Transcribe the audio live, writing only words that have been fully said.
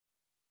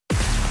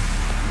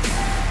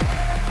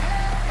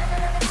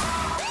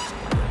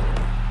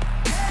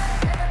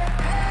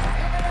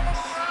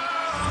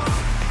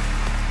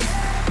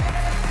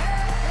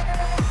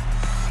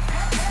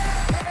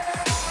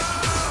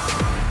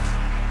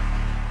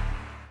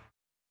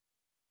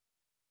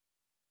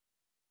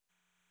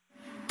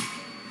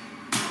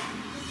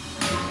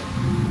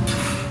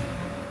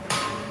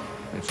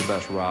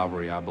best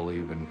rivalry, I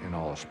believe, in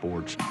all of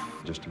sports.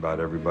 Just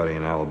about everybody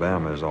in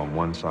Alabama is on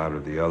one side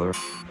or the other.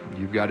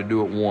 You've got to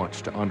do it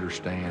once to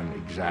understand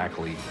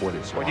exactly what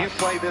it's like. When you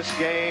play this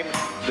game,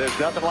 there's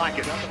nothing like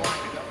it.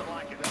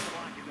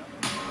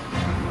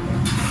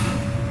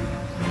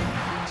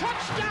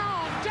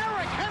 Touchdown,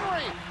 Derrick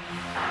Henry!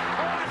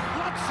 Caught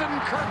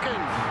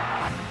Lutzenkirchen.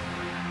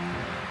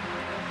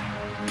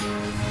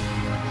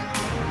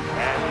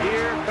 And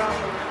here comes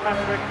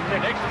Patrick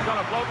Nixon. Nixon's going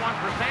to float one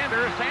for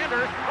Sanders.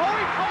 Sanders. Oh,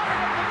 he caught it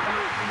at the 2.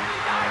 He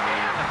dived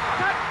in.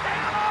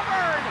 Touchdown,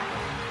 Auburn.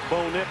 Bo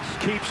Nix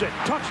keeps it.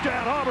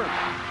 Touchdown, Auburn.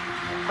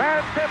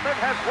 Van Tippin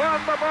has won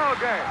the ball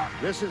game.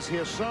 This is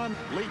his son,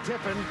 Lee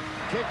Tippin.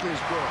 Kick is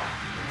good.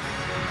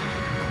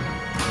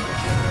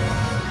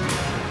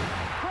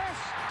 Chris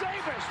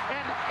Davis,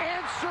 an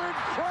answered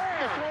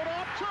prayer. Throw it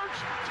up, Church.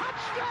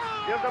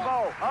 Touchdown. Give the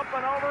ball up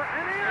and over,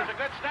 and Here's a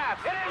good snap.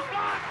 It is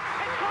gone.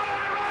 It's caught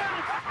on the run.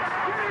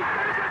 Jimmy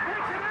Frazier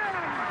takes it in.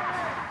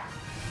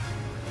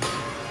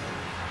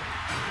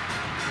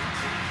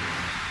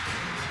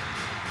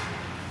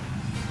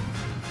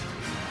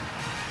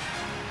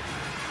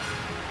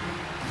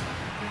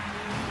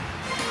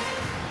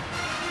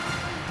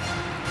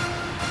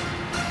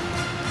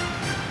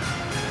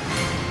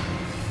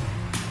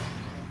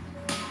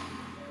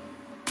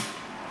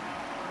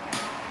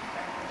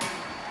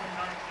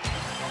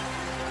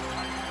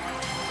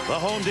 The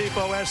Home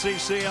Depot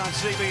SEC on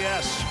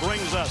CBS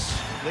brings us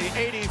the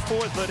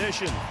 84th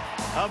edition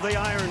of the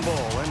Iron Bowl.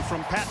 And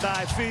from Pat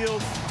Dye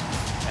Field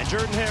and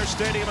Jordan-Hare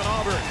Stadium in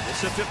Auburn,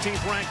 it's the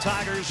 15th-ranked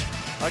Tigers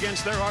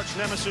against their arch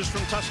nemesis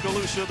from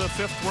Tuscaloosa, the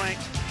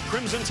 5th-ranked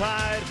Crimson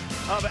Tide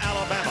of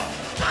Alabama.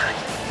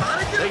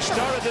 They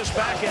started this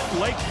back at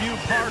Lakeview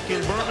Park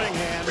in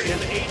Birmingham in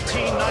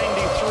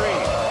 1893.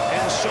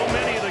 And so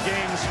many of the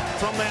games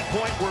from that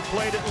point were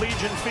played at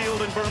Legion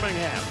Field in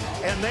Birmingham.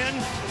 And then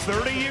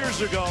 30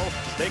 years ago,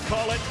 they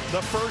call it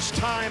the first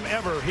time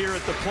ever here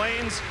at the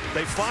Plains.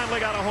 They finally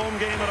got a home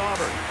game at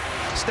Auburn.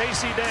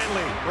 Stacey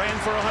Danley ran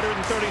for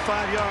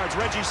 135 yards.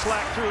 Reggie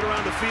Slack threw it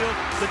around the field.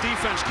 The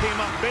defense came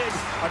up big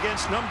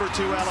against number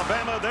 2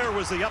 Alabama. There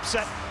was the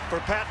upset for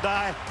Pat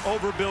Dye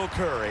over Bill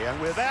Curry. And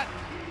with that,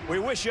 we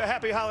wish you a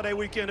happy holiday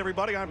weekend,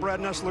 everybody. I'm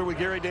Brad Nessler with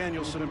Gary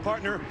Danielson and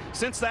partner.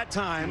 Since that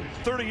time,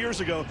 30 years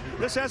ago,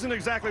 this hasn't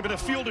exactly been a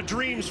field of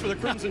dreams for the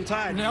Crimson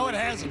Tide. No, it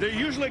hasn't. They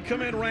usually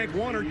come in ranked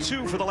 1 or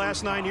 2 for the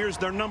last 9 years.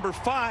 They're number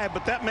 5,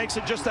 but that makes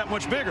it just that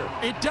much bigger.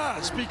 It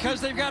does, because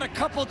they've got a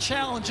couple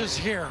challenges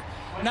here.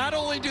 Not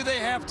only do they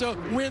have to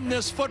win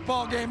this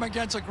football game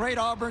against a great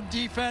Auburn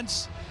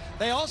defense,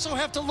 they also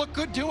have to look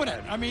good doing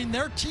it. I mean,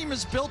 their team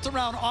is built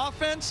around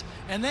offense,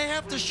 and they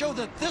have to show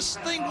that this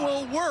thing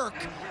will work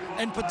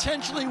and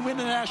potentially win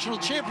a national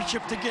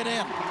championship to get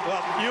in.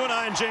 Well, you and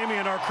I and Jamie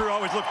and our crew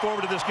always look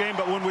forward to this game,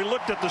 but when we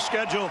looked at the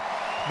schedule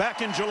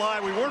back in July,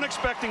 we weren't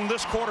expecting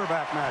this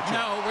quarterback matchup.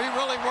 No, we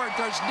really weren't.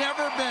 There's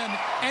never been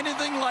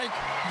anything like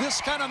this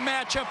kind of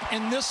matchup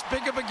in this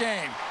big of a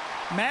game.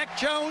 Mac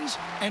Jones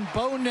and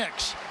Bo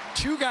Nix.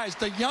 2 guys,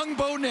 the young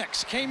Bo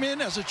Nix came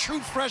in as a true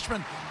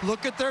freshman.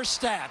 Look at their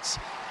stats.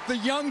 The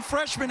young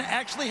freshman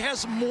actually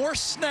has more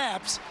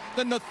snaps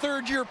than the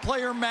 3rd-year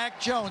player,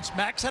 Mac Jones.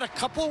 Mac's had a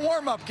couple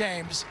warm-up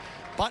games,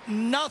 but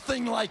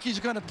nothing like he's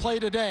going to play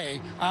today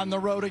on the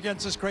road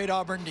against this great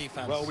Auburn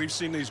defense. Well, we've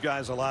seen these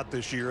guys a lot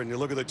this year, and you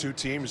look at the 2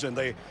 teams, and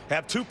they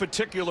have 2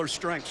 particular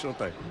strengths, don't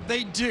they?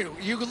 They do.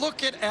 You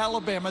look at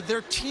Alabama,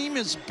 their team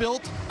is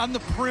built on the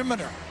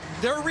perimeter.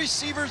 Their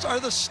receivers are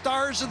the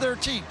stars of their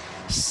team.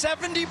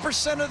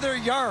 70% of their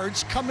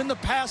yards come in the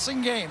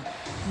passing game.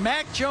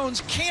 Mac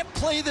Jones can't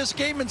play this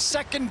game in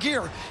 2nd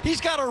gear.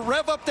 He's got to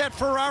rev up that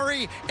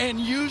Ferrari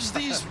and use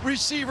these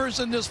receivers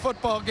in this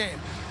football game.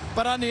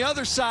 But on the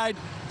other side,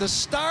 the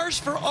stars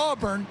for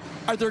Auburn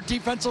are their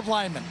defensive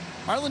linemen.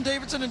 Marlon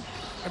Davidson and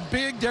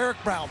big Derek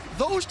Brown.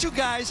 Those 2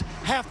 guys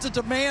have to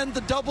demand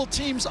the double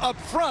teams up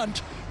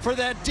front for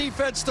that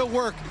defense to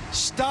work.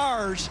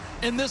 Stars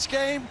in this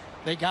game,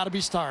 they got to be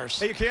stars.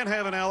 Hey, you can't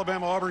have an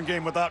Alabama-Auburn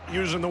game without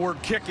using the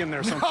word kick in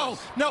there sometimes.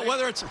 No,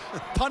 whether it's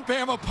punt,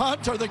 Bama,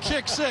 punt, or the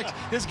kick 6,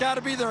 it's got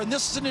to be there. And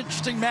this is an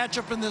interesting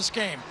matchup in this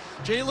game.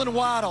 Jalen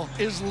Waddle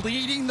is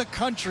leading the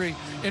country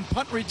in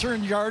punt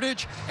return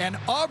yardage, and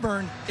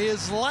Auburn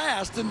is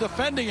last in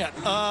defending it.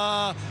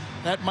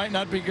 That might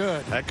not be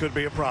good. That could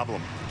be a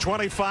problem.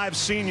 25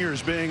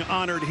 seniors being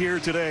honored here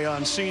today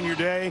on Senior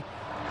Day,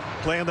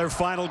 playing their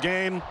final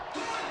game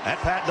at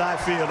Pat Dye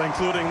Field,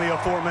 including the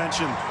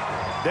aforementioned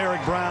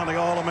Derek Brown, the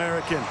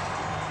All-American,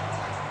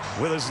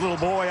 with his little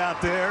boy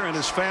out there and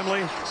his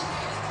family.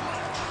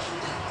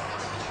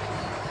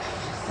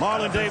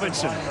 Marlon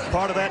Davidson,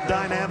 part of that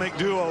dynamic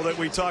duo that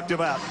we talked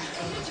about.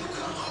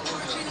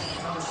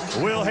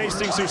 Will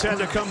Hastings, who's had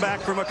to come back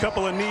from a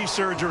couple of knee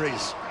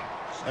surgeries.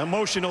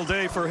 Emotional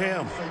day for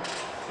him.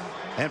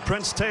 And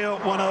Prince Teo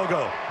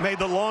Wanogo made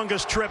the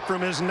longest trip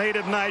from his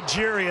native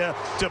Nigeria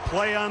to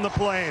play on the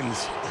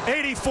Plains.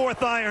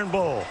 84th Iron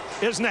Bowl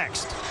is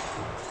next.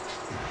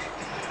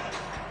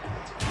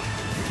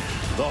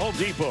 The Home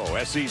Depot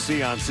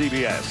SEC on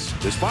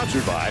CBS is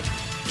sponsored by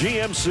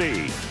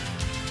GMC.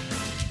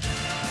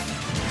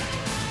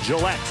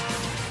 Gillette,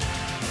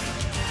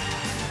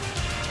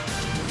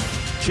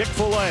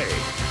 Chick-fil-A,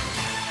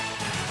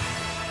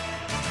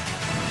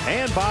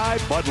 and by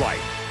Bud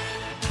Light.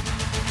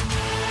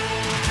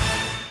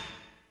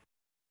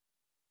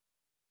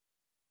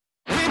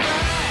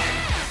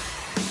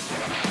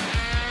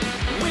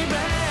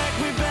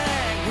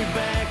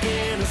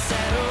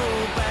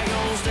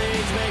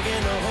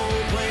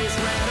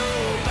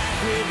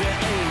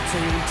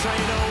 Train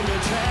on the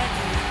track,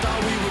 thought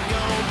we were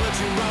gone, but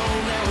you're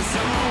wrong, that was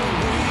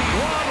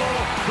Waddle,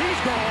 he's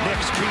gone.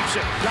 Nix keeps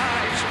it,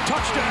 dives,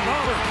 touchdown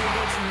Auburn.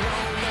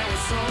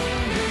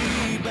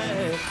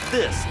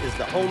 This is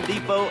the Home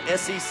Depot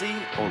SEC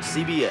on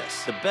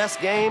CBS. The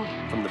best game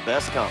from the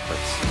best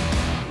conference.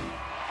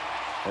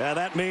 Yeah,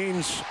 that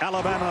means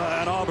Alabama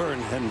and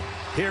Auburn, and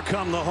here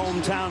come the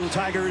hometown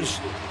Tigers,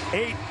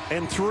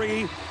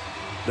 8-3.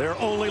 Their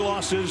only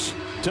losses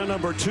to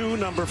number 2,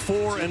 number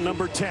 4, and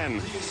number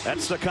 10.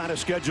 That's the kind of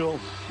schedule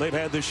they've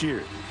had this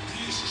year.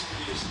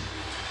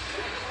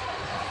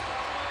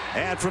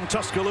 And from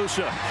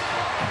Tuscaloosa,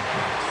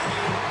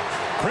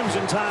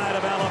 Crimson Tide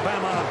of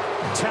Alabama,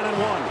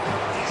 10-1.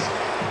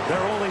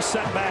 Their only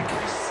setback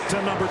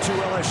to number 2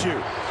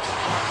 LSU.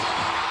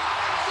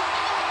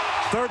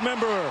 Third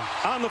member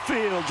on the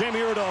field,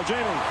 Jamie Erdahl.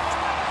 Jamie.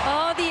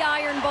 Oh, the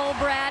Iron Bowl,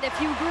 Brad. If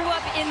you grew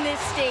up in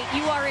this state,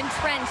 you are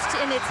entrenched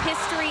in its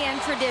history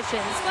and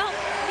traditions. Well,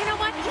 you know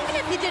what? Even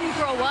if you didn't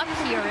grow up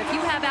here, if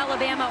you have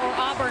Alabama or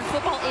Auburn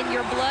football in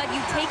your blood,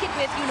 you take it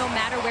with you no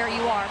matter where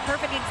you are.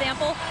 Perfect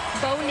example,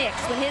 Bo Nix.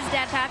 When his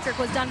dad Patrick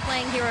was done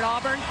playing here at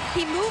Auburn,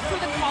 he moved through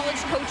the college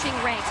coaching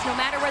ranks. No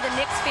matter where the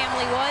Nix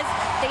family was,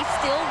 they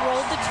still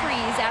rolled the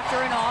trees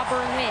after an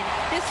Auburn win.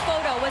 This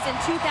photo was in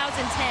 2010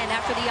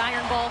 after the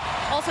Iron Bowl,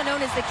 also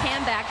known as the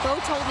comeback. Bo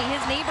told me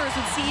his neighbors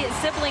would see his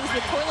siblings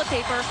with toilet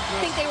paper,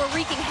 think they were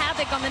wreaking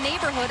havoc on the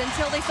neighborhood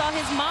until they saw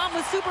his mom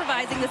was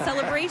supervising the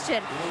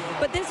celebration.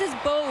 But this is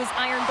Bo's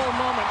Iron Bowl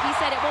moment. He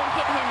said it won't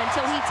hit him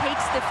until he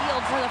takes the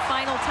field for the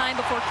final time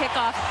before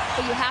kickoff.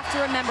 But you have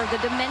to remember, the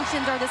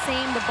dimensions are the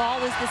same, the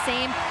ball is the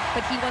same,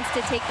 but he wants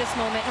to take this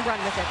moment and run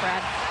with it,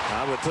 Brad.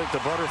 I would think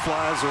the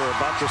butterflies are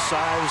about the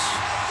size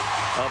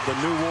of the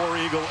new War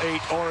Eagle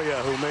 8 Oria,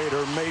 who made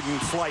her maiden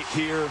flight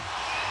here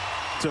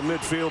to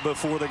midfield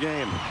before the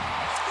game.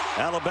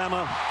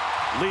 Alabama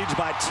leads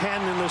by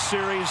 10 in the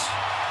series.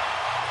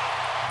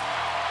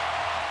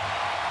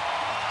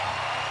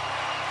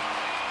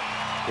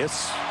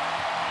 It's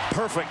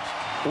perfect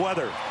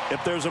weather.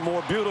 If there's a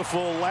more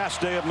beautiful last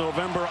day of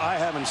November, I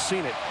haven't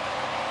seen it.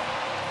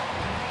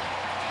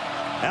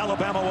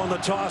 Alabama won the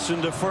toss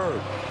and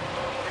deferred.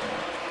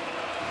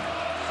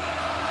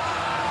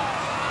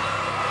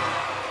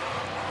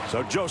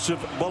 So Joseph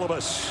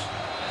Bullabus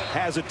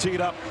has it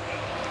teed up.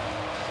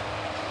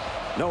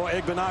 Noah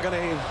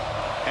Igbenogany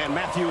and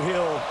Matthew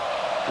Hill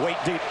wait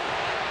deep.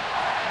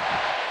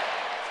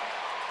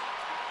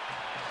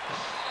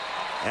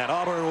 And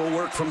Auburn will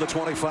work from the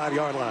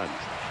 25-yard line.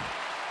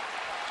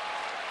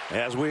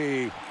 As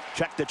we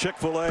check the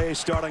Chick-fil-A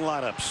starting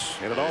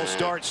lineups. And it all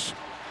starts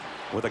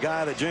with a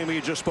guy that Jamie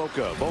just spoke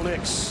of, Bo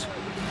Nix.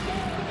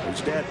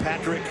 His dad,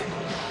 Patrick,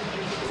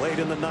 played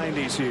in the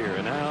 90s here.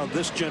 And now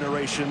this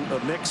generation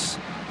of Nix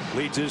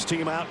leads his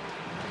team out.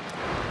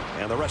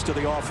 And the rest of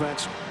the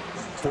offense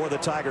for the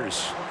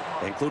Tigers,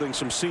 including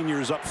some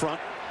seniors up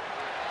front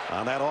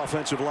on that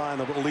offensive line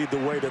that will lead the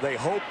way to, they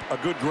hope, a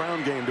good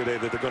ground game today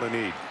that they're going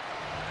to need.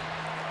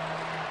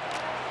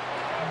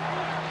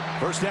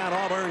 First down,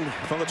 Auburn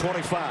from the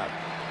 25.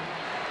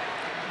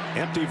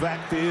 Empty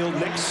backfield.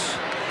 Nix,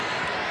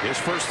 his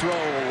first throw,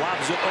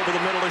 lobs it over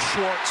the middle to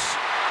Schwartz.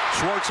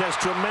 Schwartz has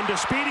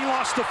tremendous speed. He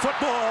lost the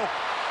football.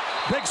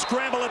 Big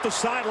scramble at the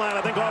sideline.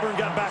 I think Auburn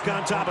got back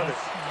on top of it.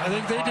 I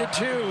think they did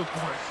too.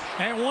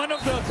 And one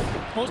of the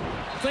most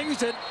things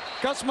that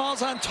Gus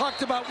Malzahn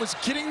talked about was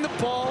getting the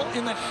ball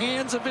in the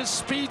hands of his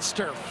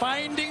speedster,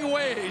 finding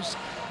ways.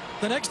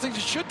 The next thing you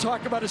should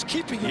talk about is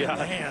keeping it in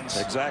the hands.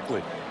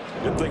 Exactly.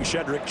 Good thing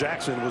Shedrick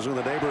Jackson was in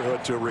the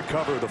neighborhood to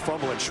recover the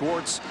fumble, and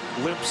Schwartz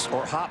limps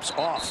or hops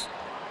off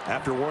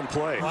after one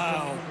play.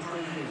 Wow.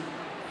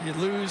 You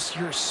lose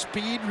your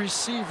speed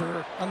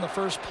receiver on the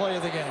first play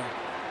of the game.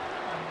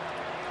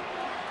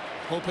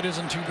 Hope it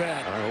isn't too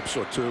bad. I hope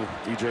so too.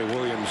 E.J.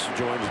 Williams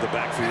joins the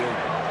backfield.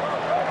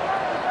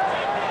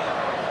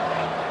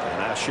 And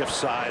now shifts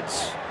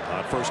sides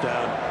on first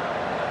down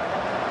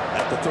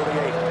at the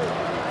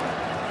 38.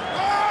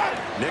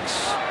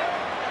 Nix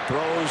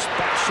throws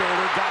back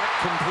shoulder, got it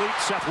complete.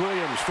 Seth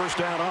Williams, first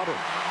down Auburn.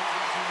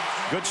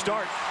 Good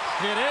start.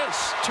 It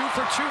is 2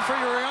 for 2 for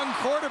your young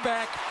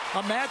quarterback.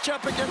 A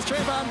matchup against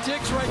Trayvon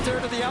Diggs right there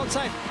to the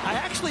outside. I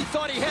actually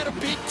thought he had a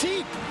beat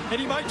deep,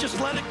 and he might just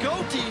let it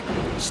go deep.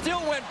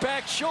 Still went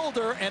back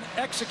shoulder and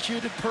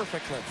executed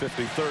perfectly.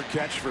 53rd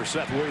catch for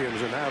Seth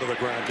Williams, and out of the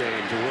ground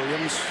game to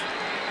Williams.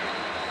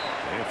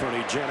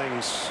 Anthony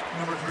Jennings,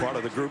 part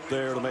of the group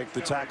there to make the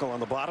tackle on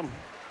the bottom.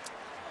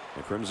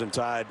 The Crimson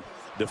Tide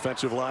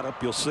defensive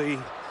lineup, you'll see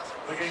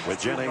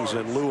with Jennings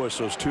and Lewis,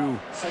 those two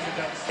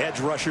edge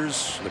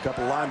rushers, and a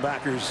couple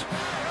linebackers,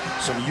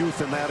 some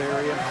youth in that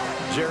area.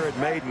 Jared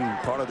Maiden,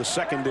 part of the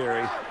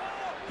secondary.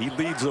 He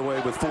leads the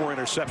way with 4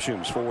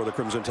 interceptions for the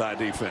Crimson Tide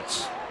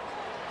defense.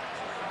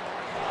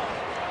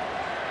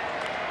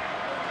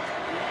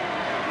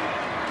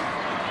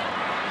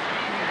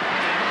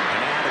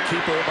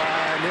 Keeper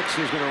by Nix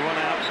is going to run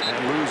out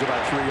and lose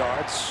about 3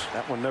 yards.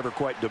 That one never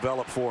quite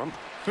developed for him.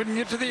 Couldn't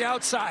get to the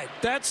outside.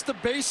 That's the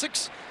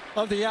basics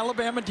of the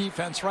Alabama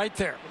defense right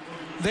there.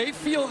 They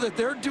feel that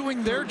they're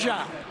doing their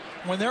job.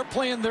 When they're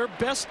playing their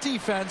best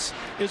defense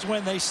is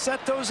when they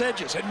set those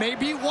edges. It may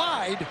be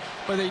wide,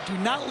 but they do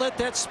not let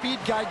that speed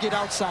guy get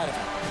outside of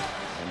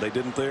it. And they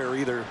didn't there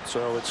either,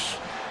 so it's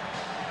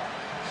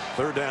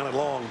 3rd down and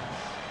long.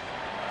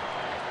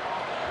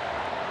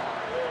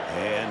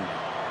 And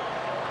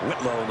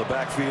Whitlow in the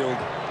backfield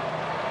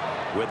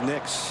with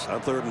Nix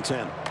on 3rd and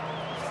 10.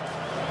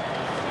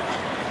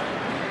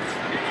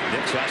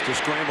 Nix has to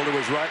scramble to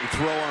his right and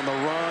throw on the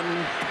run.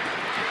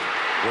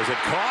 Was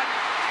it caught?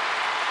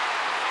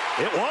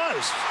 It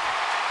was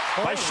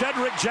by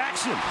Shedrick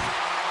Jackson.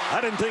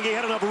 I didn't think he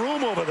had enough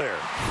room over there.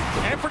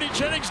 Anthony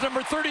Jennings,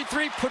 number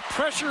 33, put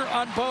pressure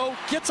on Bo,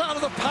 gets out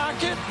of the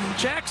pocket, and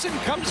Jackson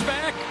comes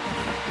back.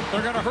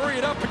 They're going to hurry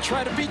it up and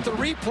try to beat the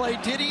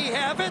replay. Did he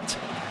have it?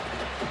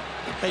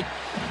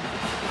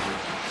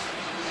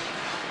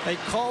 They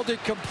called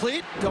it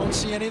complete. Don't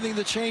see anything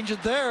to change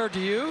it there, do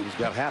you? He's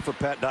got half a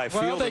Pat Dye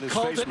field in his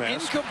face mask. Well, they called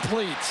it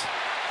incomplete.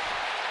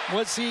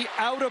 Was he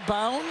out of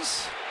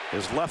bounds?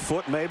 His left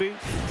foot, maybe.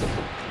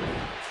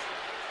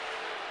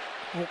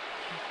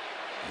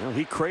 Well,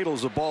 he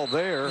cradles the ball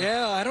there.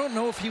 Yeah, I don't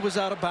know if he was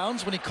out of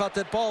bounds when he caught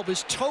that ball.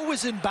 His toe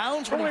was in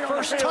bounds when he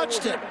first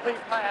touched it.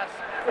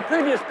 The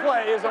previous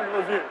play is under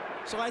review.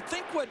 So I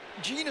think what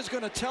Gene is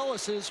going to tell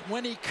us is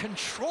when he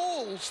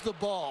controls the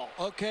ball,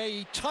 okay,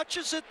 he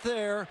touches it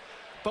there,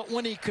 but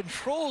when he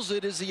controls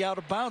it, is he out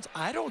of bounds?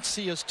 I don't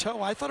see his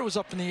toe. I thought it was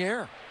up in the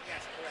air.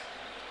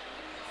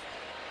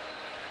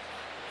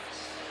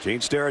 Gene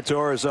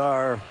Steratore is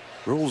our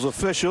rules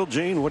official.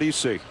 Gene, what do you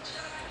see?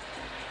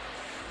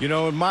 You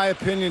know, in my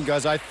opinion,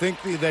 guys, I think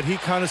that he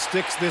kind of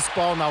sticks this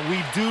ball. Now,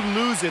 we do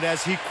lose it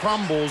as he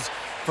crumbles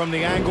from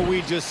the angle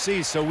we just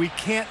see, so we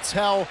can't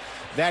tell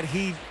that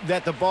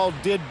the ball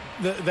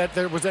that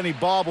there was any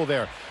bobble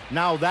there.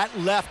 Now that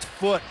left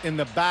foot in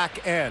the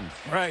back end,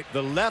 right?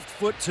 The left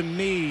foot to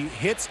me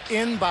hits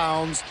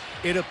inbounds.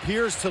 It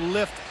appears to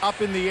lift up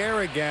in the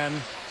air again,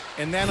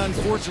 and then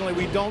unfortunately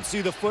we don't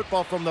see the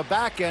football from the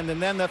back end,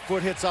 and then that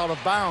foot hits out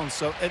of bounds.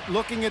 So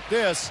looking at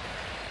this,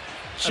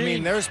 Gene, I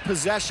mean, there's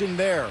possession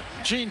there.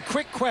 Gene,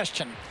 quick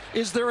question.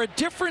 Is there a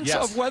difference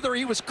of whether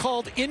he was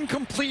called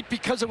incomplete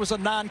because it was a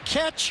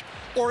non-catch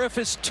or if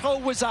his toe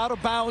was out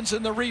of bounds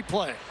in the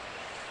replay?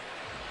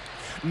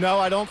 No,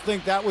 I don't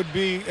think that would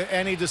be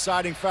any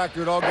deciding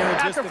factor at all.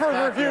 After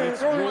further review,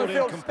 the rule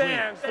field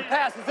stands. The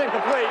pass is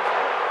incomplete.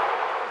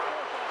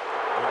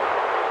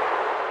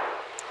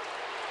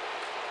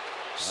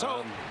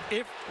 So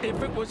if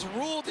it was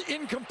ruled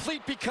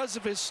incomplete because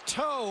of his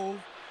toe,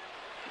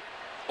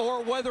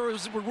 or whether it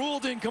was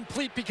ruled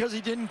incomplete because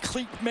he didn't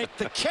make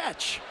the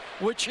catch,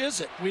 which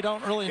is it? We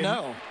don't really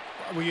know.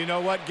 Well, you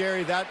know what,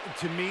 Gary? That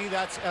to me,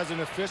 that's as an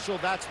official,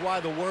 that's why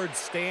the word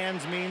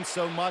stands means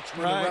so much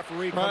when the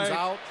referee comes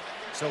out.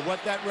 So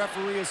what that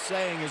referee is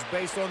saying is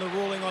based on the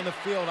ruling on the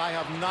field, I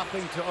have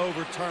nothing to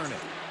overturn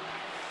it.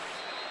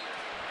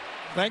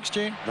 Thanks,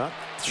 Gene. Not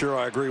sure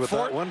I agree with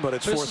that one, but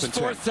it's 4th and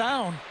 10. 4th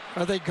down.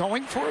 Are they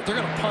going for it? They're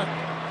going to punt.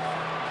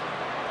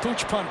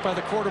 Pooch punt by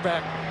the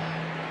quarterback.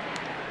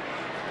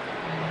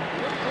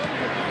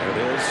 There it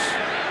is.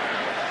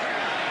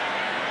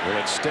 Will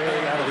it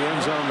stay out of the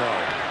end zone?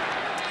 No.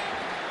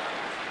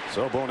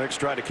 So Bo Nix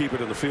tried to keep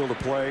it in the field of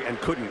play and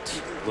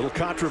couldn't. Little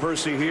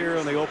controversy here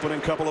in the opening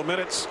couple of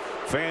minutes.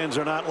 Fans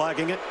are not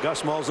liking it.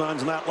 Gus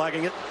Malzahn's not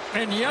liking it.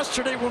 And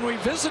yesterday when we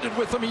visited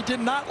with him, he did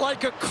not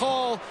like a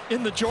call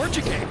in the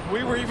Georgia game.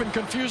 We were even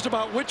confused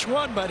about which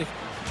one, but he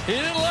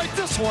didn't like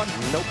this one.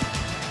 Nope.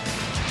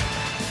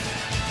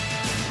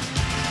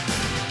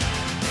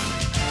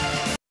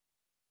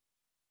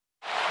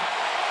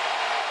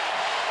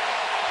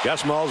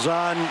 Gus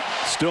Malzahn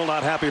still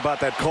not happy about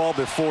that call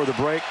before the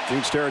break. Gene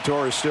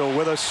Steratore is still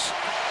with us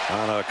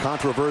on a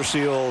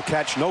controversial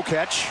catch, no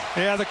catch.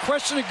 Yeah, the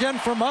question again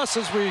from us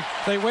as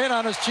they wait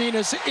on us, Gene,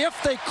 is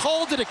if they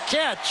called it a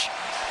catch,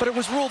 but it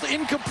was ruled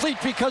incomplete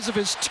because of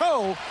his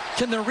toe,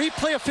 can the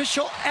replay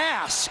official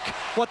ask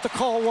what the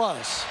call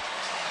was?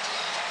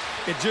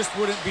 It just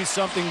wouldn't be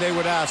something they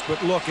would ask.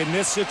 But look, in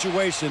this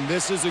situation,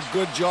 this is a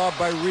good job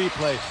by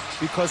replay,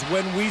 because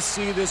when we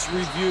see this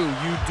review,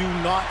 you do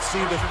not see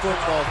the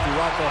football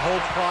throughout the whole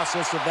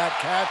process of that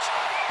catch.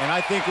 And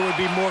I think it would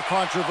be more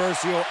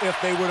controversial if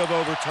they would have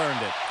overturned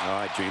it.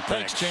 All right, Gene.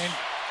 Thanks, Gene.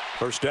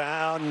 First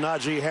down,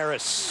 Najee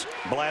Harris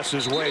blasts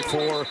his way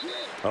for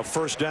a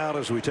first down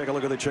as we take a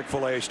look at the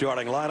Chick-fil-A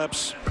starting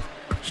lineups.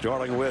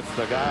 Starting with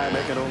the guy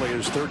making only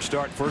his 3rd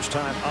start, first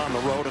time on the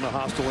road in a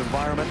hostile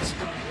environment.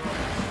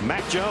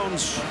 Mac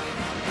Jones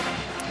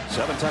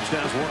 7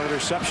 touchdowns, 1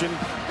 interception.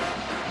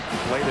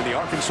 Played in the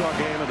Arkansas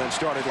game and then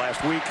started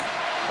last week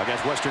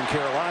against Western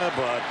Carolina,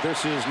 but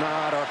this is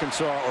not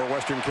Arkansas or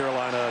Western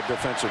Carolina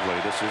defensively.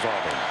 This is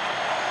Auburn.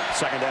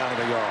 2nd down in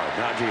the yard.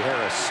 Najee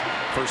Harris,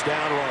 1st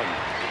down run.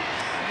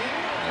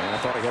 And I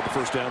thought he had the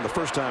 1st down the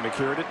first time he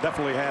carried it.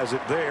 Definitely has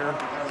it there.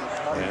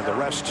 And the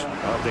rest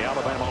of the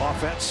Alabama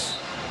offense.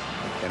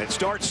 And it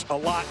starts a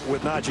lot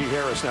with Najee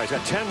Harris now. He's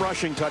got 10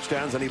 rushing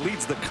touchdowns, and he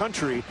leads the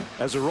country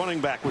as a running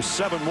back with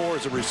 7 more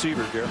as a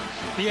receiver, Garrett.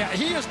 Yeah,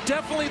 he is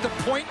definitely the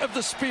point of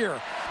the spear.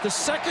 The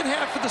second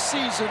half of the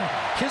season,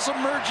 his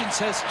emergence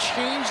has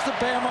changed the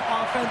Bama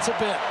offense a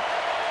bit.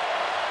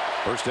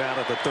 1st down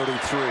at the 33.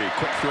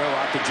 Quick throw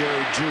out to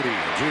Jerry Jeudy.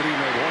 Jeudy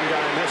made 1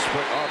 guy miss,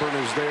 but Auburn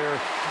is there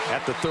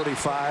at the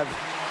 35.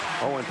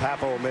 Owen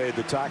Pappo made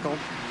the tackle,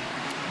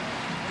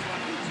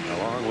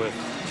 along with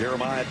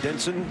Jeremiah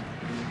Denson.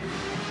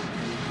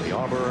 The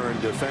Auburn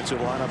defensive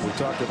lineup. We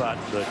talked about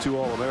the 2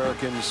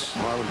 All-Americans,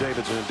 Marlon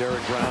Davidson and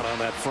Derek Brown on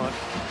that front.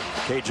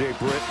 KJ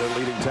Britt, the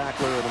leading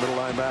tackler, and the middle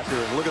linebacker.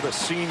 And look at the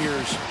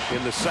seniors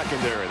in the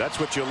secondary. That's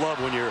what you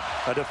love when you're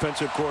a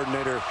defensive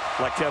coordinator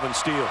like Kevin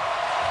Steele.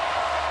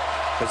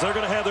 Because they're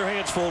going to have their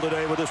hands full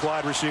today with this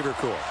wide receiver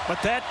core.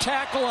 But that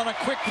tackle on a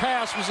quick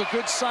pass was a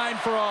good sign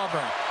for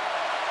Auburn.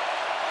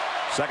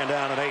 2nd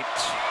down and 8.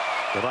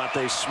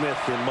 Devontae Smith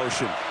in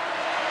motion.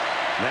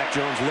 Mac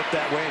Jones looked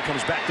that way and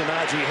comes back to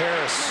Najee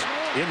Harris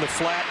in the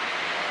flat.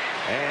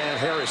 And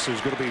Harris is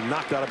going to be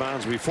knocked out of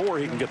bounds before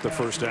he can get the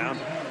 1st down,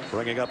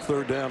 bringing up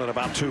 3rd down and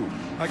about 2.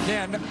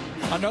 Again,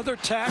 another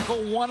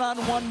tackle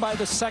one-on-one by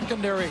the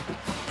secondary.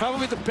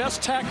 Probably the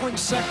best tackling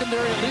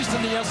secondary, at least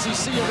in the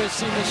SEC, they've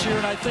seen this year.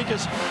 And I think,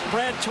 as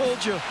Brad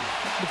told you,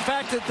 the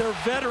fact that they're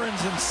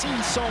veterans and seen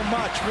so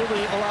much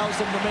really allows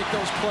them to make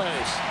those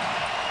plays.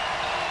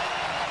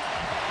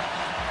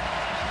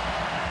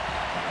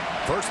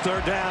 1st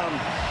 3rd down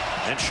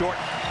and short.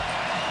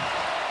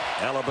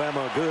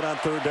 Alabama good on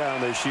 3rd down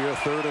this year,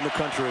 3rd in the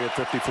country at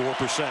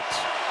 54%.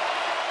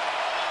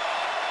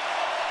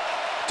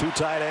 2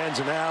 tight ends,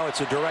 and now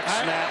it's a direct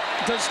snap.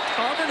 Does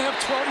Auburn have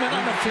 12 men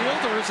on the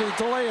field, or is it a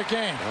delay of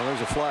game? Well,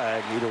 there's a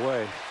flag either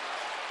way.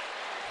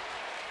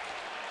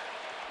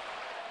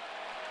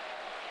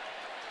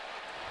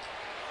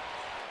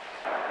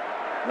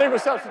 Legal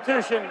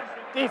substitution,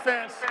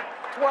 defense,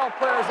 12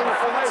 players in the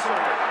formation.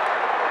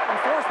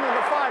 Enforcement of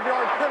the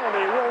 5-yard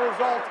penalty will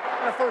result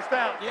in a 1st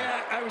down.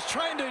 Yeah, I was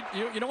trying to,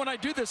 you know, when I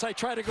do this, I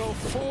try to go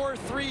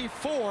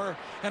 4-3-4,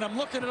 and I'm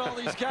looking at all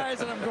these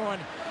guys, and I'm going,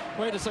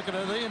 wait a second,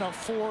 are they in a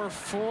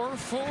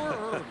 4-4-4,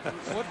 or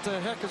what the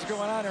heck is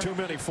going on here? Too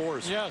many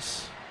 4s.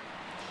 Yes.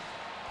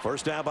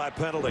 1st down by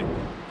penalty.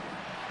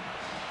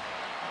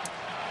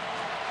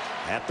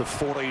 At the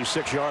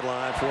 46-yard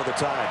line for the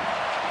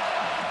Tide.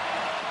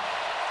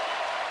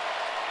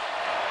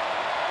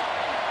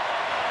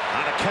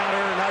 On a counter,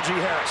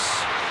 Najee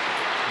Harris.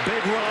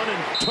 Big run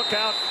and took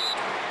out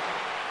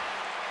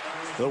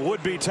the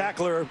would-be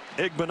tackler,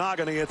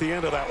 Igbenogany, at the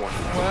end of that one.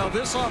 Well,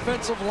 this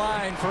offensive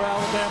line for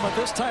Alabama,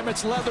 this time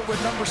it's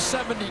Leatherwood, number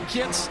 70,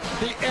 gets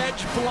the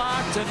edge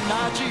blocked, and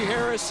Najee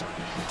Harris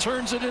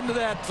turns it into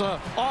that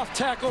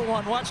off-tackle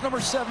run. Watch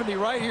number 70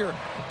 right here.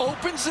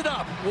 Opens it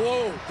up.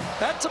 Whoa.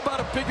 That's about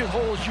as big a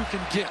hole as you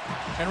can get.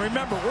 And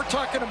remember, we're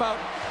talking about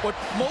what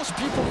most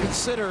people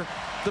consider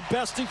the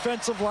best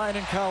defensive line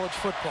in college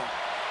football.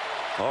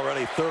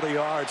 Already 30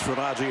 yards for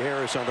Najee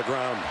Harris on the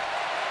ground.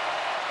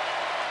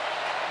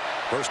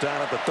 1st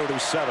down at the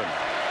 37.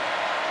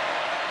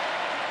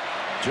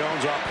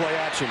 Jones off play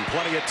action.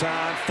 Plenty of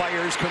time.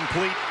 Fires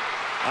complete.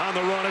 On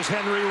the run is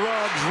Henry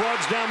Ruggs.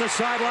 Ruggs down the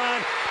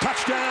sideline.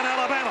 Touchdown,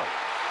 Alabama.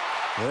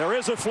 There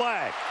is a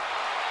flag.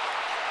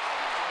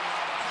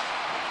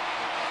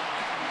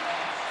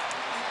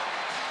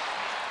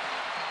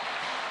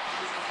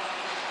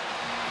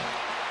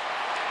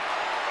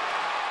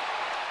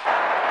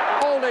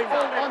 Holding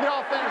on the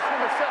offense,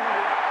 number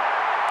 70.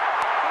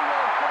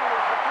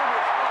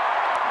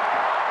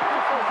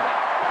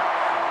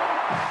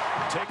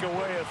 Take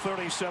away a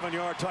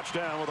 37-yard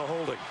touchdown with a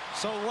holding.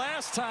 So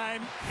last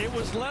time it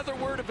was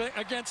Leatherwood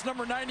against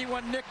number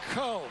 91, Nick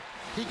Coe.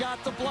 He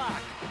got the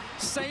block.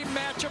 Same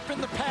matchup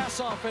in the pass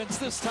offense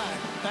this time.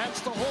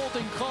 That's the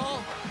holding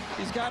call.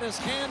 He's got his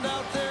hand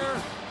out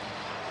there.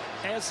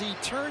 As he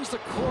turns the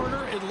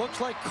corner, it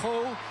looks like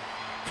Coe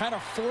kind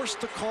of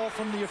forced the call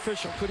from the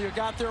official. Could he have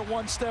got there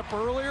 1 step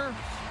earlier?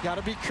 Got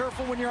to be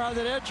careful when you're on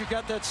that edge. You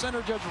got that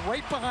center judge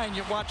right behind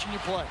you watching you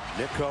play.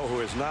 Nick Coe, who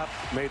has not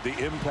made the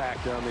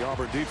impact on the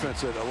Auburn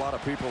defense that a lot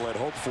of people had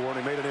hoped for, and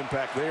he made an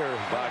impact there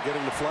by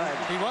getting the flag.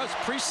 He was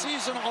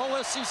preseason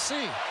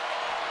All-SEC.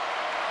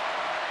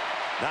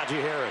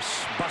 Najee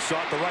Harris busts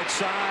off the right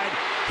side.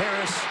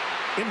 Harris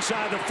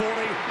inside the 40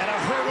 and a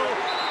hurdle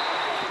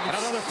and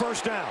another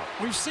 1st down.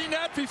 We've seen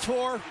that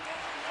before.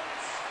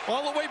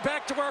 All the way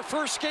back to our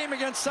first game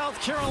against South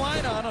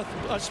Carolina on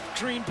a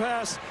screen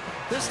pass.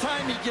 This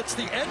time he gets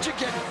the edge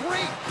again.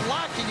 Great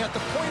blocking at the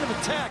point of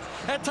attack.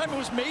 That time it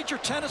was Major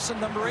Tennyson,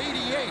 number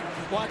 88.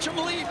 Watch him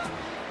leap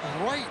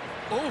right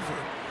over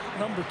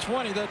number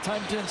 20, that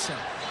time Denson.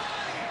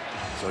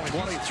 So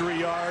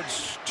 23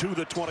 yards to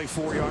the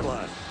 24-yard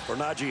line for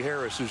Najee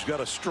Harris, who's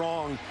got a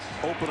strong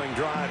opening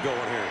drive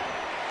going here.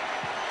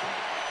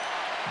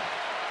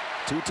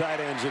 Two tight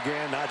ends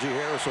again. Najee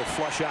Harris will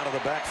flush out of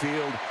the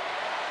backfield.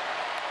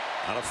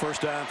 On a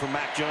first down for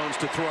Mac Jones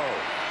to throw.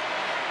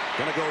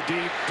 Gonna go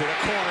deep to the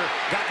corner.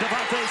 Got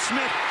Devontae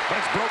Smith, but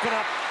it's broken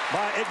up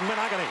by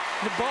Igbenogany.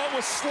 The ball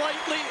was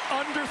slightly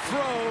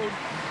underthrown,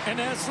 and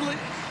that's the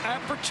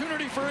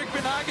opportunity for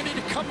Igbenogany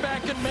to come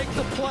back and make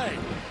the play.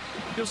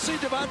 You'll see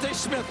Devontae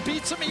Smith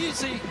beats him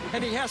easy,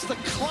 and he has to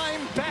climb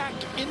back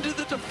into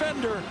the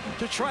defender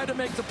to try to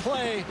make the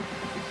play.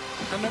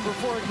 And number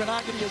 4,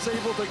 Igbenogany, is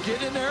able to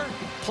get in there,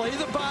 play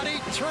the body,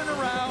 turn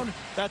around.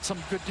 That's some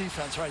good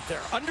defense right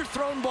there.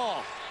 Underthrown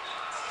ball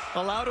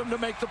allowed him to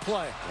make the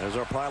play. As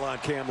our pylon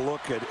cam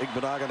look at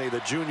Igbenogany, the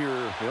junior,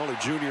 the only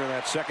junior in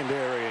that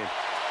secondary.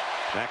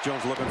 Mac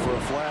Jones looking for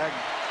a flag,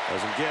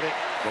 doesn't get it,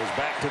 goes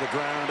back to the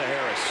ground to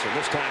Harris, and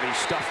this time he's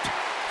stuffed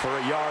for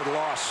a yard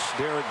loss.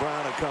 Derek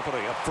Brown and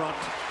company up front.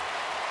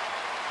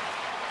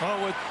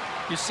 Oh,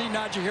 you see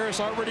Najee Harris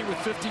already with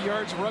 50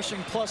 yards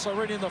rushing plus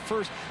already in the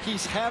first.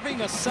 He's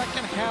having a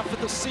second half of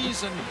the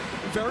season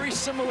very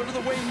similar to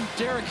the way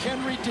Derrick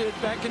Henry did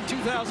back in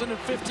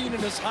 2015 in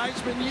his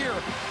Heisman year.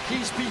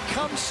 He's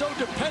become so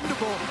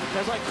dependable,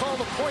 as I call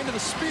the point of the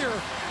spear,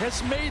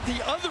 has made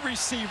the other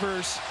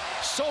receivers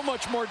so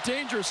much more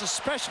dangerous,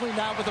 especially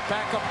now with a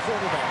backup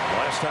quarterback.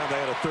 Last time they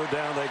had a third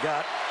down, they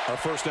got a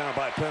first down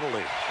by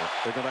penalty.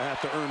 They're going to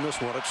have to earn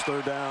this one. It's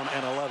third down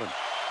and 11.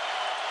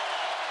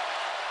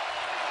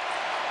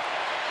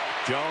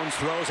 Jones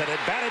throws it,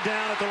 batted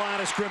down at the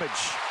line of scrimmage.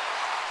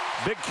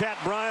 Big Cat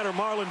Bryant or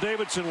Marlon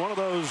Davidson, one of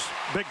those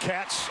big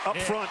cats up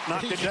front,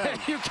 knocked it down.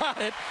 You got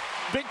it.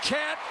 Big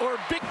Cat or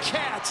Big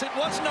Cats. It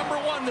was number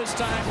 1 this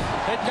time.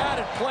 Had got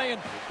it playing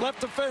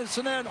left defense,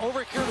 and then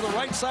over here to the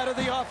right side of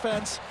the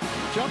offense.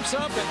 Jumps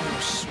up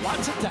and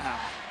swats it down.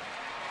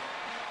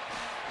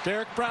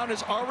 Derek Brown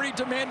has already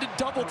demanded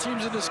double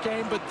teams in this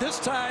game, but this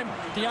time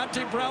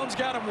Deontay Brown's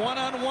got him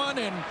one-on-one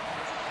and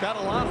got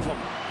a lot of them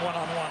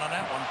one-on-one on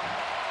that one.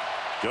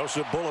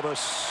 Joseph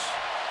Bullivus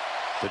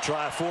to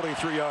try a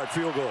 43-yard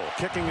field goal.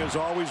 Kicking has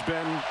always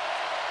been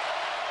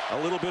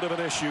a little bit of an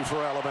issue for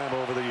Alabama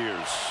over the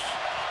years.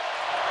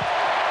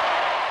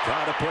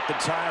 Trying to put the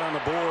Tide on the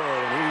board,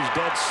 and he's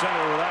dead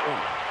center with that one.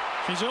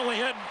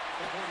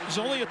 His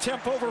only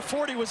attempt over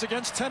 40 was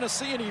against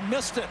Tennessee, and he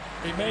missed it.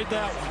 He made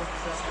that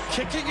one.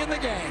 Kicking in the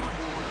game.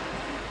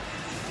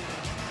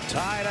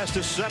 Tide has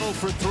to settle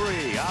for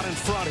 3 out in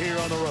front here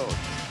on the road.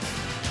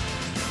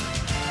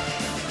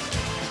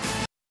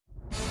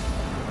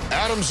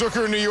 Adam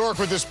Zucker in New York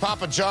with this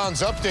Papa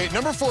John's update.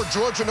 Number 4,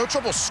 Georgia, no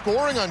trouble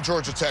scoring on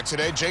Georgia Tech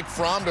today. Jake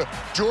Fromm to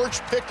George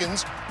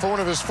Pickens for one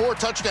of his 4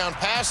 touchdown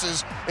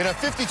passes in a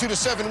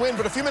 52-7 win.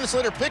 But a few minutes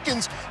later,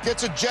 Pickens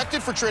gets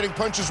ejected for trading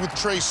punches with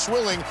Trey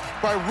Swilling.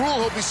 By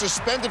rule, he'll be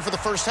suspended for the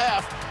first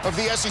half of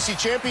the SEC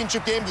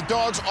championship game. The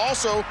Dogs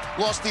also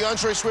lost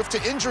DeAndre Swift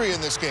to injury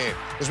in this game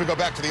as we go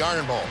back to the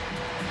Iron Bowl.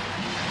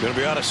 Going to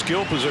be out of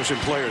skill position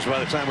players by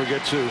the time we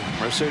get to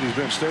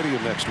Mercedes-Benz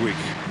Stadium next week.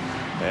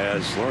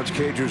 As Lawrence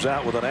Cager's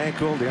out with an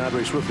ankle,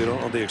 DeAndre Swift, they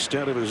don't know the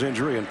extent of his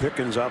injury, and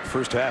Pickens out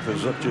first half,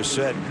 as Zuck just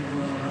said,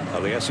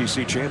 of the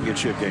SEC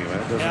championship game.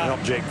 That doesn't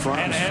help Jake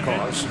Fromm's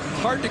cause.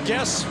 Hard to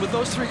guess with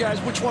those 3 guys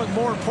which one's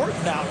more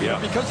important now. Yeah.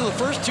 Because of the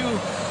first 2,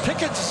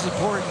 Pickens is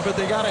important, but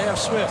they got to have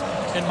Swift,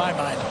 in my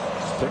mind.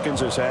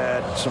 Pickens has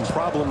had some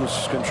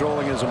problems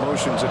controlling his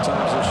emotions at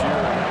times this year,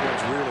 and that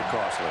one's really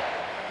costly.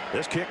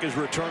 This kick is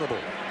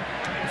returnable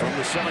from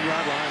the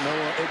 7-yard line.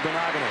 Noah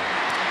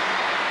Igbenogany.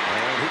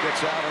 And he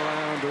gets out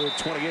around the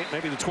 28,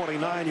 maybe the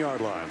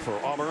 29-yard line for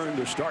Auburn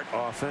to start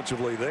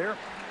offensively there.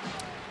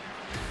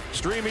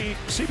 Streaming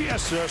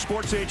CBS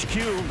Sports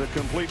HQ, the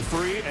complete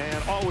free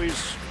and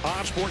always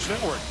on Sports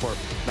Network for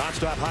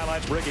nonstop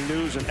highlights, breaking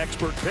news, and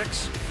expert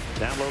picks.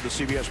 Download the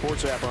CBS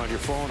Sports app on your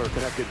phone or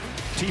connected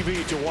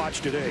TV to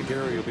watch today.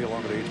 Gary will be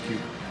along with the HQ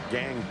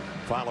gang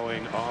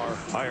following our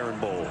Iron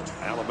Bowl.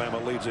 Alabama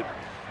leads it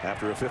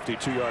after a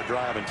 52-yard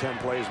drive in 10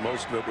 plays.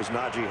 Most of it was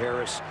Najee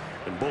Harris,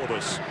 and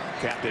Bullivus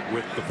capped it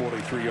with the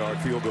 43-yard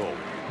field goal.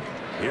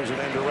 Here's an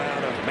end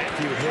around of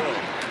Matthew Hill.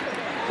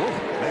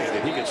 Oh, man,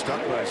 did he get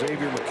stuck by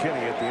Xavier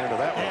McKinney at the end of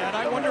that one. Yeah, and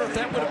I wonder if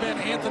that would have been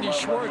Anthony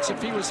Schwartz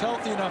if he was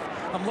healthy enough.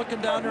 I'm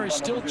looking down there. He's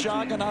still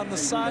jogging on the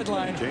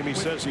sideline. Jamie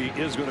says he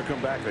is going to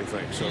come back, they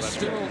think. So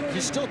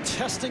he's still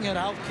testing it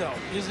out, though.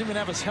 He doesn't even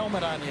have his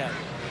helmet on yet.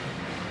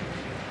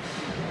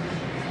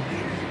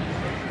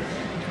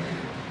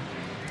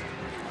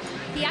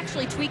 He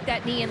actually tweaked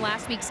that knee in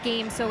last week's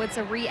game, so it's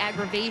a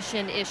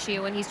re-aggravation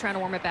issue, and he's trying to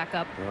warm it back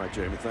up. All right,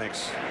 Jamie,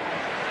 thanks.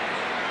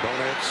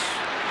 Bonitz,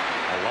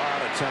 a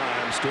lot of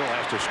time, still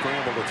has to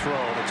scramble to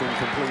throw. It's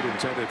incomplete,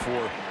 intended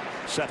for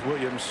Seth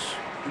Williams.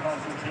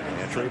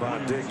 And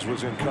Trayvon Diggs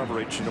was in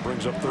coverage, and it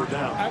brings up third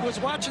down. I was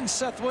watching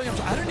Seth Williams.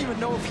 I didn't even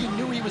know if he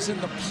knew he was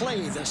in the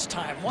play this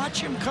time. Watch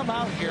him come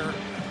out here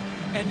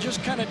and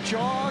just kind of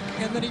jog,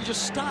 and then he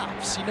just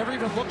stops. He never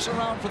even looks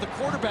around for the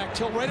quarterback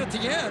till right at the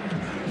end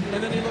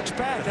and then he looks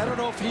back. I don't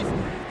know if he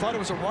thought it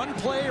was a run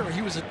play or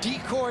he was a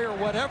decoy or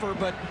whatever,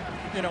 but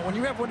you know, when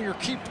you have one of your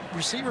key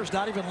receivers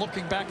not even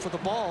looking back for the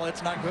ball,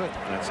 it's not good.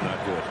 That's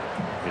not good.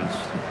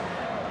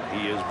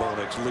 He is Bo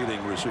Nix's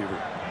leading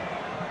receiver.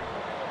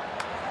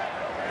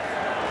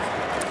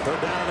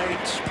 3rd down and 8.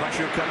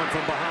 Pressure coming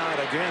from behind.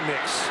 Again,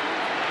 Nix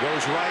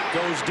goes right,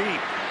 goes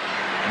deep.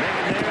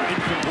 Man there,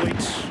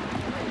 incomplete.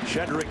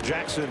 Shedrick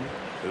Jackson,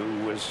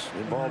 who was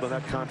involved in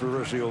that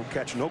controversial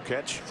catch, no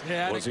catch,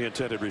 was the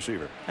intended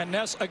receiver. And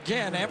Ness,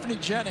 again, Anthony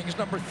Jennings,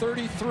 number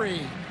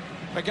 33.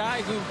 A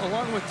guy who,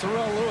 along with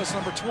Terrell Lewis,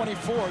 number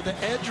 24, the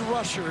edge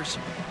rushers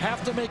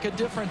have to make a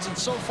difference. And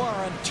so far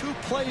on 2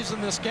 plays in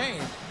this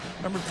game,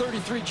 number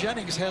 33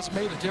 Jennings has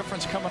made a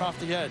difference coming off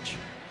the edge.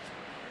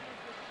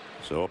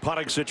 So a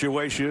punting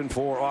situation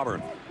for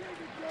Auburn.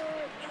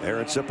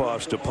 Aaron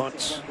Sipoff's to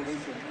punts.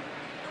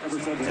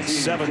 And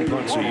 7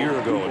 punts a year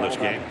ago in this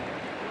game.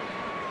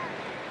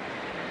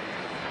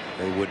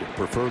 They would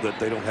prefer that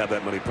they don't have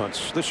that many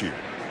punts this year.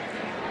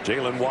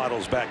 Jalen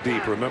Waddle's back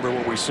deep. Remember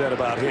what we said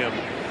about him.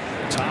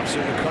 Tops in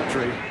the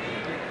country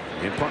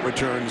in punt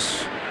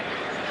returns.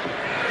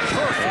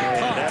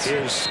 And that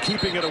is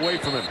keeping it away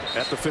from him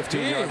at the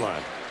 15-yard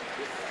line.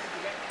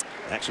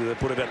 Actually, they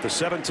put it at the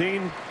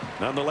 17.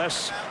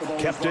 Nonetheless,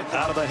 kept it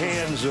out of the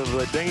hands of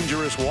the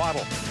dangerous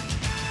Waddle.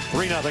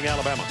 3-0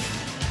 Alabama.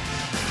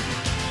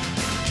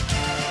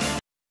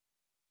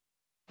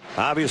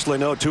 Obviously,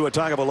 no Tua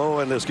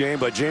Tagovailoa in this game,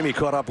 but Jamie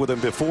caught up with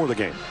him before the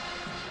game.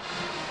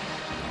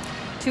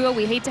 Tua,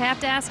 we hate to have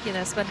to ask you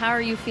this, but how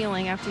are you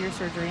feeling after your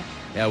surgery?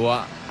 Yeah,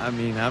 well, I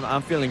mean,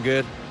 I'm feeling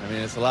good. I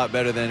mean, it's a lot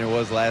better than it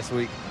was last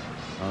week,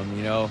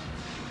 you know.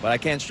 But I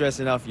can't stress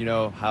enough, you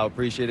know, how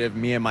appreciative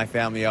me and my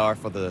family are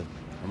for the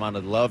amount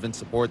of love and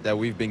support that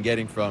we've been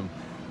getting from,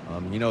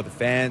 you know, the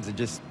fans and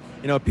just,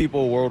 you know,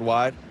 people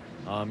worldwide.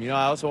 You know,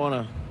 I also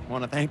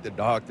want to thank the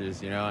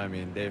doctors. You know, I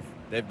mean,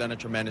 they've done a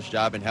tremendous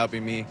job in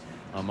helping me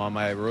on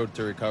my road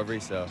to recovery.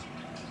 So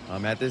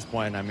at this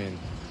point, I mean,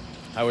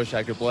 I wish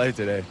I could play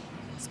today.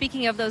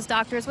 Speaking of those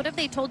doctors, what have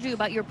they told you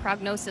about your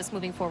prognosis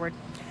moving forward?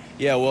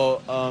 Yeah,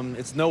 well,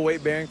 it's no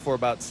weight bearing for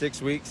about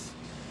 6 weeks.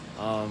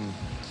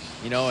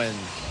 You know, and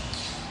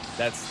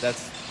that's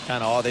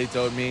kind of all they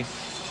told me.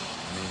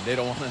 I mean, they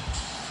don't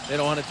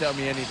want to tell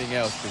me anything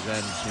else, because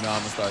then, you know, I'm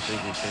gonna start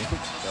thinking things.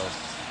 So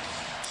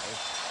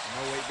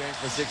no weight bearing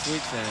for 6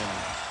 weeks, and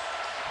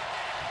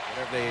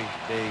whatever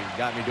they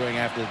got me doing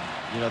after,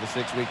 you know, the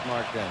 6-week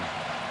mark, then,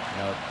 you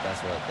know,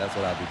 that's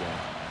what I'll be doing.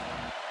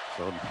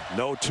 So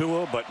no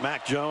Tua, but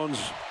Mac Jones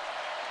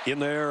in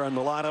there in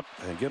the lineup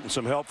and getting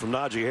some help from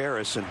Najee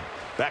Harris. And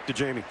back to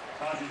Jamie.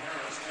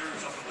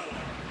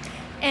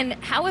 And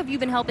how have you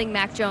been helping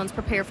Mac Jones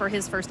prepare for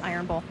his first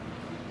Iron Bowl?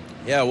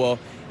 Yeah, well,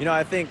 you know,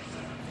 I think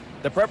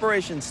the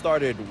preparation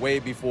started way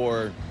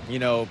before, you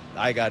know,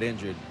 I got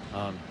injured.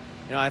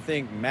 You know, I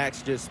think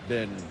Mac's just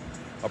been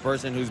a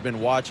person who's been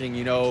watching,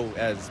 you know,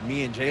 as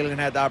me and Jalen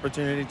had the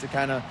opportunity to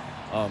kind of,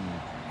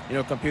 you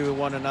know, compete with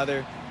one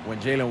another. When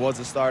Jalen was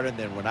a starter,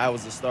 then when I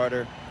was a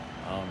starter,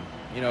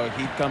 you know,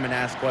 he'd come and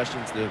ask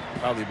questions to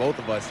probably both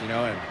of us, you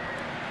know. And,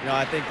 you know,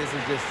 I think this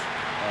is just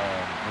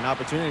an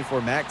opportunity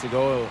for Mac to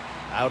go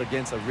out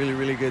against a really,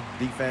 really good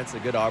defense, a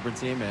good Auburn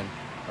team,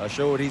 and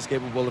show what he's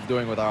capable of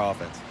doing with our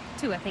offense.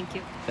 Tua, thank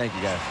you. Thank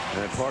you, guys.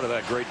 And part of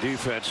that great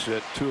defense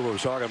that Tua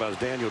was talking about is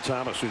Daniel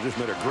Thomas, who just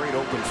made a great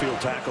open field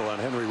tackle on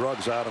Henry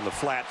Ruggs out in the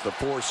flat to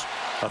force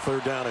a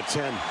 3rd down and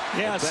 10.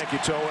 Yes. And thank you,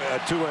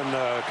 Tua,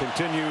 and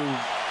continue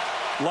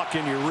luck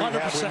in your rehab.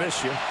 100%. We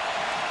miss you.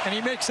 And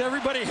he makes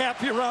everybody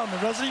happy around him.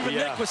 Doesn't even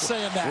Nick was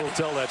saying that. We'll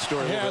tell that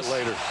story a little bit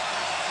later.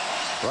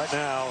 Right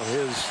now,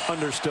 his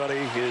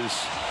understudy is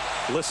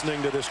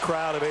listening to this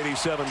crowd of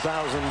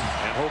 87,000 and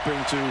hoping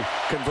to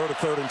convert a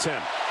 3rd and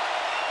 10.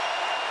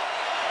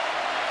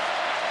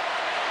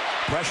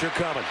 Pressure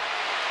coming.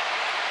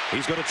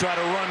 He's going to try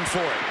to run for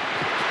it.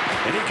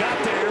 And he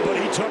got there, but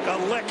he took a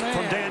lick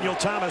from Daniel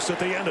Thomas at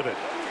the end of it.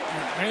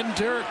 And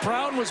Derek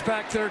Brown was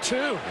back there, too.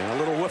 And a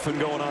little whiffing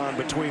going on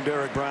between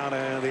Derek Brown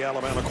and the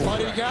Alabama quarterback.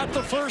 But he got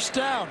the first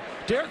down.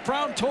 Derek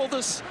Brown told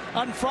us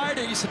on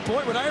Friday, he said,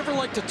 boy, would I ever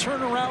like to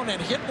turn around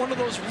and hit one of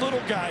those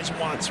little guys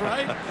once,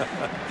 right?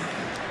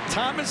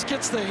 Thomas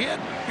gets the hit,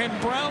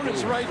 and Brown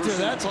is right there.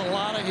 That's a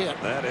lot of hit.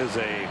 That is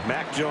a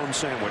Mac Jones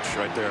sandwich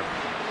right there.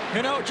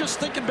 You know, just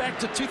thinking back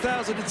to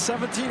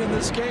 2017 in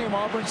this game,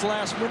 Auburn's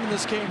last win in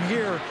this game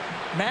here,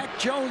 Mac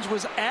Jones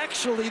was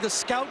actually the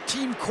scout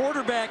team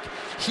quarterback.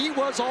 He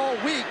was all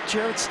week,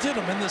 Jarrett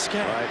Stidham, in this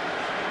game. Right.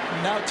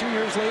 And now 2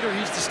 years later,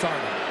 he's the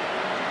starter.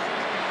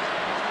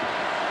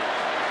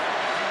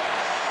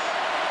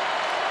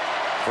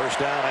 First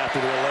down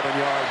after the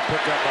 11-yard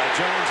pickup by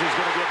Jones. He's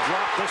going to get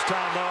dropped this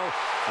time,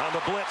 though, on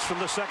the blitz from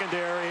the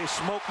secondary.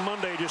 Smoke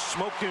Monday just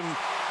smoked him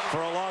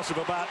for a loss of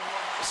about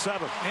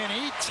 7. And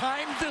he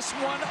timed this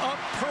one up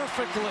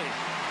perfectly.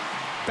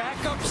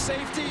 Backup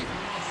safety,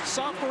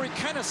 sophomore, he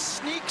kind of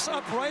sneaks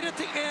up right at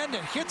the end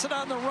and hits it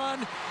on the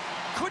run.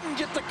 couldn't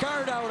get the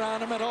guard out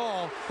on him at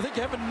all. I think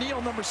Evan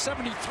Neal, number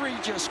 73,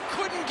 just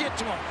couldn't get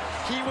to him.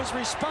 He was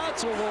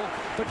responsible,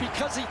 but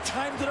because he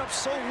timed it up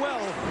so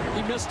well,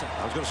 he missed it.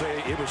 I was going to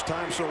say, it was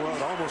timed so well,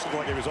 it almost looked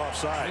like he was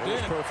offside. It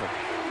was perfect.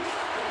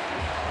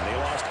 And he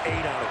lost 8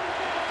 on it.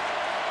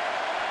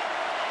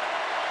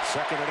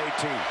 2nd and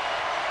 18.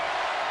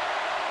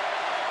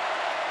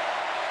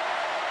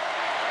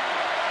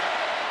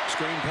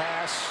 Screen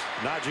pass,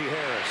 Najee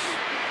Harris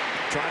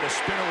trying to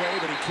spin away,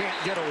 but he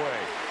can't get away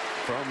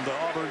from the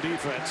Auburn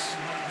defense.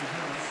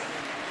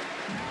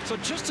 So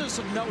just as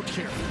a note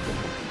here,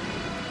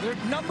 they're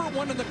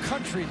 #1 in the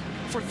country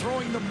for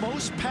throwing the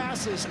most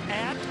passes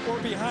at or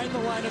behind the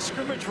line of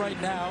scrimmage right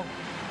now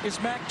is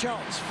Mac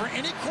Jones. For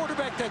any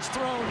quarterback that's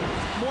thrown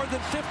more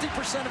than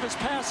 50% of his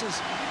passes,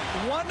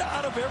 1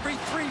 out of every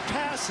 3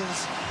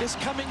 passes is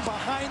coming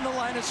behind the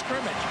line of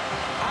scrimmage.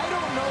 I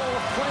don't know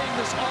if playing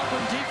this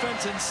Auburn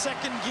defense in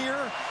 2nd gear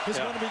is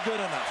going to be good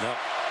enough. Nope.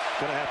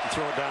 Going to have to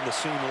throw it down the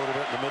seam a little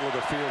bit in the middle of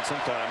the field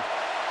sometime.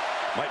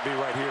 Might be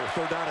right here.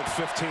 3rd down and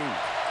 15.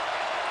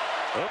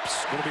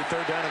 Oops. Going to be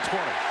 3rd down and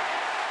 20.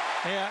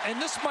 Yeah,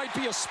 and this might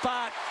be a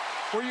spot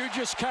where you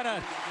just kind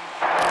of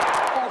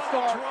False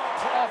start,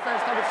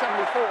 offense number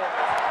 74.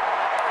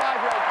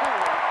 5-yard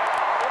penalty.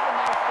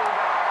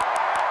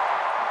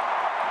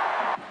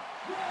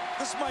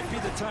 This might be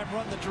the time,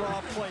 run the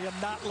draw play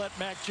and not let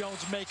Mac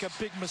Jones make a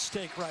big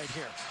mistake right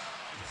here.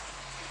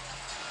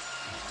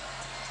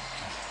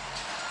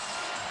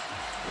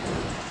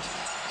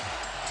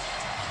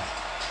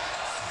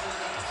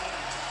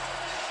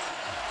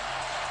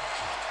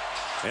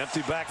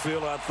 Empty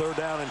backfield on 3rd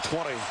down and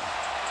 20.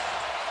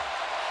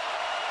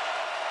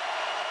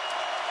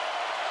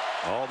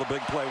 All the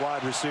big play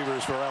wide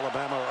receivers for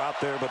Alabama are out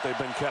there, but they've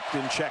been kept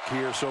in check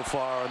here so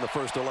far in the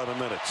first 11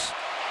 minutes.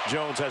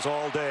 Jones has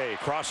all day.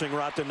 Crossing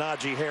route to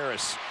Najee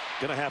Harris.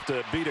 Going to have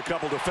to beat a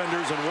couple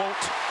defenders and won't.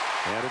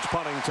 And it's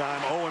punting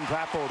time. Owen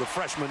Pappo, the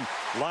freshman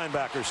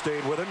linebacker,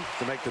 stayed with him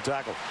to make the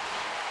tackle.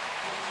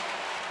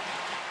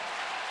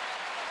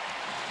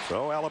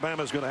 So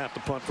Alabama's going to have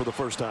to punt for the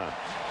first time.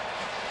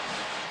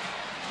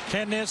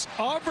 Can this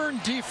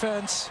Auburn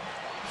defense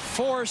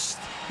force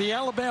the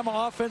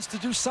Alabama offense to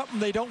do something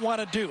they don't want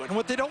to do? And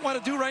what they don't want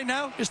to do right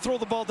now is throw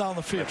the ball down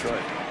the field. That's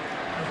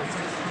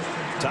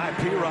right. Ty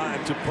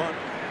Pirine to punt.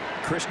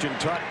 Christian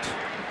Tutt,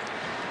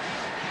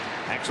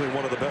 actually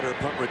one of the better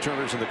punt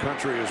returners in the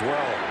country as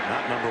well.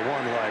 Not #1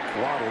 like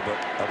Waddle, but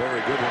a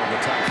very good one in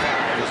the top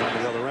 5 is on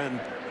the other end.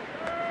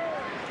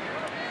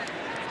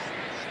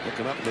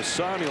 Looking up in the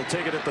sun, he'll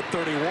take it at the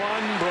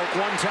 31, broke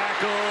 1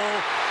 tackle,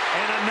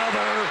 and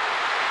another.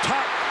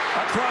 Tutt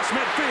across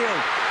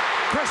midfield.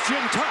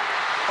 Christian Tutt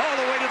all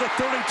the way to the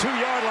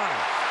 32-yard line.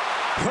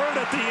 Hurt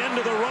at the end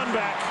of the run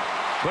back,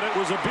 but it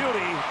was a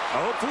beauty.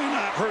 Hopefully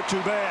not hurt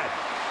too bad.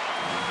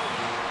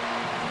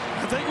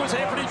 I think it was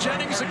Anthony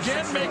Jennings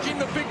again making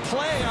the big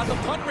play on the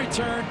punt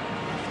return.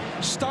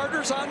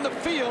 Starters on the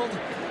field.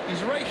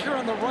 He's right here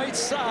on the right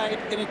side,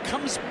 and it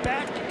comes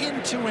back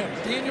into him.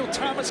 Daniel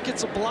Thomas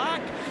gets a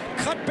block,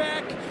 cut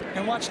back,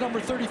 and watch number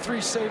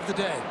 33 save the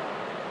day.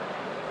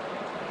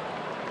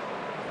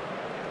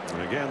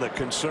 And again, the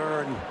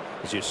concern,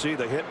 as you see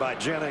the hit by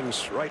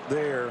Jennings right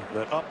there,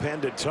 that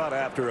upended Tutt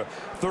after a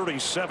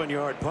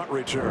 37-yard punt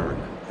return.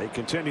 They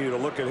continue to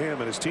look at him,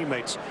 and his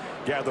teammates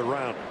gather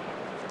around.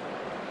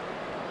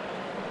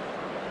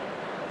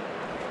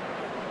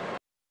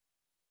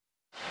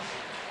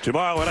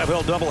 Tomorrow,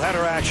 NFL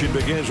doubleheader action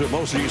begins with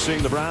most of you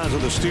seeing the Browns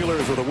and the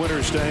Steelers, with the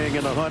winners staying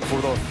in the hunt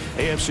for the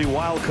AFC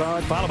wild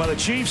card, followed by the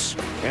Chiefs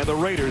and the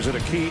Raiders in a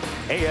key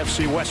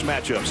AFC West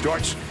matchup.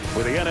 Starts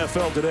with the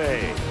NFL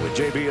today with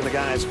JB and the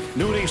guys,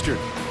 noon Eastern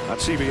on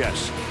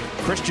CBS.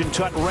 Christian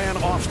Tutt ran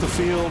off the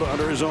field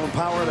under his own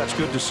power. That's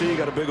good to see.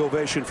 Got a big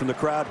ovation from the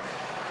crowd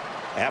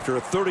after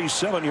a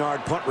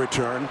 37-yard punt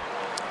return.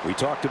 We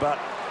talked about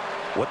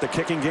what the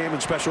kicking game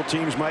and special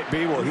teams might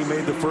be. Well, he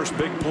made the first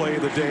big play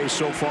of the day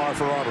so far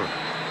for Auburn,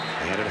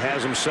 and it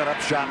has him set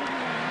up shop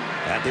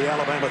at the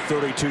Alabama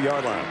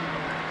 32-yard line.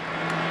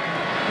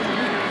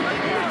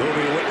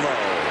 Bobby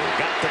Whitlow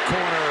got the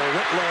corner.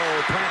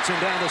 Whitlow prancing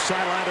down the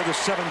sideline to the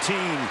 17,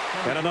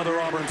 and another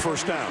Auburn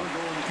first down.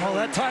 Well,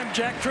 that time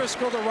Jack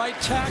Driscoll, the right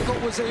tackle,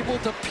 was able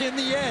to pin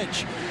the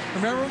edge.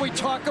 Remember, we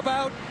talk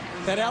about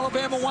that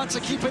Alabama wants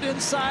to keep it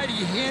inside.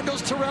 He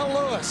handles Terrell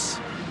Lewis.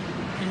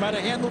 He might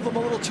have handled them a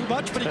little too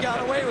much, but he got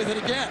away with it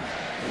again.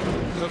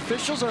 The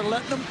officials are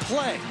letting him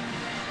play.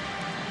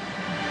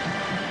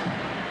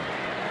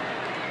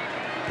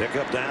 Pick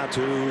up down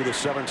to the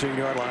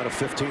 17-yard line of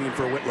 15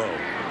 for Whitlow.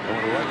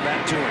 Going right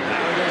back to him.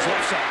 Now he goes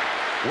left side.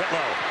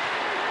 Whitlow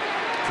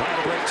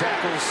trying to break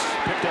tackles.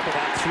 Picked up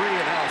about 3,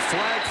 and now a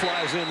flag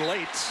flies in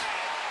late.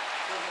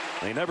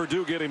 They never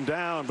do get him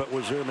down, but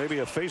was there maybe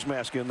a face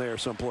mask in there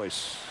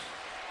someplace?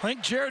 I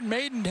think Jared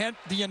Maiden had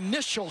the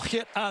initial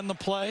hit on the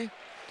play.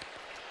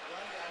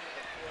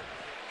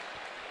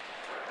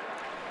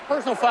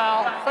 Personal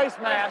foul, face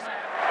mask,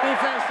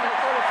 defense number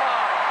 35.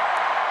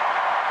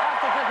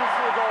 After kicking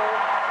to the goal,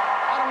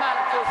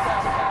 automatic first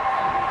down.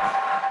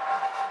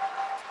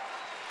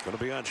 Going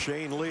to be on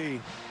Shane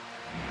Lee.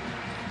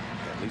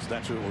 At least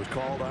that's who it was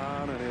called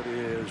on, and it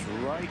is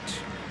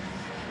right.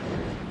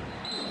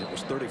 It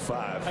was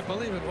 35. I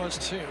believe it was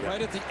too. Yeah.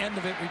 Right at the end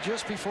of it,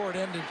 just before it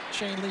ended,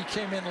 Shane Lee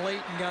came in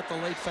late and got the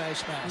late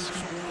face mask.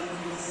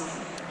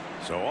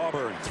 So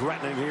Auburn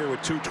threatening here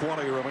with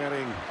 2:20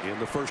 remaining in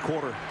the first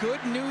quarter.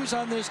 Good news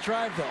on this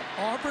drive,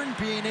 though. Auburn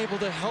being able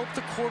to help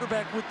the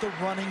quarterback with the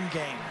running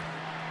game.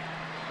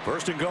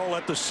 First and goal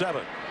at the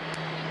 7.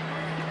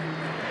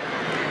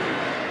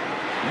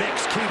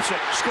 Nix keeps it,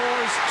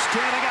 scores,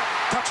 standing up,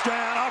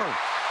 touchdown, Auburn.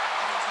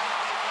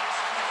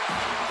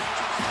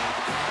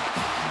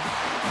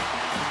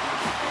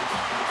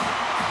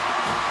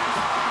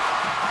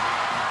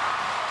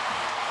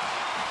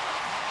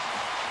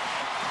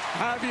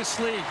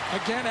 Obviously,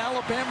 again,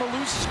 Alabama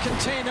loses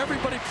contain.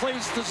 Everybody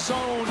plays the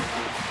zone.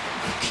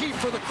 Key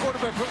for the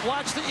quarterback, but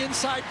watch the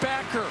inside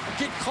backer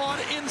get caught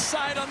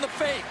inside on the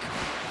fake.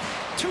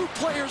 2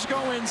 players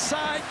go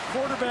inside,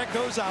 quarterback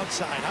goes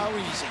outside. How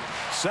easy.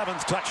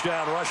 7th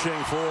touchdown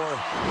rushing for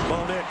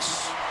Bo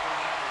Nix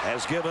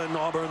has given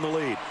Auburn the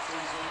lead.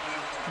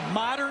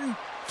 Modern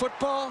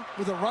football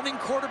with a running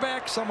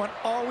quarterback, someone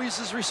always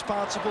is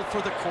responsible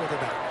for the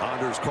quarterback.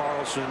 Anders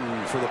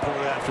Carlson for the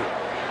point after.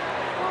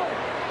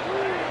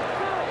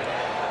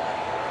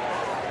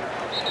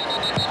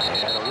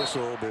 And a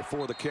whistle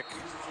before the kick.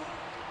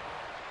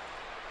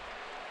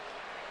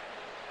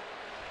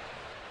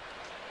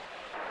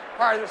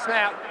 Prior to the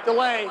snap,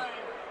 delay,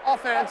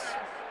 offense,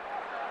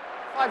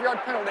 5-yard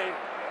penalty,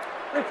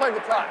 replay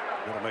the try.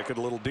 Going to make it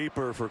a little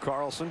deeper for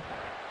Carlson.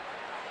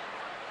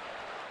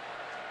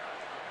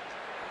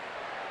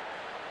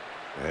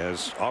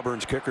 As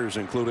Auburn's kickers,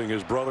 including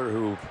his brother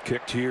who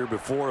kicked here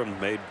before him,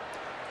 made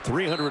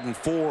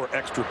 304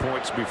 extra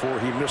points before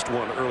he missed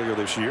one earlier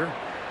this year.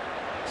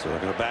 So they're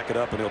going to back it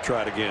up, and he'll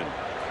try it again.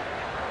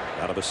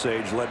 Out of a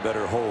Sage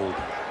Ledbetter hold.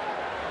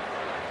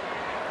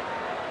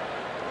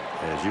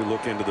 As you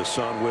look into the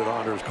sun with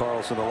Anders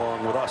Carlson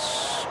along with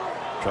us,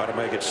 try to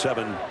make it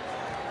 7-3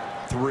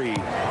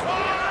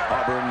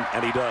 Auburn,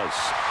 and he does.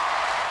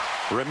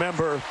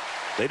 Remember,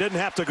 they didn't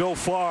have to go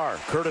far,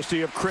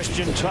 courtesy of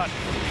Christian Tutt,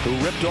 who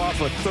ripped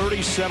off a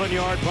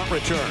 37-yard punt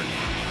return.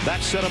 That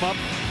set him up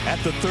at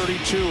the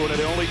 32, and it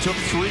only took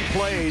 3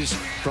 plays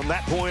from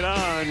that point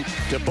on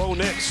to Bo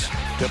Nix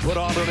to put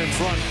Auburn in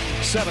front.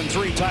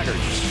 7-3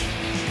 Tigers.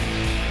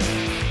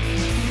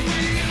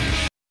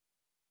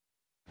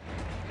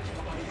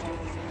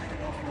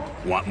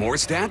 Want more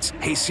stats?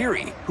 Hey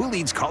Siri, who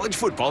leads college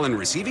football in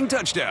receiving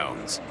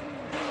touchdowns?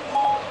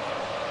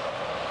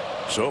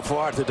 So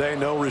far today,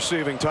 no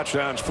receiving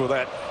touchdowns for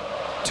that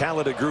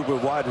talented group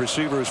of wide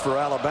receivers for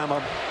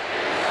Alabama.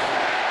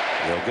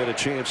 They'll get a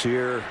chance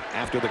here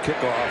after the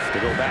kickoff to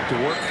go back to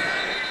work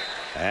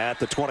at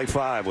the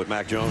 25 with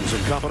Mac Jones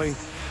and company.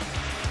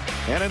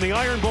 And in the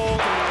Iron Bowl, it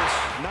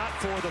is not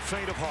for the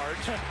faint of heart.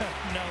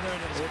 No, there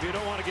it is. If you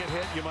don't want to get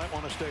hit, you might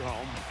want to stay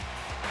home.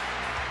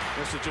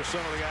 This is just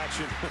some of the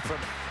action from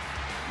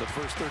the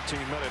first 13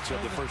 minutes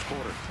of the first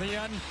quarter. The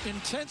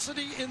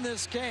intensity in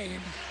this game,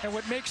 and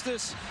what makes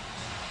this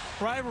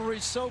rivalry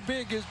so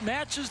big is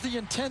matches the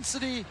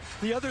intensity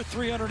the other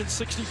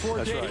 364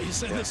 That's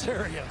days right. in this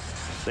area.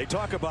 They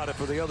talk about it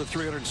for the other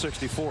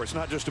 364. It's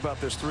not just about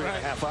this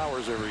 3.5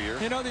 hours every year.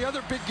 You know, the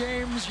other big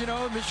games, you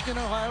know, Michigan,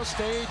 Ohio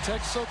State,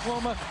 Texas,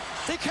 Oklahoma,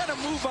 they kind of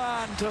move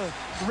on to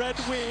Red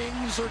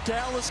Wings or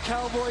Dallas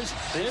Cowboys.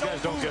 These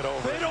guys don't get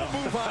over it. They don't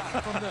move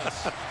on from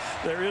this.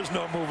 There is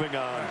no moving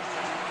on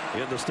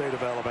in the state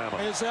of Alabama.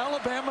 Is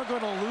Alabama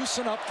going to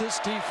loosen up this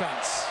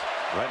defense?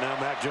 Right now,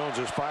 Mac Jones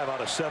is 5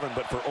 out of 7,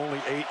 but for only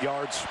 8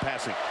 yards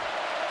passing.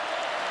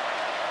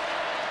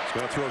 He's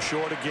going to throw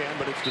short again,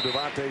 but it's to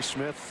Devontae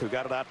Smith, who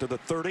got it out to the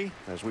 30,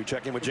 as we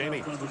check in with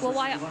Jamie. Well,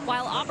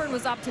 while Auburn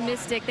was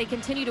optimistic, they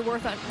continue to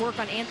work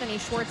on Anthony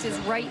Schwartz's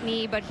right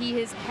knee, but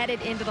he is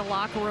headed into the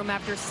locker room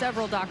after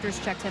several doctors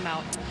checked him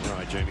out. All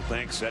right, Jamie,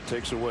 thanks. That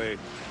takes away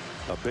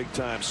a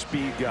big-time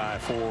speed guy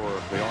for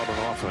the Auburn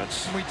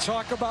offense. We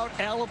talk about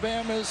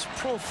Alabama's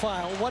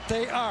profile, what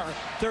they are.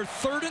 They're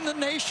 3rd in the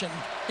nation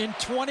in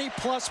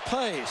 20-plus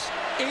plays.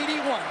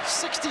 81,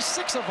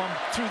 66 of them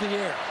through the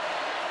air.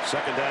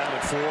 Second down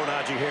and 4,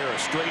 Najee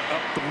Harris straight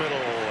up the middle,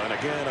 and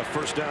again a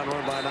first down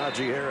run by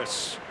Najee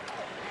Harris.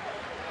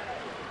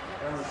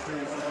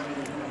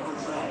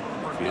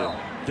 If you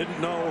didn't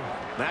know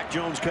Mac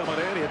Jones coming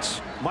in,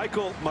 it's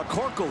Michael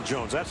McCorkle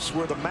Jones. That's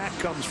where the Mac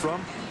comes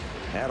from.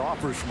 Had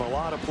offers from a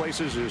lot of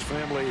places. His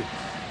family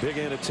big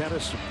into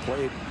tennis,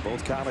 played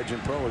both college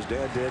and pro. His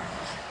dad did,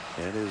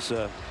 and his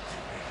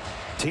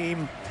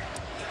team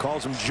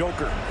calls him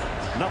Joker.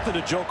 Nothing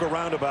to joke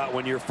around about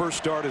when your first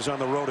start is on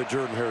the road at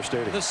Jordan-Hare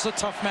Stadium. This is a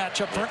tough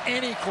matchup for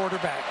any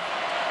quarterback.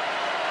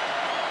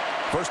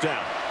 First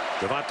down.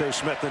 Devontae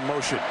Smith in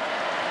motion.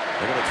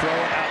 They're going to throw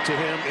it out to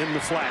him in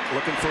the flat,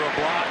 looking for a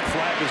block.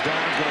 Flag is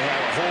down. He's going to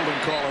have a holding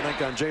call, I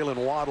think, on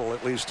Jalen Waddle.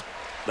 At least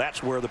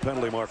that's where the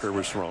penalty marker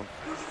was thrown.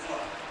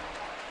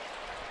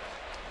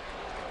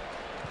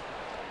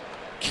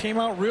 came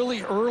out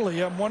really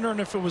early. I'm wondering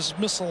if it was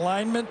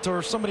misalignment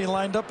or somebody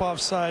lined up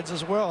offsides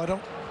as well. I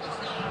don't.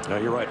 No,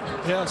 you're right.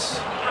 Yes.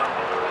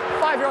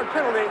 5-yard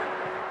penalty.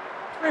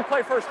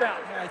 Replay first down.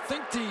 I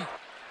think the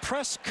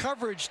press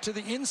coverage to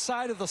the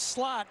inside of the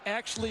slot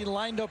actually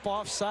lined up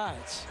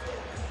offsides.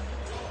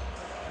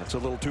 That's a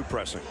little too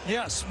pressing.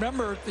 Yes,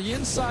 remember the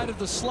inside of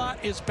the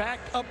slot is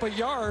backed up a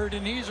yard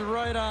and he's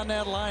right on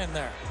that line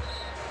there.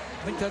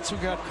 I think that's who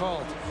got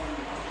called.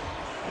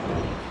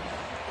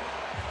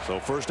 So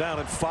first down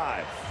and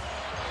 5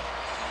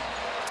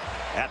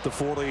 at the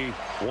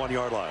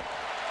 41-yard line.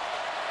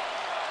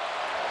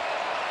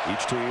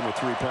 Each team with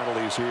 3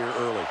 penalties here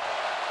early.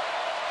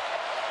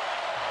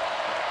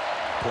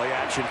 Play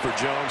action for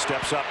Jones,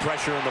 steps up,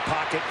 pressure in the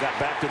pocket, got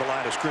back to the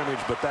line of scrimmage,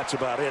 but that's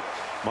about it.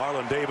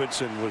 Marlon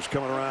Davidson was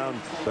coming around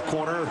the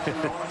corner.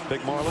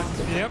 Big Marlon.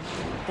 Yep.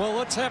 Well,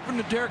 what's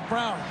happened to Derek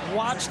Brown?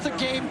 Watch the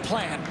game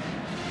plan.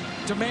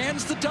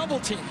 Demands the double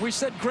team. We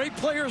said great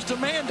players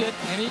demand it,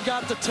 and he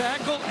got the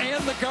tackle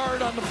and the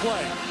guard on the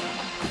play.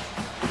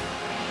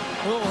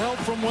 A little help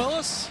from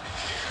Willis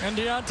and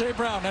Deontay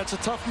Brown. That's a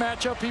tough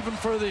matchup even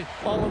for the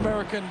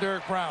All-American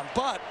Derek Brown.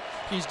 But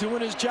he's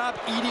doing his job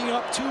eating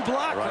up 2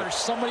 blockers. Right.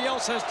 Somebody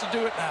else has to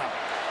do it now.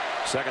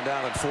 Second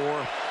down and 4.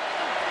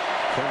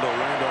 Kendall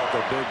Randolph,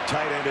 the big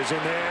tight end, is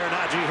in there.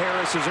 Najee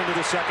Harris is into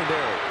the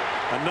secondary.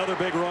 Another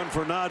big run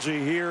for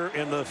Najee here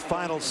in the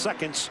final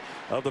seconds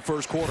of the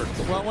first quarter.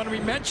 Well, when we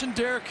mentioned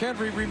Derrick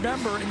Henry,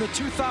 remember in the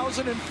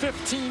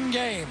 2015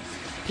 game,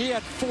 he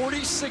had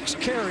 46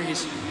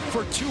 carries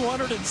for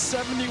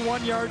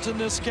 271 yards in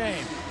this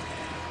game.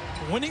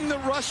 Winning the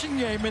rushing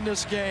game in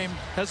this game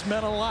has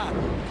meant a lot.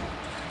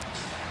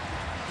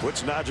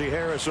 Puts Najee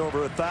Harris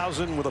over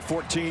 1,000 with a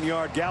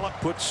 14-yard gallop.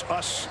 Puts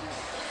us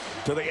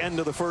to the end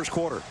of the first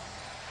quarter.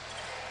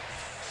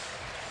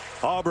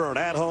 Auburn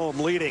at home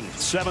leading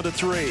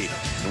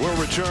 7-3. We'll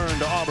return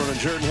to Auburn and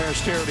Jordan-Hare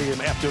Stadium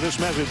after this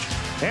message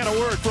and a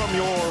word from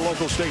your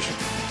local station.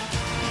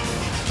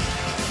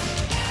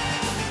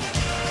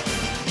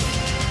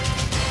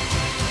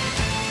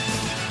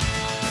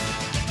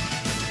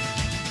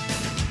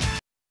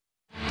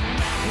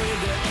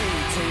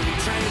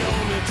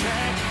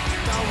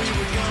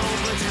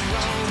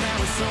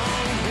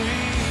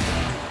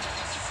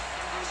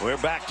 We're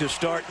back to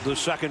start the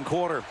second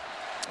quarter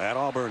at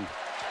Auburn.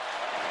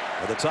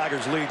 The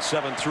Tigers lead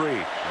 7-3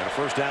 and a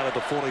first down at the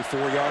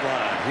 44-yard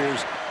line.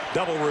 Here's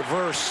double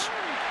reverse.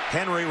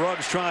 Henry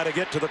Ruggs trying to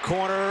get to the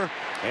corner,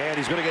 and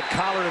he's going to get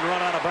collared and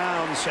run out of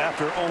bounds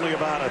after only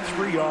about a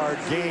 3-yard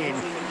gain.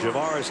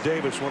 Javaris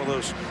Davis, one of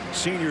those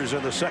seniors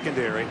in the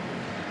secondary,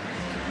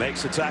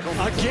 makes the tackle.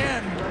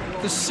 Again,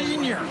 the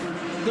senior,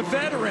 the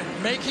veteran,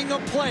 making a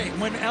play.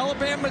 When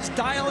Alabama's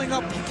dialing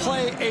up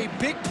a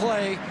big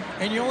play,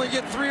 and you only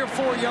get 3 or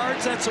 4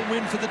 yards, that's a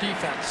win for the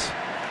defense.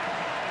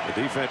 The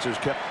defense has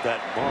kept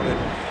that vaunted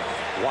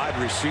wide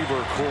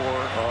receiver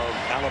core of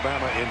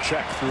Alabama in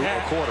check through a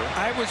quarter.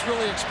 I was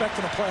really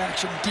expecting a play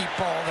action deep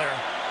ball there.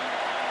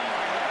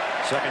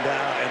 Second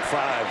down and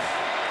 5.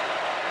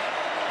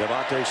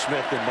 Devontae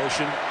Smith in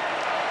motion.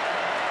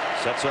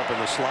 Sets up in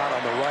the slot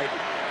on the right.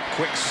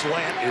 Quick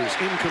slant is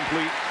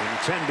incomplete,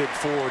 intended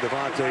for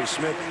Devontae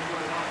Smith.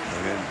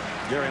 And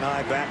Gary and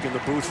I back in the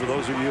booth for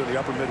those of you in the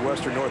upper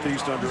Midwestern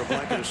Northeast under a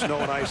blanket of snow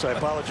and ice. I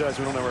apologize,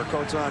 we don't have our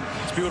coats on.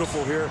 It's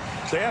beautiful here.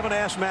 They haven't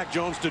asked Mac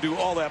Jones to do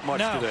all that much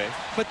today.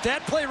 But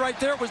that play right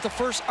there was the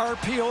first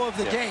RPO of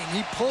the game.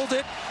 He pulled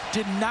it,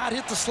 did not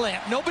hit the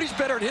slant. Nobody's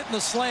better at hitting the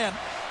slant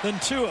than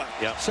Tua.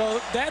 So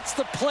that's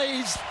the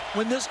plays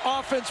when this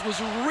offense was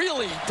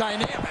really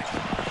dynamic.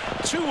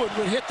 Tua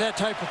would hit that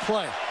type of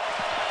play.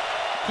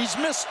 He's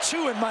missed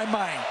 2 in my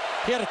mind.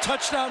 He had a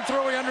touchdown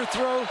throw, he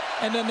underthrew,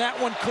 and then that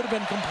one could have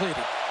been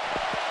completed.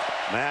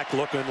 Mack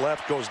looking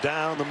left, goes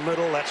down the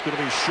middle. That's going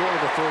to be short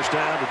of the first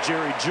down to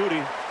Jerry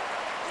Jeudy.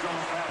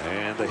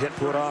 And the hit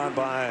put on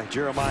by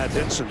Jeremiah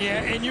Dinson.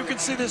 Yeah, and you can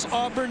see this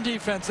Auburn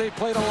defense. They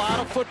played a lot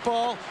of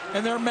football,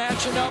 and they're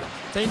matching up.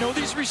 They know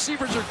these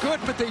receivers are good,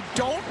 but they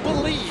don't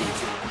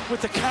believe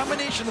with the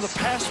combination of the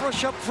pass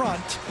rush up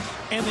front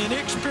and the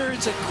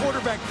inexperience at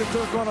quarterback that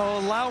they're going to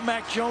allow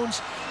Mac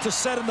Jones to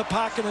set in the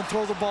pocket and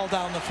throw the ball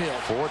down the field.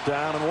 4th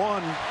down and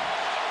 1.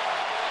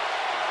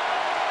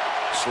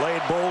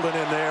 Slade Bolden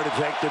in there to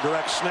take the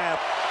direct snap.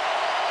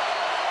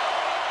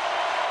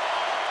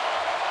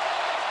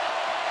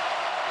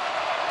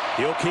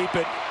 He'll keep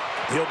it.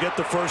 He'll get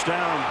the first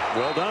down.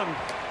 Well done.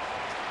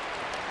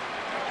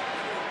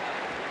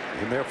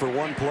 In there for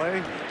one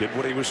play. Did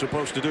what he was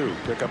supposed to do.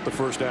 Pick up the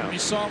first down. We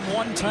saw him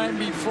one time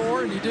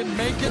before and he didn't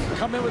make it.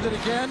 Come in with it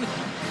again.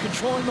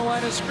 Controlling the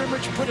line of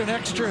scrimmage. Put an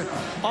extra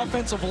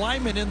offensive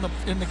lineman in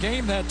the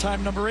game that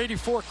time. Number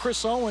 84,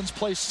 Chris Owens,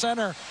 plays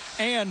center,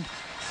 and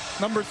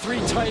number 3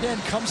 tight end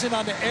comes in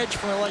on the edge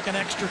for like an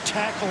extra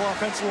tackle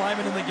offensive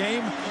lineman in the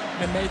game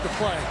and made the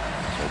play.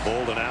 So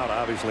Bolden out.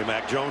 Obviously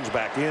Mac Jones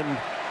back in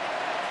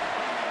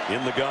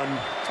the gun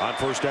on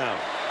first down.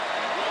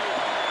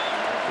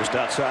 Just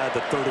outside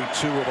the 32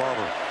 of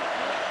Auburn.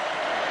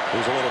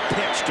 There's a little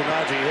pitch to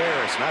Najee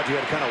Harris. Najee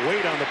had to kind of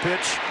wait on the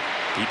pitch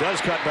He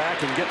does cut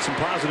back and get some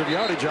positive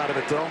yardage out of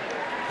it, though.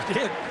 He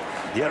did.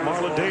 He had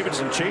Marlon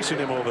Davidson chasing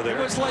him over there.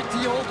 It was like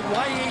the old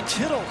Y.A.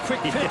 Tittle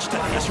quick pitch.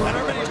 Dennis.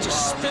 Remember, he was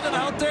just spinning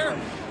out there.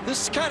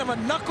 This is kind of a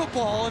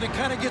knuckleball, and it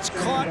kind of gets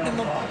caught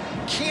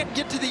and can't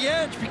get to the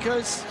edge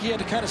because he had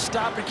to kind of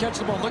stop and catch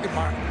the ball. Look at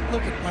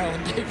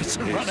Marlon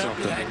Davidson run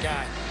after that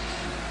guy.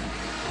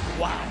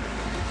 Wow.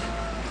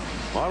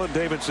 Marlon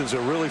Davidson's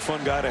a really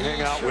fun guy to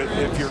hang out with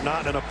if you're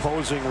not an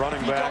opposing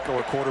running back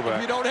or quarterback.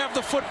 If you don't have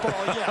the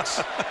football,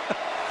 yes.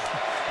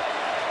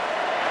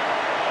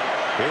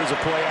 Here's a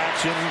play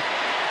action.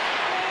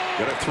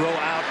 Going to throw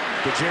out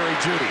to Jerry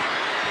Jeudy.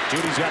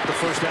 Jeudy's got the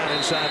first down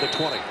inside the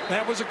 20.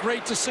 That was a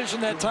great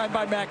decision that time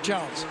by Mac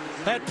Jones.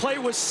 That play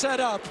was set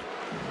up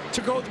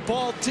to go the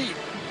ball deep.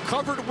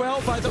 Covered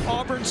well by the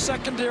Auburn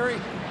secondary.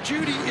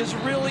 Jeudy is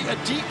really a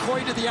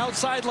decoy to the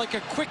outside like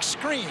a quick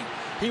screen.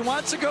 He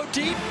wants to go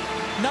deep.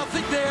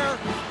 Nothing there.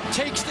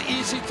 Takes the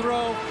easy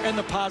throw and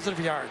the positive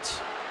yards.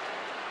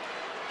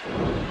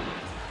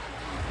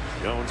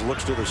 Jones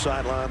looks to the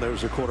sideline.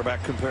 There's a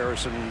quarterback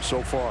comparison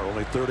so far.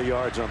 Only 30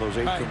 yards on those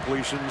 8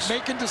 completions.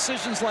 Making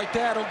decisions like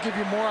that will give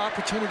you more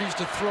opportunities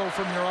to throw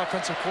from your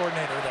offensive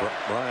coordinator there.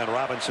 Brian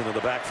Robinson in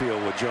the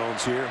backfield with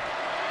Jones here.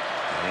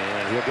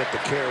 And he'll get the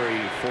carry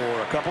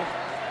for a couple.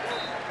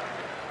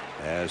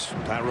 As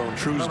Tyrone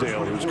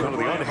Truesdale, who's kind of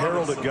the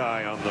unheralded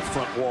guy on the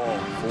front wall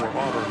for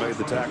Auburn, made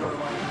the tackle.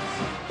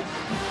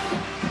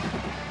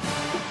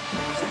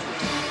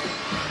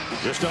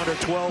 Just under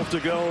 12 to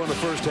go in the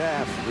first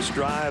half. This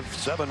drive,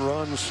 7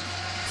 runs,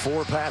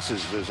 4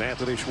 passes as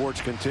Anthony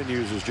Schwartz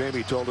continues, as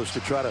Jamie told us,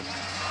 to try to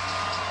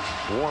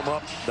warm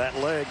up that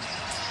leg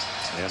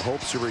and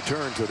hopes to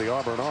return to the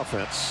Auburn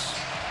offense.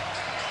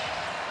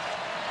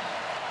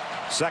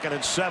 2nd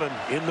and 7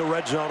 in the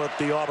red zone at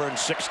the Auburn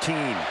 16.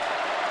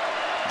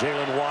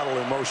 Jalen Waddle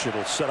in motion,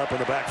 will set up in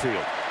the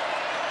backfield.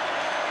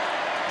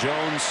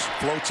 Jones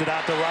floats it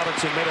out to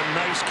Robinson, made a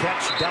nice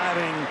catch,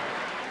 diving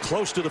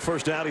close to the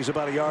first down. He's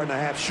about 1.5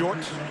 yards short.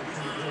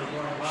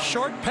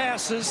 Short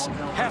passes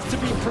have to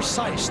be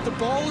precise. The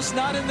ball is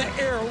not in the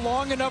air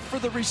long enough for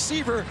the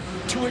receiver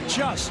to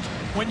adjust.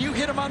 When you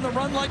hit them on the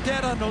run like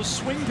that on those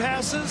swing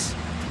passes,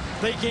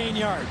 they gain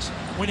yards.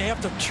 When you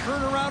have to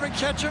turn around and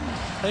catch them,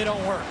 they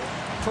don't work.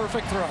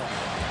 Perfect throw.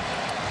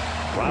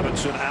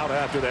 Robinson out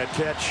after that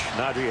catch.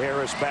 Najee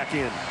Harris back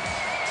in.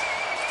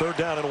 3rd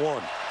down and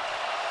 1.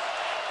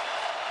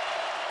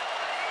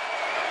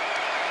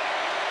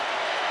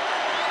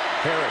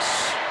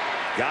 Harris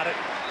got it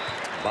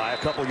by a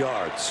couple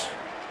yards.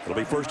 It'll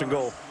be 1st and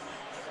goal.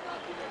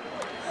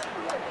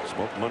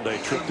 Smoke Monday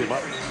tripped him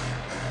up.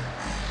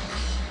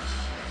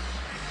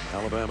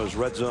 Alabama's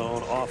red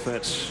zone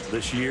offense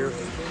this year.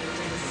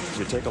 As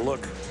you take a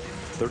look,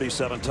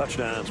 37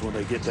 touchdowns when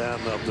they get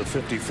down up to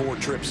 54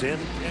 trips in.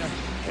 Yeah.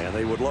 And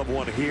they would love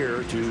one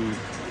here to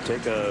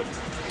take a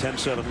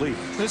 10-7 lead.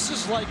 This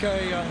is like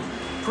a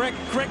Greg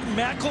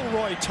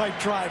McElroy type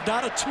drive,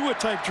 not a Tua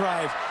type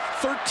drive.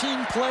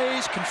 13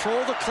 plays,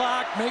 control the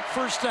clock, make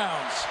first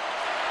downs.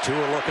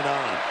 Tua looking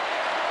on.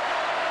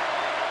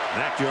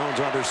 Mac Jones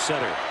under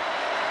center.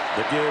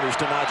 The give is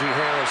to Najee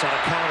Harris on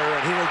a counter,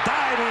 and he'll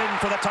dive in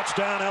for the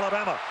touchdown,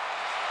 Alabama.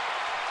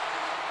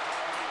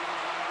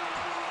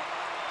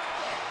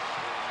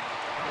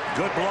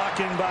 Good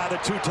blocking by the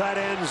 2 tight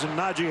ends, and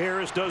Najee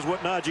Harris does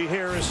what Najee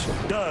Harris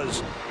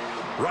does.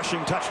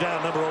 Rushing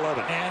touchdown, number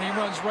 11. And he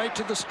runs right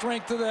to the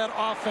strength of that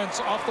offense.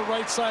 Off the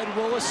right side,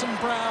 Willis and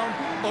Brown.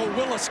 Oh,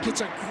 Willis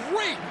gets a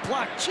great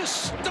block.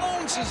 Just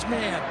stones his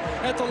man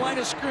at the line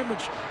of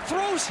scrimmage.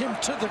 Throws him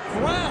to the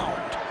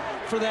ground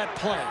for that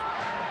play.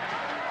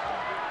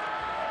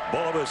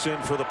 Bulovas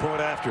in for the point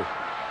after.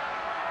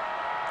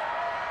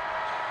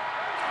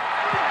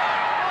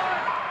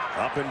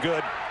 Up and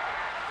good.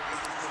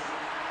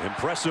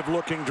 Impressive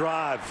looking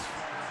drive.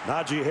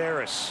 Najee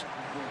Harris.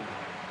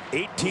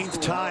 18th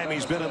time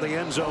he's been in the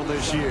end zone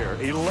this year.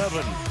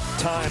 11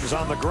 times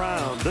on the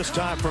ground, this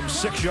time from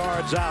 6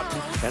 yards out,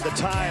 and the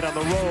Tide on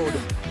the road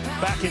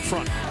back in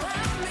front.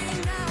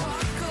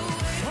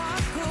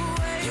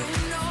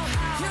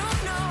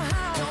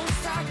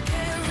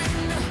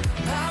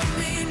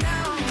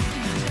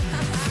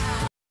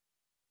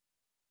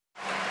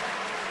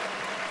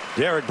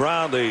 Derek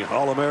Brown, the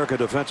All-America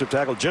defensive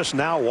tackle, just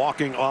now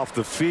walking off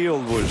the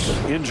field, was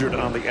injured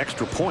on the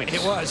extra point.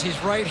 It was. He's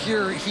right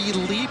here. He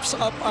leaps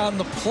up on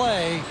the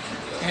play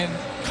and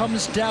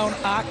comes down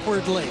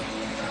awkwardly.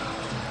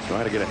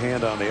 Trying to get a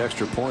hand on the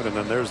extra point, and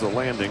then there's the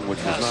landing,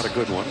 which was not a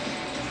good one.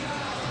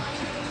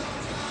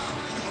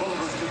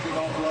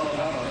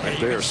 Right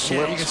there,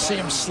 slipped. Yeah, you can see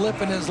him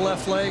slipping his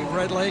left leg.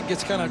 Right leg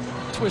gets kind of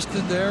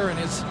twisted there, and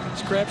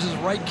he grabs his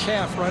right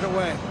calf right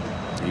away.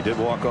 He did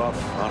walk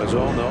off on his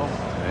own, though,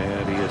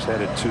 and he is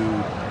headed to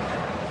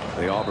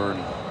the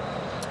Auburn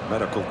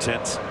medical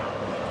tent.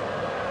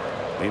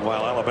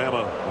 Meanwhile,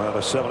 Alabama will have a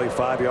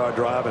 75-yard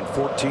drive and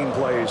 14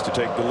 plays to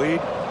take the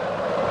lead.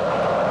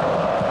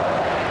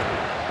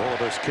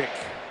 Bulovas kick.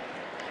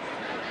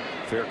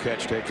 Fair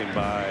catch taken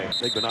by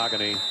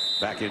Igbenogany.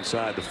 back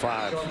inside the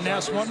 5.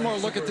 Ness, one more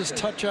look at this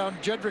touchdown.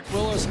 Jedrick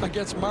Willis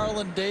against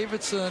Marlon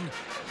Davidson,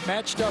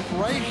 matched up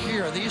right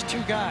here. These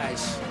two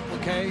guys,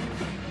 okay?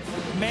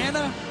 Man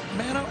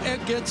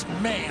against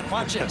man.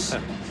 Watch this.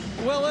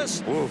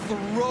 Willis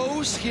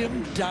throws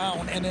him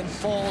down and then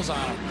falls on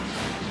him.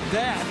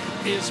 That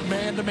is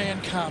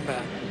man-to-man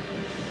combat.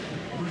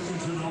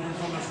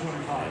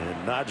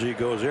 And Najee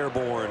goes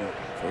airborne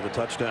for the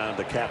touchdown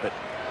to cap it.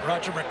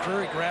 Roger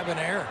McCreary grabbing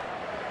air.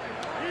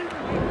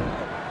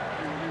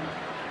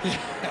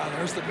 Yeah,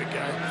 there's the big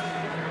guy.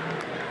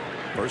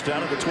 First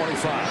down at the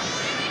 25.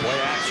 Play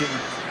action.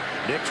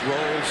 Nix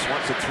rolls,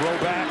 wants to throw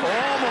back.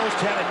 Almost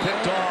had it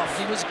picked off.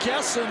 He was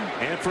guessing.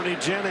 Anthony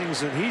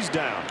Jennings, and he's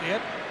down.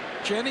 Yep.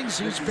 Jennings,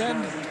 who's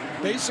been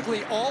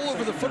basically all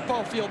over the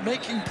football field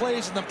making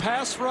plays in the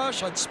pass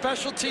rush, on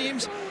special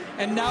teams,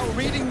 and now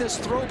reading this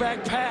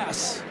throwback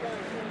pass.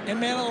 And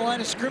man on the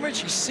line of scrimmage,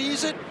 he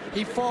sees it,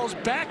 he falls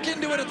back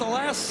into it at the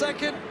last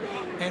second,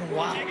 and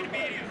wow.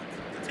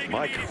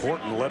 Mike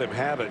Horton let him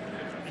have it.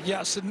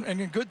 Yes, and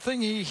a good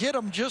thing he hit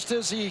him just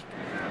as he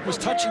was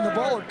touching the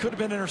ball. It could have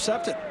been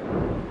intercepted.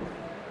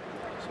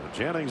 So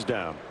Jennings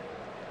down.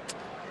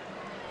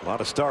 A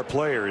lot of star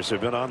players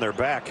have been on their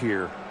back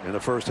here in the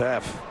first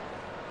half.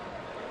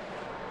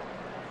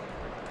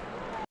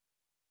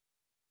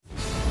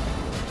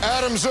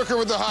 Adam Zucker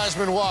with the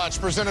Heisman Watch,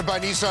 presented by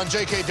Nissan.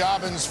 J.K.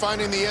 Dobbins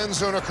finding the end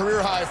zone a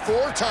career-high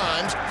 4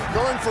 times,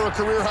 going for a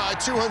career-high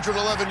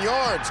 211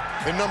 yards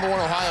in #1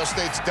 Ohio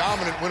State's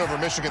dominant win over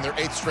Michigan, their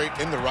 8th straight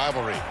in the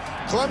rivalry.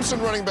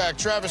 Clemson running back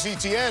Travis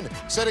Etienne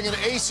setting an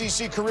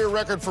ACC career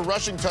record for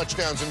rushing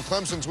touchdowns in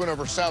Clemson's win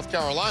over South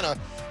Carolina.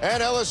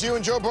 And LSU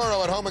and Joe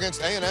Burrow at home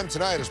against A&M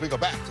tonight as we go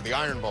back to the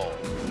Iron Bowl.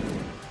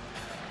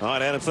 All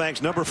right, Adam,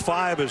 thanks. Number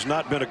 5 has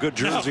not been a good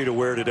jersey to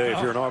wear today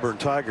if you're an Auburn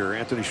Tiger.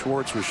 Anthony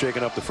Schwartz was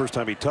shaken up the first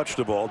time he touched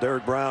the ball.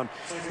 Derek Brown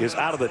is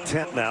out of the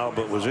tent now,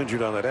 but was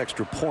injured on that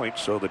extra point,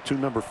 so the 2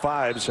 number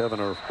 5s having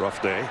a rough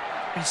day.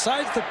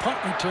 Besides the punt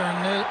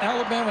return, the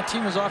Alabama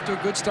team is off to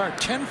a good start.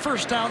 10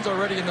 first downs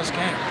already in this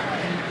game.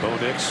 Bo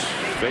Nix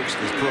fakes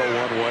the throw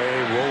one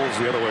way, rolls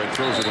the other way, and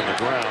throws it on the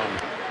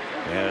ground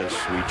as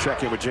we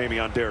check in with Jamie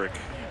on Derek.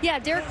 Yeah,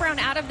 Derek Brown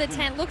out of the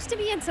tent, looks to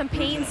be in some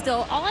pain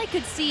still. All I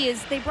could see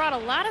is they brought a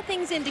lot of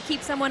things in to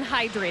keep someone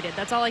hydrated.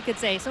 That's all I could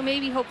say. So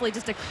maybe, hopefully,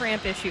 just a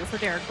cramp issue for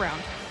Derek Brown.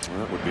 Well,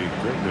 that would be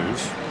great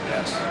news.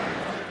 Yes.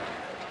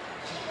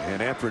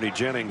 And Anthony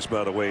Jennings,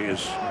 by the way,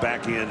 is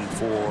back in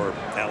for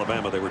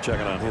Alabama. They were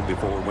checking on him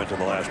before we went to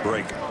the last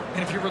break.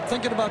 And if you were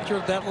thinking about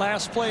that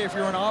last play, if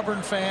you're an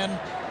Auburn fan,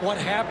 what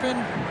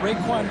happened?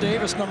 Raekwon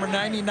Davis, number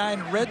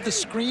 99, read the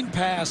screen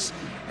pass,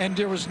 and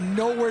there was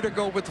nowhere to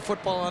go with the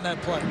football on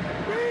that play.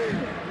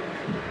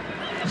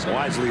 So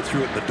wisely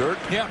threw it in the dirt.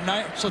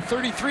 Yeah, so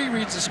 33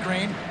 reads the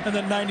screen, and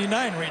then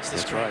 99 reads the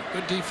screen. Right.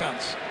 Good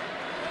defense.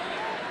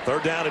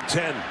 3rd down and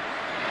 10.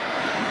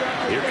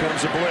 Here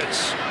comes a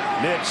blitz.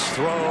 Nix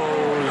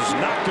throws,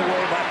 knocked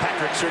away by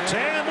Patrick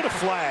Surtain with a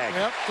flag.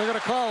 Yep, they're going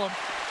to call him.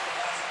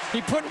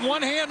 He put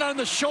one hand on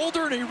the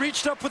shoulder, and he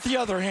reached up with the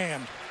other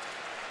hand.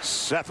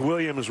 Seth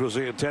Williams was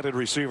the intended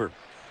receiver.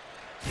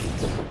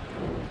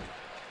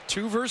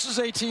 2 versus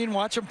 18.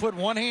 Watch him put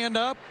one hand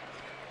up,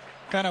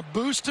 kind of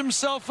boost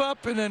himself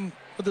up, and then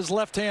with his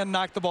left hand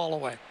knock the ball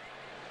away.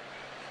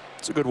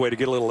 It's a good way to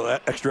get a little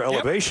extra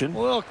elevation. A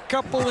little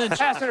couple inches.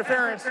 Pass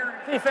interference,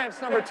 defense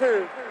number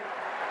 2.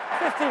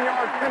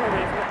 15-yard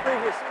penalty from the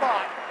previous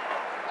spot.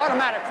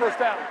 Automatic first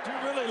down. Do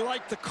really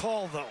like the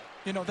call, though.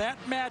 You know, that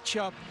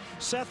matchup,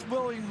 Seth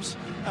Williams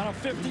on a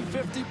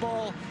 50-50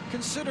 ball,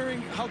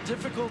 considering how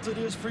difficult it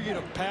is for you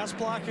to pass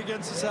block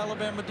against this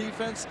Alabama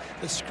defense.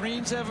 The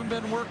screens haven't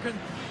been working.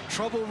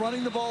 Trouble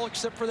running the ball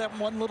except for that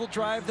one little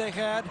drive they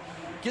had.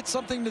 Get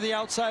something to the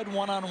outside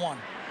one-on-one.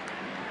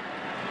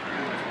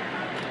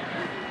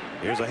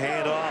 Here's a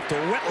handoff to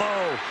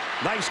Whitlow.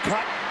 Nice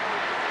cut.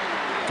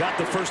 Got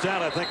the first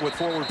down, I think, with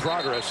forward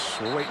progress.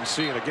 We'll wait and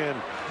see. And again,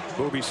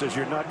 Booby says,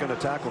 you're not going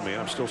to tackle me.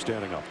 I'm still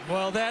standing up.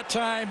 Well, that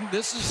time,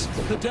 this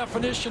is the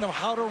definition of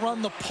how to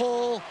run the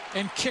pull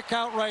and kick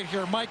out right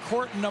here. Mike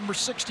Horton, number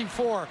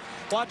 64.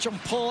 Watch him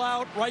pull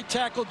out. Right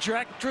tackle,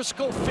 Jack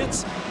Driscoll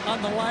fits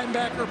on the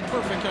linebacker.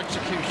 Perfect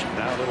execution.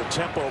 Now a little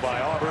tempo by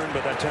Auburn,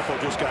 but that tempo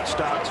just got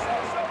stopped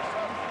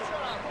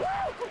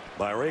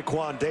by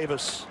Raekwon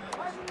Davis.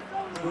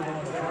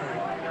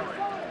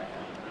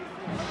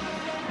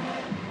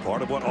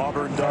 Part of what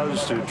Auburn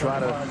does to try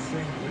to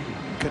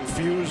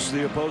confuse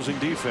the opposing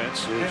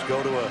defense is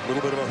go to a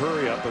little bit of a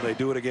hurry up, and they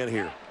do it again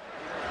here.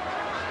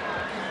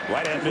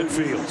 Right at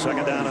midfield,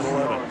 2nd down and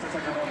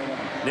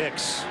 11.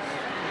 Nix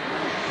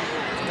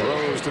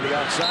throws to the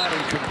outside,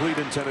 incomplete,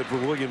 intended for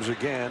Williams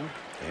again,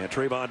 and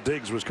Trayvon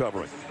Diggs was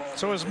covering.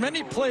 So as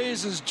many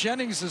plays as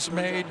Jennings has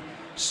made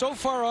so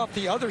far off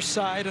the other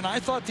side, and I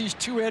thought these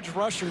 2 edge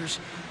rushers,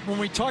 when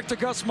we talked to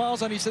Gus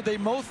Miles, and he said they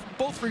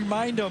both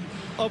remind him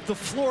of the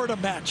Florida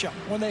matchup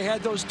when they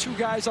had those 2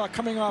 guys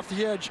coming off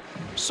the edge.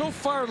 So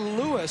far,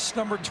 Lewis,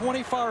 number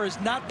 24, has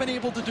not been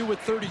able to do what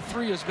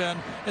 33 has been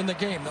in the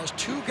game. Those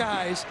 2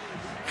 guys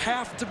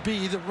have to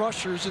be the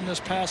rushers in this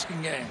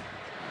passing game.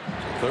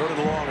 Third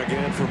and long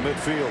again from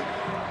midfield.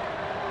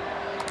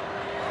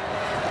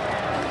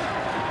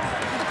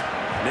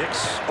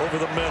 Nix over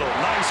the middle.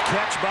 Nice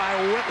catch by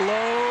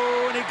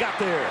Whitlow, and he got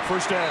there.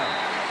 First down.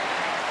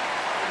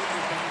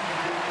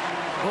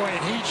 Boy,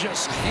 and he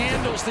just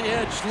handles the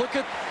edge. Look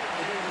at,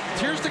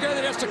 here's the guy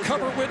that has to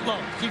cover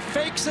Whitlow. He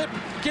fakes it,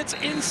 gets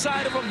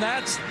inside of him.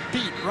 That's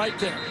beat right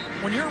there.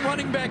 When your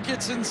running back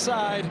gets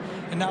inside,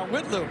 and now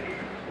Whitlow,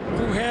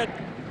 who had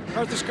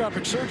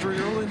arthroscopic surgery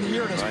early in the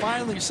year and is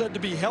finally said to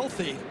be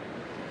healthy,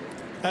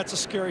 that's a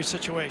scary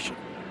situation.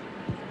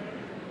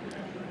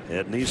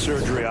 Had knee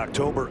surgery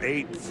October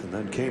 8th and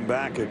then came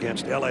back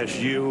against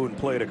LSU and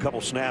played a couple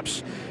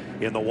snaps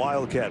in the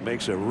Wildcat.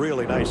 Makes a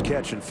really nice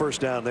catch and first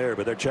down there,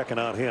 but they're checking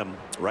on him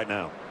right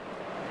now.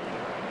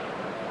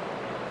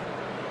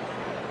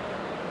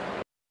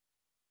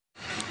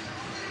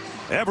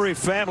 Every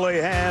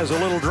family has a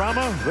little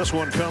drama. This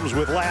one comes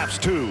with laughs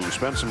too.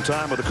 Spend some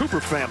time with the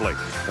Cooper family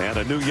and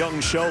a new young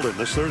Sheldon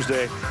this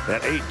Thursday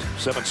at 8,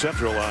 7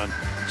 Central on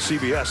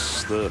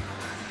CBS. The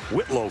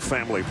Whitlow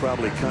family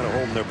probably kind of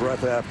holding their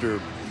breath after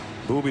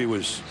Booby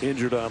was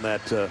injured on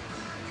that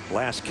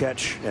last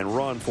catch and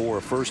run for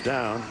a first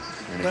down.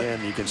 And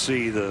again, you can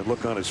see the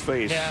look on his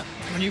face. Yeah,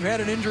 when you've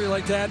had an injury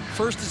like that,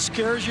 first it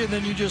scares you, and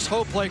then you just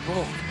hope, like,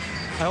 whoa,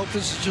 I hope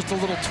this is just a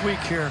little tweak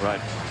here.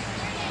 Right.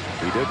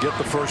 He did get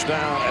the first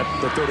down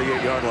at the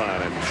 38-yard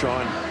line, and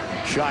Sean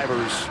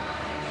Shivers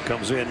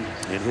comes in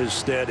his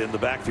stead in the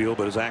backfield,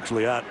 but is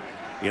actually out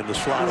in the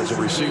slot as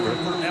a receiver.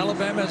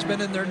 Alabama has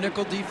been in their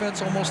nickel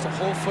defense almost a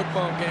whole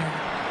football game.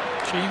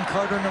 Gene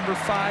Carter, number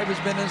 5, has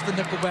been as the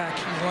nickel back.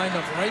 He's lined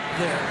up right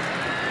there.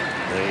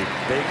 They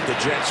fake the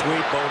jet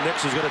sweep. Bo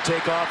Nix is going to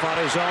take off on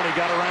his own. He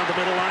got around the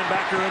middle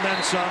linebacker and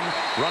then some.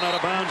 Run out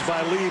of bounds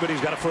by Lee, but he's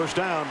got a first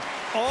down.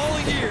 All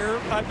year,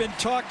 I've been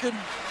talking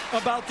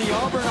about the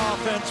Auburn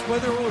offense,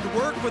 whether it would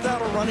work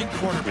without a running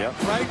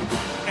quarterback, right?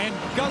 And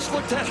Gus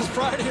looked at us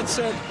Friday and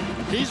said,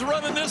 he's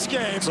running this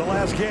game. It's the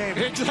last game.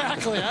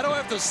 Exactly. I don't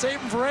have to save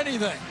him for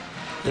anything.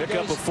 Pick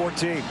up of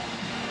 14.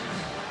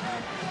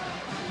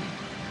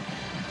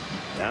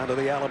 Down to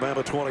the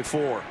Alabama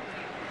 24.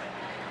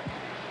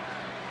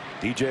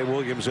 DJ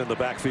Williams in the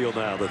backfield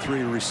now. The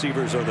 3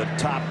 receivers are the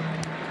top.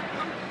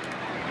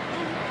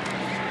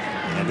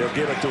 And they'll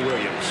give it to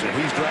Williams.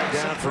 And he's dragged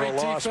down for a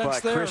loss by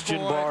Christian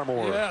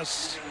Barmore.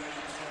 Yes.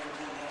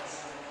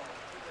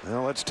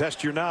 Well, let's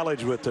test your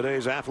knowledge with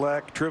today's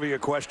Aflac trivia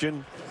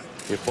question.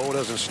 If Bo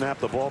doesn't snap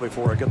the ball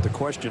before I get the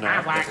question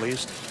out, at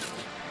least.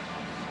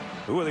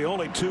 Who are the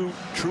only 2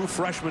 true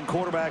freshman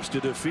quarterbacks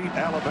to defeat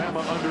Alabama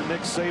under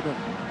Nick Saban?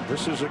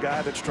 This is a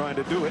guy that's trying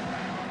to do it.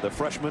 The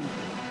freshman,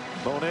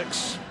 Bo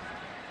Nix.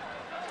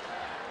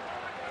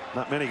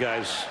 Not many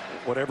guys,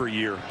 whatever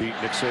year, beat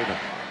Nick Saban,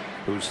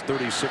 who's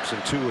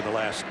 36-2 in the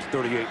last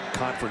 38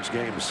 conference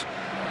games.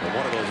 And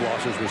one of those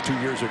losses was 2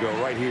 years ago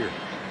right here.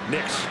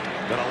 Nix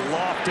gonna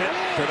loft it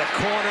to the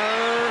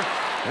corner.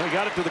 And he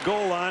got it to the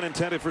goal line,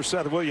 intended for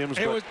Seth Williams.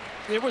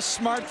 It was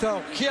smart,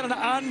 though. He had an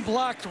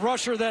unblocked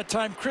rusher that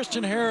time,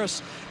 Christian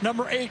Harris,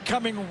 number 8,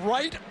 coming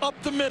right up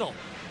the middle.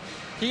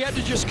 He had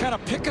to just kind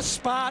of pick a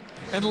spot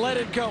and let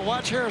it go.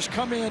 Watch Harris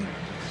come in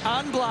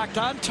unblocked,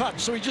 untouched.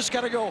 So he just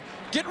got to go,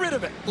 get rid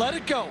of it, let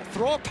it go,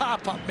 throw a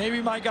pop-up.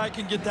 Maybe my guy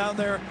can get down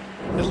there.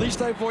 At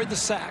least I avoid the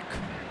sack.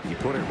 He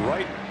put it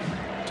right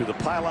to the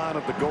pylon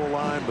of the goal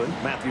line, but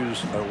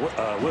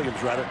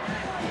Williams rather,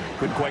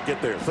 couldn't quite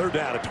get there. Third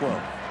down at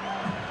 12.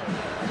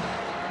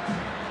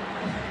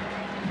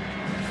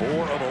 4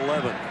 of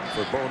 11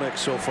 for Bo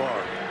Nix so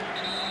far.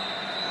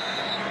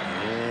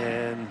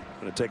 And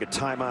going to take a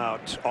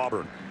timeout,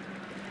 Auburn.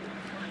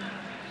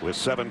 With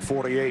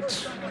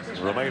 7:48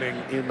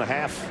 remaining in the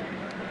half.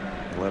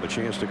 We'll have a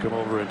chance to come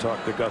over and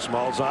talk to Gus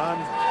Malzahn.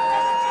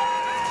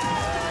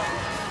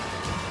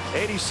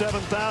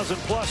 87,000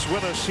 plus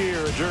with us here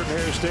at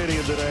Jordan-Hare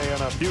Stadium today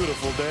on a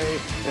beautiful day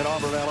in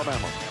Auburn,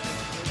 Alabama.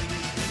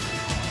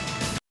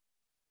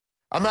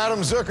 I'm Adam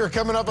Zucker.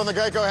 Coming up on the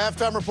Geico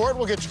Halftime Report,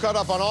 we'll get you caught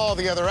up on all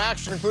the other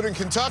action, including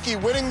Kentucky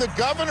winning the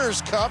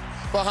Governor's Cup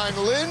behind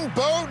Lynn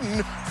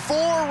Bowden. 4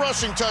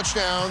 rushing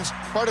touchdowns,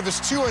 part of his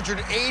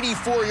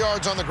 284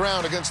 yards on the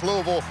ground against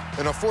Louisville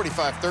in a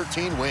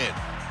 45-13 win.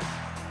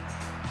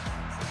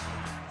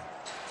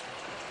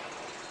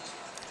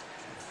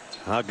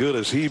 How good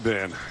has he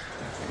been?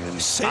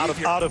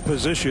 And out of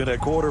position at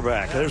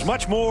quarterback. There's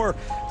much more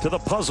to the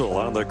puzzle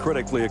on the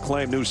critically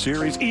acclaimed new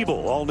series,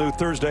 Evil, all new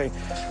Thursday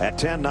at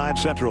 10, 9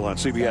 Central on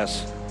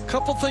CBS.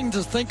 Couple things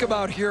to think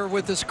about here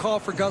with this call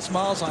for Gus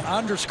Malzahn.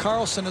 Anders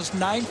Carlson is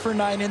 9 for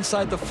 9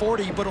 inside the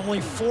 40, but only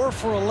 4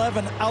 for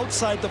 11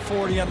 outside the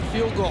 40 on the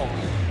field goal.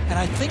 And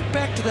I think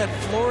back to that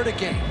Florida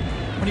game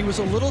when he was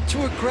a little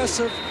too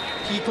aggressive.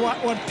 He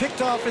got one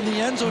picked off in the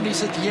end zone. He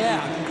said, yeah,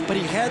 but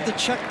he had the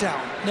check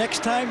down.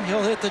 Next time,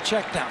 he'll hit the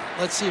check down.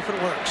 Let's see if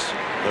it works.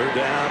 Third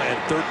down and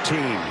 13.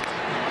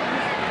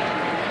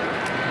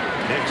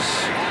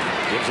 Nix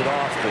gives it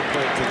off. They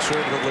play it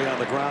conservatively on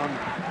the ground.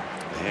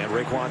 And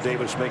Raekwon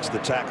Davis makes the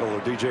tackle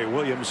of DJ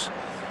Williams.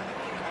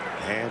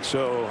 And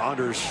so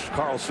Anders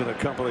Carlson and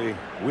company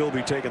will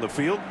be taking the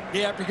field.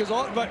 Yeah, because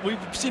but we've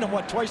seen him,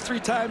 what, twice, 3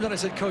 times, and I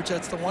said, Coach,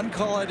 that's the one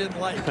call I didn't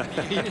like.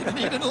 he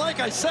didn't like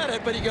I said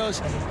it, but he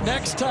goes,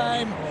 next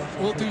time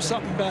we'll do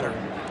something better.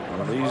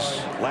 Well,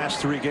 these last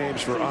 3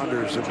 games for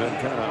Anders have been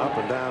kind of up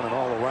and down and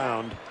all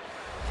around.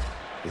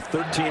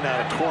 13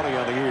 out of 20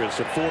 on the year. It's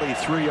a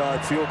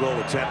 43-yard field goal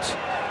attempt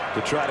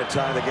to try to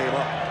tie the game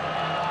up.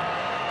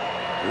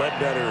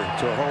 Ledbetter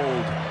to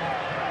hold.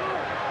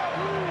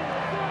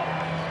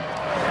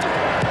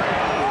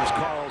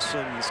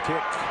 Carlson's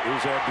kick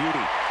is a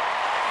beauty.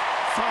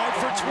 5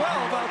 for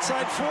 12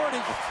 outside 40.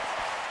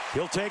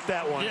 He'll take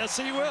that one. Yes,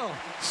 he will.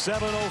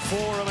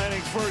 7:04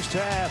 remaining first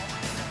half.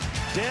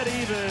 Dead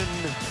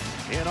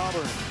even in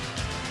Auburn.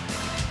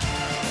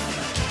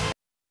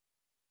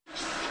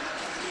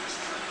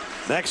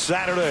 Next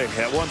Saturday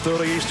at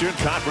 1:30 Eastern,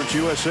 Conference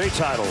USA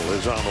title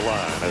is on the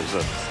line as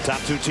the top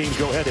 2 teams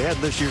go head-to-head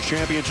in this year's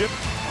championship.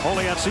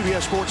 Only on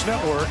CBS Sports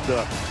Network,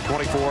 the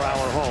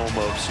 24-hour home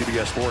of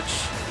CBS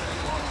Sports.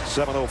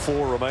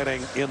 7:04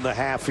 remaining in the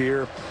half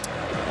here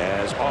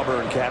as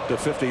Auburn capped a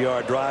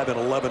 50-yard drive in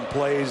 11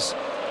 plays.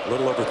 A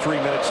little over 3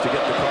 minutes to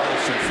get the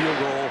Carlson field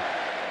goal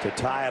to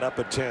tie it up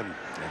at 10.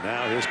 And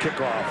now his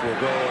kickoff will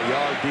go a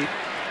yard deep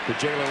to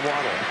Jalen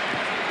Waddle.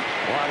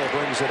 Waddle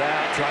brings it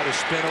out, trying to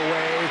spin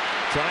away,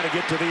 trying to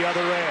get to the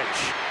other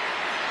edge.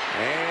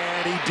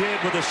 And he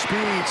did with a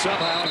speed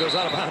somehow. Goes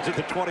out of bounds at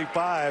the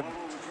 25.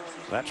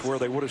 That's where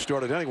they would have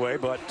started anyway,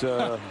 but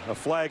a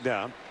flag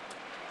down.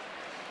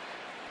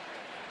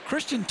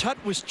 Christian Tutt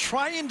was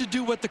trying to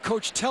do what the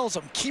coach tells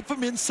him. Keep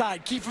him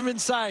inside. Keep him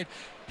inside.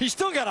 He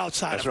still got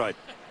outside. That's right.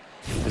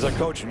 He's like,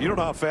 Coach, you don't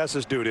know how fast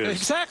this dude is.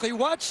 Exactly.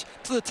 Watch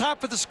to the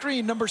top of the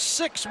screen. Number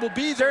 6 will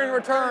be there. During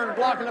return,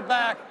 blocking the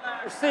back,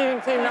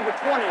 receiving team number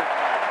 20.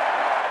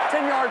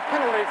 10-yard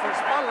penalty for the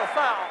spot of the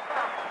foul.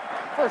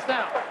 First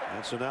down.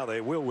 And so now they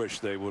will wish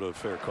they would have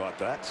fair caught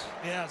that.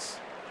 Yes.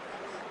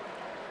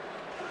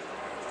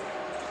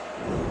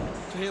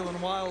 Jalen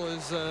Waddle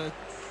is,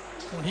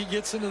 when he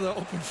gets into the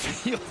open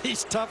field,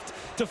 he's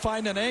tough to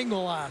find an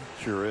angle on.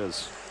 Sure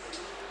is.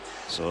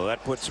 So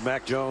that puts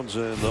Mac Jones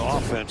in the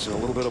offense in a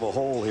little bit of a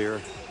hole here.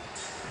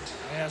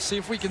 Yeah, see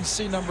if we can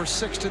see number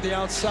 6 to the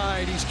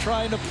outside. He's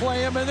trying to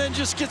play him and then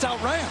just gets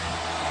outran.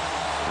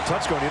 The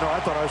Tutt's going, you know, I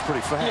thought I was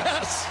pretty fast.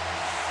 Yes.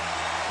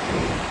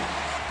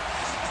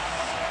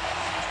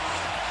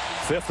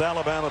 5th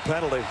Alabama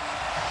penalty.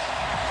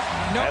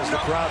 As the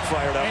crowd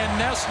fired up. And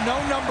Ness, no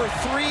number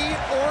 3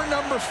 or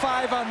number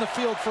 5 on the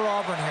field for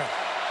Auburn here.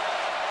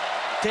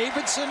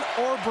 Davidson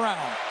or Brown.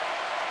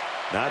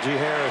 Najee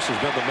Harris has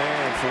been the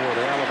man for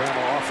the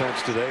Alabama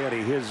offense today, and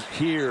he is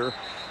here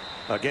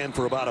again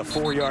for about a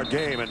 4-yard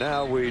game. And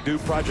now we do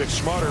Project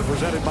Smarter,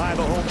 presented by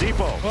the Home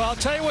Depot. Well, I'll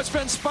tell you what's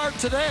been smart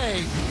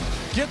today.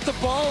 Get the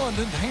ball in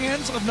the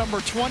hands of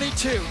number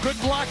 22. Good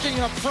blocking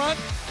up front.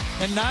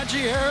 And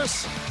Najee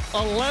Harris,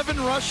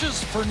 11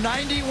 rushes for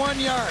 91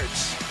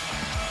 yards.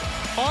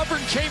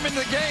 Auburn came in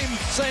the game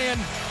saying,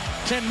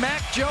 can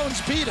Mac Jones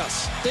beat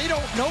us? They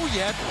don't know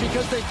yet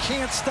because they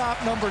can't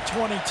stop number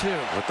 22.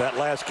 With that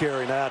last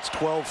carry now, it's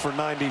 12 for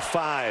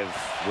 95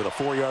 with a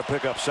 4-yard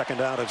pickup, 2nd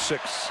down and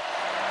 6.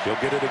 He'll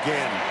get it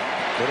again.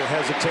 Little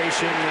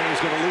hesitation, and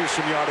he's going to lose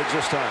some yardage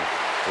this time.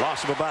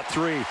 Loss of about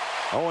 3.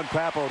 Owen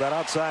Pappo, that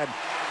outside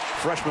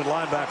freshman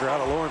linebacker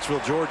out of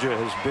Lawrenceville, Georgia,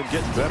 has been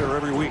getting better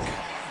every week.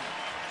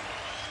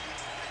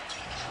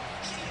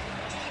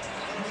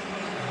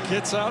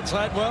 Gets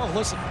outside. Well,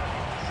 listen,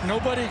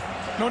 nobody,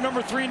 no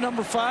number 3,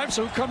 number 5.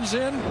 So who comes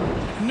in?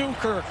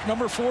 Newkirk,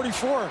 number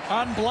 44,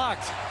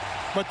 unblocked.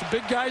 But the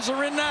big guys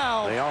are in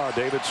now. They are.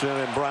 Davidson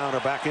and Brown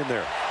are back in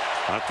there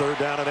on 3rd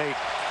down and 8.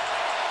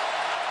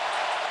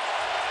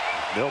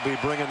 They'll be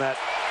bringing that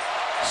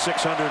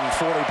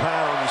 640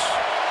 pounds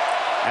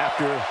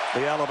after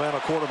the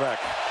Alabama quarterback.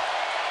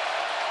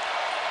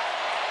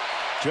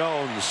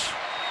 Jones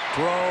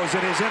throws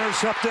and is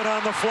intercepted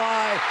on the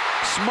fly.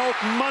 Smoke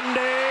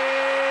Monday.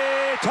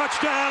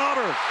 Touchdown,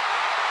 Auburn.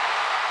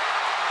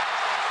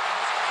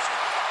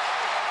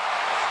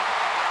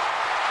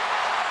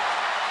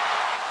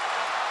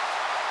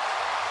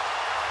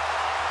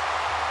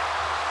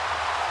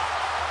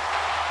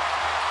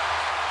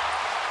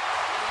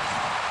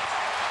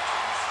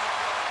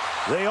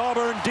 The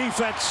Auburn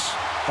defense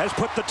has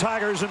put the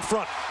Tigers in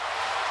front.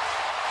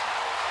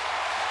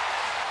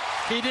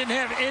 He didn't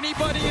have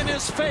anybody in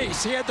his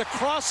face. He had the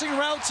crossing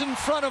routes in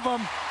front of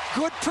him.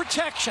 Good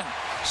protection.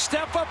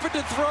 Step up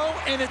into throw,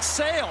 and it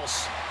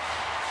sails.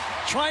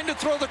 Trying to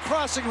throw the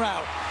crossing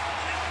route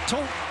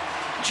to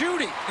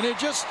Judy, and it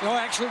just, oh,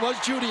 actually it was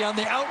Judy on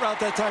the out route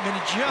that time, and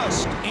it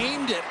just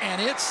aimed it,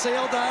 and it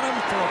sailed on him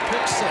for a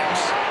pick 6.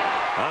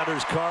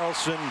 Anders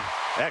Carlson,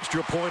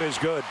 extra point is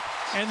good.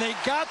 And they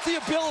got the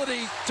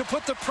ability to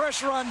put the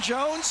pressure on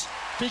Jones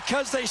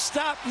because they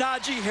stopped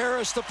Najee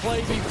Harris the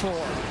play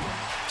before.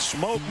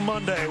 Smoke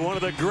Monday, one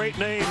of the great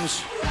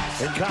names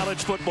in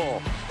college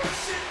football.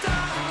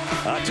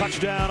 A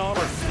touchdown,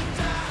 Auburn.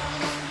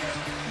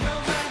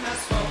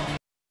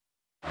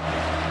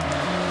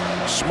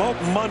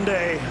 Smoke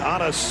Monday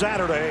on a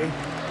Saturday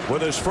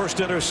with his first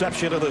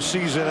interception of the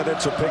season, and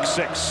it's a pick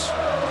 6.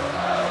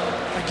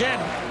 Again,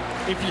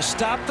 if you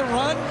stop the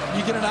run,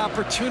 you get an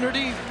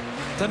opportunity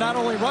to not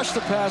only rush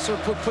the passer,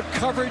 but put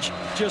coverage.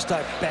 Just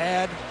a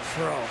bad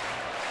throw.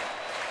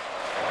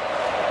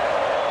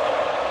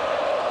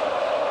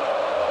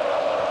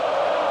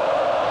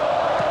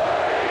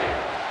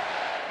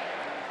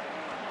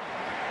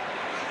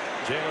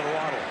 Jalen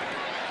Waddle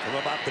from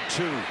about the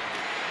 2.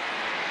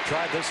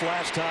 Tried this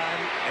last time,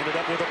 ended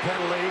up with a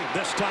penalty.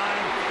 This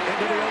time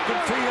into the open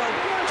field.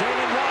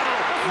 Jalen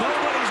Waddle,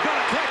 nobody's going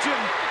to catch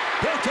him.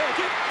 He'll take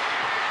it.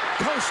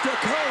 Coast to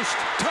coast,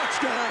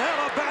 touchdown,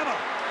 Alabama.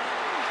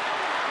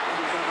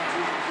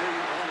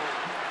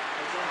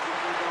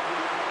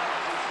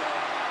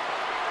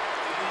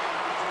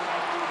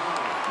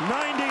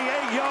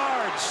 "98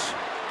 yards."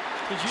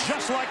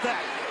 Just like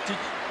that.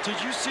 Did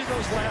you see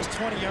those last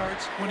 20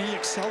 yards when he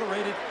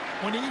accelerated?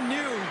 When he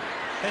knew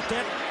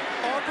that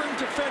Auburn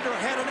defender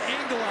had an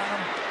angle on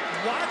him.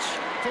 Watch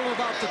from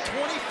about the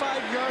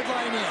 25-yard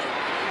line in.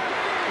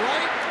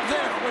 Right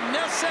there. When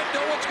Ness said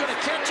no one's going to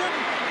catch him,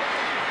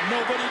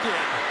 nobody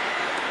did.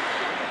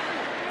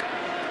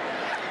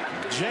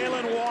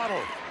 Jalen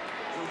Waddle,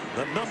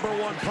 the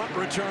 #1 punt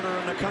returner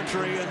in the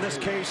country. In this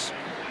case,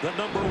 the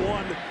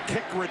 #1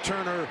 kick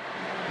returner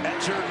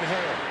at Jordan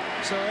Hare.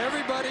 So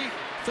everybody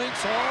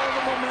thinks all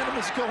the momentum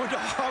is going to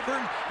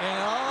Auburn,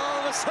 and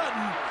all of a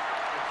sudden,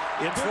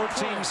 in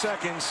 14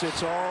 seconds,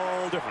 it's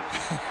all different.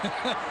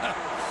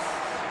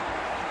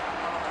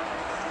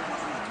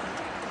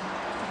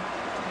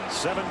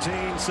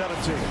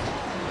 17-17.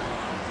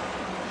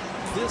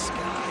 This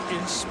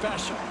guy is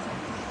special.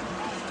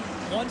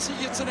 Once he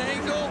gets an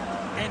angle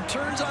and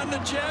turns on the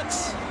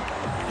Jets,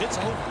 it's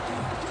over.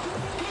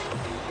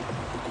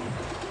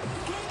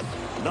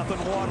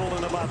 Nothing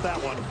waddling about that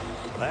one.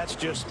 That's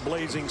just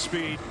blazing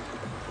speed,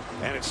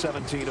 and it's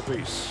 17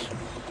 apiece.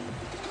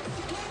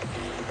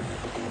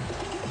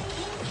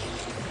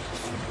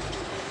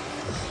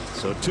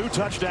 So 2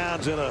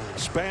 touchdowns in a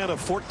span of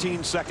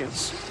 14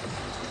 seconds.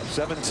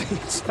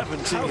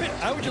 17-17.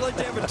 How would you like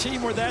to have a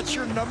team where that's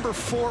your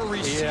 #4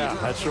 receiver? Yeah,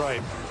 that's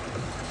right.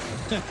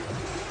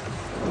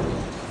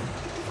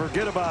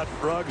 Forget about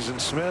Ruggs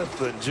and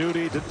Smith and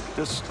Judy.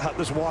 This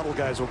Waddle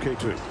guy's okay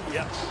too.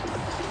 Yes.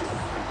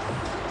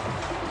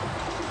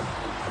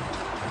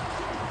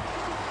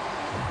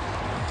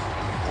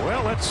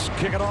 Well, let's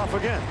kick it off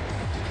again.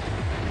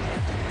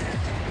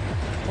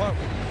 Well,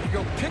 you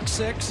go pick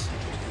 6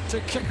 to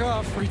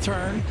kickoff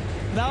return.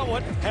 Now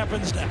what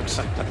happens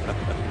next?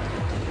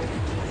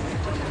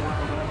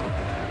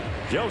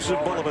 Joseph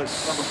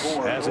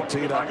Bulovas has it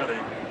teed up.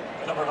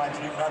 Number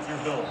 19, Matthew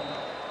Hill.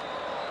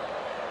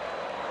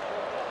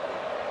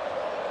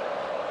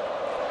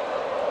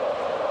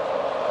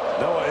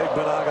 Noah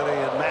Igbenogany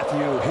and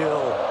Matthew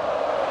Hill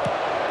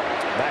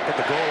back at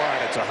the goal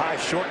line. It's a high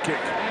short kick,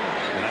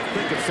 and I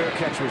think a fair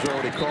catch was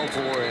already called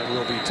for and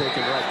will be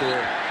taken right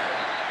there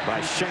by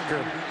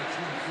Schenker.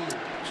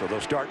 So they'll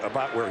start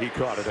about where he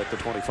caught it at the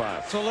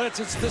 25. So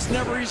it's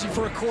never easy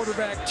for a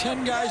quarterback.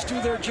 10 guys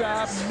do their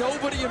job,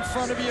 nobody in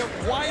front of you,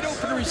 wide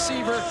open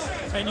receiver,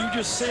 and you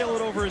just sail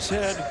it over his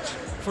head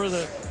for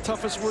the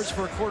toughest words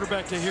for a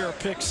quarterback to hear, a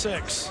pick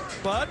 6.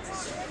 But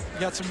you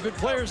got some good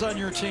players on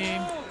your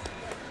team,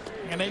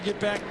 and they get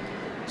back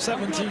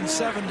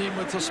 17-17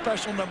 with the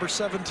special number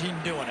 17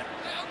 doing it.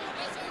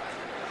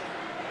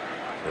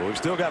 Well, we've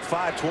still got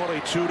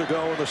 5:22 to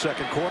go in the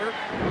second quarter.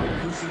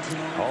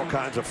 All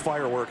kinds of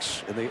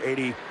fireworks in the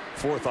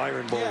 84th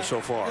Iron Bowl so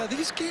far. Yeah,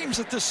 these games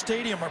at this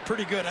stadium are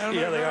pretty good.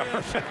 Yeah, they are.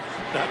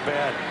 Not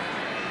bad.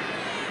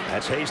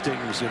 That's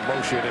Hastings in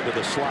motion into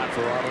the slot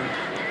for Auburn.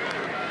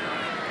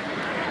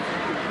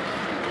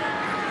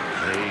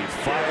 They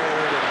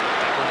fired, and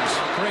that one's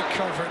great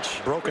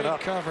coverage. Broken great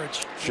up.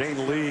 Coverage.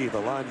 Shane Lee,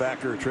 the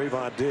linebacker,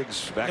 Trayvon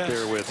Diggs back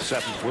there with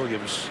Seth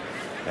Williams.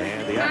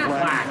 And the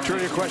athletic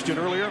trivia question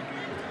earlier.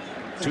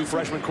 2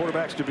 freshman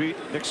quarterbacks to beat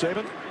Nick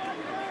Saban.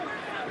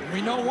 We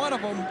know one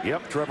of them.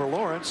 Yep, Trevor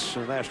Lawrence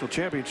in the national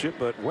championship,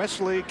 but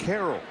Wesley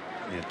Carroll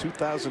in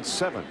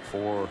 2007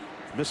 for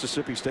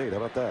Mississippi State. How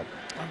about that?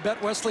 I bet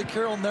Wesley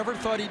Carroll never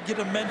thought he'd get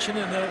a mention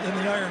in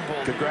the Iron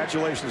Bowl.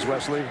 Congratulations,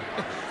 Wesley.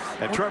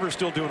 And Trevor's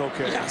still doing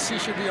okay. Yes, he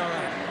should be all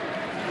right.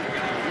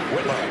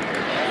 Whitlow.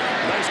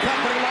 Nice cut,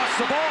 but he lost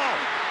the ball.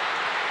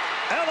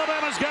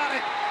 Alabama's got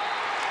it.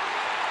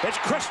 It's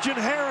Christian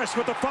Harris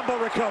with the fumble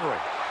recovery.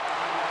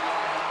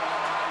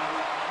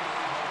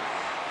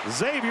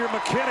 Xavier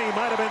McKinney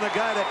might have been the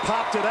guy that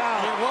popped it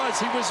out. It was.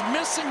 He was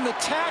missing the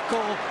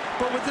tackle,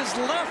 but with his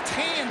left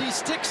hand, he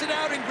sticks it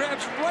out and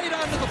grabs right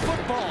onto the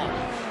football.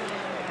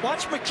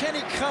 Watch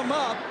McKinney come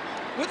up.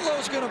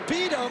 Whitlow's going to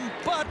beat him,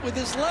 but with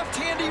his left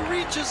hand, he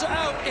reaches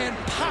out and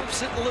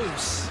pops it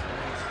loose.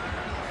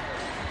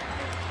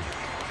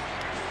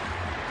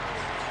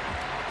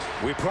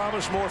 We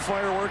promised more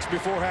fireworks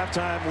before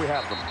halftime. We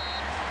have them.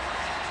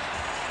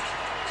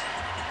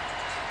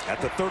 At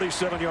the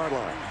 37-yard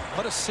line.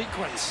 What a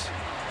sequence.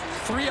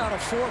 3 out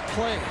of 4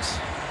 plays.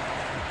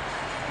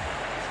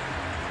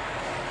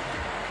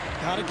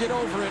 Got to get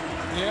over it.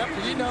 Yep,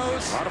 he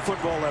knows. A lot of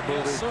football, that movie.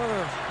 Yes,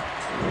 sir.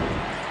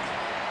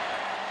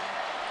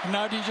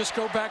 Now do you just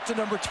go back to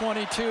number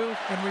 22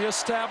 and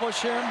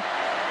reestablish him?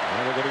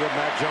 And they're going to give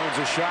Mac Jones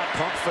a shot.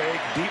 Pump fake,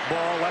 deep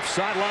ball, left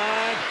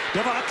sideline.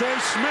 Devontae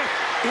Smith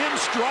in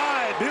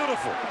stride.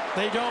 Beautiful.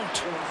 They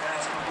don't.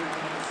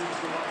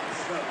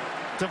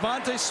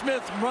 Devontae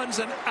Smith runs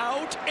an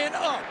out and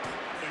up.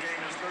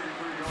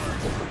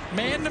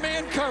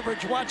 Man-to-man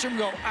coverage. Watch him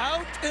go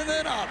out and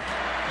then up.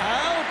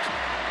 Out,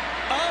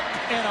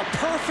 up, and a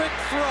perfect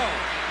throw.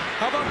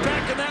 How about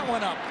backing that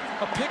one up?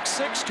 A pick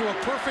six to a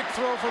perfect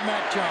throw for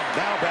Mac Jones.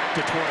 Now back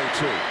to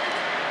 22.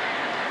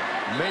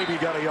 Maybe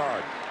got a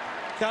yard.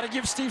 Got to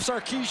give Steve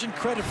Sarkisian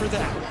credit for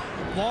that.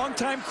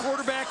 Longtime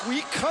quarterback.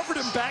 We covered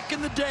him back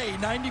in the day,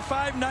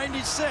 95,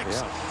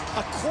 96. Yeah.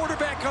 A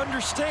quarterback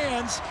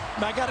understands,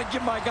 I got to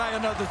give my guy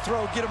another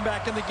throw, get him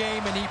back in the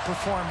game, and he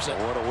performs it.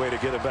 What a way to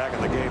get him back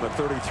in the game. A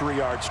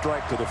 33-yard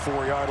strike to the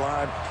 4-yard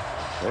line.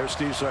 There's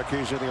Steve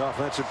Sarkisian, the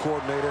offensive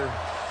coordinator.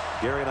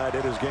 Gary and I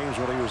did his games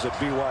when he was at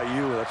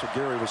BYU. That's what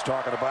Gary was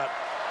talking about.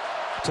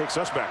 Takes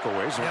us back a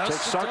ways. Yes,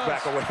 takes Sark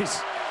back a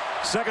ways.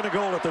 Second and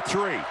goal at the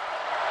 3.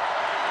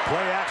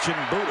 Play action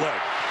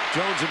bootleg.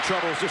 Jones in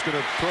trouble, is just going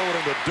to throw it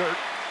in the dirt.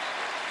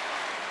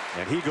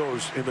 And he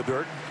goes in the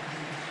dirt.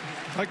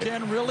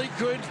 Again, really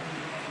good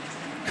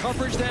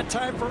coverage that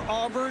time for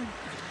Auburn.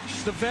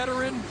 The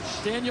veteran,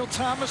 Daniel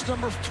Thomas,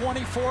 number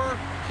 24,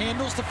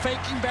 handles the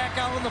faking back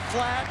out on the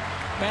flat.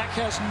 Mac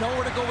has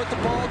nowhere to go with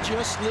the ball,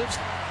 just lives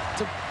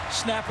to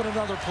snap at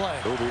another play.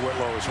 Ubi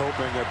Whitlow is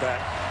hoping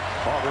that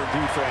Auburn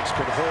defense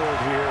can hold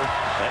here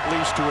at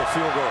least to a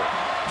field goal.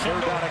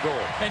 Third down and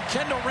goal. And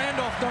Kendall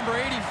Randolph, number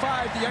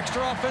 85, the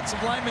extra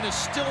offensive lineman, is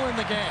still in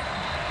the game.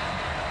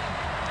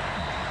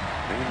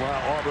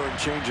 Meanwhile, Auburn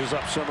changes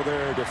up some of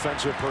their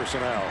defensive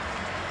personnel.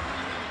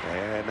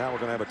 And now we're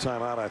going to have a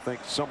timeout, I think,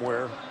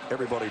 somewhere.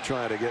 Everybody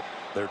trying to get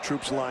their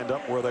troops lined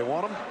up where they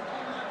want them.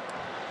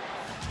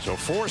 So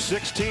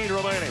 4:16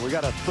 remaining. We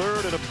got a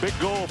third and a big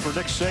goal for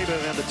Nick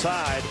Saban and the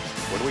Tide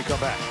when we come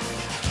back.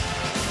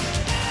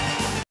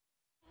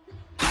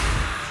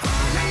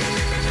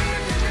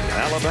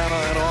 Alabama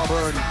and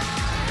Auburn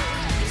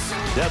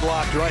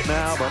deadlocked right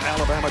now, but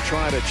Alabama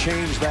trying to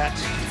change that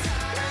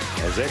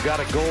as they've got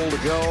a goal to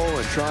go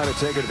and trying to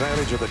take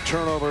advantage of the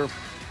turnover.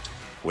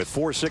 With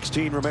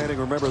 4:16 remaining,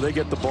 remember, they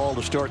get the ball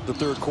to start the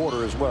third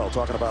quarter as well,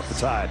 talking about the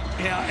Tide.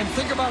 Yeah, and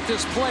think about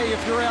this play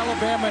if you're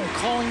Alabama and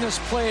calling this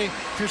play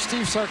if you're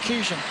Steve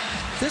Sarkisian.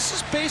 This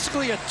is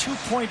basically a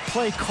two-point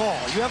play call.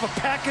 You have a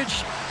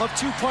package of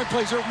two-point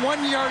plays. They're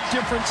 1 yard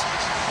difference,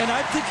 and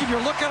I'm thinking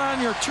you're looking on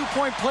your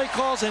two-point play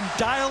calls and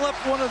dial up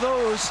one of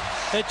those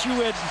that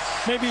you had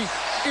maybe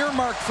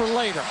earmarked for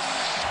later.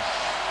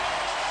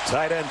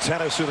 Tight end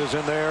Tennyson is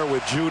in there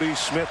with Judy,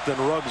 Smith, and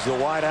Ruggs, the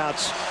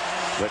wideouts.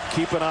 But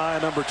keep an eye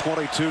on number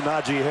 22,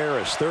 Najee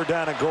Harris. Third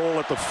down and goal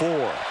at the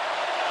 4.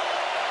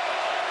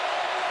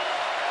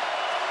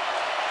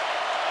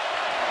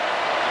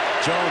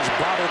 Jones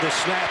bobbled the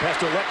snap, has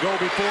to let go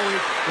before he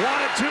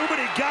wanted to, but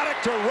he got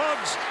it to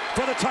Ruggs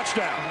for the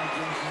touchdown.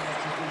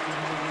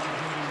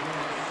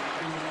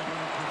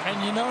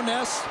 And you know,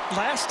 Ness,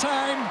 last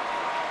time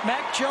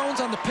Mac Jones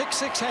on the pick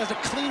six has a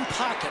clean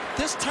pocket.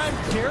 This time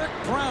Derek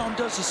Brown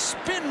does a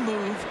spin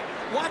move.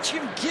 Watch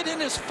him get in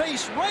his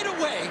face right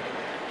away.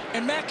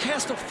 And Mac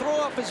has to throw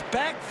off his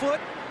back foot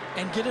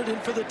and get it in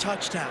for the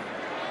touchdown.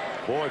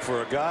 Boy,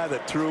 for a guy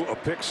that threw a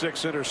pick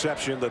six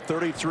interception, the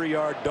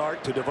 33-yard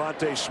dart to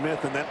Devontae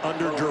Smith, and then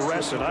under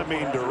duress, and I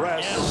mean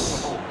duress,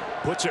 yes,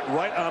 puts it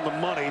right on the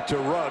money to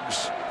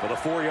Ruggs for the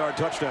 4-yard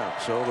touchdown.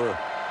 So the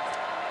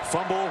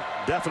fumble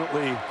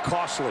definitely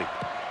costly,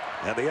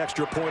 and the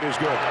extra point is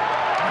good.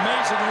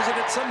 Amazing, isn't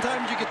it?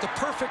 Sometimes you get the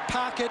perfect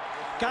pocket,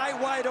 guy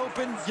wide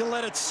open, you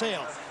let it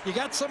sail. You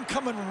got some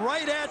coming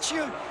right at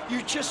you,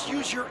 you just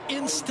use your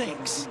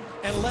instincts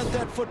and let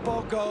that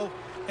football go.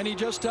 And he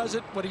just does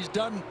it, what he's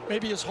done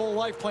maybe his whole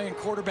life playing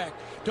quarterback.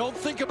 Don't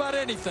think about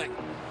anything.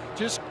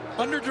 Just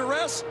under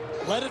duress,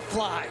 let it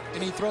fly.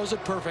 And he throws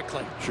it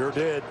perfectly. Sure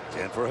did.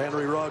 And for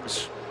Henry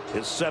Ruggs,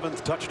 his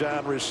 7th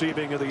touchdown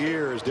receiving of the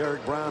year as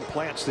Derek Brown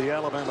plants the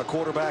Alabama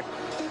quarterback.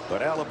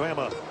 But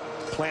Alabama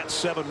plants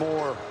 7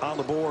 more on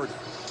the board.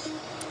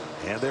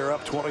 And they're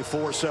up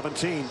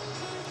 24-17.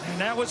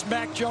 And that was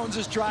Mac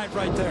Jones's drive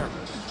right there.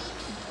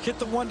 Hit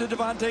the one to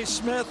Devontae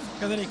Smith,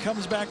 and then he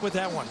comes back with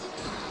that one.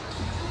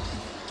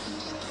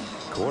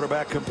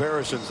 Quarterback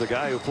comparisons. The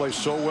guy who plays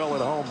so well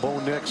at home, Bo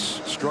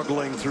Nix,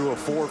 struggling through a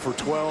 4 for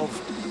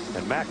 12.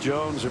 And Mac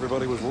Jones,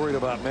 everybody was worried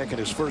about making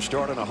his first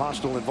start in a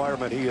hostile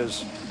environment. He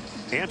has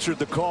answered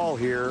the call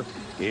here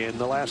in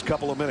the last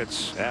couple of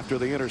minutes after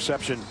the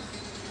interception.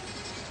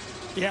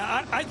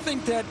 Yeah, I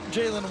think that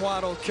Jalen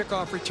Waddle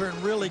kickoff return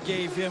really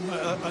gave him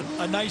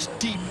a nice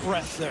deep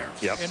breath there.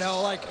 Yep. You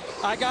know, like,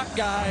 I got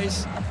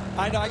guys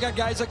I know I got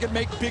guys that can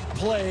make big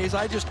plays.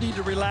 I just need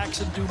to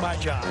relax and do my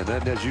job. And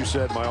then, as you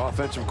said, my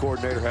offensive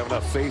coordinator have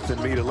enough faith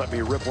in me to let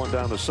me rip one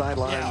down the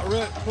sideline.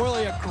 Yeah,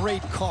 really a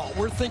great call.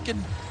 I'm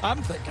thinking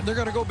they're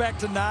going to go back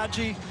to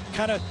Najee,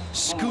 kind of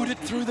scoot it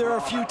through there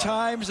a few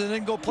times, and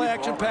then go play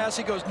action pass.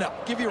 He goes, no,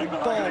 give your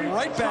ball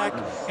right back,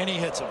 and he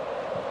hits him.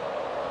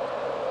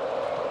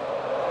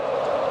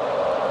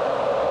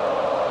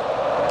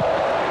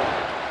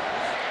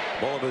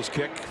 Bulliva's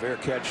kick, fair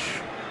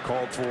catch,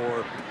 called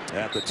for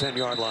at the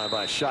 10-yard line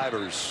by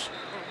Shivers.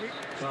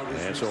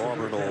 And so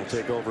Auburn will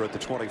take over at the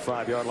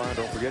 25-yard line.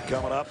 Don't forget,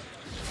 coming up,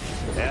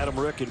 Adam,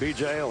 Rick, and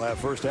BJ will have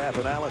first half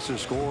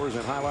analysis, scores,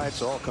 and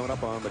highlights all coming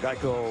up on the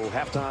Geico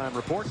halftime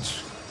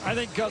reports. I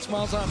think Gus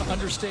Malzahn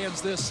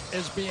understands this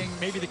as being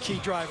maybe the key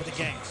drive of the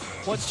game.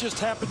 What's just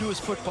happened to his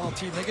football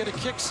team? They get a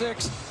kick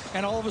six,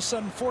 and all of a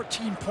sudden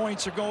 14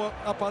 points are going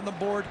up on the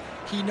board.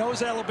 He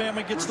knows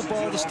Alabama gets the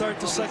ball to start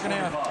the second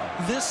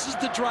half. This is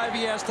the drive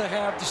he has to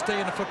have to stay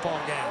in the football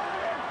game.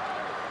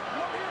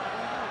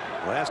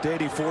 Last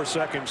 84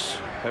 seconds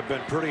have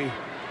been pretty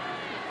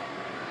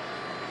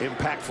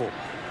impactful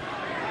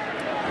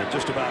in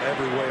just about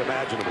every way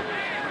imaginable.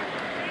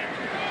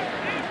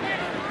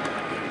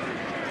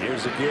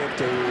 Here's the give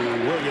to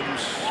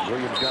Williams.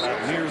 Williams got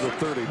out near the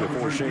 30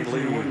 before Shane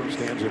Lee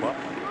stands him up.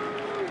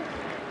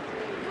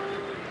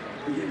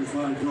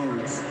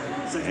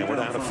 And we're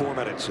down to 4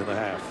 minutes in the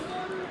half.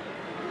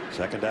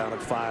 Second down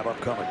and 5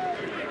 upcoming.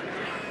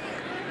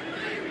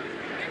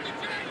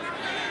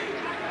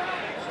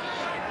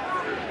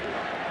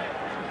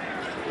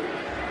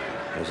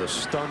 There's a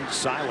stunned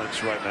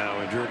silence right now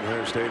in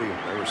Jordan-Hare Stadium.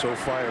 They were so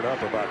fired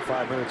up about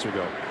 5 minutes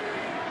ago.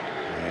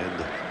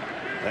 And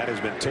that has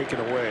been taken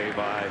away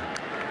by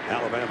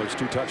Alabama's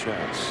 2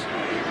 touchdowns.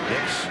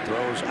 Nix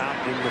throws out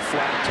in the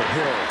flat to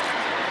Hill.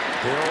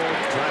 Hill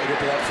trying to get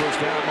to that first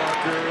down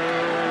marker,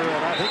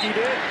 and I think he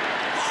did.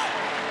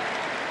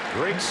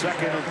 Great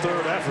second and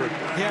third effort.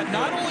 Yeah,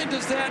 not only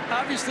does that,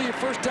 obviously, a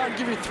first down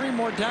give you 3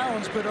 more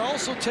downs, but it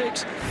also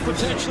takes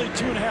potentially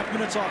 2.5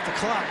 minute off the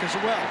clock as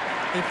well.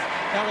 If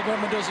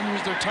Alabama doesn't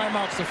use their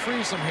timeouts to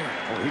freeze them here.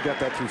 Well, he got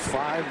that through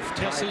 5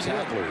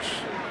 tacklers.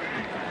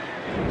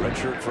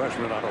 Redshirt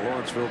freshman out of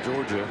Lawrenceville,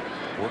 Georgia,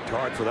 worked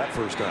hard for that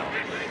first down.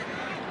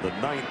 The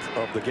 9th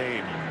of the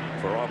game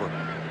for Auburn.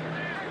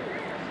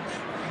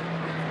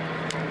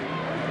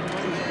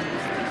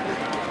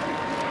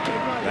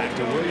 Back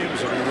to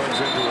Williams, and he runs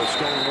into a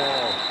stone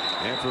wall.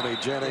 Anthony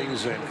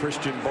Jennings and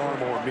Christian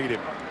Barmore meet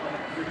him.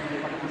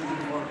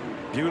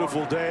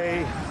 Beautiful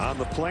day on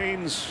the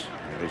plains.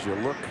 And as you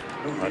look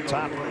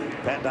atop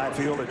Pat Dye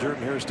Field at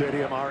Jordan-Hare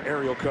Stadium, our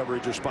aerial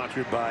coverage is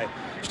sponsored by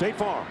State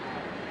Farm.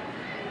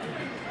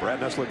 Brad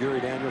Nessler,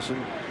 Gary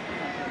Danielson,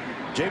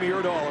 Jamie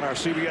Erdahl, and our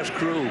CBS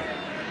crew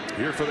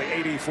here for the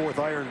 84th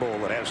Iron Bowl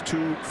that has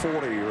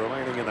 2:40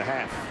 remaining in the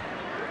half.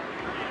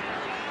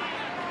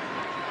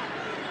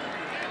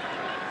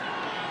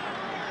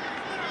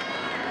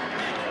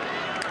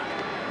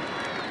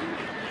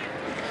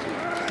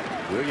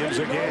 Williams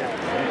again,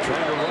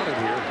 trying to run it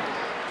here,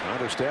 trying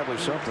to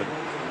establish something.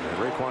 And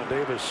Raekwon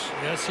Davis.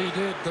 Yes, he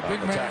did. The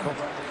big man. Tackle.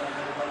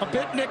 A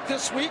bit Nick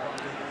this week.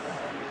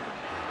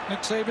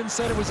 Nick Saban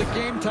said it was a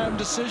game-time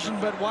decision,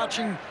 but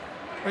watching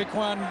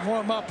Raekwon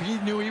warm up, he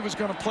knew he was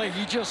going to play.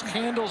 He just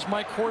handles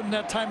Mike Horton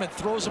that time and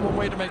throws him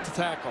away to make the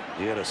tackle.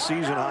 He had a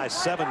season-high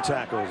 7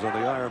 tackles in the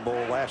Iron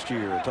Bowl last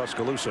year in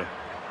Tuscaloosa.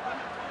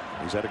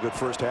 He's had a good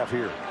first half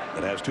here.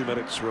 It has 2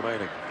 minutes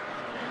remaining.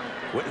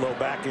 Whitlow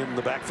back in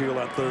the backfield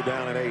on 3rd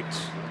down and 8.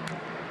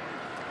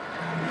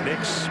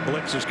 Nick's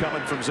blitz is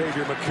coming from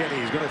Xavier McKinney.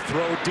 He's going to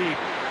throw deep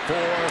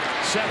for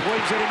Seth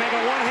Williams. Did he make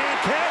a one-hand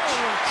catch?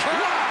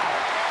 Wow!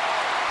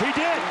 He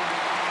did.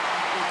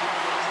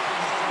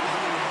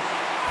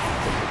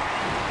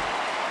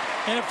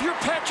 And if you're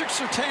Patrick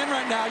Surtain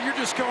right now, you're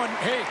just going,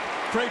 hey,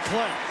 great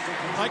play.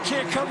 I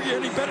can't cover you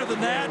any better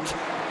than that.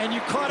 And you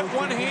caught it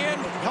one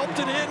hand, helped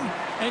it in,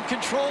 and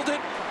controlled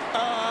it.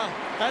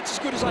 That's as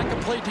good as I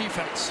can play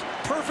defense.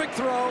 Perfect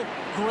throw,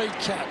 great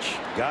catch.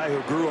 Guy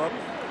who grew up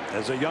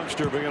as a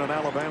youngster being an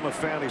Alabama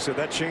fan, he said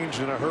that changed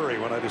in a hurry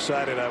when I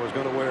decided I was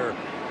going to wear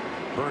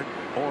burnt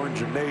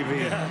orange and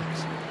navy.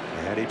 Yes.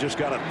 And he just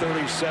got a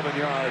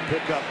 37-yard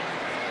pickup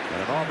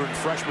and an Auburn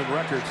freshman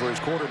record for his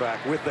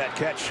quarterback with that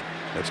catch.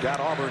 It's got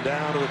Auburn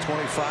down to the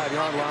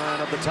 25-yard line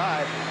of the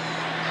tie.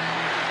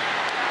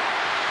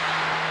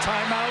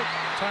 Timeout,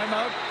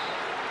 timeout.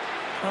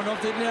 I don't know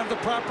if they didn't have the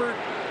proper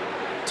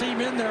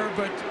team in there,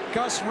 but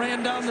Gus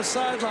ran down the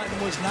sideline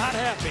and was not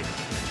happy.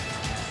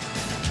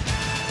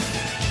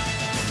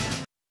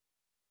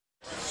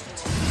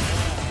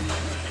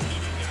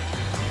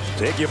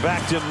 Take you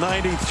back to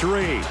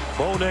 '93.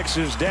 Bo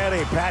Nix's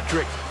daddy,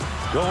 Patrick,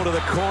 going to the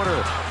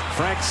corner.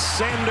 Frank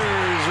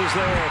Sanders is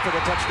there for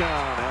the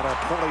touchdown and a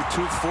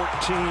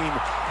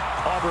 22-14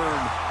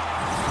 Auburn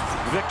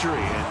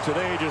victory. And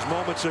today, just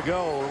moments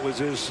ago, it was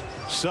his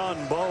son,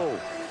 Bo,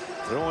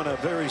 throwing a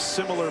very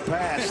similar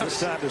pass, this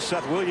time to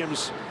Seth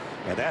Williams.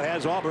 And that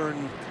has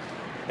Auburn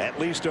at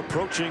least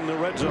approaching the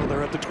red zone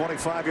there at the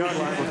 25-yard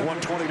line with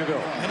 1:20 to go.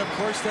 And of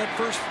course, that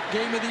first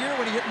game of the year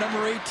when he hit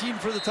number 18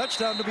 for the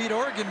touchdown to beat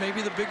Oregon,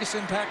 maybe the biggest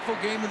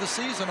impactful game of the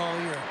season all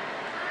year.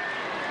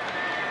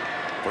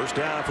 First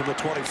down from the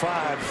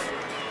 25.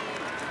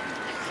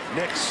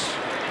 Nix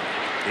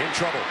in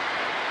trouble.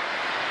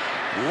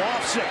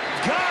 Lofts it.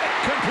 Got it.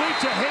 Complete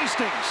to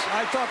Hastings.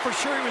 I thought for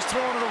sure he was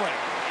throwing it away.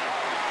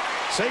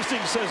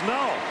 Hastings says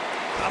no.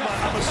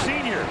 I'm a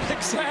senior.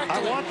 Exactly. I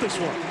want this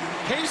one.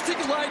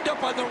 Hastings lined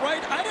up on the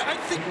right. I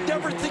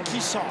never think he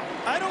saw him.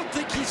 I don't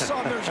think he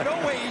saw him. There's no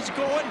way he's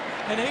going.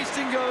 And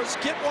Hastings goes,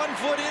 get 1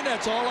 foot in.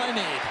 That's all I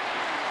need.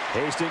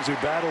 Hastings, who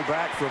battled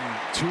back from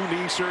 2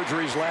 knee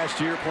surgeries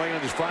last year, playing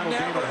in his final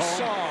game at home.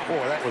 Saw him.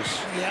 Boy, that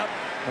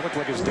looked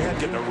like his dad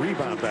getting a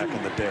rebound back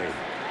in the day.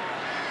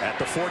 At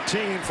the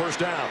 14, first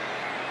down.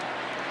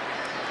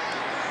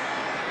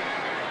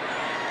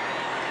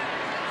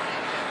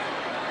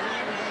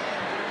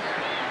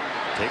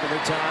 Taking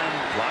their time,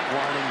 clock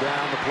winding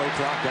down, the play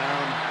clock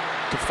down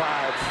to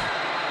 5.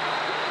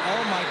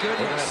 Oh my goodness.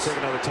 They're gonna have to take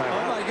another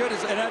timeout. Oh my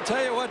goodness. And I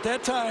tell you what,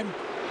 that time,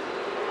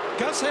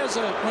 Gus has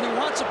when he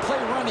wants a play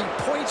run, he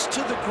points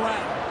to the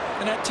ground.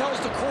 And that tells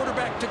the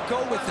quarterback to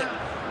go with it.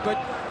 But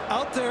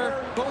out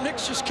there, Bo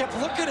Nix just kept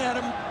looking at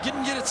him,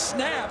 didn't get it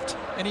snapped,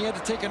 and he had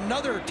to take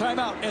another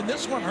timeout. And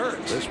this one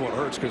hurts. This one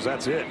hurts because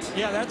that's it.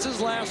 Yeah, that's his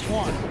last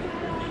one.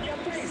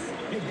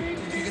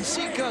 You can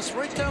see Gus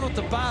right down at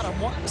the bottom.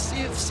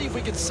 See if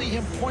we can see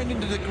him pointing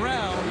to the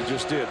ground. He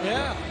just did.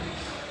 Yeah.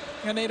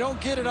 And they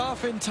don't get it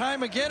off in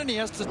time again, and he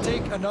has to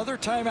take another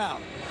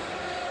timeout.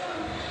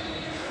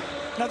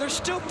 Now, there's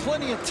still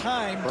plenty of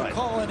time to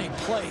call any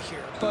play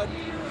here, but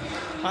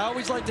I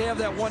always like to have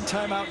that one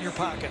timeout in your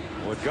pocket.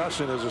 What Gus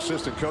and his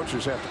assistant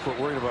coaches have to quit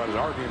worrying about is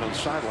arguing on the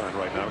sideline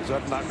right now, because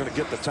that's not going to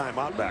get the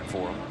timeout back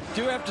for him.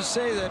 Do have to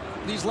say that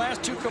these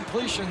last 2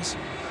 completions,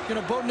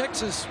 Bo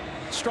Nix is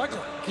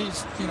struggling.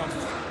 He's,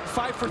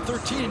 5 for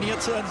 13, and he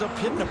ends up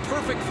hitting a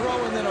perfect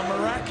throw and then a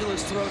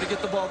miraculous throw to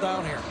get the ball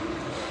down here.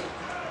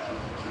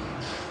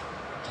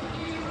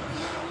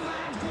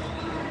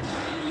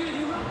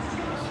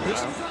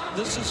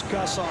 This is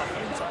Gus'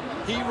 offense.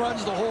 He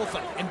runs the whole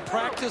thing. In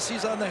practice,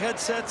 he's on the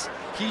headsets.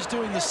 He's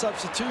doing the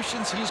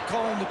substitutions. He's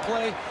calling the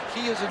play.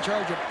 He is in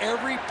charge of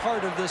every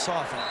part of this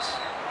offense.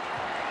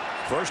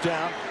 First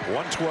down,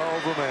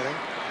 1:12 remaining.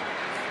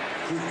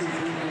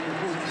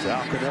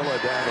 Sal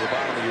Canella down to the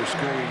bottom of your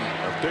screen,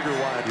 a bigger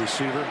wide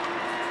receiver.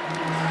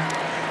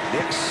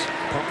 Nix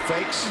pump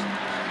fakes.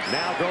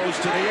 Now goes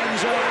to the end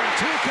zone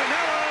to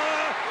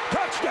Canella.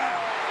 Touchdown.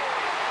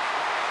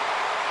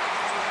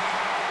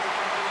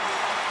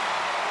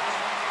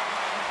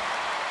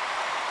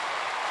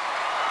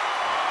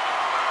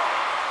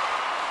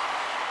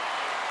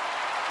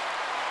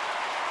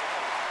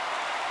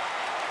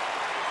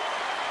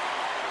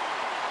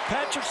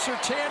 Patrick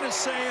Surtain is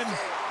saying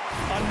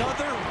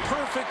another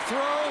perfect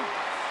throw.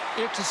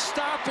 It's a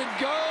stop and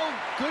go.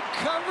 Good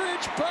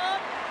coverage,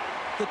 but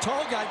the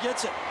tall guy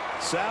gets it.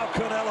 Sal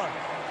Canella,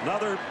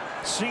 another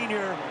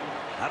senior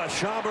out of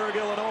Schaumburg,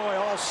 Illinois,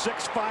 all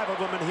 6'5" of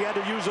them, and he had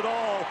to use it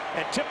all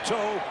and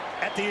tiptoe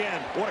at the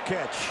end. What a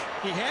catch.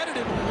 He had it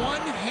in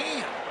one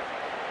hand.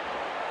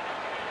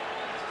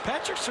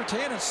 Patrick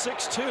Surtain is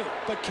 6'2",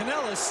 but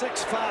Canella is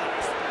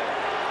 6'5".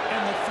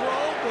 And the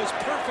throw was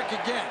perfect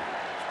again.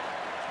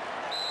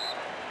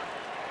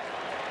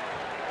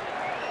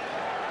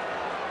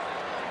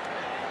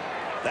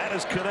 That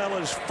is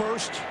Canella's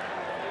first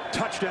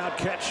touchdown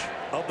catch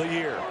of the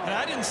year. And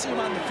I didn't see him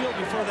on the field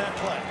before that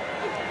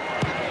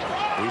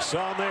play. We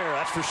saw him there,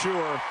 that's for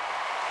sure.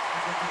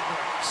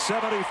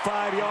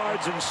 75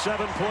 yards in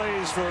 7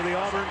 plays for the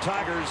Auburn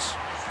Tigers.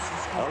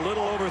 A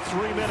little over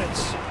 3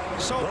 minutes.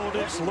 So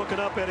Rodix looking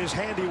up at his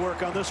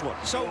handiwork on this one.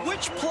 So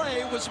which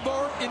play was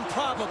more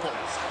improbable?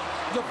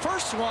 The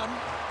first one,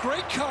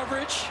 great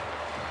coverage,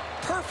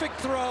 perfect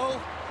throw,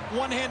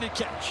 one-handed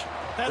catch.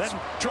 That's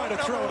trying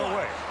to throw it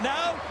away.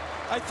 Now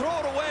I throw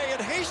it away, and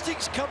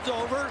Hastings comes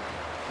over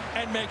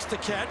and makes the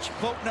catch.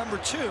 Vote number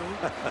 2.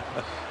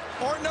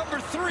 Or number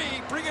 3,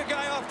 bring a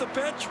guy off the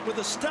bench with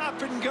a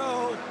stop and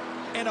go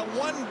and a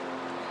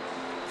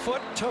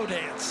 1-foot toe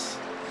dance.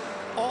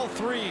 All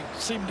 3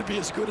 seem to be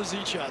as good as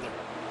each other.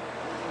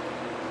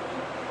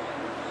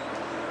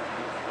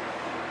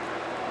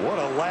 What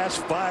a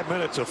last 5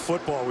 minutes of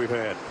football we've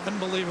had.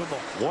 Unbelievable.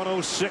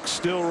 1:06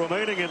 still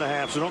remaining in the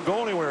half, so don't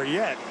go anywhere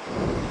yet.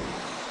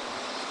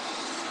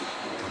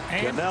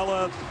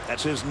 Canella,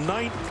 that's his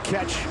 9th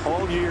catch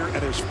all year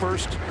and his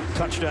first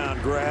touchdown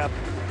grab.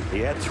 He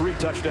had 3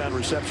 touchdown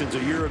receptions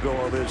a year ago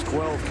of his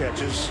 12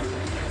 catches.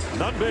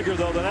 None bigger,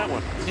 though, than that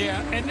one.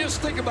 Yeah, and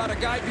just think about a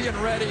guy being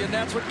ready, and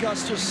that's what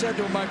Gus just said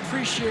to him. I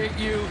appreciate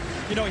you.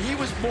 You know, he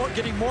was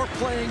getting more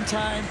playing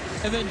time,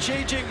 and then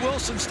J.J.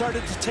 Wilson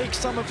started to take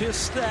some of his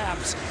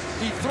snaps.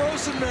 He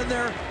throws him in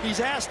there.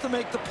 He's asked to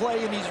make the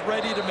play, and he's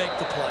ready to make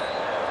the play.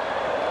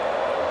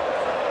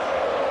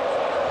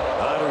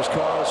 Anders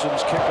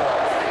Carlson's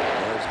kickoff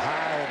is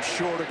high and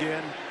short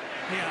again.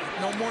 Yeah,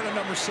 no more than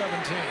number 17.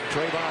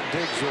 Trayvon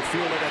Diggs will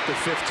field it at the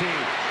 15.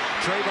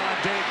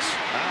 Trayvon Diggs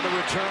on the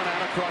return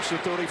out across the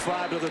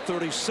 35 to the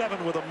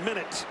 37 with a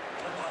minute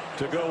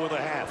to go with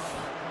a half.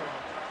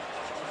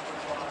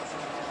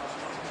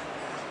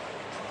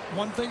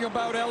 One thing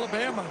about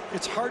Alabama,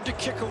 it's hard to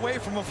kick away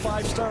from a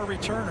 5-star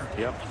returner.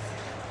 Yep.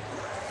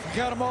 You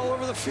got them all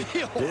over the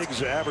field.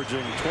 Diggs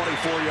averaging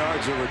 24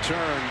 yards a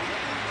return,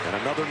 and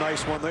another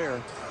nice one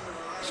there.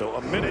 So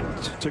a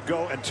minute to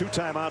go and 2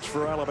 timeouts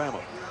for Alabama.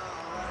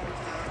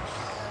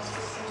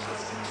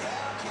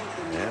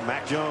 And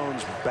Mac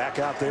Jones back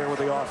out there with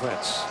the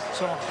offense.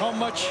 So how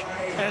much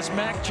has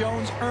Mac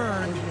Jones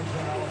earned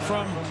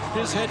from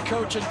his head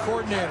coach and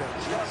coordinator?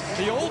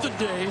 The olden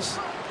days,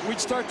 we'd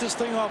start this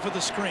thing off with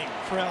a screen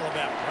for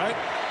Alabama, right?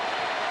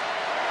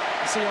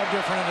 See how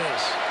different it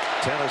is.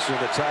 Tennessee,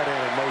 the tight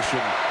end in motion.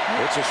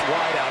 It's a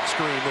wide out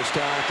screen this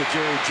time to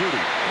Jerry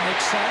Jeudy.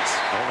 Makes sense.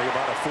 Only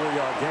about a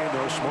 4-yard gain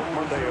though. Smoke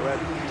Monday who had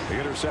the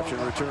interception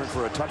return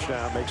for a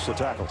touchdown makes the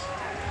tackle.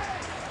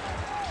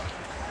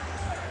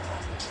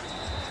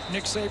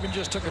 Nick Saban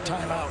just took a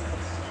timeout.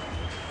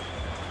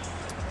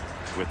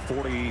 With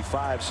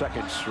 45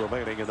 seconds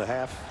remaining in the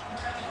half.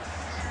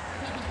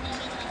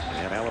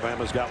 And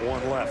Alabama's got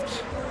 1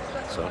 left.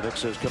 So Nick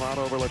says, come on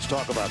over, let's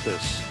talk about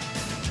this.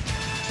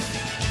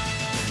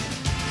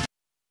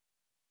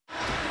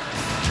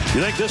 You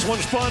think this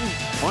one's fun?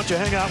 Why don't you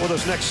hang out with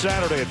us next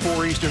Saturday at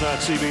 4 Eastern on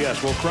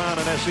CBS. We'll crown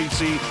an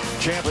SEC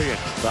champion.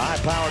 The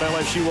high-powered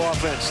LSU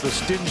offense, the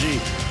stingy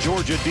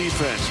Georgia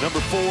defense. Number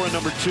 4 and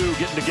number 2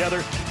 getting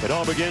together. It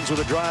all begins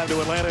with a drive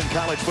to Atlanta in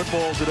college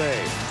football today.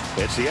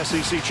 It's the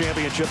SEC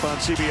championship on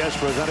CBS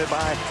presented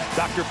by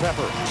Dr.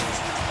 Pepper.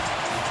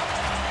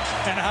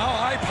 And how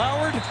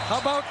high-powered? How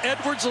about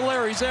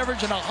Edwards-Helaire? He's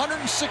averaging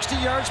 160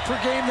 yards per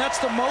game.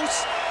 That's the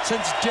most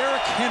since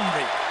Derrick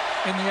Henry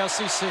in the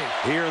SEC.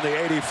 Here in the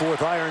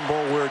 84th Iron Bowl,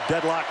 we're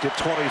deadlocked at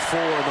 24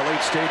 in the late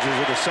stages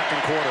of the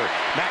second quarter.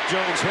 Mac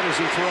Jones hit as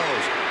he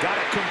throws.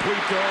 Got it complete,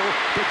 though,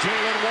 to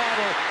Jalen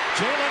Waddle.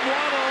 Jalen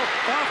Waddle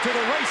off to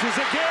the races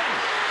again.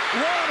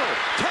 Waddle,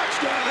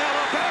 touchdown,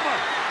 Alabama.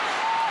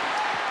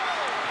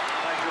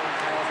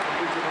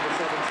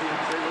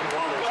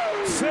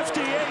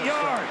 58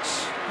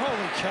 yards.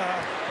 Holy cow.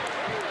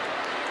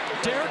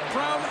 Derek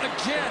Brown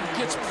again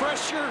gets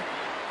pressure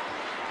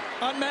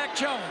on Mac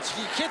Jones.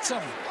 He hits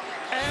him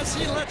as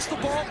he lets the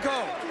ball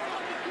go.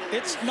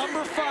 It's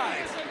number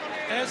 5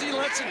 as he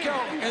lets it go.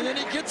 And then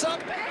he gets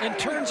up and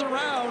turns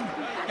around,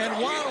 and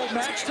Waddle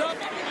matched up,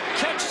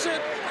 catches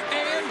it,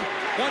 and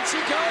once he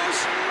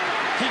goes,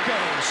 he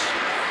goes.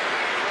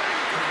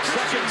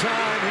 Second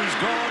time he's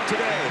gone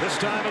today, this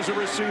time as a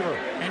receiver.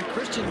 And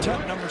Christian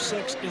Tutt, number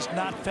 6, is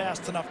not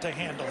fast enough to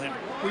handle him.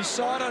 We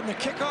saw it on the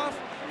kickoff,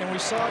 and we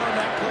saw it on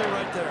that play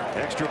right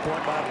there. Extra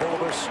point by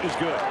Bullivus is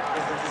good.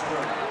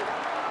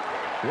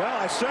 Well,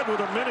 I said with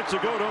a minute to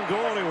go, don't go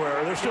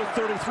anywhere. There's still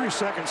 33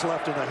 seconds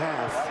left in the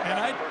half. And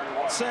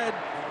I said,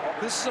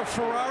 this is a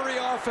Ferrari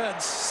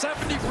offense.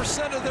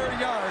 70% of their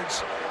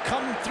yards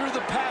come through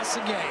the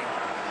passing game.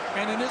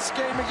 And in this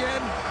game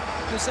again,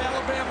 this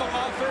Alabama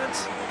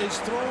offense is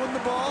throwing the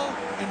ball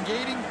and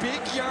gaining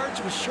big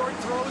yards with short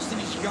throws.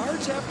 These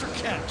yards after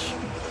catch,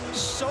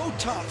 so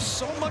tough,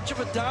 so much of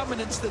a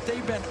dominance that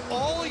they've been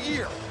all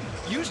year.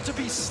 Used to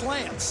be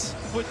slants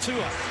with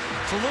Tua.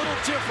 It's a little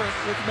different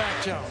with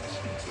Mac Jones.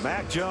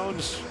 Mac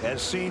Jones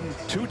has seen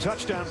 2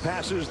 touchdown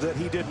passes that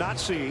he did not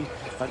see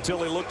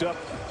until he looked up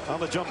on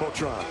the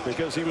Jumbotron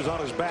because he was on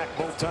his back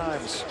both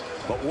times.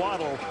 But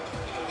Waddle,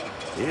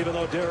 even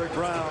though Derrick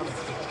Brown,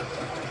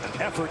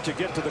 an effort to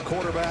get to the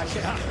quarterback,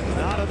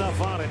 not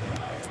enough on it.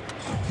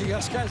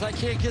 Yes, guys, I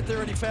can't get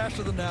there any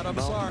faster than that. I'm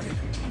sorry.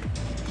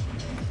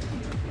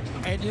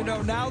 And, you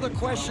know, now the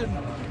question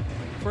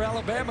for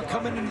Alabama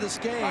coming into this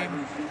game,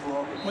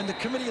 when the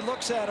committee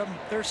looks at them,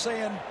 they're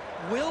saying,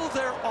 will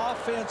their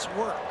offense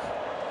work?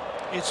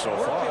 It's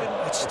working.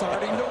 It's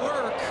starting to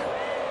work.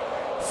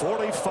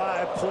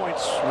 45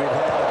 points we've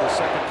had in the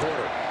second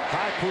quarter.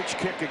 High pooch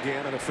kick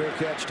again, and a fair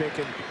catch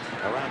taken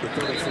around the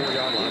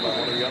 34-yard line by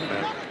one of the young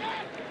men.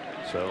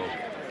 So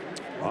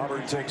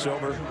Auburn takes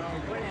over.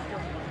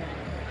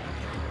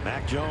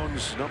 Mac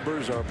Jones'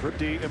 numbers are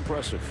pretty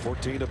impressive.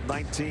 14 of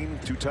 19,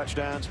 2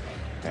 touchdowns,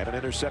 and an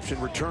interception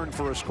return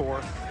for a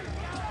score.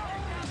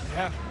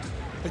 Yeah.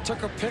 It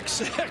took a pick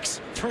 6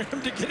 for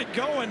him to get it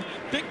going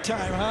big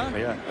time, huh?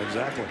 Yeah,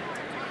 exactly.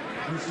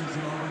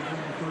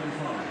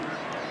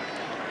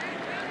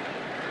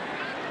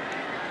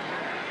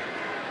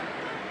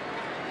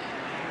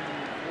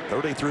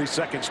 33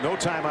 seconds, no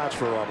timeouts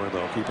for Auburn,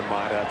 though. Keep in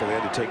mind, after they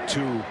had to take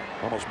 2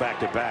 almost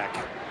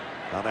back-to-back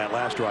on that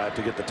last drive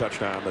to get the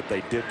touchdown that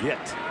they did get.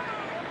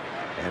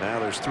 And now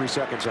there's 3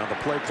 seconds on the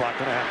play clock.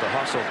 Going to have to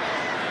hustle.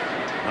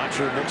 Not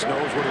sure Nick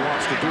knows what he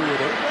wants to do with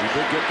it. He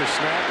did get the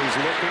snap. He's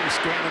looking,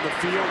 scanning the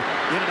field,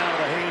 in and out of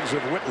the hands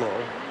of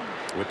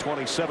Whitlow with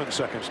 27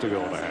 seconds to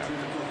go in the half.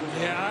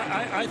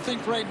 Yeah, I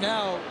think right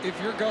now,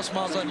 if you're Gus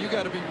Malzahn, you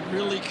got to be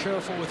really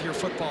careful with your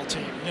football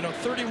team. You know,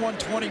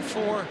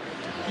 31-24,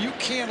 you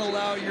can't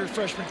allow your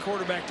freshman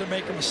quarterback to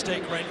make a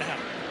mistake right now.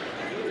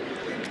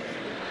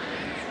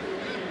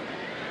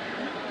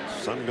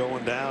 Sun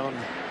going down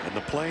in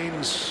the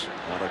plains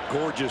on a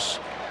gorgeous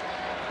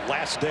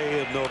last day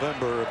of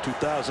November of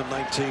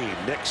 2019.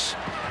 Nick's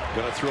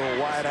going to throw a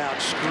wide out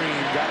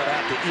screen. Got it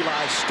out to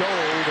Eli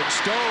Stove. And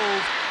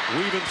Stove,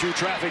 weaving through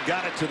traffic,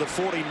 got it to the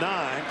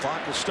 49.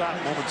 Clock will stop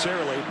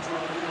momentarily.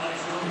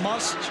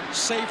 Must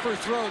safer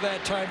throw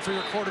that time for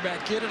your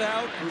quarterback. Get it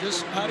out,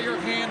 just out of your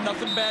hand.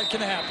 Nothing bad can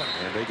happen.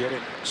 And they get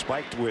it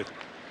spiked with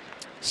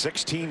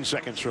 16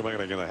 seconds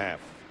remaining in the half.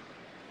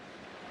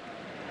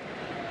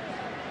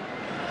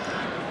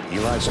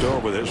 Eli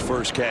Stove with his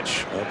first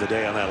catch of the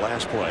day on that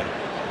last play.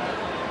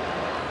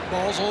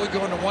 Ball's only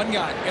going to one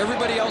guy.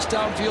 Everybody else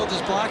downfield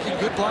is blocking.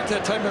 Good block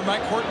that time by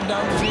Mike Horton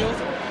downfield.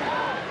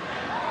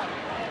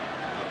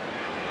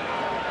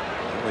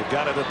 They've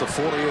got it at the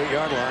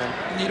 48-yard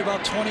line. Need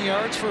about 20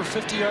 yards for a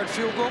 50-yard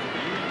field goal.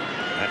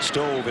 That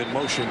Stove in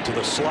motion to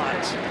the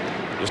slot.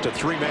 Just a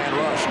three-man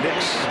rush.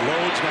 Nix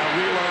loads, now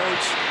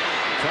reloads.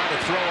 Trying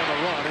to throw on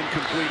the run.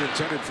 Incomplete,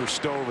 intended for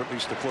Stove. At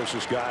least the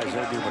closest guys.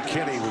 Andrew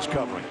McKinney was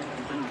covering.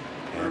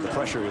 And the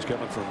pressure was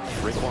coming from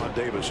Raekwon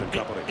Davis and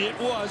company. It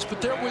was, but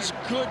there was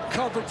good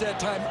coverage that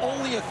time.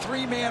 Only a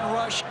three-man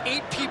rush.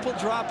 8 people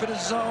drop in a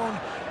zone.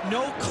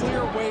 No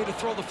clear way to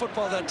throw the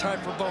football that time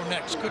for Bo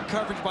Nix. Good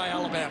coverage by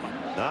Alabama.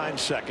 9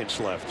 seconds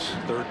left.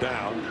 Third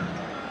down.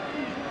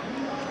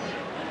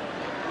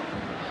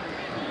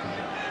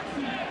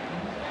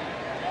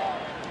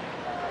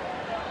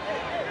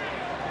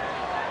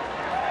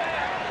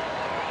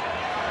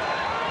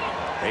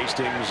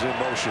 Hastings in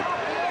motion.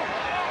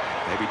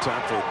 Maybe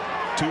time for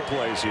 2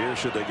 plays here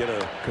should they get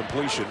a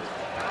completion.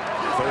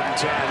 3rd and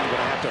 10. You're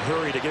going to have to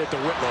hurry to get it to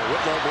Whitlow.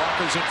 Whitlow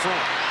blockers in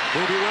front.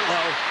 Ruby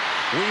Whitlow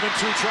weaving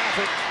through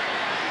traffic.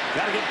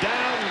 Got to get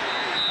down.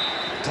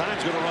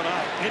 Time's going to run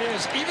out. It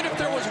is. Even if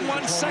there was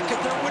 1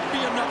 second, there wouldn't be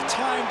enough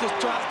time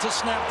to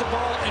snap the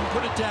ball and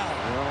put it down.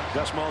 Well,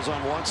 Gus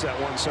Malzahn wants that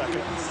 1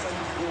 second.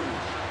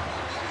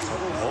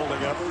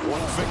 Holding up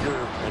one finger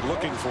and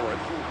looking for it.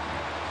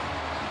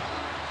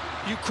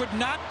 You could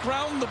not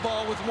ground the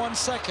ball with 1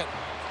 second.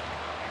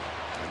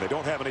 And they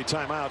don't have any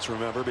timeouts,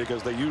 remember,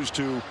 because they used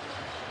to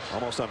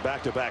almost on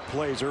back-to-back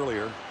plays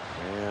earlier.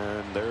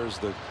 And there's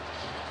the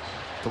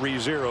 3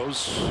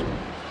 zeros.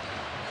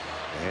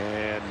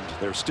 And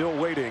they're still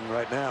waiting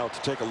right now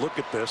to take a look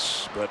at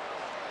this, but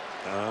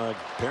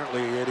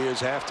apparently it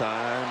is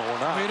halftime or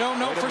not. We don't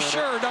know for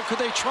sure. Now, could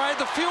they try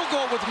the field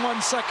goal with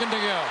 1 second to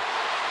go?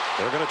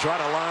 They're going to try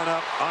to line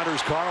up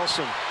Anders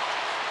Carlson.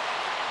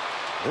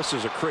 This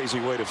is a crazy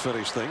way to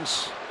finish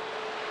things,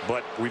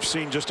 but we've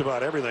seen just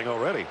about everything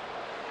already.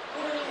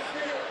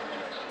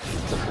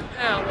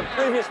 Now, the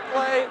previous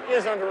play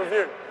is under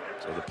review.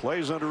 So the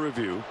play's under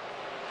review.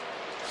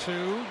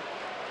 2,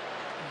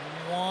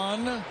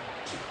 1.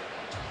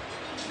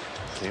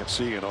 Can't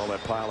see in all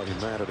that pile of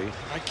humanity.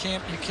 You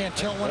can't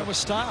tell when it was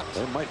stopped.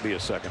 There might be a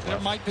second There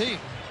left. might be.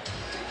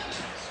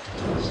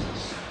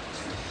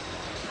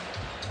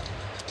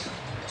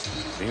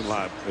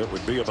 Meanwhile, it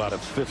would be about a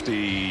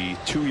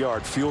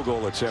 52-yard field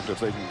goal attempt if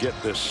they can get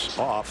this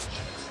off.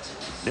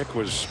 Nick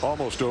was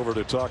almost over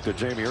to talk to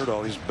Jamie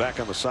Erdahl. He's back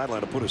on the sideline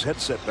to put his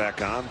headset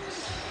back on.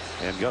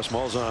 And Gus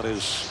Malzahn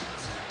is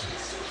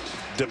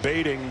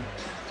debating.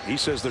 He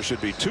says there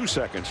should be 2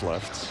 seconds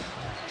left.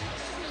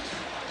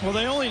 Well,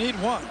 they only need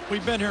 1.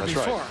 We've been here That's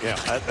before.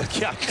 Right.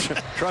 Yeah,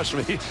 trust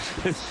me.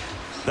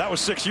 That was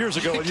 6 years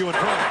ago with you and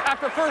Cronin.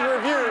 After further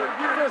review,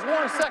 there's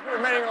 1 second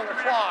remaining on the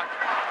clock.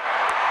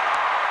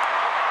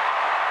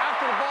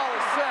 After the ball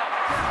is set,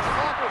 the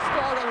clock will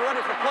start on the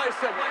ready for play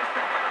signal.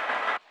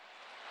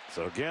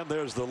 So again,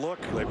 there's the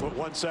look. They put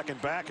 1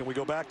 second back, and we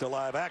go back to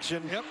live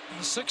action. Yep,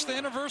 the 6th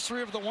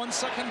anniversary of the 1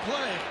 second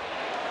play.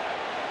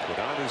 But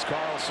Anders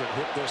Carlson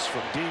hit this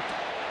from deep.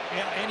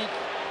 Yeah, and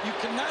you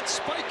cannot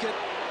spike it.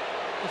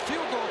 The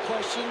field goal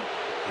question.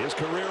 His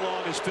career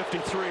long is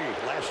 53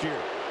 last year.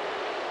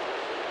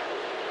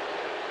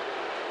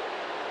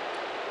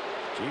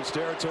 Gene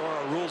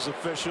Steratore, a rules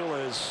official,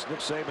 as Nick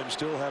Saban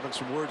still having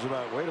some words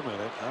about, wait a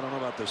minute, I don't know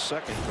about this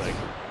second thing.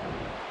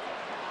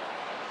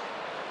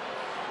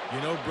 You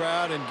know,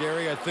 Brad and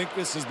Gary, I think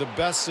this is the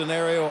best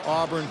scenario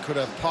Auburn could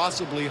have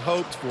possibly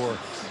hoped for,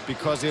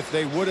 because if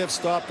they would have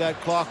stopped that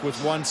clock with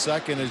 1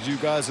 second, as you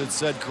guys had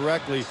said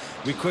correctly,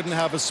 we couldn't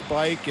have a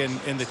spike,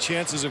 and the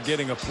chances of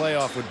getting a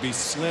playoff would be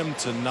slim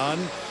to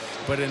none.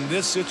 But in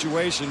this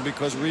situation,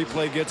 because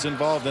replay gets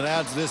involved and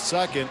adds this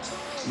second,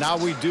 now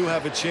we do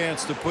have a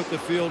chance to put the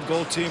field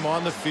goal team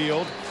on the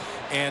field.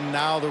 And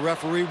now the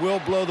referee will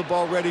blow the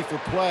ball ready for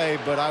play,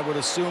 but I would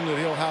assume that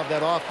he'll have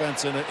that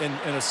offense in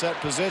a set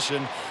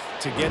position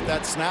to get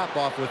that snap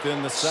off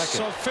within the second.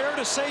 So fair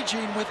to say,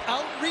 Gene,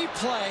 without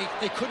replay,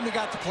 they couldn't have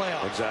got the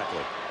playoff.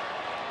 Exactly.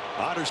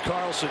 Anders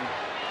Carlson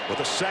with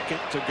a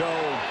second to go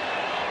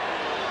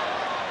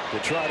to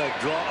try to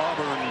draw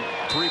Auburn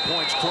 3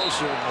 points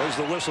closer. There's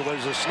the whistle.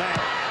 There's a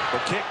snap. The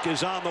kick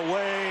is on the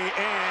way,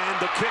 and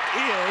the kick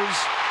is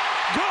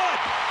good.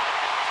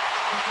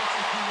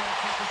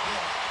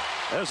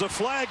 There's a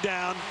flag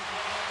down.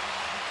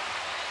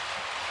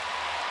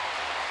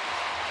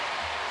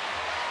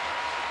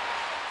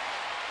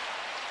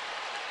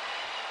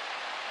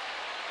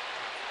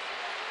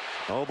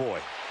 Oh, boy.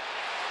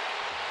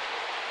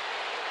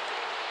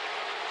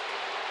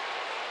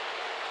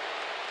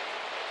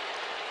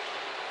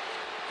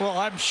 Well,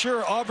 I'm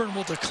sure Auburn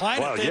will decline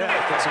well, it. Yeah,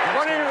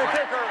 running to the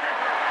kicker.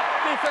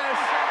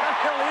 Defense. That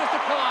penalty is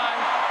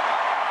declined.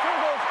 Field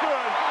goal's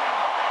good.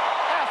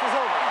 Half is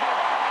over.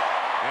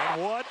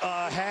 And what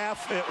a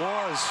half it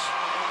was.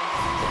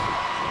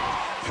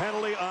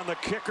 Penalty on the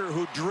kicker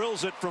who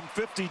drills it from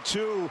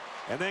 52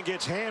 and then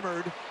gets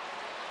hammered.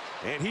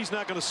 And he's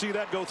not going to see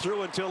that go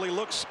through until he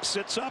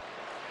sits up.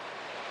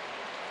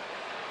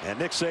 And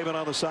Nick Saban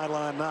on the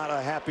sideline, not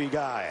a happy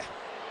guy.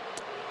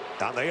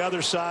 On the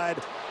other side,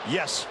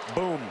 yes,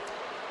 boom.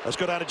 Let's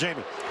go down to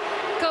Jamie.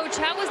 Coach,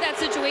 how was that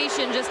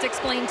situation just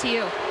explained to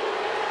you?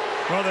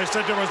 Well, they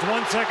said there was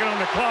 1 second on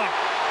the clock,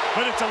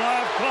 but it's a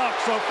live clock,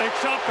 so if they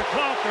stop the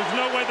clock, there's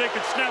no way they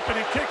could snap it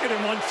and kick it in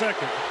 1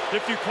 second.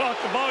 If you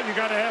clock the ball, you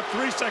got to have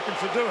 3 seconds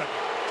to do it.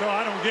 So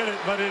I don't get it,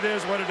 but it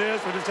is what it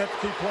is. We just have to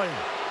keep playing.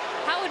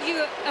 How would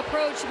you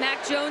approach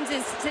Mac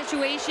Jones's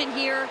situation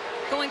here,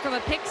 going from a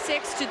pick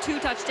 6 to 2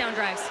 touchdown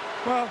drives?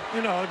 Well,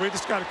 you know, we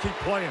just got to keep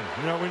playing.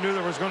 You know, we knew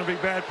there was going to be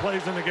bad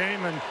plays in the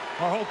game, and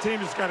our whole team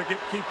just got to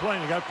keep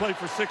playing. You got to play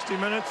for 60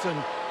 minutes, and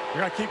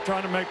you got to keep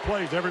trying to make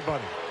plays,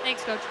 everybody.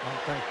 Thanks, Coach.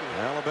 Thank you.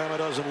 Alabama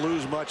doesn't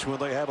lose much when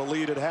they have a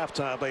lead at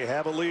halftime. They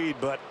have a lead,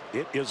 but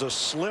it is a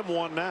slim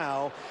one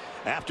now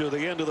after the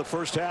end of the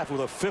first half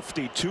with a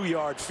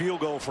 52-yard field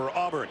goal for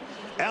Auburn.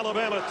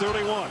 Alabama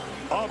 31,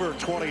 Auburn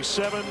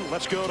 27.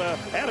 Let's go to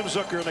Adam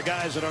Zucker and the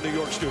guys at our New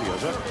York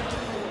studios.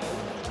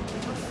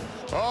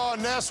 Oh,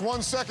 Ness,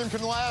 1 second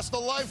can last a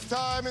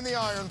lifetime in the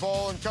Iron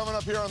Bowl. And coming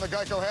up here on the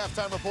Geico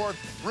Halftime Report,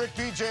 Rick,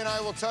 BJ, and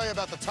I will tell you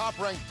about the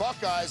top-ranked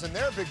Buckeyes and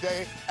their big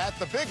day at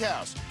the Big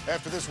House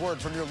after this word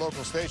from your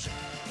local station.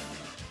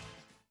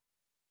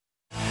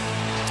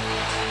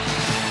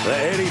 The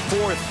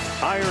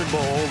 84th Iron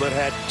Bowl that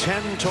had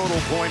 10 total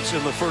points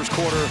in the first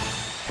quarter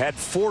had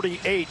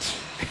 48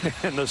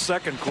 in the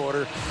second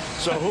quarter.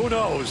 So who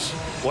knows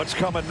what's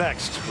coming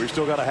next. We've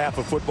still got a half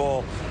of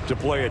football to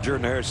play at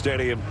Jordan-Hare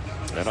Stadium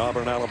in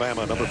Auburn,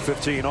 Alabama. Number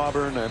 15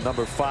 Auburn and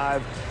number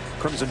 5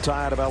 Crimson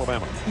Tide of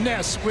Alabama.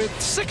 Ness, with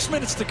 6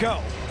 minutes to go,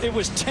 it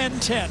was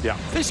 10-10. Yeah.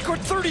 They scored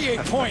 38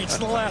 points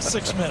in the last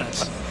 6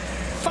 minutes.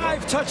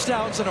 5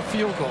 touchdowns and a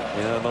field goal.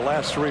 Yeah, and the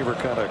last 3 were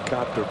kind of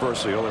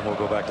controversial, and we'll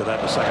go back to that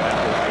in a second.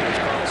 After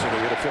Wisconsin,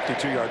 they hit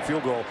a 52-yard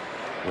field goal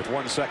with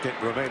 1 second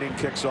remaining.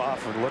 Kicks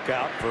off, and look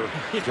out for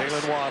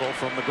Jalen Waddle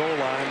from the goal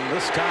line.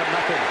 This time,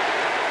 nothing.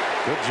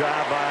 Good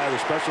job by the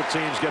special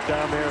teams. Get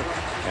down there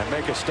and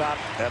make a stop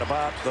at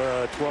about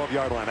the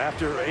 12-yard line.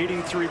 After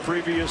 83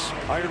 previous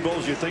Iron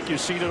Bowls, you think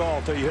you've seen it all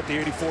until you hit the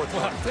 84th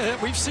one. Well,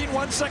 we've seen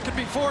 1 second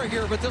before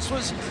here, but this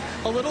was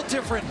a little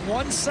different.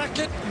 1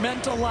 second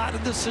meant a lot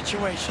in this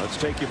situation. Let's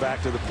take you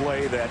back to the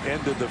play that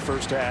ended the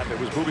first half. It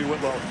was Boobie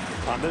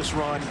Whitlow on this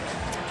run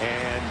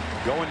and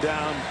going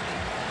down.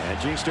 And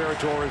Gene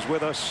Steratore is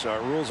with us, our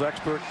rules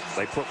expert.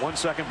 They put 1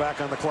 second back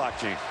on the clock,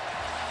 Gene.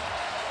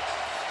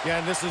 Yeah,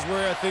 and this is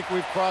where I think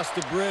we've crossed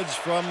the bridge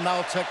from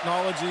now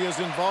technology is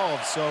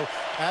involved. So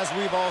as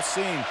we've all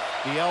seen,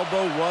 the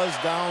elbow was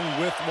down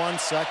with 1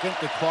 second.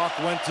 The clock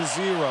went to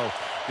 0.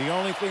 The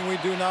only thing we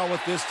do now with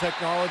this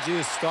technology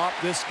is stop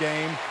this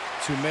game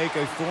to make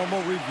a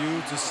formal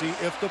review to see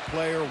if the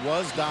player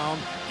was down,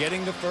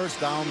 getting the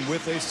first down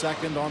with a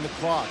second on the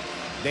clock.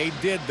 They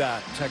did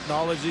that.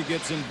 Technology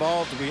gets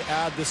involved. We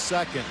add the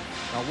second.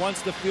 Now,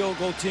 once the field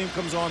goal team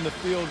comes on the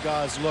field,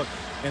 guys, look,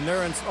 in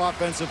their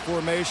offensive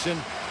formation,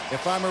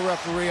 if I'm a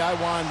referee, I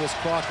wind this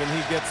clock and he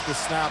gets the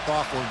snap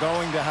off. We're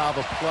going to have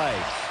a play.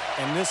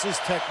 And this is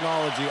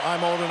technology.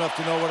 I'm old enough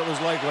to know what it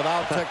was like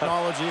without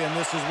technology, and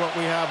this is what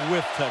we have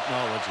with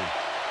technology.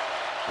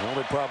 The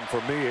only problem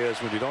for me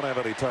is when you don't have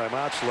any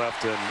timeouts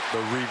left and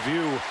the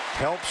review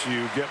helps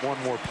you get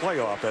one more play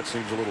off, that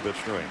seems a little bit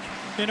strange.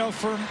 You know,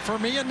 for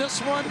me in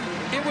this one,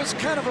 it was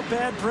kind of a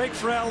bad break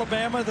for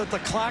Alabama that the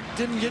clock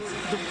didn't get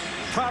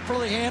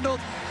properly handled.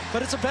 But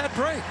it's a bad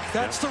break.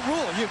 That's the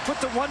rule. You put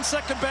the 1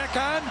 second back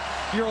on,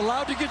 you're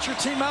allowed to get your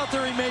team out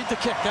there. He made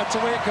the kick. That's the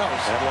way it goes.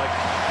 And like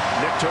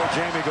Nick told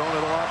Jamie going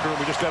to the locker room,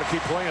 we just got to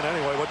keep playing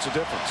anyway. What's the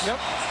difference? Yep.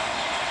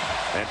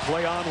 And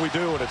play on we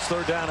do, and it's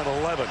 3rd down and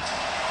 11.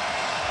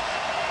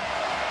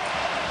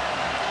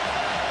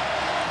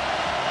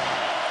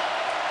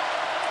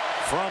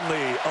 From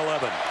the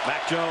 11,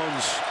 Mac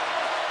Jones.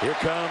 Here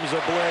comes a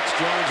blitz.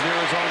 Jones near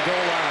his own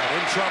goal line.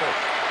 In trouble.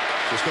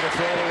 Just going to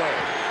throw it away.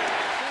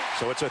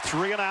 So it's a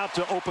 3 and out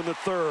to open the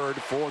 3rd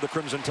for the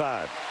Crimson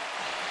Tide.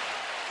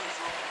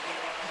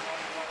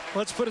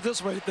 Let's put it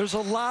this way. There's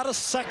a lot of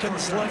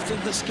seconds left in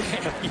this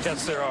game.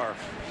 Yes, there are.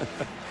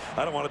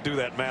 I don't want to do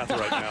that math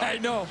right now. I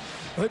know,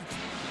 but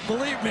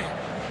believe me.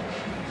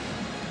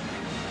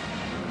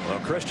 Well,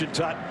 Christian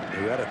Tutt,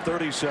 who had a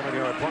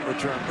 37-yard punt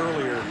return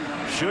earlier,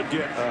 should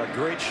get a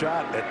great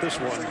shot at this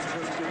one.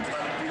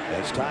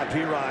 As Ty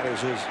Pirine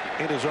is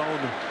in his own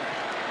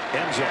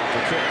end zone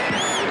to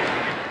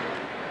kick.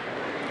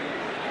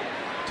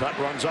 Tutt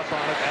runs up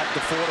on it at the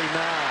 49.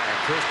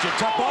 Christian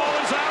Tutt, ball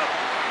is out,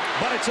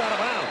 but it's out of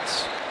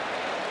bounds.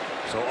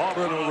 So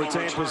Auburn will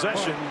retain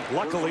possession.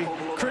 Luckily,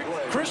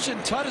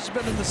 Christian Tutt has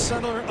been in the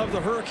center of the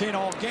hurricane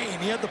all game.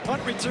 He had the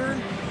punt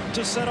return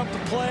to set up the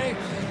play.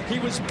 He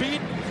was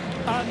beat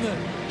on the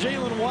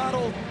Jalen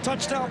Waddle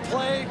touchdown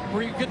play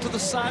where you get to the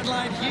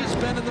sideline. He's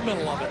been in the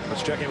middle of it.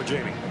 Let's check in with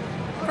Jamie.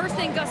 First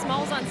thing Gus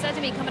Malzahn said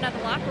to me coming out of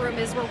the locker room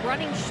is we're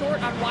running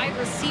short on wide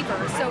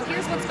receivers. So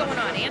here's what's going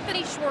on.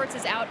 Anthony Schwartz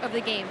is out of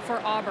the game for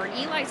Auburn.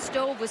 Eli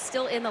Stove was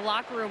still in the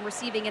locker room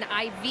receiving an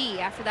IV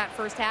after that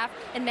first half.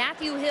 And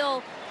Matthew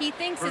Hill, he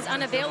thinks is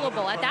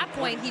unavailable. At that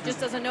point, he just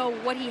doesn't know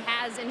what he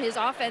has in his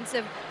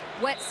offensive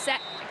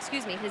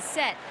his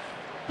set.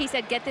 He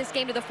said, get this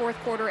game to the fourth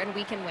quarter and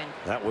we can win.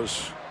 That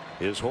was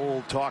his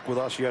whole talk with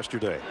us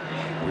yesterday.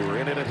 We were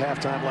in it at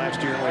halftime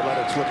last year and we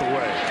let it slip away.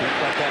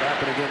 Can't let that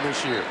happen again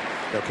this year.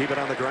 They'll keep it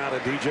on the ground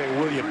at DJ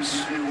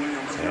Williams.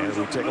 And as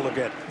we take a look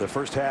at the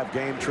first half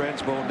game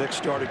trends, Bo Nix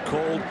started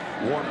cold,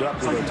 warmed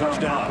up with a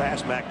touchdown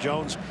pass. Mac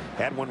Jones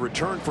had one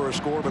returned for a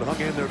score, but hung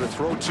in there to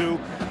throw two.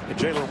 And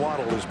Jalen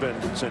Waddle has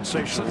been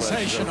sensational.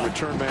 As a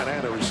return man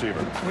and a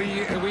receiver.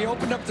 We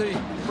opened up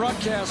the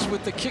broadcast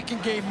with the kicking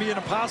game being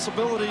a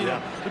possibility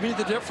to be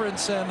the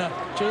difference, and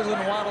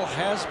Jalen Waddle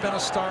has been a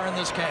star in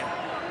this game.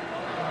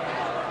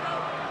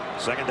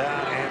 Second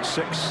down and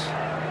 6.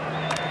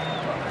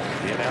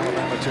 In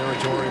Alabama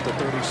territory at the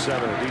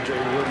 37. DJ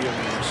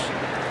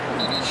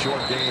Williams,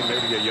 short game,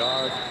 maybe a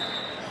yard.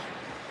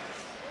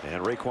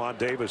 And Raekwon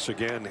Davis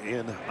again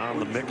in on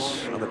the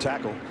mix on the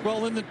tackle.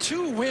 Well, in the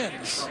 2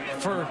 wins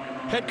for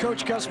head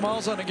coach Gus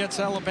Malzahn against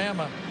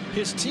Alabama,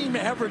 his team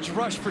average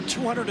rushed for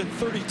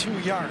 232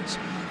 yards.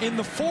 In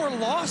the 4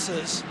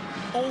 losses,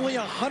 only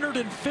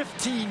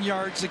 115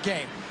 yards a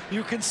game.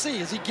 You can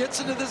see as he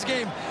gets into this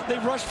game, they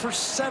rushed for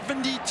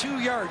 72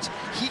 yards.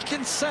 He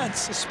can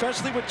sense,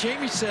 especially what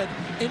Jamie said,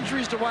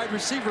 injuries to wide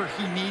receiver.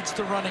 He needs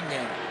the running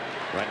game.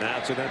 Right now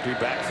it's an empty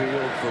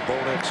backfield for Bo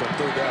Nix on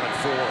 3rd down and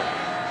 4.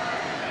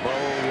 Bo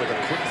with a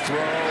quick throw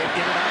in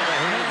and out of the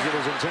hands of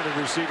his intended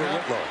receiver,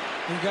 Whitlow.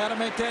 You got to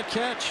make that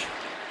catch.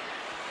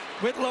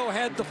 Whitlow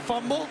had the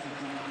fumble.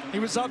 He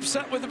was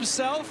upset with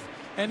himself,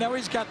 and now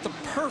he's got the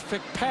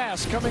perfect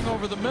pass coming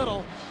over the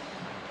middle.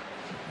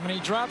 When he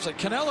drops it,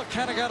 Canella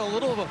kind of got a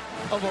little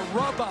of a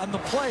rub on the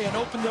play and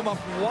opened them up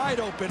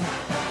wide open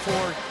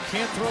for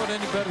can't throw it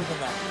any better than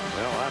that.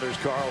 Well, Anders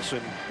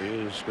Carlson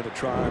is going to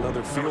try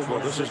another field goal.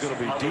 This is going to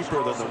be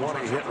deeper than the one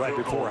he hit right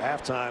before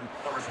halftime.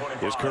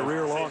 His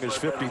career long is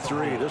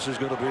 53. This is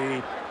going to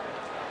be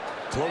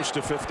close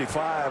to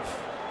 55.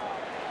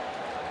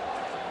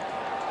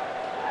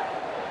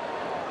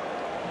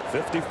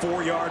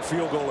 54-yard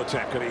field goal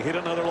attempt. Could he hit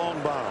another long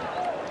bomb?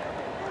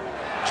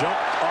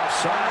 Jumped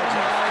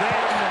offside.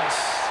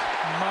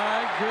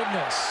 My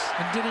goodness.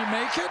 And did he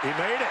make it? He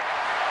made it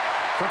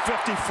from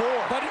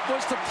 54. But it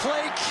was the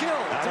play killed.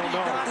 I did don't he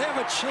know. not have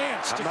a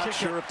chance to kick it? I'm not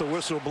sure if the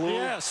whistle blew.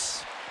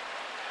 Yes.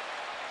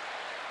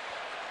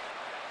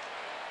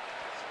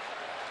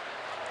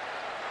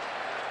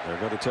 They're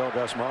going to tell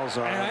Gus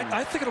Malzahn.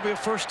 I think it'll be a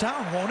first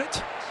down, won't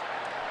it?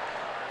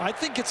 I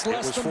think it's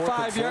less than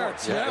 5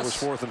 yards. Yeah, yes. It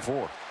was 4th and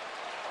 4.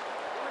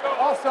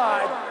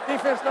 Offside,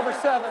 defense number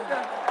 7.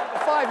 A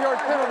 5-yard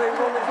penalty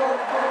will result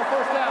in a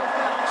first down.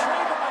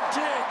 Trayvon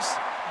Diggs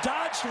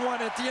dodged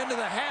one at the end of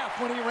the half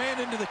when he ran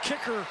into the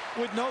kicker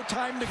with no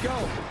time to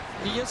go.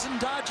 He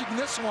isn't dodging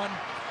this one.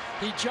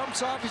 He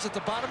jumps off. He's at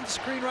the bottom of the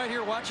screen right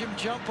here. Watch him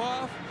jump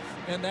off,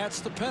 and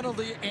that's the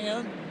penalty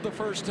and the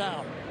first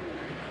down.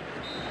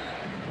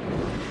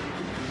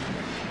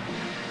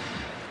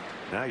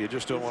 Now you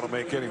just don't want to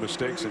make any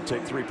mistakes and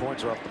take 3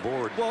 points off the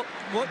board. Well,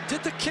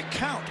 did the kick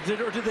count?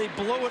 Or did they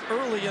blow it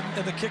early and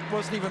the kick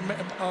wasn't even,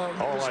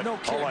 there's no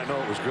kick? All I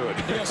know, it was good.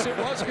 Yes, it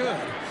was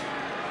good.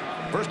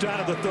 First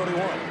down at the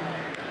 31.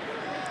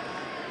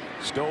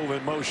 Stove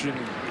in motion.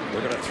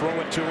 They're going to throw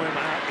it to him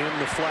out in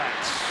the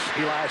flats.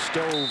 Eli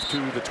Stove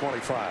to the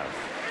 25.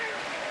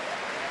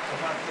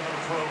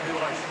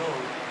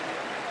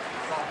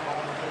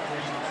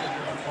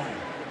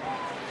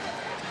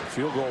 The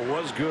field goal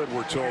was good,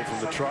 we're told, from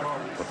the truck,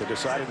 but they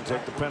decided to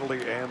take the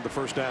penalty and the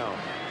first down.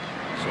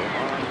 So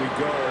on we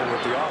go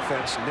with the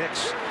offense.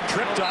 Nix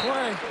tripped up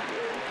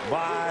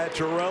by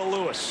Terrell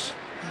Lewis.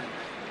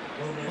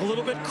 A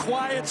little bit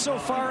quiet so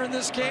far in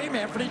this game.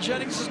 Anthony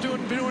Jennings is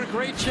doing a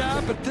great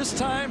job, but this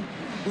time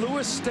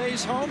Lewis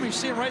stays home. You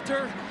see him right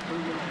there,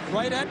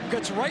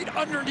 gets right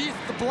underneath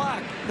the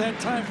block that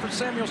time for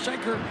Samuel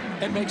Schenker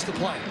and makes the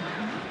play.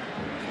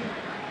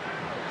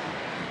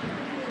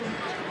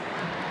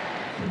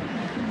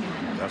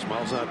 Gus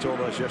Malzahn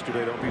told us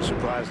yesterday, don't be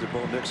surprised if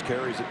Bo Nix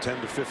carries it 10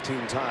 to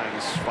 15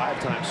 times, 5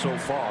 times so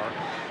far,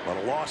 but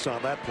a loss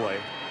on that play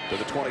to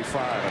the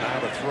 25, and now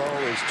the throw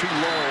is too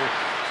low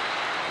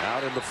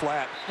out in the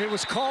flat. It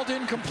was called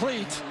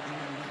incomplete.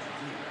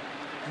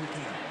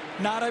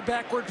 Not a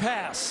backward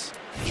pass.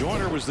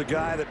 Joyner was the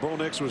guy that Bo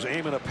Nix was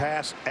aiming a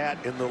pass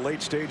at in the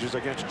late stages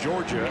against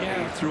Georgia.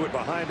 Yeah. He threw it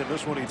behind him.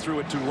 This one he threw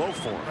it too low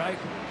for him. Right.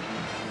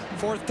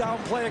 4th down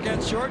play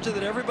against Georgia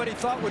that everybody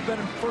thought would have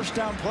been a first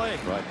down play.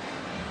 Right.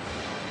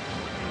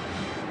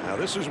 Now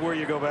this is where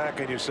you go back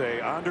and you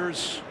say,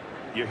 Anders,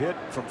 you hit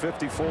from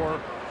 54.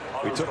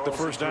 We took the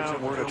first down.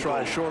 We're going to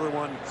try a shorter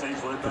one.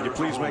 Can you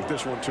please make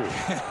this one too?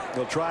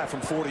 They'll try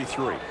from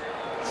 43.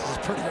 This is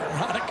pretty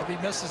ironic if he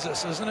misses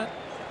this, isn't it?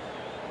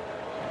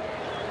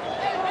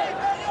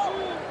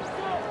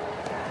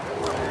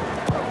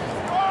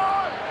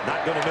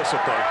 Not going to miss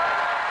it though.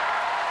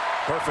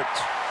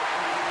 Perfect.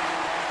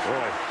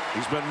 Boy,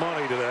 he's been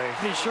money today.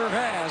 He sure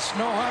has.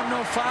 No harm,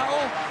 no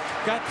foul.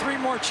 Got 3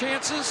 more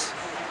chances,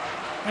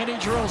 and he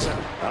drills it.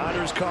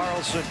 Anders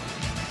Carlson,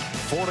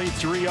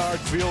 43-yard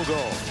field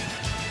goal.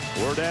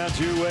 We're down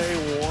to a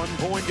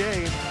 1-point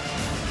game.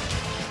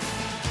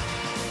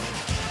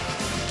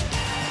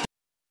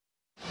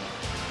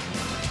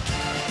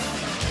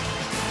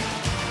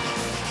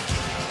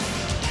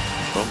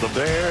 From the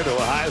Bear to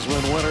a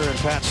Heisman winner and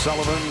Pat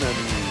Sullivan and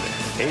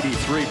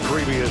 83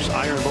 previous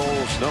Iron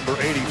Bowls, number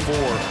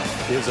 84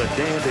 is a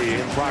dandy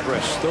in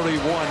progress,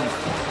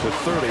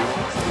 31-30.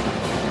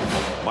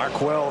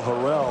 Marquel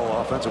Harrell,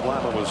 offensive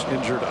lineman, was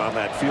injured on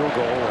that field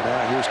goal, and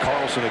now here's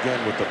Carlson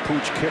again with the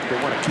pooch kick. They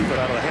want to keep it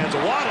out of the hands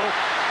of Waddle,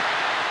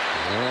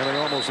 and they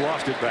almost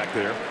lost it back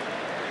there.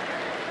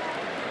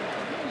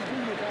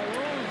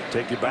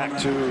 Take you back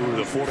to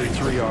the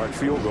 43-yard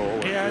field goal.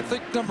 Yeah, I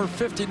think number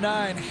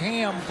 59,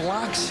 Ham,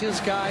 blocks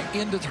his guy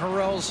into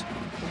Harrell's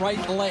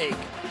right leg.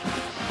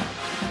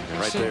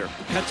 Right there.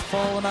 That's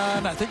fallen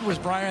on. I think it was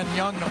Brian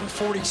Young, number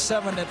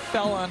 47, that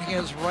fell on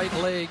his right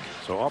leg.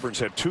 So Auburn's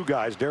had 2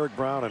 guys, Derek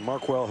Brown and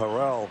Marquel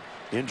Harrell,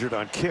 injured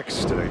on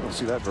kicks today. Don't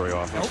see that very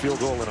often. Nope. Field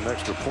goal and an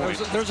extra point.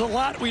 There's a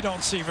lot we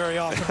don't see very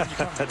often when you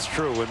come. That's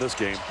true in this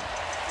game.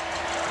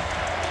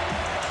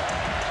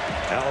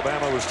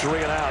 Alabama was 3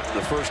 and out in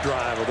the first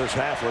drive of this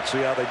half. Let's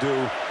see how they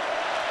do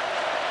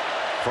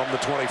from the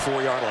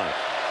 24-yard line.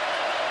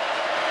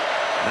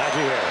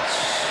 Najee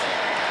Harris.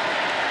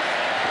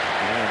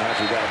 And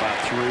Najee got about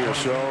 3 or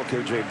so.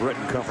 KJ Britt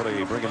and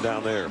company bringing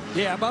down there.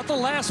 Yeah, about the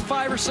last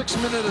 5 or 6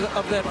 minutes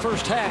of that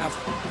first half,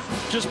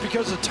 just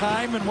because of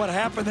time and what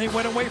happened, they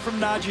went away from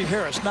Najee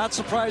Harris. Not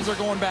surprised they're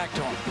going back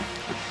to him.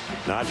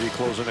 Najee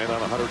closing in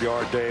on a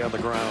 100-yard day on the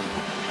ground.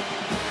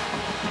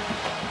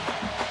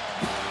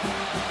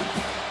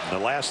 In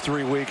the last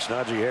 3 weeks,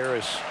 Najee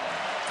Harris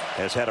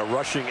has had a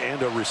rushing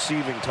and a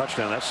receiving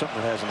touchdown. That's something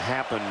that hasn't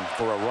happened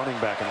for a running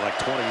back in like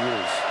 20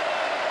 years.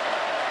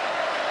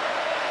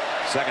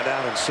 2nd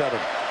down and 7.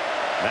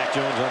 Mac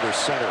Jones under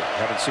center.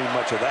 Haven't seen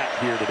much of that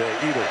here today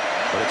either.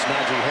 But it's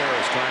Najee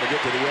Harris trying to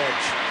get to the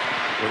edge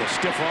with a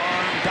stiff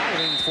arm,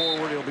 diving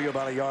forward. He'll be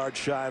about a yard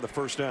shy of the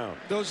first down.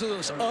 Those are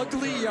those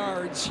ugly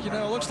yards. You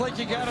know, looks like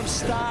you got him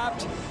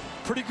stopped.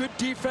 Pretty good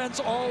defense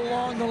all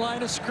along the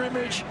line of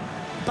scrimmage.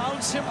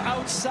 Bounce him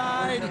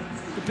outside.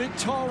 The big,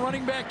 tall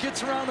running back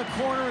gets around the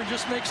corner and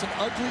just makes an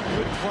ugly,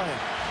 good play.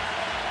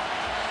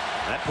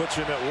 That puts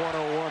him at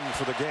 101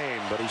 for the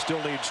game, but he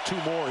still needs 2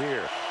 more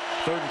here.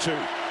 3rd and 2.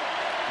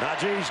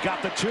 Najee's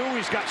got the 2.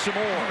 He's got some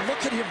more.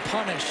 Look at him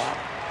punish.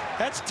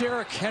 That's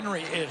Derrick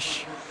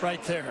Henry-ish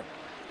right there.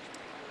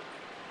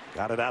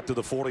 Got it out to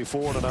the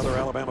 44 and another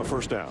Alabama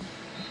first down.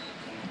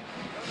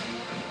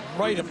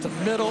 Right up the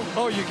middle.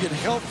 Oh, you get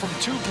help from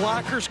 2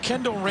 blockers.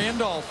 Kendall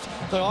Randolph,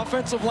 the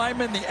offensive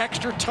lineman, the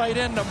extra tight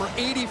end, number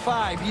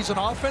 85. He's an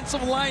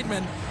offensive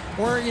lineman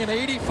wearing an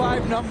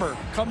 85 number.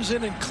 Comes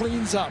in and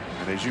cleans up.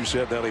 And as you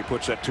said, that he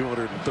puts that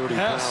 230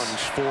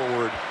 pounds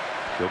forward.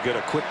 He'll get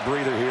a quick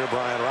breather here.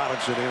 Brian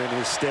Robinson in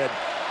his stead.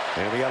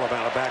 And the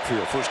Alabama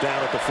backfield. First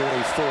down at the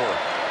 44.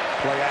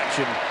 Play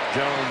action.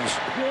 Jones,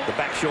 the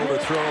back shoulder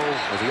throw.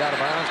 Was he out of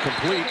bounds?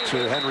 Complete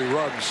to Henry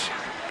Ruggs.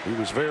 He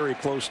was very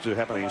close to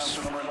having his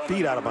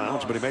feet out of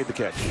bounds, but he made the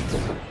catch.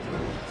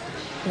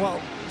 Well,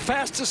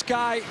 fastest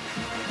guy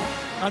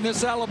on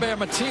this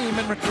Alabama team,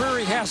 and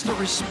McCreary has to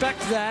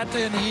respect that,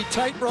 and he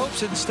tight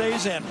ropes and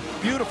stays in.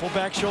 Beautiful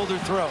back shoulder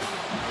throw.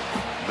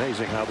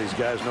 Amazing how these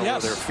guys know where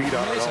their feet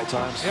are at all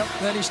times. Yep,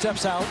 then he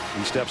steps out.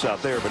 He steps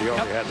out there, but he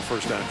already had the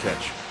first down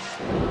catch.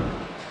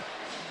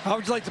 How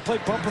would you like to play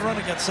bump and run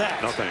against that?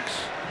 No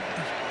thanks.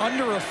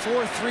 Under a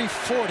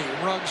 4.340,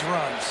 Ruggs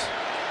runs.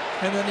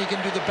 And then he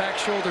can do the back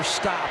shoulder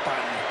stop on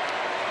him.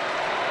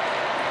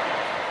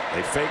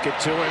 They fake it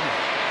to him.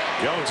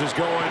 Jones is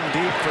going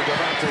deep for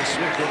Devontae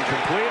Smith.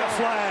 Incomplete. A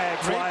flag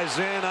flies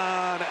in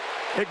on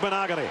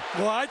Igbenogany.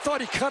 Well, I thought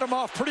he cut him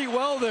off pretty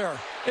well there.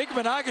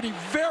 Igbenogany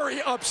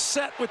very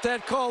upset with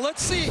that call.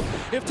 Let's see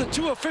if the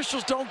 2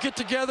 officials don't get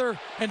together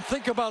and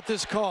think about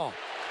this call.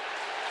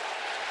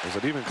 Is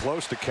it even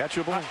close to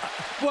catchable?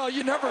 Well,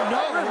 you never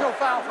know. There's no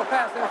foul for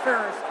pass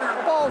interference.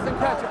 The ball's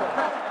incatchable.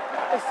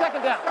 It's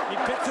 2nd down. He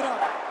picked it up.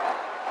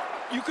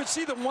 You could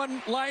see the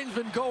one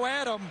linesman go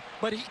at him,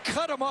 but he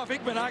cut him off.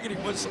 Igbenogany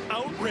was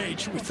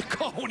outraged with the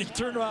call when he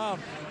turned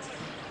around.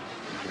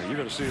 Yeah, you're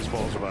going to see his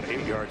ball's about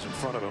 8 yards in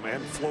front of him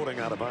and floating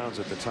out of bounds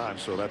at the time,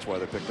 so that's why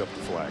they picked up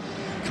the flag.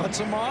 Cuts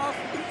him off.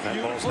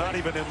 That ball's not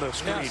even in the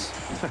screen. Yes.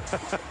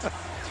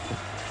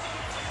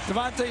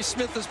 Devontae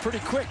Smith is pretty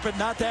quick, but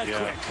not that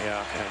quick.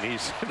 Yeah, and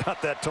he's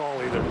not that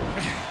tall either.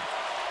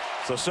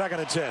 So 2nd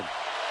and 10.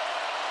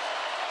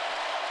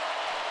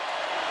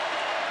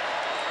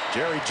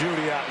 Jerry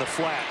Jeudy out in the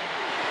flat.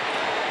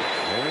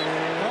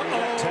 And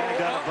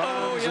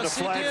and a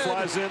flag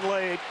flies in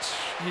late.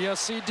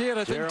 Yes, he did.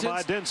 I think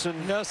Jeremiah Denson.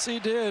 Yes, he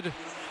did.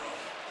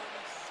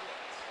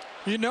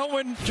 You know,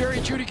 when Jerry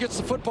Jeudy gets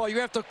the football, you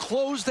have to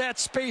close that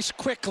space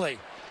quickly.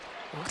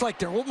 It looked like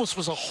there almost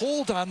was a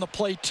hold on the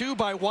play, too,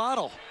 by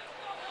Waddle.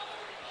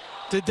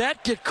 Did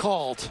that get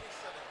called?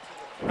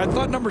 I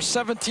thought number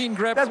 17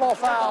 grabbed. Dead ball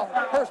foul,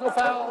 personal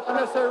foul,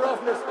 unnecessary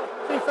roughness,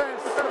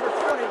 defense, number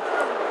 20,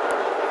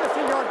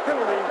 15-yard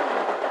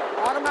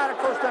penalty, automatic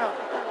first down.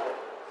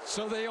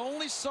 So they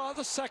only saw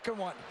the second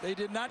one. They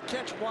did not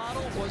catch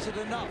Waddle. Was it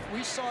enough?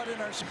 We saw it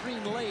in our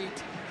screen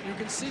late. You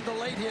can see the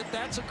late hit.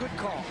 That's a good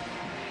call.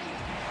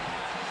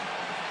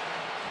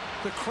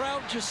 The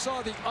crowd just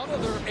saw the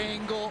other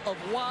angle of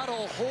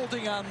Waddle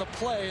holding on the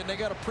play, and they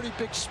got a pretty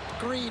big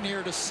screen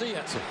here to see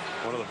it.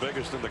 One of the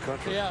biggest in the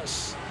country.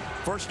 Yes.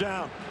 First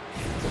down.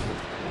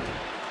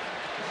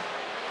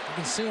 You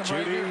can see him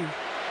right here.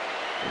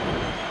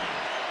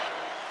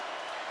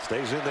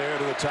 Stays in there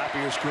to the top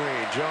of your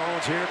screen.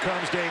 Jones, here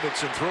comes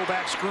Davidson.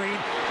 Throwback screen.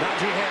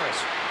 Najee Harris.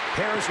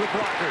 Harris with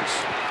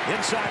blockers.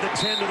 Inside the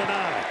 10 to the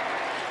 9.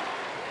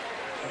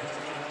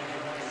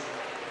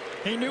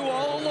 He knew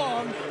all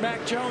along,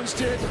 Mac Jones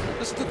did.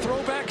 This is the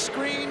throwback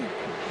screen.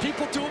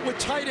 People do it with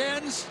tight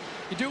ends.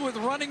 You do it with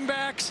running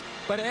backs.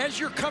 But as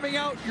you're coming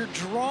out, you're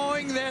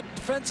drawing that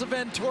defensive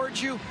end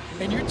towards you,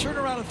 and you turn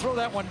around and throw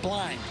that one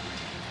blind.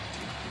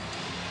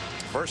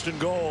 First and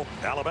goal,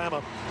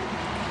 Alabama.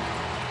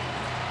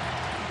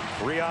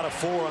 3 out of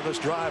 4 on this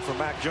drive for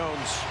Mac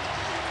Jones.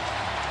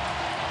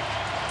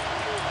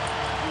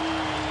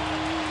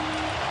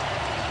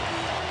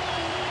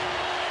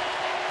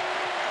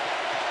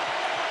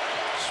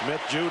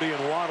 Smith, Jeudy,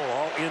 and Waddle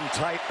all in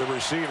tight, the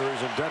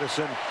receivers, and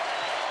Tennyson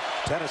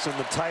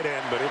the tight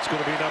end, but it's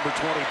going to be number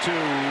 22,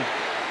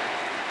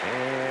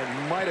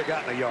 and might have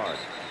gotten a yard.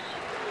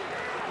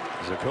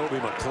 Zacoby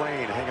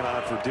McClain hanging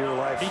on for dear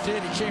life. He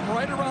did. He came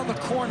right around the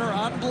corner,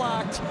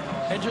 unblocked,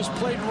 and just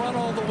played run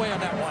all the way on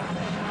that one.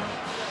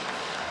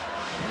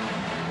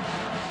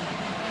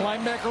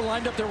 Linebacker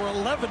lined up. There were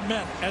 11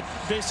 men at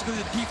basically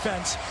the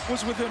defense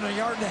was within 1.5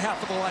 yards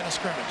of the line of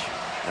scrimmage.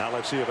 Now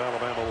let's see if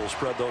Alabama will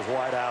spread those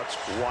wideouts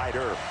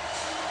wider.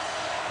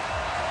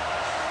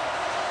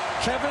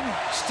 Kevin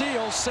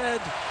Steele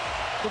said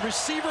the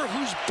receiver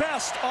who's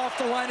best off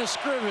the line of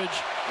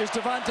scrimmage is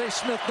Devontae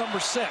Smith,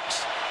 number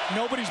 6.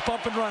 Nobody's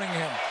bumping running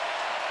him.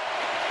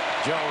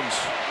 Jones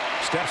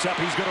steps up.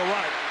 He's going to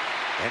run it.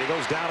 And he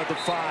goes down at the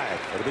 5.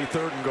 It'll be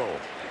 3rd and goal.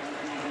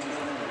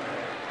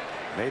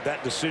 Made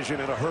that decision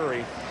in a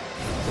hurry.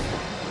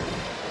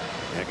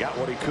 And got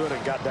what he could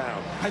and got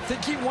down. I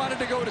think he wanted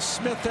to go to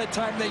Smith that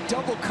time. They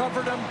double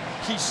covered him.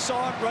 He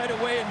saw it right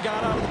away and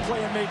got out of the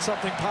play and made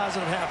something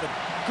positive happen.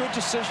 Good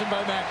decision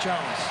by Mac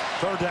Jones.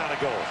 3rd down and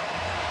goal.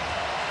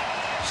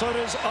 So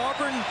does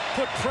Auburn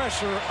put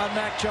pressure on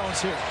Mac Jones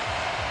here?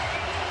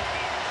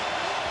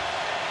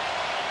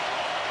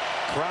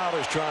 Crowd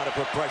is trying to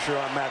put pressure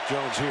on Mac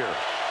Jones here.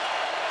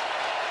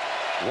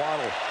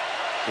 Waddle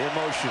in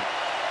motion.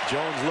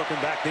 Jones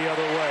looking back the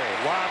other way.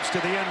 Lobs to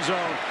the end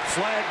zone.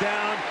 Flag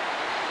down.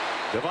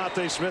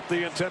 Devontae Smith,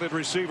 the intended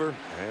receiver,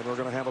 and we're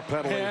going to have a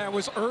penalty. Yeah, it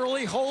was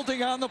early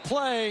holding on the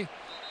play.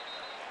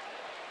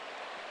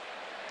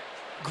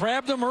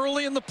 Grabbed him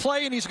early in the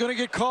play, and he's going to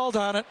get called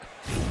on it.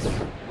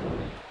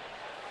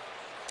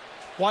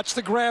 Watch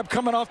the grab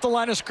coming off the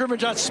line of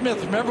scrimmage on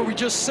Smith. Remember, we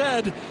just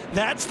said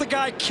that's the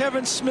guy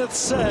Kevin Smith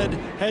said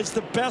has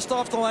the best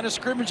off the line of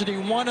scrimmage, and he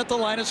won at the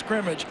line of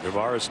scrimmage.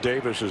 Javaris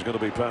Davis is going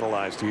to be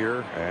penalized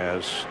here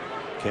as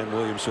Ken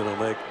Williamson will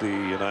make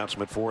the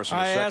announcement for us in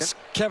a second. I asked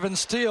Kevin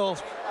Steele,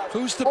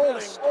 who's the holding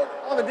best?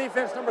 On the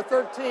defense, number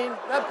 13.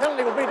 That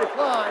penalty will be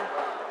declined.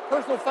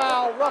 Personal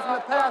foul, roughing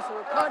the passer,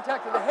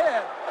 contact to the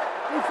head.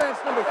 Defense,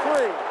 number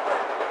 3.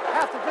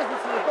 Half the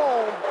distance to the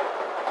goal.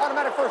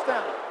 Automatic first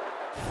down.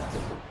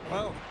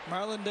 Well,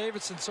 Marlon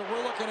Davidson. So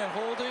we're looking at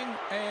holding,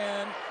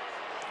 and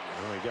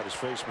well, he got his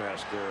face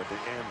mask there at the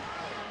end.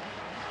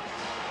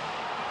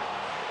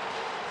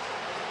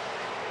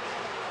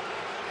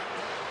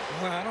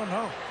 Well, I don't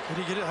know.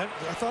 Did he get it? I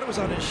thought it was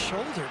on his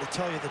shoulder, to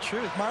tell you the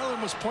truth.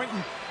 Marlon was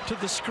pointing to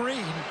the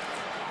screen.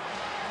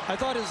 I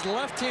thought his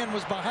left hand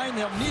was behind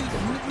him.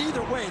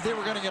 Neither way, they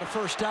were going to get a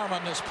first down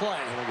on this play.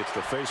 I think it's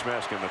the face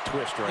mask and the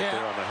twist right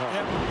there on the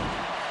helmet.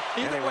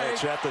 Yeah. Either way,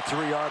 it's at the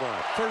 3-yard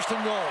line. First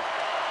and goal.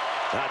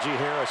 Najee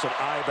Harris, an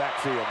eye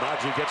backfield.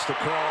 Najee gets the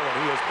call, and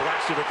he is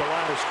blasted at the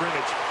line of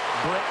scrimmage.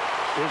 Britt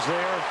is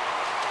there.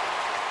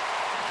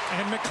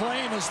 And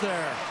McClain is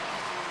there.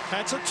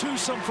 That's a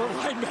twosome for a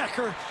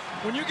linebacker.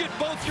 When you get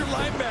both your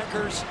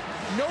linebackers,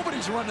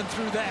 nobody's running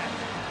through that.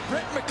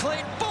 Britt and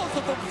McClain, both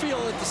of them feel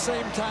at the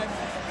same time,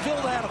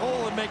 fill that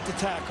hole and make the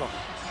tackle.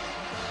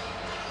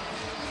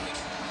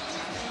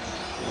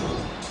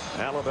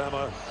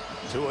 Alabama,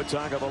 Tua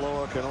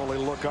Tagovailoa can only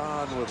look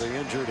on with the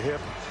injured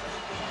hip.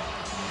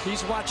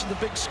 He's watching the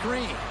big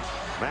screen.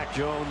 Mac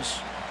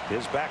Jones,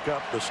 his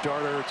backup, the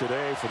starter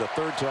today for the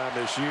 3rd time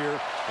this year,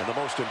 and the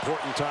most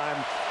important time.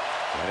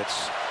 And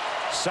it's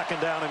 2nd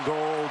down and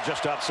goal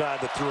just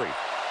outside the 3.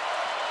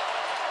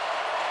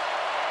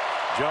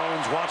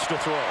 Jones wants to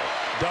throw.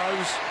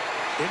 Does.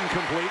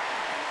 Incomplete.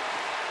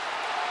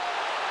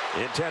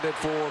 Intended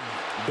for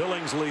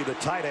Billingsley, the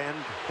tight end,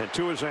 and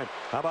to his hand.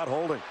 How about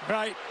holding?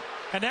 Right.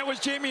 And that was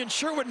Jamie and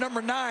Sherwood,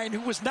 number 9,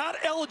 who was not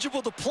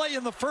eligible to play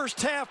in the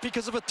first half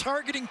because of a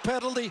targeting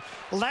penalty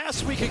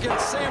last week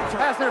against Sanford.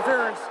 Pass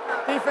interference.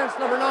 Defense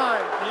number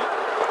 9.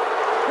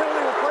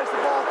 Penalty will place the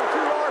ball at the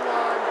 2-yard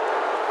line.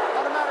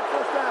 Automatic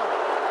first down.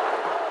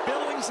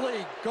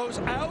 Billingsley goes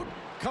out,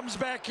 comes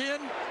back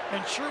in,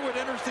 and Sherwood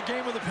enters the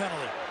game with a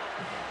penalty.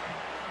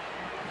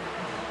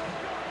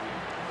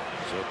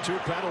 So 2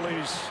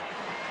 penalties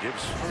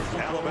gives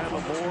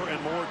Alabama more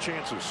and more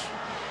chances.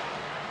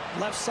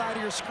 Left side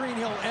of your screen,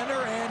 he'll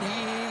enter, and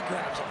he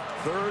grabs it.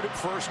 3rd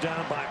first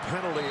down by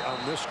penalty on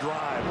this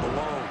drive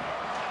alone.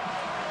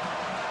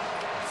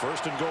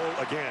 1st and goal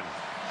again.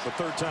 The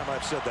 3rd time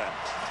I've said that.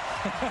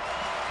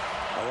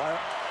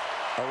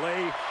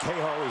 Alay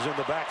Cahill is in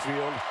the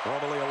backfield,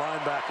 normally a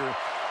linebacker,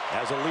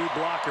 as a lead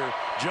blocker.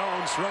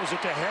 Jones throws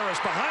it to Harris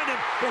behind him.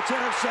 It's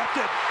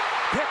intercepted,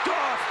 picked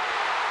off,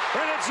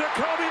 and it's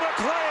Jacoby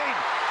McClain.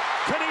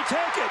 Can he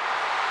take it?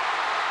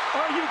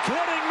 Are you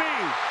kidding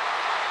me?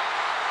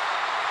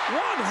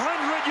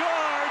 100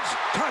 yards,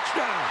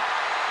 touchdown.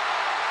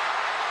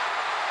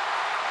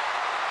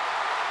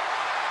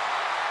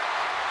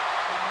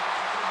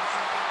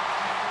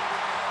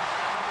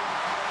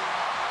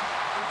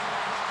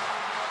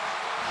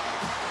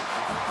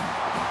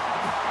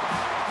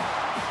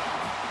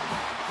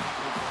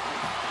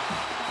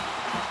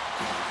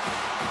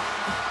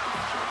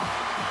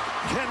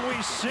 Can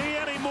we see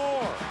any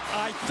more?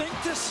 I think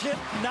this hit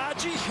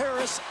Najee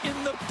Harris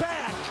in the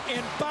back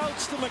and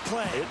bounced to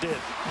McClain. It did.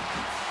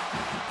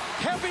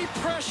 Heavy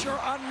pressure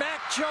on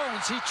Mac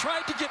Jones. He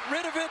tried to get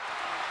rid of it.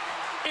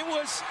 It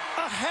was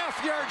a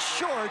half-yard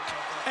short,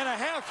 and a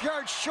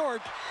half-yard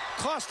short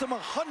cost him a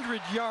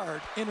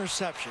 100-yard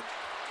interception.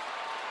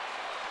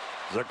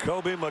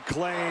 Jacoby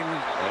McClain,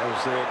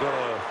 as they're going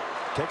to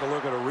take a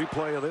look at a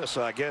replay of this,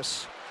 I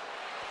guess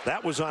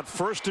that was on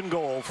 1st and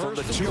goal from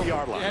the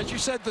 2-yard line. As you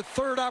said, the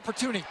 3rd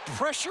opportunity.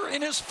 Pressure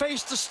in his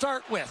face to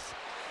start with.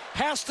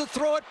 Has to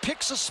throw it,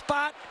 picks a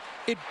spot.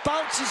 It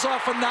bounces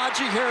off of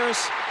Najee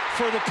Harris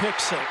for the pick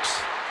 6.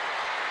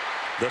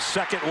 The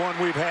 2nd one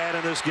we've had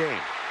in this game.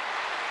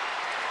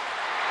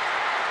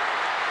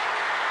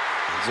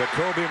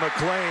 Jacoby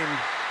McClain,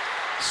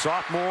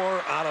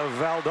 sophomore out of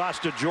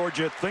Valdosta,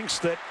 Georgia, thinks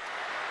that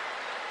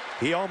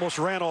he almost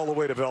ran all the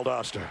way to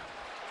Valdosta.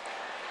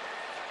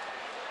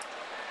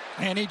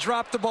 And he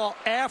dropped the ball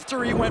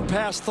after he went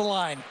past the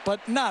line,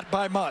 but not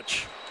by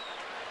much.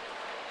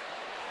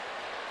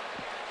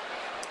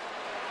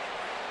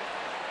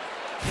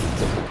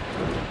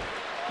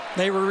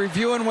 They were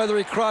reviewing whether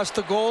he crossed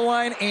the goal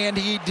line, and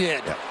he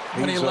did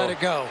when he let it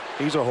go.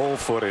 He's a whole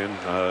foot in,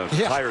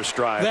 higher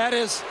stride. That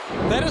is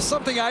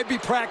something I'd be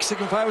practicing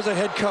if I was a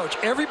head coach.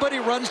 Everybody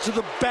runs to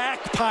the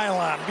back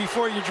pylon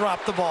before you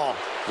drop the ball.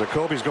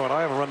 Jacoby's going,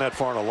 I haven't run that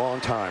far in a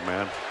long time,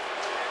 man.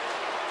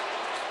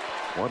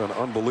 What an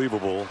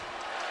unbelievable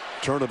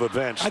turn of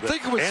events. I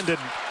think it was ended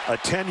a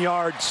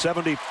 10-yard,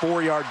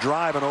 74-yard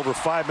drive in over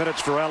 5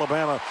 minutes for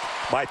Alabama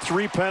by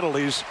 3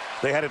 penalties.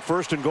 They had it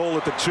 1st and goal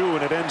at the 2,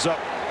 and it ends up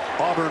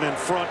Auburn in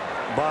front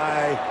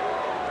by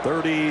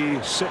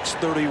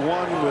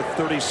 36-31 with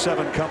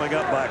 37 coming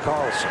up by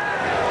Carlson.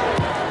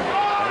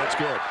 And that's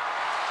good.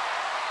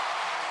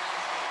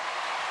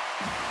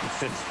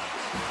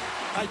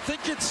 I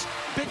think it's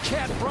Big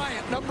Cat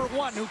Bryant, number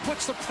 1, who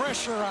puts the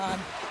pressure on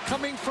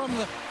coming from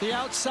the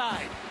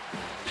outside.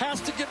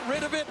 Has to get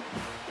rid of it.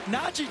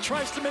 Najee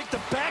tries to make the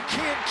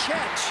backhand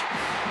catch.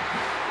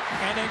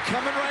 And then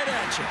coming right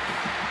at you.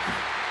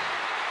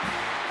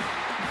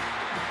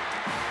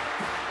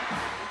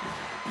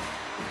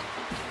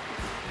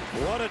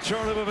 What a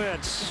turn of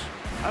events.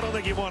 I don't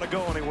think you want to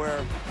go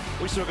anywhere.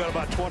 We still got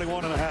about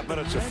 21.5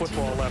 minutes of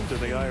football left in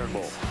the Iron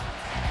Bowl.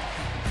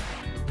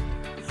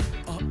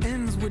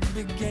 Ends would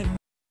begin.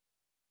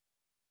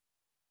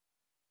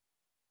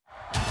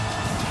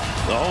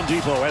 The Home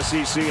Depot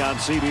SEC on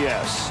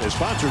CBS is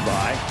sponsored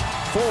by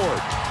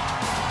Ford,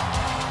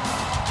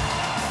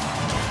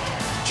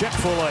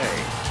 Chick-fil-A,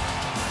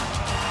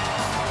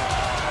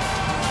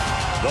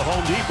 the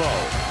Home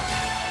Depot,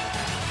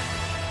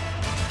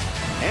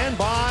 and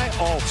by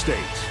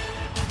Allstate.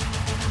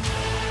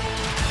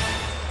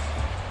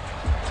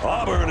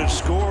 Auburn has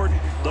scored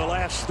the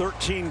last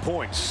 13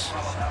 points.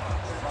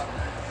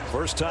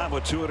 First time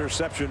with 2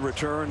 interception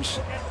returns.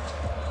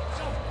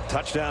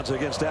 Touchdowns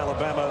against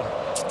Alabama.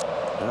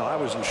 Well, I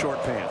was in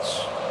short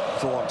pants.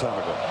 It's a long time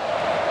ago.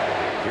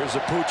 Here's a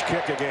pooch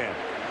kick again.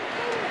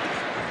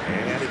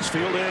 And it's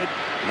fielded.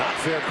 Not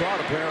fair caught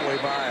apparently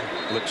by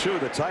Latu,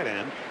 the tight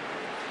end.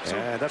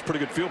 And that's pretty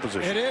good field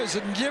position. It is,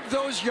 and give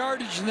those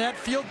yardage in that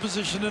field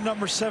position to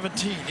number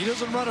 17. He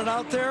doesn't run it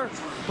out there,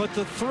 but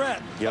the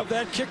threat of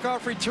that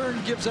kickoff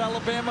return gives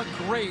Alabama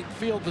great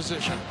field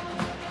position.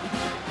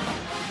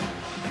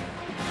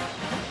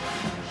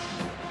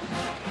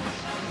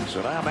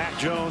 So now Mac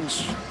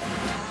Jones,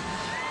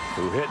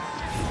 who hit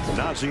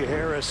Najee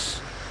Harris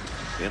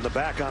in the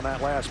back on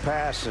that last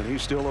pass, and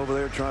he's still over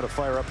there trying to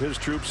fire up his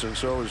troops, and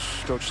so is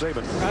Coach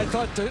Saban. I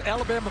thought the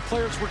Alabama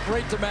players were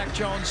great to Mac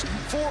Jones.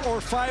 4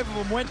 or 5 of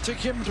them went to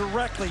him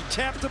directly,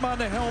 tapped him on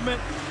the helmet.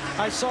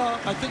 I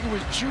think it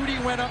was Judy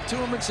went up to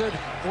him and said,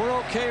 we're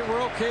okay,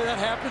 that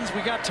happens,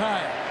 we got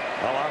time.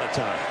 A lot of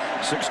time.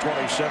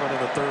 6:27 in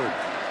the third.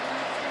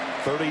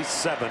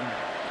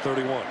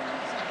 37-31.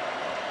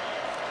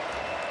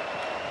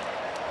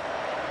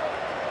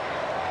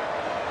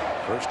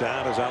 First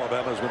down as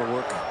Alabama is going to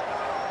work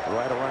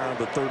right around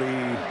the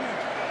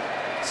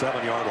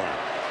 37-yard line.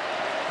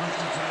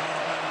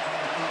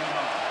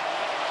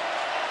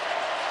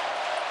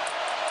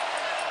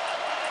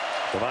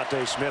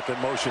 Devontae Smith in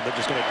motion. They're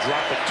just going to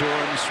drop it to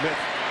him. Smith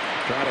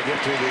trying to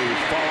get to the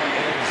far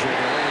edge, and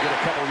they'll only get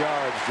a couple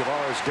yards.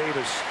 Javaris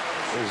Davis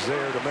is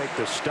there to make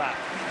the stop.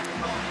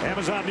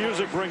 Amazon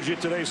Music brings you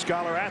today's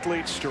Scholar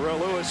Athletes. Terrell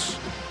Lewis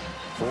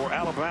for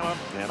Alabama,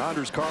 and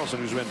Anders Carlson,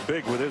 who's been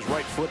big with his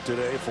right foot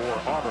today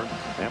for Auburn.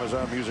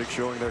 Amazon Music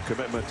showing their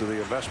commitment to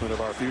the investment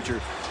of our future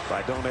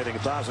by donating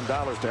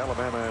 $1,000 to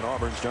Alabama and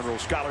Auburn's General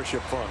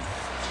Scholarship Fund.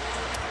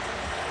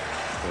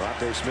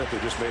 Devontae Smith, who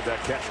just made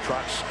that catch,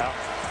 trots out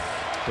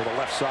to the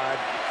left side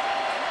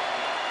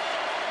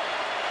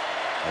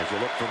as you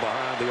look from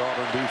behind the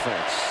Auburn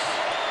defense.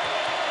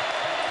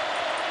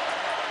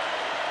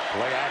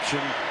 Play action,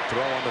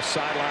 throw on the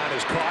sideline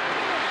is caught.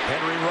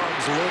 Henry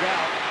runs, look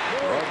out.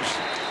 Runs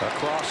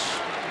across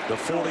the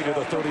 40 to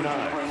the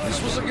 39.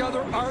 This was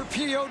another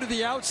RPO to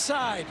the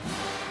outside.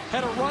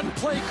 Had a run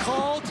play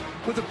called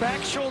with a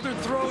back shoulder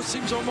throw.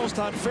 Seems almost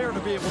unfair to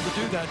be able to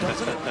do that,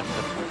 doesn't it?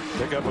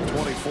 Pick up a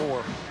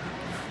 24.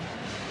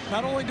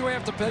 Not only do I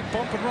have to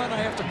bump and run, I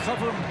have to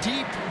cover him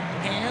deep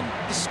and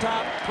the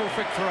stop.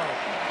 Perfect throw.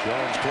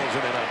 Jones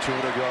closing in on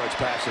 200 yards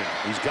passing.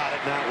 He's got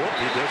it now. Whoop,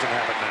 he doesn't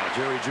have it now.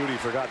 Jerry Jeudy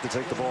forgot to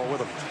take the ball with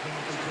him.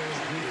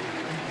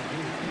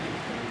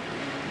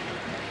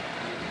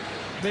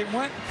 They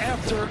went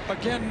after,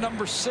 again,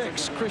 number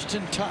 6,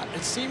 Christian Tutt.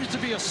 It seems to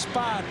be a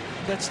spot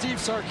that Steve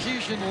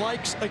Sarkisian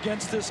likes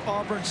against this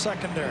Auburn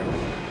secondary.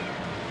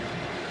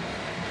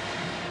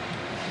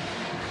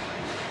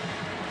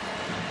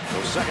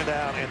 So second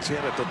down and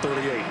 10 at the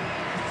 38.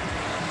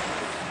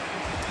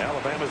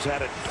 Alabama's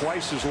had it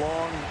twice as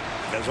long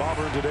as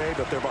Auburn today,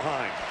 but they're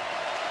behind.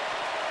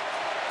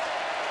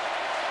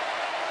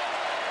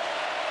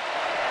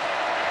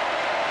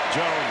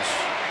 Jones.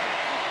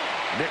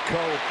 Nick Coe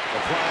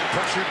applying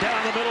pressure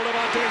down the middle to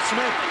Devontae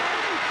Smith.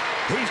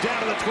 He's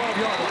down to the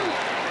 12-yard line.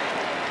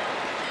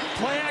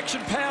 Play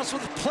action pass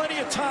with plenty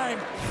of time.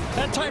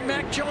 That time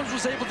Mac Jones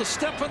was able to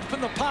step up in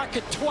the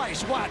pocket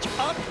twice. Watch,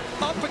 up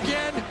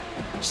again,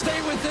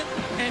 stay with it,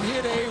 and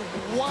hit a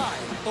wide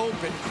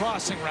open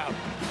crossing route.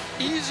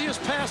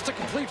 Easiest pass to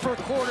complete for a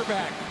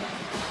quarterback.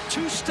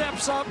 2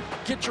 steps up,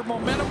 get your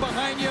momentum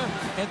behind you,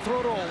 and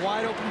throw to a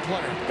wide open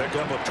player. Pick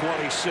up a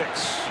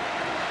 26.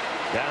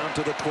 Down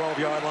to the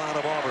 12-yard line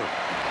of Auburn.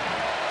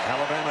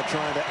 Alabama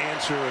trying to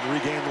answer and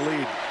regain the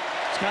lead.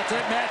 It's got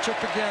that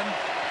matchup again.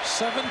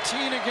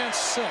 17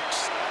 against 6.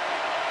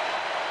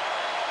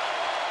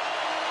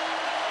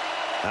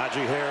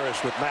 Najee Harris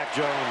with Mac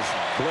Jones.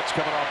 Blitz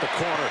coming off the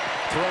corner.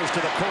 Throws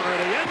to the corner of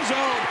the end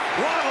zone.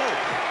 Waddle.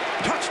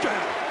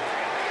 Touchdown.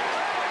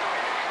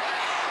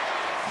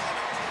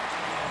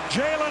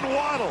 Jalen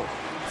Waddle.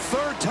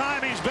 3rd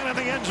time he's been in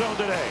the end zone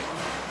today.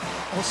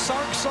 Well,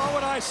 Sark saw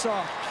what I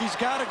saw. He's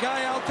got a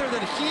guy out there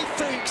that he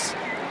thinks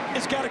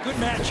has got a good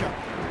matchup.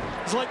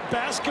 It's like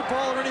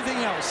basketball or anything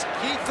else.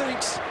 He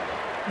thinks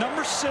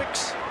number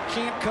 6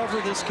 can't cover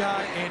this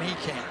guy, and he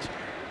can't.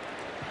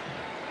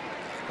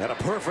 And a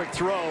perfect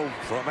throw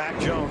from Mac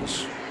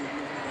Jones.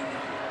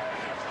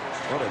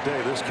 What a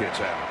day this kid's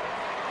having.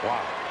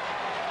 Wow.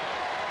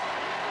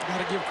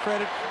 Got to give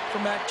credit for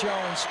Mac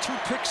Jones. 2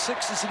 pick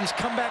sixes, and he's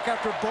come back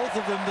after both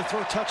of them to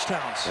throw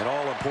touchdowns. An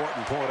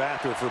all-important point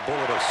after for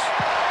Bullivus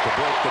to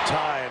break the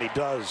tie, and he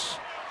does.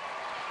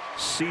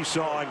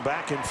 Seesawing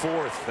back and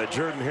forth at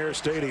Jordan-Hare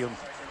Stadium.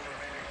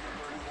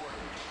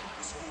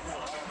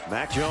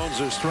 Mac Jones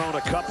has thrown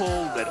a couple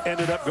that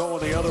ended up going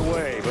the other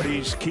way, but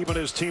he's keeping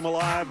his team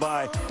alive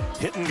by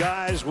hitting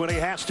guys when he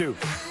has to.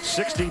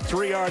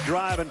 63-yard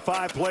drive in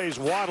 5 plays.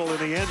 Waddle in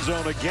the end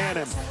zone again,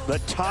 and the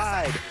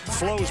tide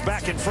flows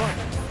back in front.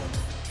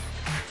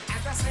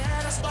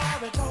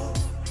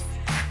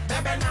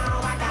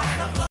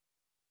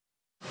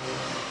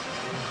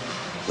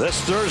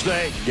 This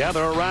Thursday,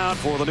 gather around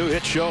for the new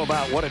hit show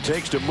about what it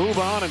takes to move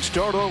on and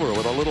start over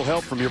with a little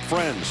help from your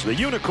friends. The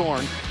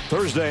Unicorn,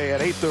 Thursday at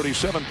 8:30,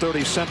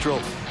 7:30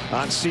 Central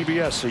on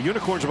CBS. The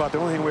Unicorn's about the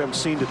only thing we haven't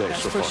seen today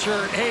so far. For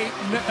sure. Hey,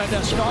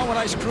 Sean, when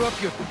I screw up,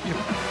 you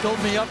build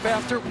me up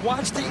after.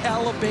 Watch the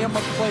Alabama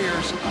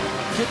players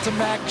get to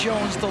Mac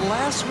Jones. The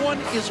last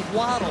one is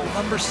Waddle,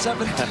 number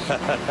 17.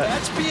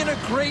 That's being a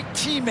great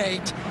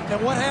teammate.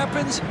 And what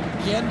happens?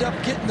 You end up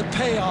getting the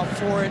payoff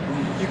for it.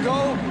 You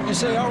go, you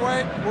say, all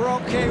right, we're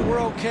okay,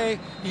 we're okay.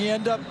 You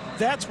end up,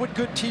 that's what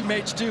good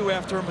teammates do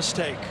after a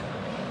mistake.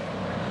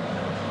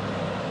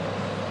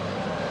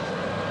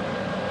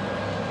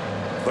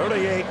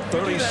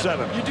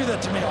 38-37. You do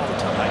that to me all the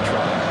time. I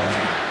try.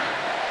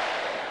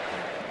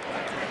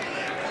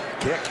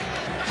 Kick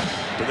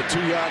to the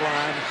 2-yard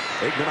line.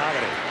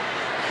 Igbenogany.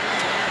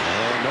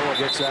 And Noah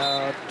gets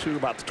out to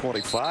about the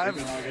 25.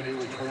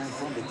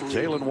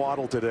 Jalen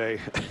Waddle today.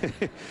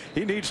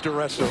 He needs to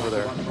rest over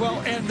there.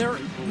 Well, and they're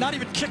not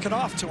even kicking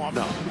off to him.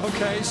 No.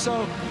 Okay,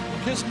 so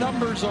his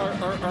numbers are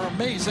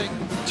amazing.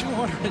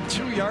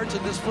 202 yards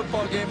in this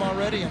football game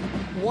already, and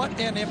what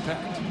an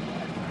impact.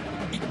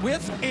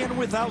 With and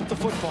without the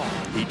football.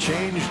 He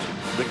changed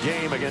the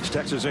game against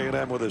Texas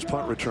A&M with his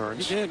punt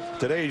returns. He did.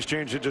 Today he's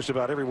changed it just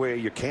about every way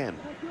you can.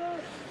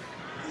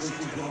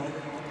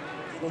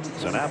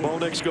 So now Bo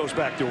Nix goes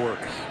back to work.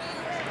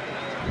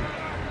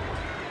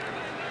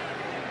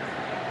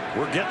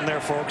 We're getting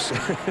there, folks.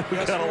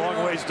 We've got a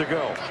long ways to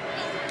go.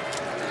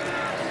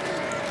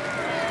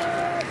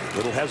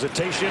 Little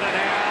hesitation, and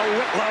now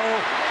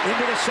Whitlow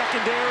into the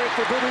secondary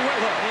for Booby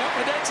Whitlow. Yep,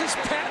 and that's his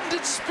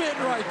patented spin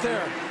right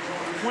there.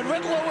 When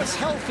Whitlow is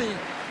healthy,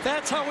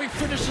 that's how he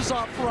finishes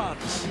off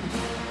runs.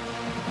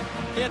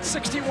 He had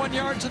 61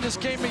 yards in this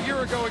game a year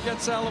ago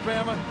against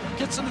Alabama.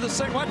 Gets into the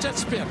second. Watch that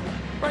spin.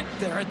 Right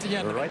there at the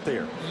end. Right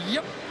there.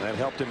 Yep. That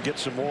helped him get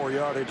some more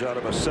yardage out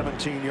of a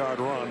 17-yard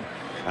run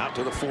out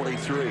to the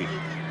 43.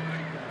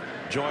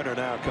 Joyner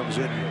now comes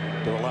in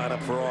to the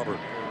lineup for Auburn.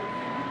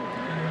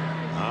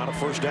 On a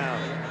first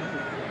down.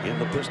 In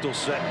the pistol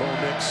set, Bo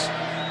Nix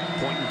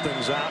pointing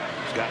things out.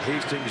 He's got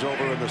Hastings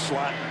over in the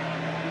slot.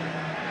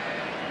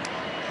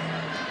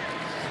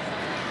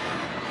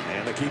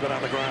 And they keep it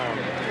on the ground.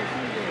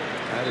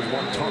 That is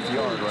one tough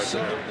yard right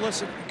there.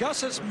 Listen,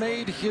 Gus has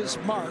made his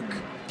mark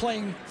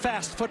playing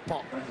fast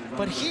football,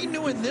 but he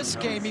knew in this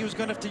game he was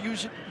going to have to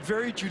use it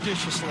very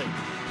judiciously.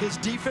 His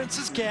defense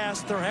is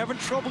gassed. They're having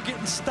trouble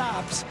getting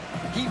stops.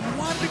 He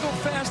wanted to go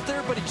fast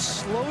there, but he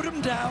slowed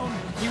him down.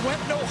 He went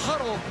no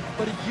huddle,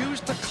 but he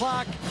used the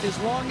clock as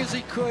long as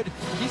he could.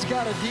 He's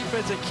got a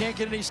defense that can't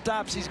get any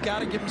stops. He's got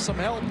to give him some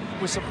help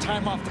with some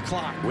time off the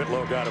clock.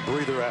 Whitlow got a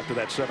breather after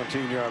that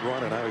 17-yard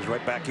run, and now he's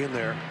right back in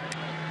there.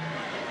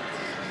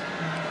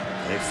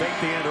 They fake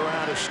the end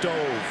around a Stove.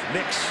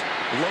 Nix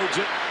loads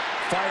it,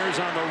 fires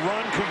on the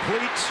run,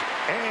 complete,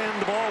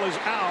 and the ball is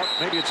out.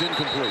 Maybe it's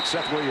incomplete.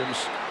 Seth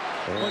Williams,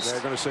 and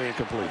they're going to say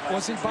incomplete.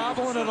 Was he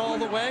bobbling it all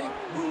the way?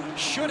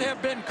 Should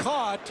have been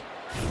caught.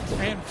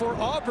 And for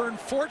Auburn,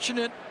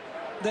 fortunate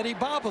that he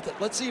bobbled it.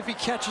 Let's see if he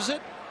catches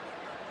it.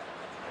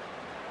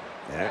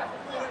 Yeah.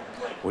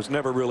 Was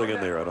never really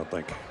in there, I don't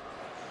think.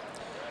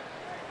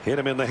 Hit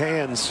him in the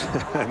hands,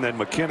 and then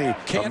McKinney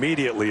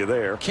immediately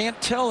there.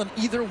 Can't tell in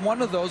either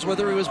one of those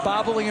whether he was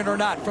bobbling it or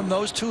not from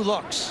those two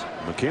looks.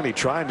 McKinney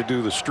trying to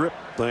do the strip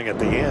thing at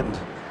the end.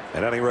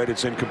 At any rate,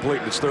 it's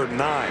incomplete. It's 3rd and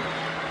 9.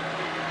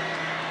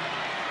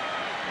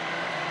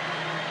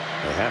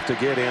 They have to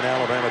get in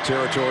Alabama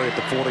territory at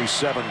the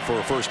 47 for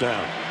a first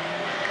down.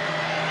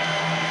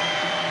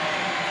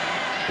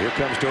 Here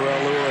comes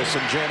Darrell Lewis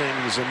and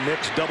Jennings, and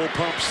Nix double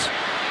pumps.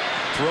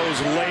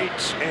 Throws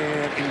late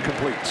and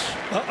incomplete.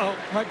 Uh-oh.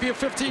 Might be a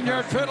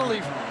 15-yard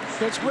penalty.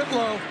 It's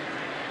Whitlow.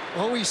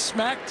 Oh, he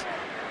smacked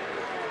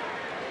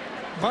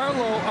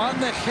Barlow on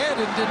the head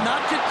and did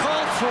not get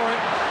called for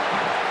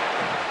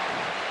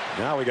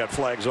it. Now we got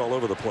flags all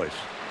over the place.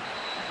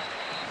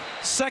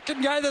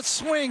 Second guy that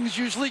swings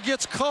usually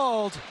gets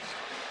called.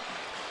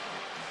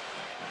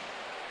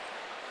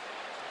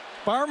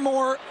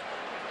 Barmore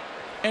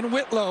and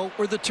Whitlow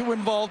were the two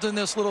involved in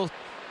this little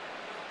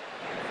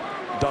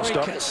dust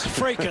up.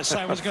 Fracas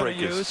I was going to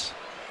use.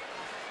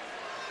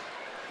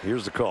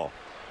 Here's the call.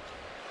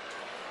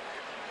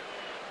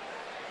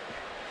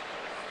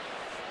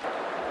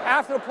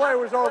 After the play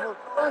was over,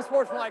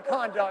 unsportsmanlike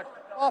conduct,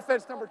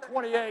 offense number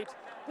 28,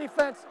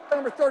 defense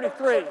number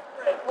 33.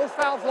 Those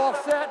fouls will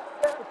offset,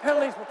 the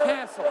penalties will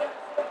cancel.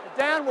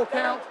 The down will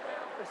count.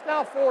 It's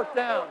now 4th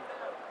down.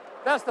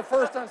 That's the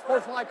first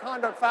unsportsmanlike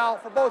conduct foul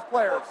for both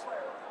players.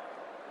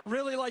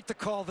 Really like the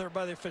call there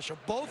by the official.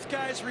 Both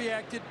guys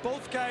reacted.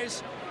 Both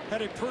guys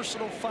had a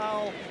personal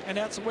foul, and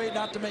that's a way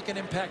not to make an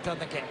impact on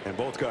the game. And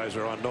both guys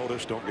are on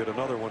notice. Don't get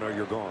another one or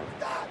you're gone.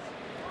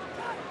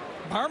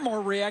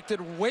 Barmore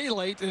reacted way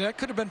late, and that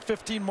could have been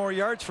 15 more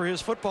yards for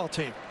his football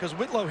team because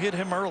Whitlow hit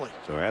him early.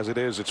 So as it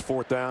is, it's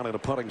 4th down in a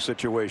punting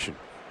situation.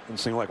 Doesn't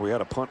seem like we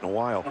had a punt in a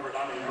while.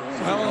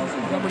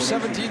 Well, number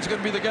 17 is going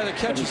to be the guy that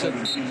catches it.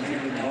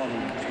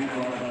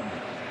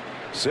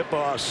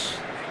 Sipos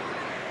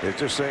is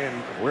just saying,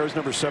 where's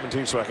number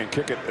 17 so I can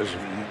kick it as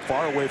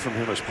far away from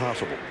him as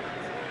possible.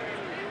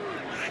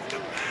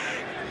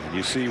 And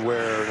you see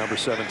where number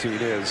 17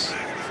 is,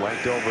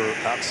 flanked over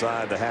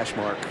outside the hash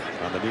mark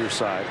on the near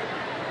side.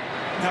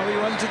 Now he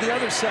runs to the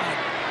other side.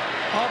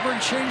 Auburn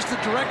changed the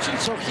direction,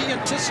 so he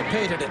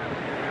anticipated it.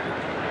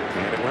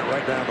 And it went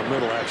right down the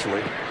middle,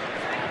 actually.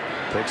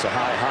 Takes a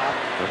high hop.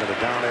 They're going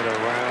to down it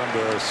around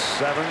the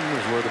 7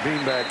 is where the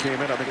beanbag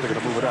came in. I think they're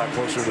going to move it out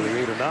closer to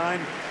the 8 or 9.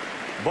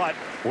 But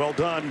well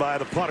done by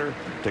the punter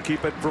to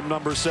keep it from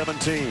number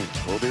 17.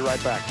 We'll be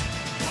right back.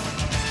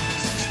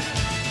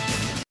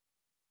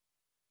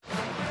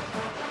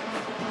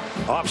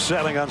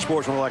 offsetting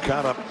unsportsmanlike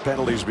conduct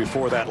penalties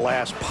before that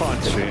last punt,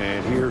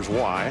 and here's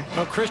why.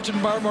 Well, Christian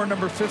Barmore,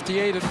 number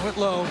 58, and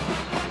Whitlow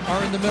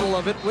are in the middle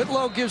of it.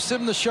 Whitlow gives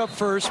him the shove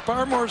first.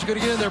 Barmore's going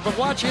to get in there, but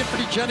watch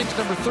Anthony Jennings,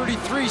 number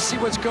 33, see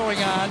what's going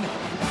on,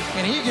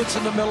 and he gets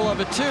in the middle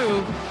of it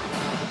too.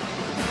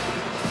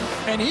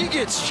 And he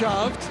gets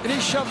shoved, and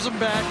he shoves him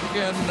back,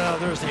 and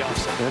there's the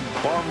offset. And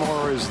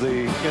Barmore is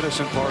the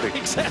innocent party.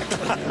 Exactly.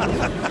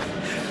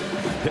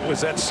 It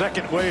was that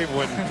second wave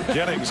when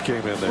Jennings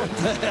came in there. What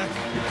the heck?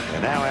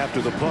 And now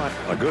after the punt,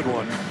 a good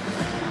one.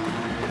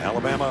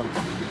 Alabama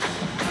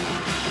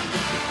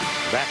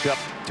backed up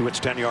to its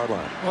 10-yard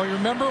line. Well, you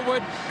remember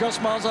what Gus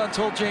Malzahn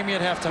told Jamie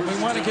at halftime? We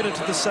want to get it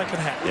to the second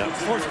half. Yep.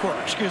 Fourth quarter,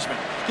 excuse me.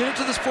 Get it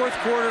to this fourth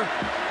quarter.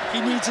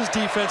 He needs his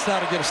defense now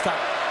to get a stop.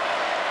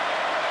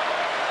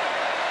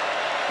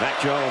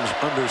 Mac Jones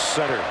under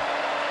center,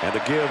 and to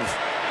give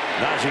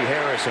Najee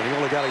Harris, and he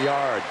only got a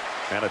yard.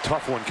 And a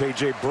tough one.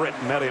 KJ Britt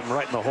met him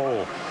right in the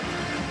hole.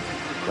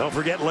 Don't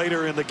forget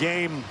later in the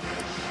game,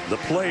 the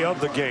play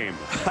of the game.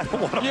 I don't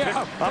want to pick.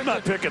 I'm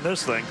not picking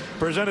this thing.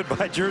 Presented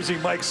by Jersey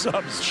Mike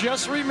Subs.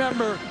 Just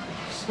remember,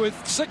 with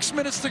 6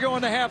 minutes to go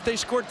in the half, they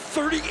scored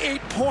 38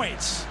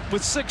 points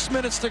with 6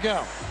 minutes to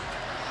go.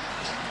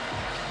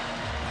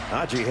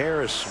 Najee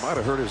Harris might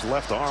have hurt his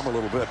left arm a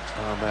little bit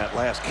on that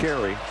last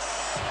carry.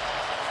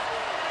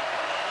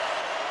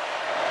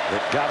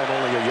 It got him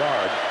only a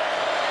yard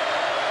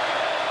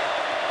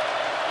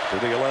to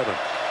the 11.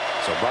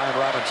 So Brian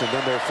Robinson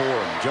in there for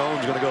him.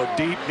 Jones going to go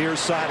deep near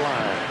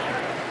sideline.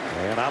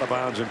 And out of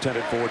bounds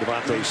intended for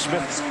Devontae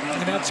Smith.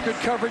 And that's good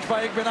coverage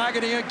by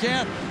Igbenogany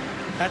again.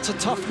 That's a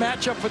tough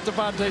matchup with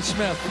Devontae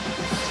Smith.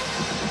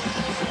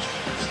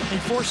 He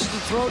forces the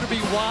throw to be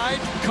wide.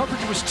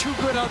 Coverage was too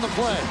good on the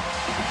play.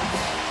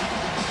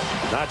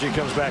 Najee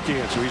comes back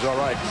in, so he's all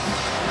right.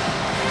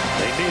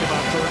 They need him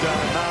on 3rd down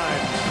and 9.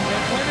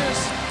 And when is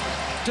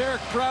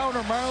Derek Brown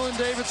or Marlon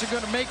Davidson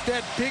going to make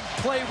that big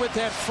play with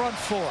that front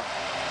four?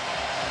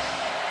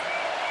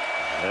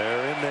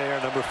 They're in there,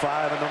 number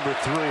 5 and number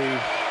 3.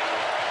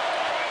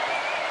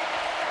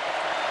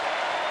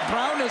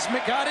 Brown has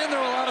got in there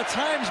a lot of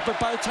times, but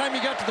by the time he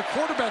got to the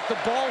quarterback, the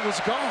ball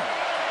was gone.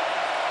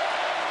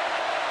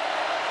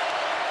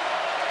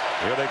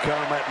 Here they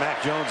come at Mac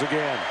Jones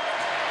again.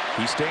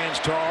 He stands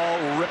tall,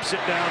 rips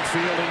it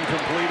downfield,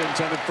 incomplete,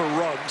 intended for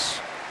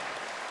Ruggs.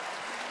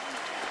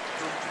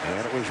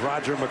 And it was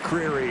Roger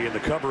McCreary in the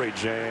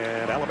coverage,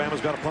 and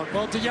Alabama's got a punt.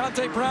 Well,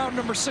 Deontay Brown,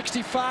 number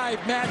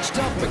 65, matched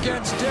up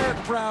against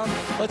Derek Brown.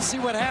 Let's see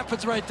what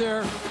happens right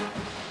there.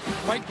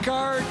 White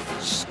guard,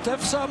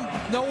 stiffs him,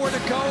 nowhere to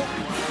go.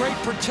 Great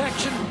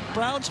protection.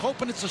 Brown's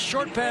hoping it's a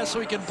short pass so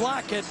he can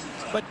block it,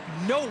 but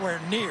nowhere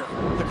near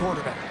the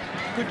quarterback.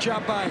 Good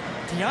job by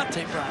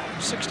Deontay Brown,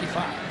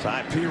 65.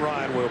 Ty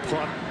Pirine will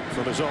punt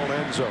from his own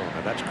end zone,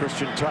 and that's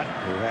Christian Tutt,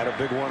 who had a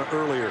big one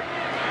earlier.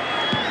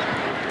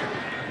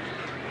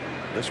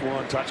 This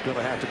one, Tutt's going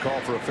to have to call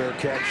for a fair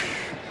catch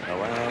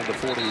around the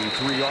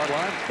 43-yard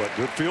line, but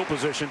good field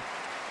position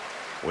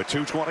with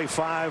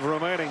 2:25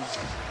 remaining.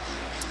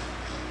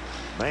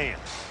 Man,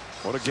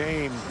 what a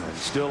game, and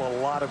still a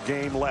lot of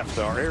game left.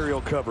 Our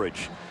aerial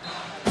coverage,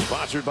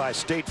 sponsored by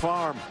State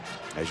Farm.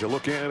 As you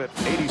look in at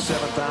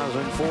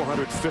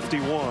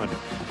 87,451.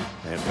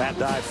 And Pat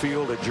Dye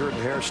Field at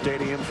Jordan-Hare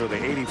Stadium for the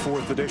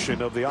 84th edition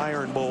of the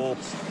Iron Bowl.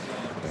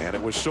 And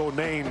it was so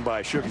named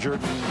by Shook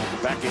Jordan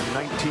back in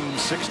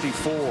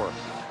 1964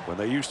 when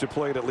they used to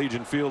play it at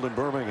Legion Field in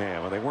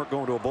Birmingham. And they weren't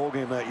going to a bowl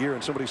game that year.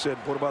 And somebody said,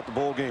 what about the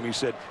bowl game? He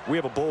said, we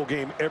have a bowl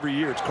game every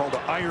year. It's called the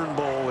Iron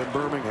Bowl in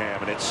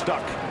Birmingham. And it's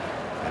stuck.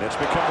 And it's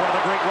become one of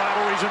the great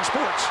rivalries in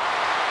sports.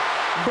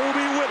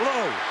 Booby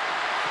Whitlow.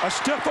 A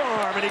stiff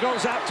arm, and he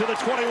goes out to the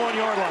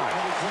 21-yard line.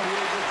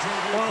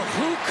 Well,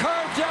 who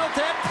carved out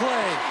that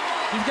play?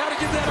 You've got to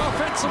give that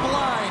offensive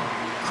line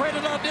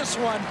credit on this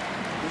one.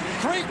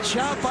 Great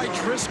job by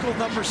Driscoll,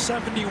 number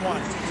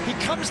 71. He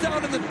comes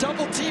down in the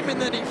double team,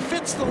 and then he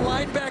fits the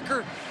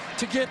linebacker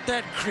to get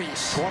that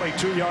crease.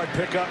 22-yard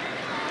pickup.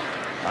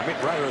 I mean,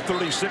 rather a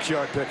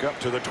 36-yard pickup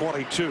to the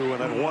 22,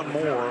 and then one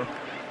more.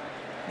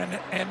 And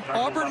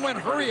Auburn went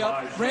hurry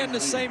up, ran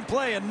the same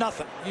play, and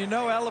nothing. You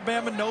know,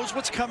 Alabama knows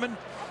what's coming.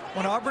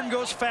 When Auburn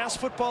goes fast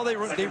football, they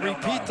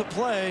repeat the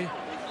play.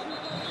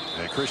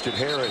 And Christian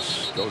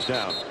Harris goes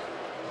down.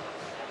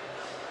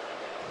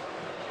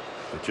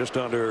 With just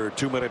under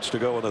 2 minutes to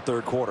go in the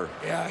 3rd quarter.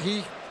 Yeah,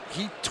 he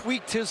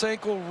tweaked his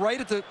ankle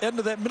right at the end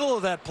of that middle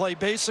of that play,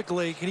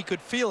 basically, and he could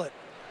feel it.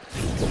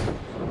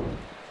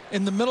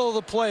 In the middle of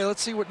the play,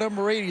 let's see what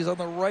number 80 is on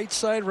the right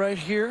side right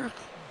here.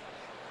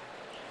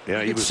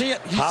 Yeah, he was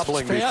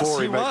hobbling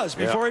before he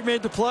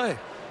made the play.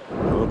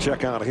 We'll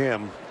check on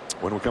him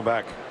when we come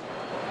back.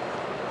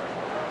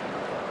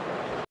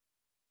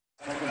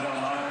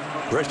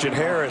 Christian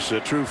Harris, a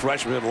true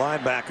freshman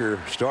linebacker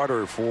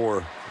starter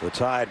for the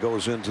Tide,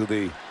 goes into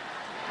the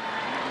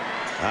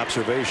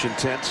observation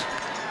tent.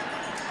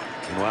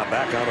 Meanwhile,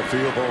 back on the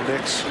field, Bo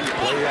Nix.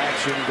 Play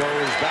action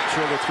goes back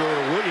shoulder throw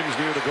to Williams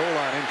near the goal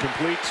line,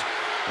 incomplete.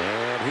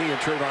 And he and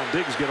Trayvon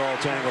Diggs get all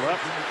tangled up.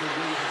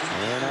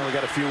 And now we got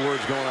got a few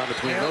words going on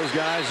between those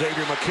guys.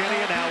 Xavier McKinney,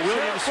 and now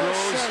Williams throws.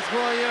 Seth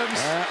Williams.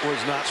 That was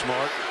not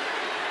smart.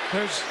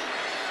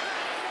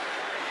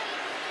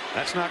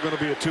 That's not going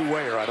to be a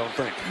two-wayer, I don't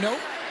think. Nope.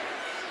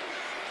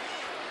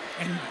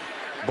 And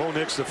Bo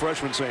Nix, the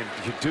freshman, saying,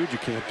 dude, you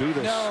can't do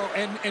this. No,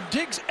 and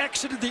Diggs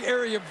exited the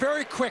area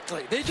very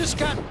quickly. They just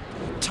got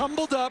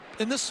tumbled up,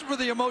 and this is where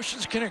the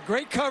emotions can have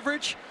great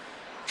coverage,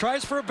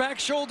 tries for a back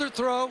shoulder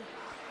throw,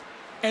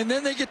 and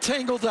then they get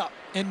tangled up.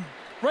 And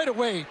right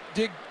away,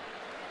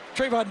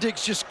 Trayvon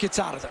Diggs just gets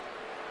out of it.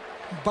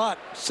 But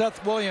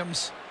Seth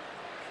Williams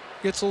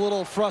gets a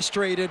little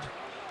frustrated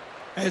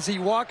as he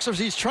walks, as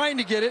he's trying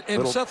to get it,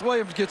 and Seth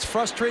Williams gets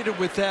frustrated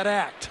with that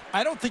act.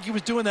 I don't think he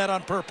was doing that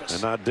on purpose.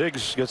 And now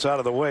Diggs gets out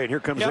of the way, and here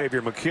comes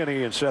Xavier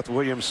McKinney, and Seth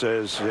Williams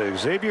says,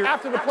 Xavier.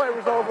 After the play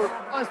was over,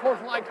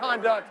 unsportsmanlike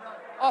conduct,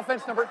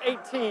 offense number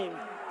 18,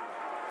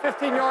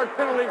 15-yard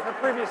penalty for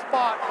previous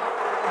spot.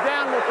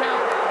 Down will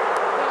count.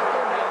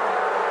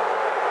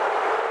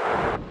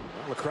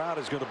 Well, the crowd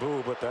is going to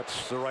boo, but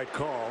that's the right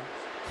call.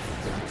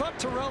 I thought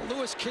Terrell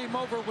Lewis came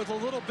over with a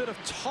little bit of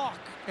talk,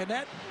 and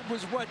that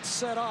was what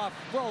set off.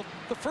 Well,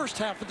 the first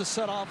half of the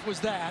set off was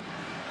that.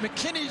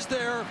 McKinney's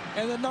there,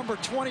 and then number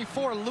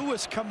 24,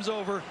 Lewis, comes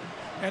over,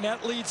 and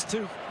that leads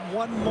to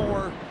one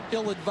more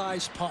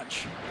ill-advised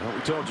punch. Well,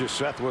 we told you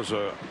Seth was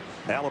an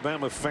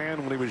Alabama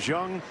fan when he was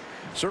young.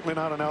 Certainly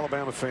not an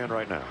Alabama fan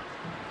right now.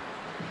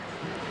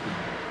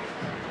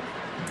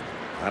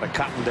 Out of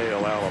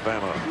Cottondale,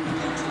 Alabama.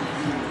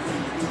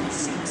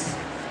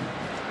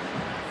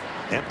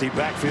 Empty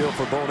backfield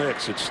for Bo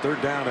Nix. It's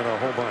third down and a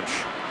whole bunch.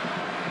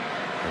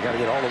 They got to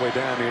get all the way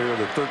down here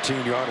to the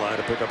 13-yard line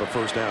to pick up a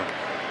first down.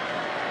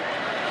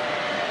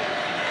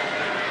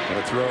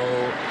 Going to throw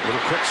a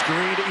little quick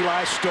screen to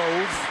Eli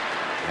Stove.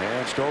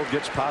 And Stove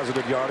gets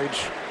positive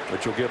yardage,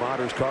 which will give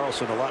Anders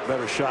Carlson a lot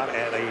better shot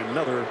at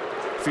another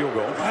field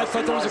goal. I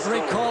thought that was a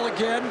great call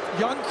again.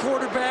 Young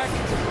quarterback.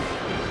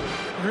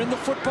 You're in the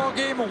football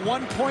game, a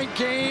one-point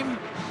game.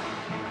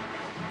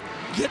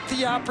 Get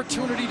the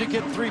opportunity to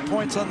get 3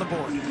 points on the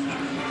board.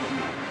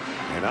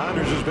 And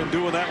Anders has been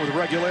doing that with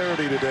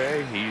regularity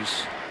today.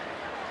 He's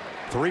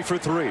 3 for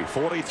 3,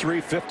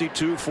 43,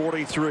 52,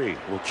 43.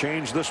 We'll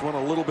change this one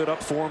a little bit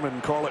up for him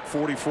and call it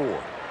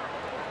 44.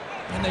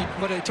 And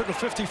they took a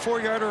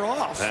 54-yarder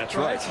off. That's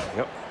right.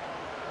 Yep.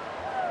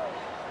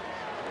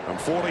 From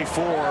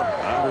 44,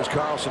 Anders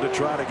Carlson to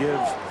try to give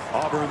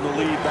Auburn the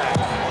lead back.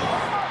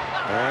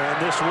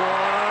 And this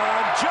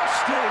one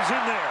just stays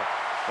in there.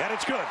 And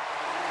it's good.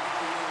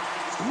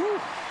 Woo.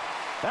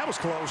 That was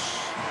close.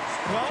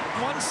 Well,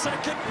 1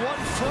 second, 1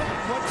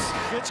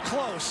 foot. It's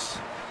close.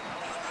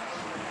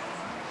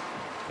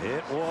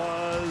 It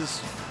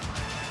was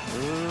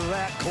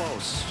that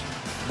close,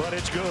 but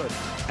it's good.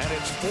 And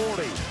it's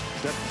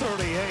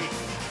 40-38,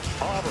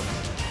 Auburn.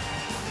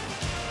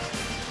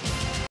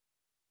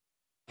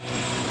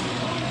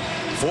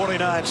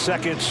 49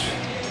 seconds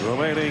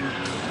remaining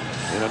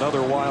in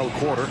another wild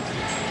quarter.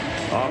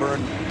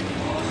 Auburn,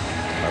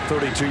 a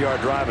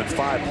 32-yard drive in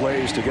 5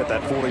 plays to get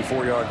that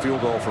 44-yard field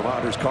goal from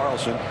Anders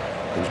Carlson,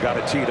 who's got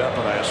it teed up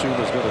and I assume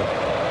is going to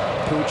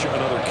pooch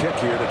another kick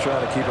here to try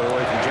to keep it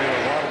away from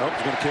Jalen Waddle. Nope,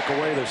 he's going to kick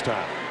away this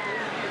time.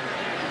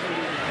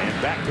 And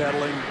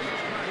backpedaling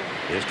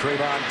is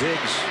Trayvon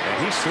Diggs,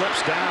 and he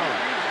slips down.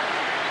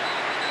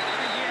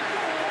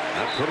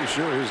 I'm pretty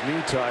sure his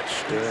knee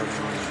touched, and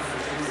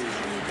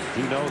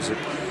he knows it.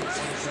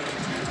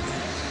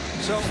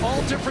 So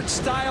all different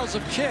styles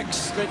of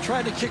kicks. They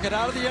tried to kick it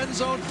out of the end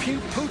zone,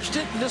 pooched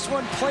it, and this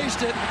one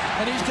placed it,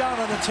 and he's down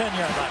on the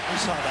 10-yard line. We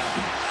saw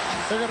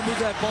that. They're going to move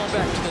that ball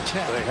back to the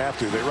 10. They have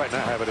to. They right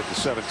now have it at the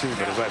 17,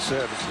 but as I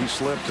said, he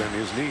slipped and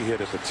his knee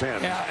hit at the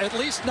 10. Yeah, at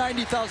least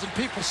 90,000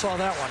 people saw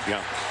that one.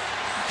 Yeah.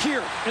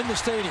 Here in the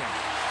stadium.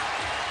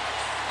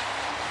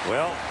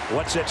 Well,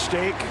 what's at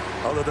stake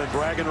other than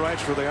bragging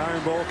rights for the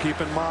Iron Bowl? Keep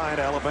in mind,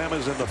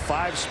 Alabama's in the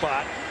 5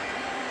 spot.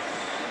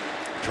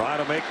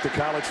 Trying to make the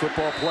college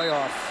football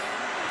playoff.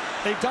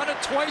 They've done it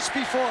twice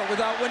before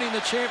without winning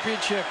the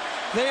championship.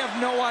 They have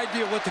no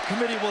idea what the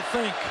committee will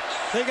think.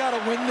 They got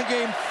to win the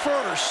game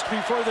first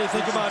before they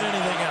think about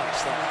anything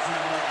else.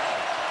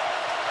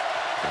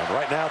 And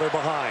right now they're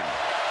behind.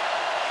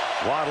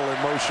 Waddle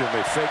in motion.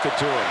 They fake it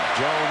to him.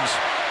 Jones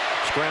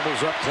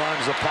scrambles up,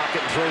 climbs the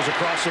pocket, and throws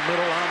across the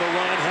middle on the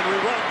run.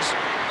 Henry runs.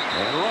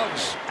 And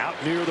Ruggs out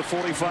near the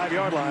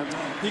 45-yard line.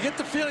 You get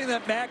the feeling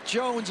that Mac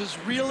Jones is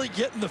really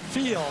getting the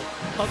feel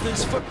of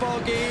this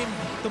football game.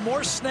 The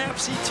more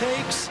snaps he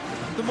takes,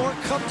 the more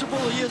comfortable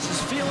he is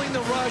feeling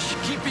the rush,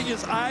 keeping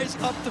his eyes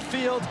up the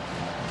field.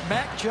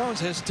 Mac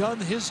Jones has done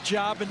his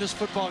job in this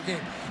football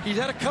game. He's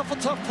had a couple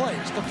tough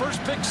plays. The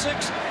first pick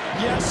 6,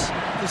 yes.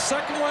 The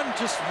second one,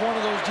 just one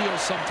of those deals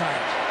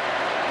sometimes.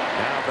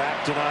 Now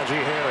back to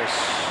Najee Harris.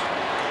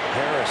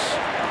 Harris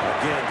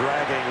again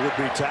dragging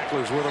would-be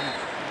tacklers with him.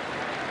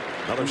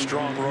 Another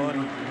strong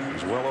run.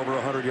 He's well over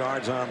 100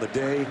 yards on the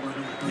day.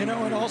 You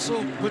know, and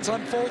also what's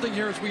unfolding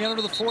here as we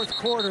enter the 4th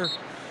quarter,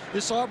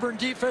 this Auburn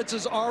defense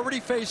is already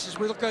faced, as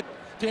we look at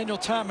Daniel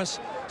Thomas,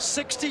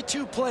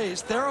 62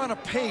 plays. They're on a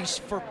pace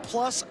for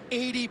plus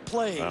 80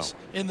 plays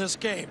in this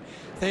game.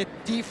 The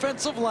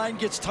defensive line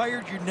gets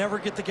tired, you never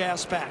get the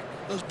gas back.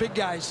 Those big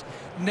guys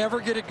never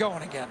get it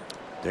going again.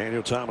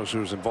 Daniel Thomas,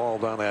 who's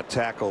involved on that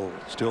tackle,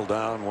 still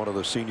down, one of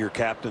the senior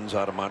captains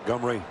out of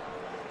Montgomery.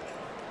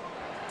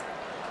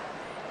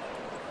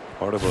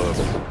 Part of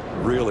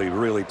a really,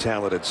 really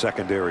talented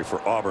secondary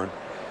for Auburn.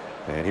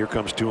 And here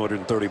comes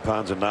 230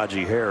 pounds of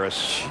Najee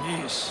Harris.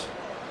 Jeez.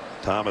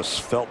 Thomas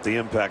felt the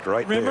impact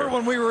right there. Remember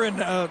when we were in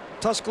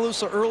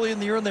Tuscaloosa early in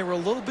the year and they were a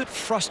little bit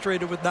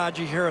frustrated with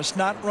Najee Harris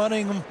not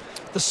running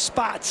the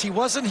spots. He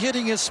wasn't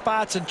hitting his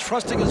spots and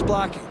trusting his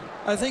blocking.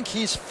 I think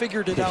he's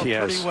figured it out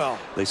pretty well.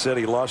 They said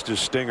he lost his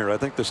stinger. I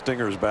think the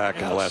stinger is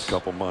back in the last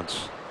couple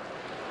months.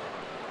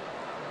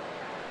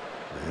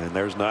 And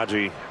there's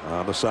Najee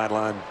on the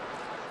sideline.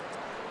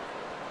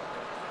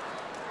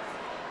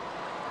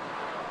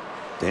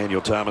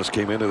 Daniel Thomas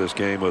came into this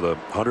game with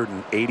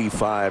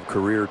 185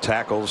 career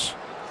tackles,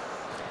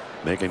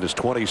 making his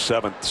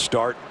 27th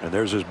start. And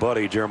there's his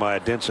buddy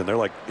Jeremiah Dinson. They're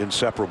like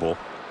inseparable,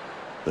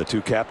 the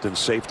two captain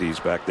safeties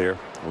back there.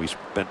 We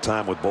spent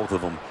time with both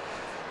of them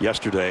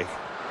yesterday.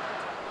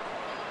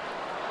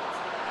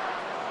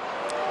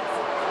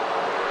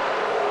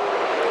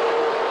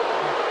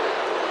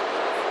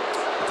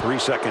 Three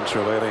seconds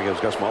remaining as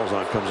Gus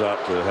Malzahn comes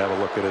out to have a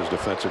look at his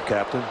defensive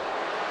captain.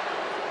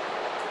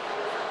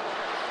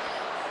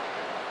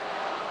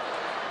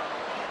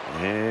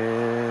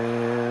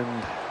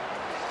 And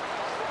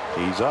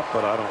he's up,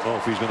 but I don't know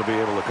if he's going to be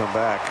able to come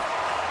back.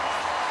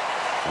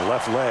 The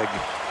left leg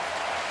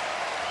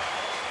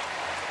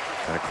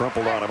kind of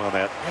crumpled on him on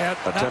that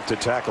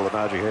attempted tackle of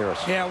Najee Harris.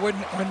 Yeah, when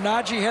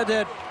Najee had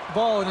that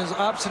ball in his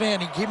opposite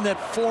hand, he gave him that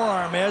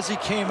forearm as he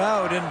came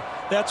out, and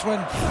that's when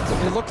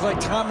it looked like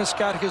Thomas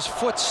got his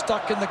foot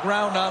stuck in the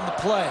ground on the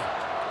play.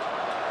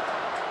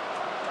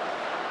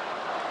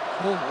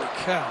 Holy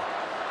cow.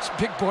 It's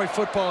big boy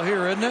football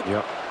here, isn't it?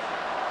 Yep.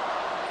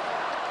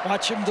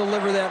 Watch him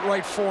deliver that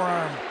right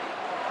forearm.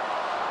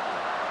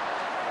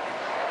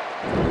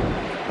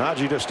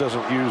 Najee just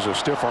doesn't use a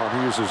stiff arm.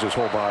 He uses his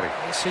whole body.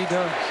 Yes, he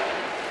does.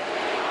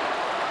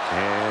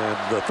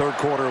 And the third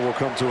quarter will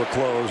come to a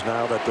close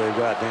now that they've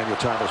got Daniel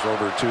Thomas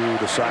over to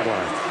the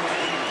sideline.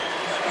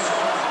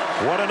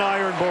 What an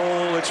Iron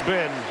Bowl it's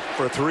been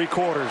for 3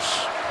 quarters.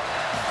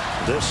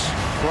 This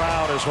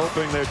crowd is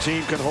hoping their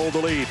team can hold the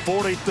lead.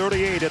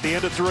 40-38 at the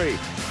end of 3.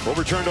 We'll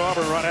return to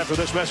Auburn right after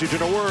this message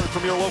and a word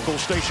from your local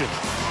station.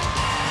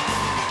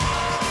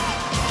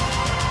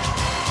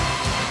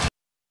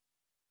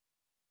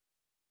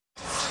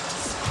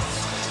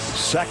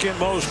 Second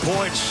most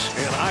points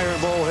in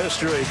Iron Bowl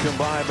history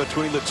combined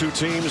between the two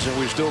teams, and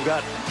we've still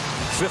got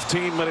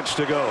 15 minutes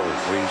to go.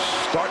 We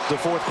start the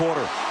fourth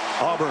quarter.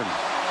 Auburn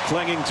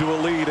clinging to a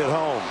lead at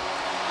home.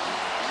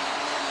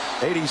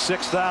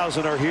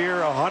 86,000 are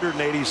here.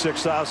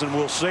 186,000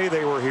 will say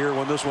they were here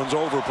when this one's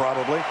over,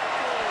 probably.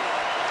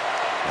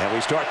 And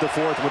we start the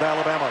fourth with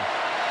Alabama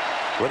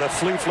with a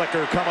flea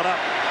flicker coming up.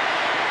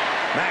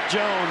 Mac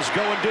Jones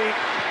going deep.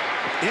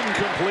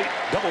 Incomplete.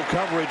 Double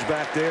coverage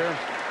back there.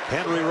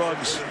 Henry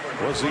Ruggs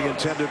was the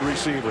intended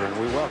receiver. And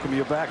we welcome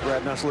you back,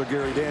 Brad Nessler,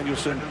 Gary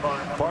Danielson.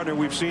 Partner,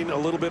 we've seen a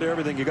little bit of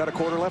everything. You got a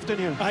quarter left in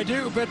you? I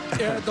do, but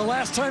the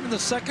last time in the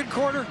second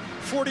quarter,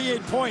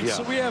 48 points. Yeah.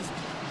 So we have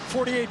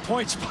 48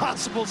 points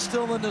possible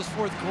still in this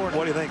fourth quarter.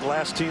 What do you think?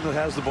 Last team that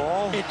has the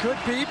ball? It could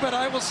be, but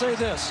I will say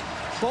this.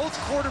 Both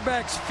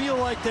quarterbacks feel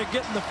like they're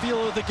getting the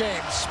feel of the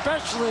game,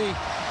 especially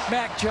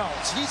Mac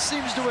Jones. He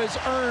seems to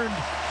have earned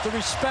the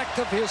respect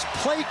of his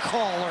play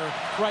caller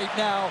right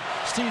now,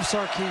 Steve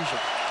Sarkisian.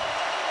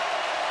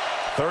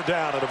 Third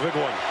down and a big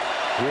one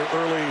here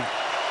early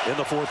in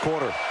the fourth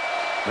quarter.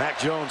 Mac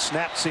Jones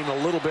snap seemed a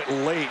little bit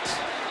late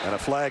and a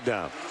flag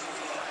down.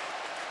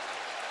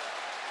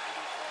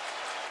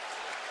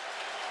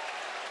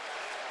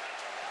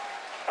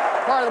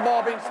 Prior to the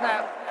ball being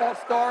snapped, false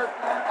start,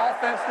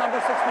 offense number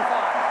 65.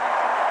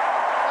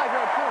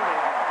 5-yard penalty.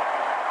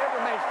 It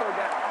remains third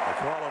down. They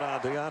call it on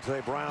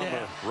Deontay Brown,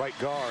 the right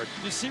guard.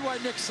 You see why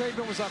Nick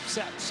Saban was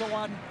upset. So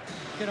on,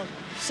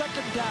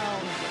 second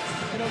down,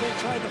 they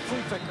tried to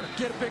flea flicker,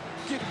 get a big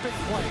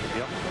play.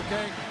 Yep.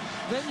 Okay.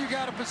 Then you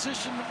got a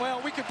position.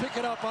 Well, we can pick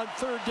it up on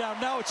third down.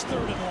 Now it's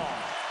 3rd and long.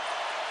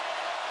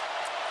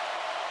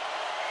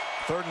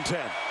 3rd and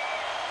 10.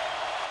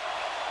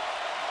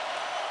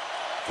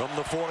 From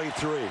the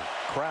 43.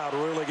 Crowd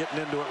really getting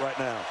into it right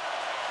now.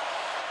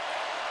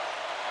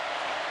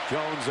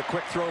 Jones, a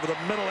quick throw over the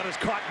middle, and is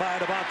caught by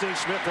Devontae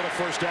Smith for the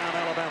first down,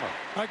 Alabama.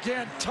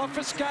 Again,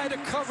 toughest guy to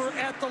cover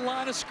at the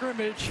line of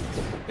scrimmage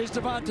is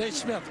Devontae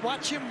Smith.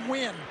 Watch him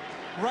win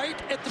right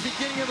at the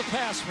beginning of the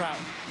pass route.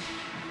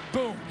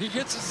 Boom. He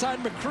gets inside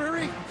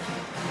McCreary,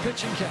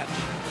 pitch and catch.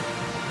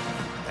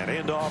 And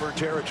into Auburn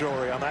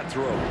territory on that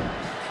throw.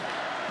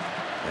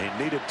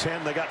 They needed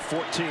 10, they got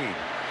 14.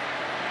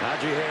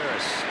 Najee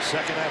Harris,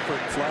 second effort,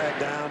 flag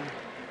down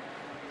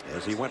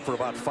as he went for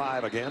about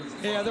 5 again.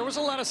 Yeah, there was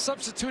a lot of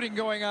substituting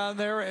going on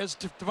there as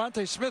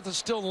Devontae Smith is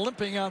still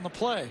limping on the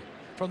play.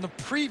 from the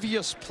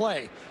previous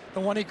play, the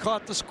one he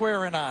caught the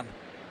square in on.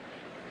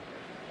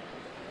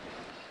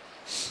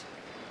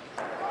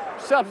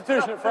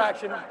 Substitution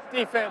infraction,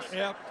 defense.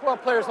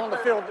 12 players on the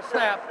field to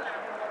snap.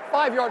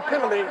 5-yard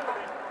penalty,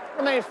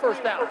 remains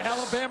first down.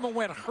 Alabama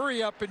went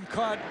hurry up and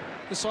caught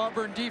this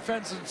Auburn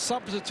defense and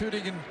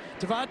substituting, and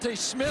Devontae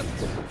Smith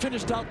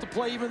finished out the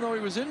play even though he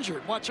was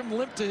injured. Watch him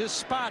limp to his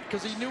spot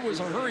because he knew it was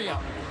a hurry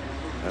up.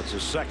 That's the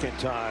second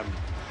time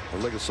a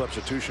legal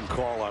substitution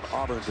call on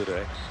Auburn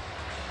today.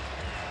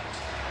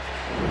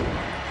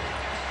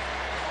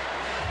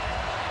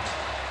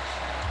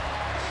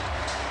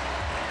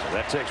 So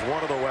that takes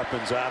one of the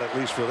weapons out, at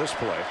least for this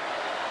play.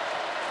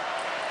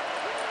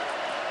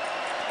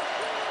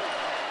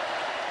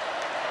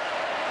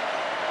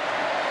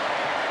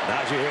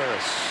 Najee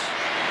Harris.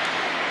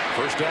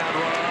 First down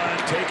run,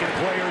 taking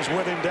players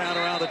with him down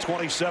around the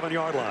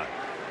 27-yard line.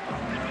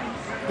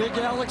 Big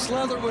Alex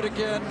Leatherwood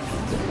again.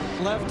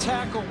 Left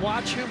tackle.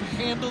 Watch him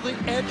handle the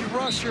edge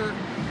rusher.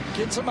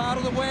 Gets him out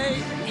of the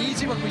way.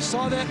 Easy one. We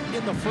saw that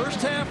in the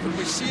first half, and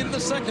we see it in the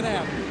second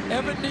half.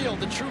 Evan Neal,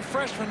 the true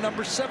freshman,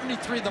 number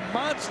 73, the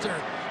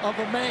monster of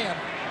a man,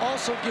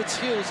 also gets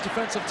his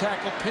defensive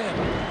tackle pin.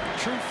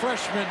 True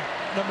freshman,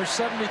 number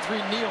 73,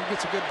 Neal,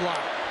 gets a good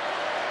block.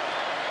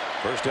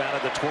 First down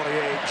at the 28.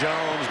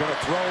 Jones going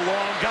to throw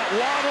long. Got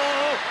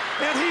Waddle,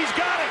 and he's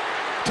got it.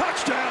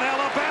 Touchdown,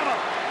 Alabama.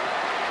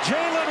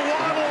 Jalen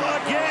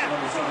Waddle again.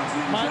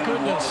 My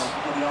goodness.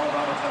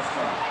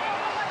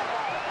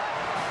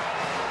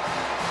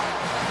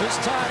 This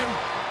time,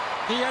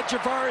 he had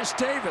Javaris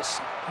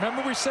Davis.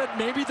 Remember we said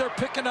maybe they're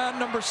picking on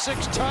number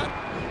 6, Tut?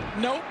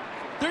 Nope.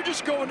 They're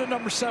just going to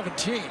number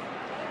 17.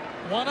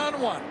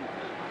 One-on-one.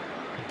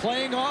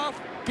 Playing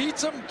off.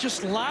 Beats him.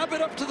 Just lob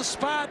it up to the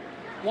spot.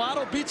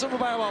 Waddle beats him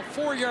by about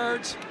 4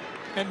 yards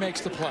and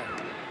makes the play.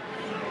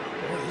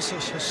 Boy, this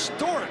is a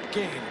historic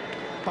game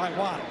by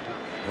Waddle.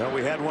 Well,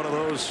 we had one of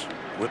those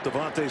with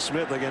Devontae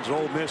Smith against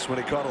Ole Miss when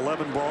he caught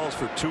 11 balls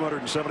for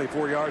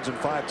 274 yards and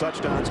 5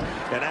 touchdowns.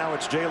 And now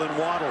it's Jalen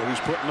Waddle who's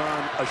putting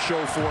on a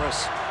show for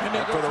us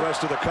and for the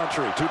rest of the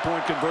country.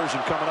 2-point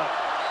conversion coming up.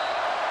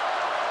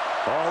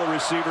 All the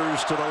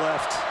receivers to the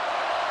left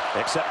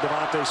except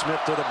Devontae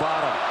Smith to the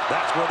bottom.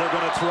 That's where they're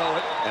going to throw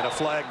it, and a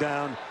flag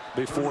down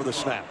before the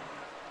snap.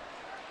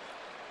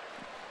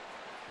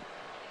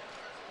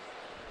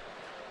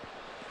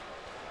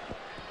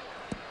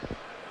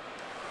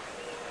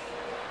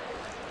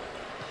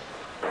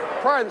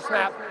 Prior to the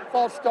snap,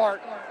 false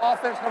start,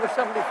 offense number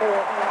 74.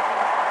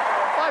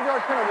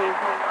 5-yard penalty,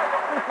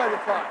 replay the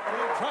try.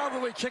 They'll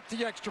probably kick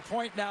the extra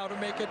point now to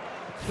make it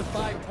the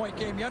 5-point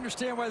game. You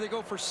understand why they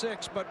go for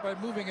 6, but by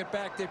moving it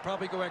back, they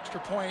probably go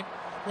extra point.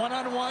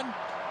 One-on-one.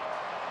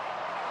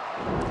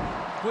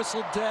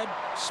 Whistle dead.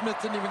 Smith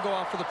didn't even go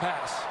off for the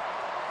pass.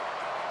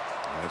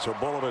 And so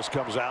Bulovas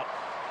comes out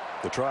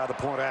to try the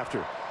point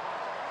after.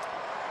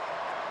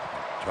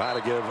 Try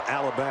to give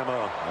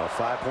Alabama a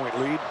 5-point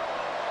lead.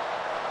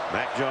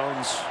 Mac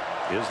Jones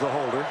is the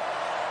holder.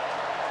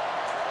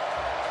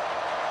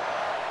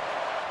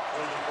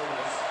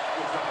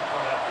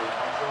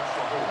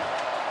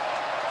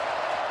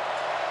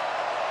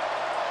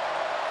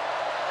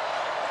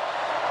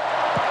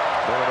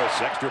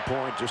 Bulovas, extra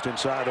point just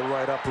inside the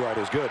right upright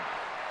is good.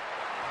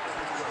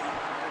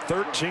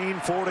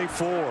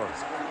 13:44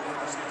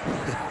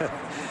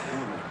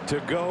 to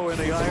go in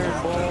the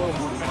Iron Bowl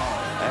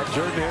at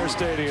Jordan-Hare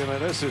Stadium, and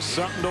this is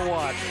something to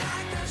watch.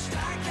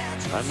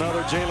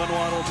 Another Jalen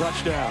Waddle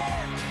touchdown.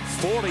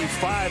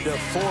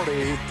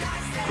 45-40,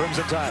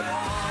 Crimson Tide.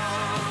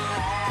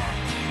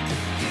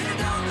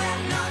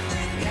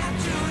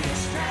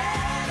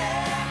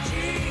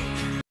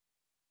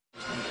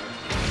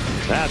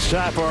 Now it's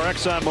time for our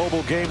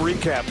ExxonMobil game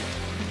recap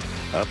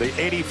of the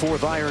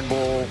 84th Iron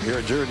Bowl here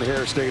at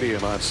Jordan-Hare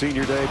Stadium on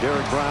Senior Day.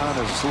 Derek Brown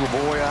is this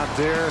little boy out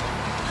there,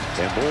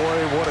 and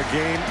boy, what a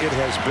game it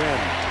has been.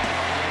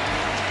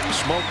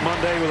 Smoke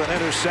Monday with an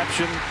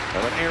interception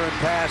of an errant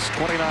pass,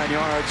 29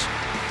 yards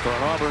for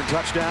an Auburn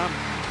touchdown.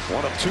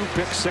 One of 2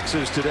 pick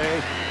sixes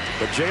today.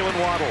 But Jalen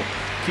Waddle,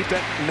 keep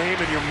that name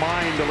in your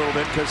mind a little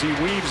bit because he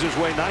weaves his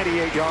way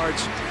 98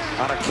 yards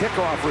on a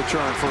kickoff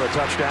return for a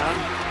touchdown.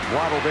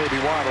 Waddle, baby,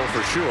 Waddle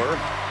for sure.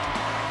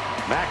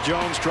 Mac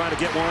Jones trying to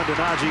get one to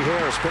Najee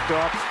Harris, picked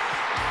off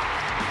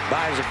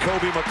by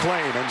Zacoby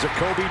McClain, and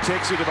Zacoby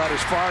takes it about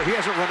as far. He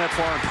hasn't run that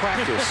far in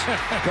practice.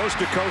 Coast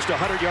to coast,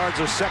 100 yards,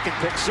 a second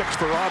pick six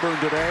for Auburn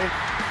today.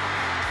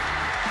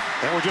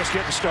 And we're just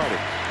getting started.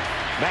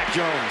 Mac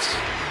Jones,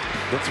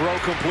 the throw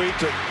complete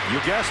to, you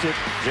guessed it,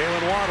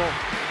 Jalen Waddle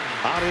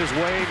on his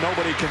way.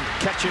 Nobody can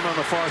catch him on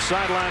the far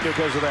sideline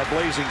because of that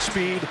blazing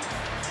speed.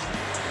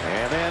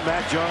 And then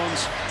Mac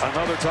Jones,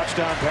 another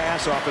touchdown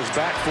pass off his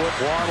back foot.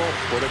 Waddle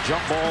with a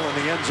jump ball in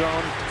the end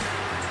zone.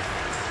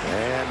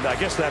 And I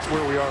guess that's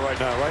where we are right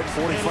now, right?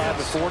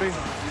 45-40.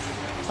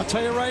 I'll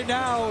tell you right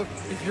now,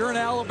 if you're an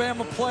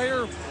Alabama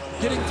player,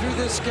 getting through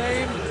this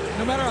game,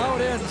 no matter how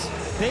it ends,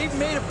 they've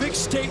made a big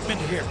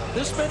statement here.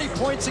 This many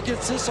points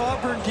against this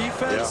Auburn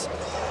defense.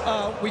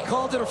 Yeah. We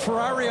called it a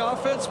Ferrari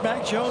offense.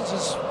 Mac Jones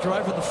is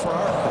driving the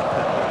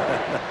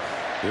Ferrari.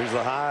 Here's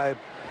the high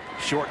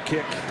short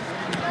kick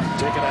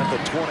taken at the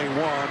 21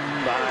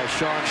 by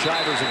Sean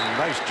Shivers, and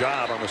nice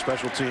job on the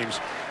special teams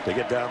to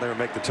get down there and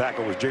make the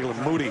tackle with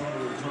Jalen Moody.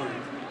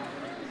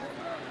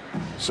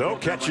 So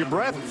catch your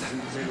breath.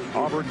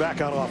 Auburn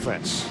back on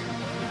offense.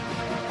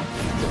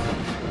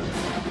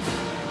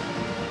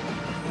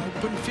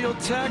 Open field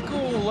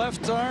tackle,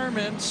 left arm,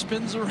 and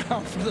spins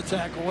around for the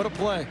tackle. What a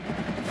play.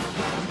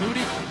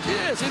 Moody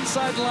is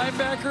inside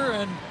linebacker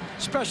and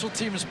special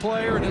teams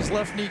player, and his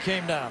left knee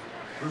came down.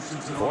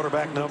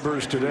 Quarterback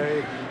numbers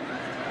today.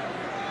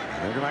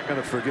 They're not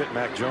going to forget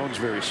Mac Jones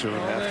very soon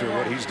after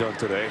what he's done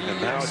today.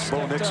 And now it's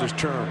Bo Nix's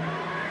turn.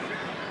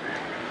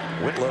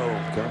 Whitlow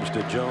comes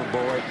to Joan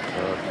Boyd.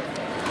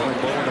 Joan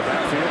Boyd in the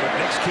backfield, but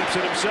Nix keeps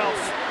it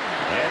himself.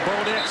 And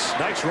Bo Nix,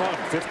 nice run,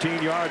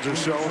 15 yards or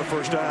so, and a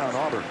first down,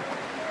 Auburn.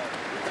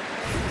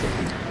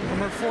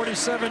 Number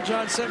 47,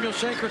 John Samuel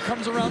Shanker,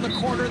 comes around the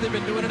corner. They've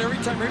been doing it every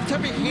time. Every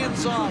time he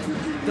hands off,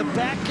 the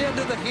back end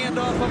of the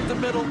handoff up the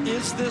middle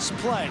is this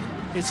play.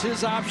 It's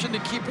his option to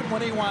keep it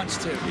when he wants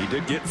to. He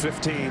did get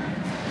 15.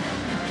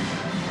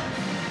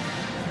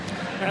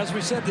 As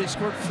we said, they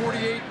scored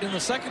 48 in the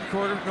second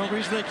quarter. No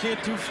reason they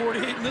can't do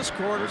 48 in this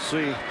quarter. Let's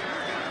see.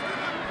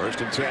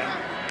 First and 10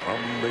 from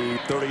the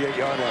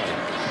 38-yard line.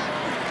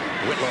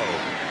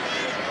 Whitlow.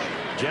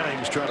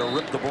 Jennings trying to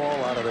rip the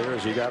ball out of there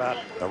as he got out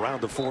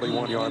around the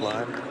 41-yard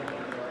line.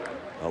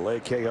 Ale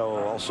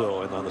Kehoe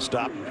also in on the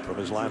stop from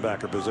his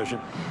linebacker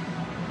position.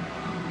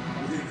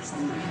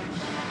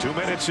 2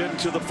 minutes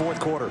into the fourth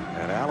quarter,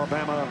 and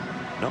Alabama,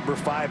 number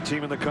 5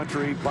 team in the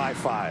country by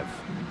 5.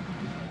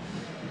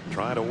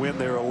 Trying to win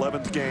their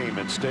 11th game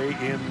and stay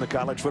in the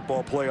college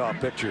football playoff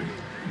picture.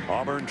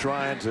 Auburn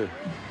trying to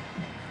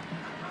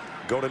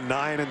go to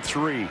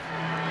 9-3.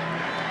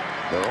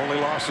 Their only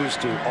losses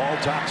to all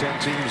top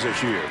 10 teams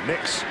this year.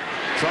 Nix,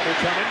 trouble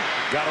coming,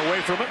 got away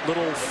from it.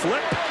 Little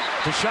flip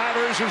to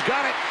Shivers, who's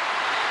got it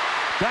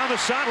down the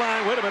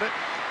sideline. Wait a minute,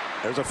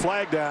 there's a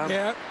flag down.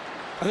 Yeah,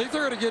 I think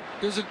they're going to get.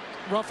 Is it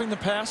roughing the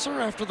passer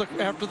after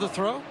the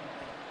throw?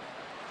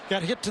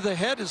 Got hit to the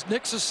head, as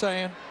Nix is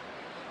saying.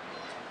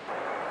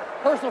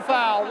 Personal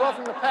foul,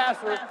 roughing the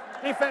passer,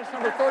 defense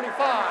number 35.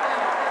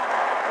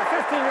 A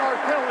 15-yard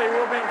penalty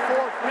will be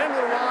enforced from end of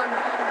the run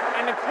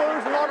and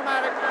includes an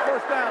automatic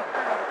first down.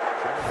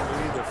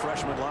 The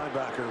freshman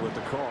linebacker with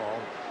the call.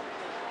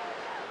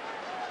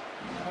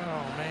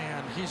 Oh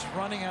man, he's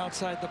running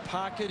outside the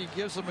pocket. He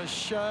gives him a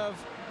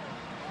shove.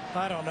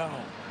 I don't know.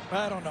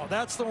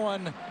 That's the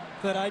one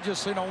that I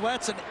just,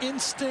 that's an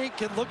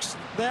instinct. It looks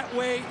that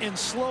way in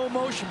slow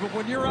motion, but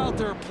when you're out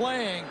there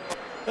playing,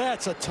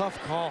 that's a tough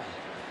call.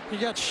 He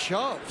got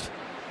shoved.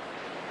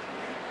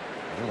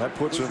 Well, that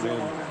puts him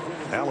in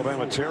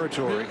Alabama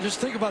territory. Just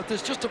think about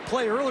this. Just a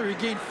play earlier, he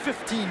gained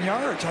 15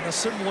 yards on a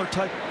similar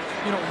type,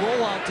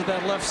 rollout to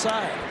that left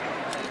side.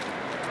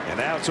 And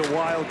now it's a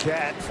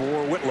wildcat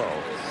for Whitlow.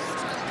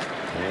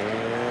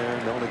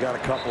 And only got a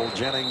couple.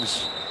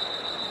 Jennings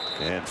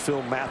and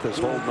Phil Mathis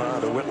holding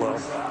on to Whitlow.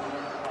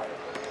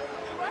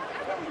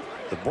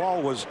 The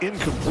ball was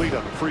incomplete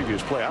on the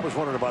previous play. I was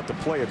wondering about the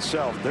play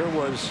itself. There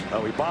was,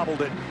 he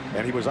bobbled it,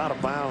 and he was out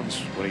of bounds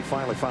when he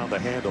finally found the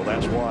handle.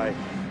 That's why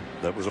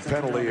there was a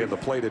penalty, and the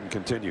play didn't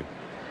continue.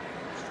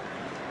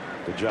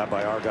 Good job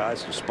by our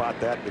guys to spot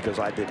that, because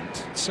I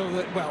didn't. So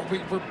that,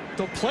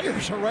 the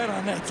players are right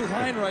on that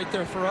line right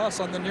there for us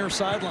on the near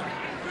sideline.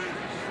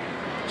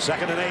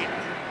 2nd and 8.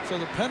 So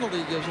the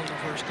penalty gives them the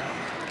first down.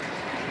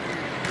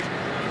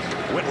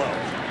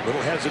 Whitlow,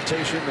 little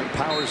hesitation, and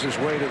powers his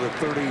way to the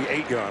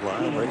 38-yard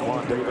line.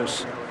 Raekwon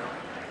Davis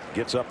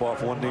gets up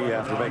off one knee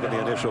after making the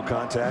initial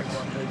contact.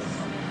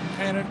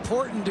 And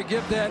important to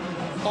give that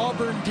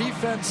Auburn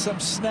defense some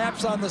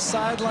snaps on the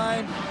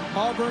sideline.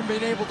 Auburn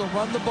being able to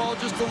run the ball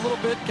just a little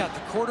bit, got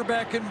the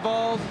quarterback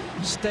involved,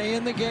 stay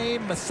in the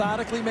game,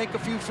 methodically make a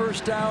few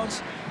first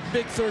downs.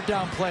 Big third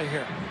down play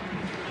here.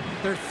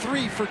 They're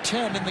 3 for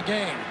 10 in the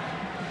game.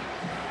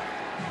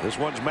 This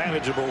one's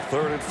manageable,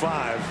 3rd and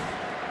 5.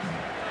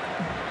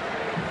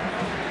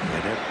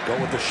 And then go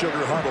with the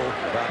sugar huddle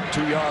about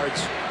 2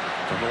 yards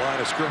from the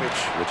line of scrimmage,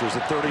 which is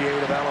the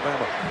 38 of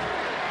Alabama.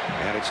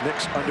 And it's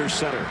Nix under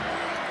center.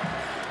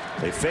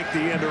 They fake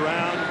the end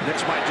around.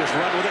 Nix might just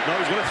run with it. No,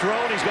 he's going to throw,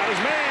 and he's got his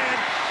man.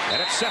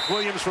 And it's Seth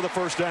Williams for the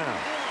first down.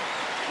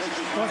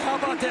 Well, how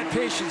about that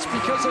patience?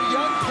 Because a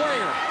young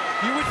player,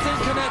 you would think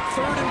in that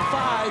 3rd and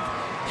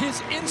 5,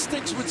 his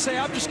instincts would say,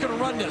 I'm just going to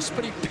run this.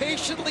 But he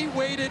patiently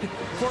waited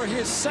for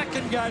his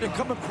second guy to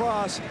come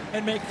across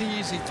and make the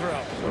easy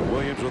throw. So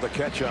Williams with a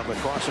catch on the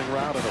crossing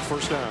route and a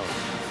first down.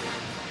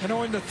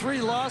 In the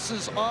 3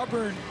 losses,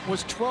 Auburn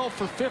was 12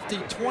 for 50,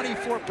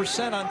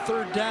 24% on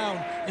 3rd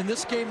down. In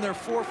this game, they're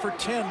 4 for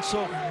 10.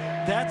 So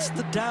that's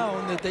the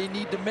down that they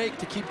need to make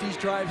to keep these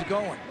drives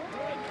going.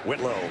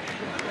 Whitlow,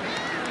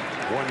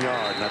 1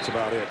 yard, and that's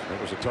about it.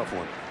 That was a tough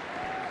one.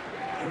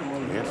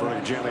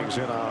 Anthony Jennings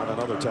in on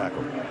another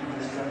tackle.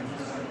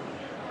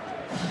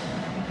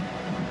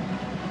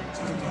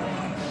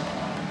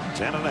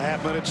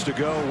 10.5 minutes to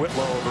go.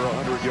 Whitlow over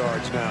 100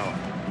 yards now,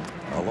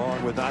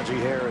 along with Najee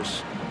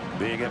Harris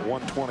being at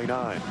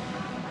 129.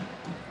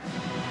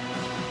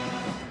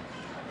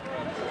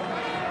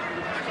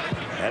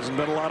 Hasn't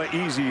been a lot of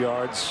easy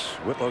yards.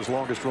 Whitlow's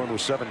longest run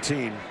was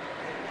 17.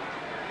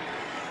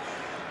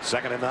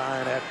 2nd and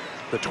 9 at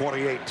the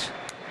 28.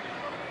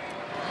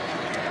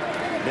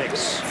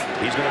 Nix,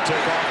 he's going to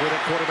take off with a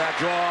quarterback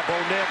draw. Bo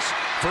Nix,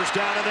 first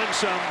down and then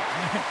some.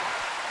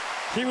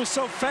 He was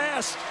so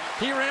fast,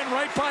 he ran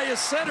right by his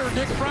center,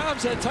 Nick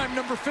Brahms, at time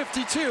number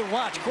 52.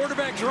 Watch,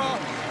 quarterback draw.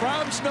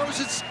 Brahms knows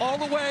it's all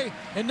the way,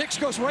 and Nix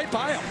goes right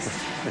by him.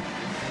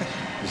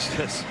 He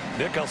says,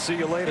 Nick, I'll see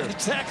you later.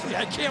 Exactly.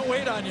 I can't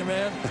wait on you,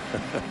 man.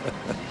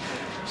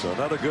 So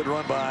another good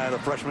run by the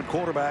freshman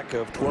quarterback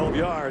of 12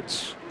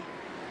 yards.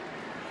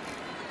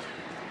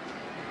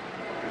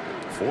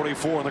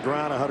 44 on the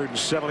ground,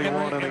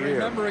 171 in the air.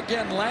 Remember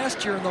again,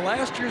 last year, in the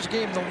last year's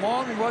game, the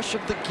long rush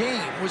of the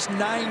game was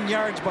 9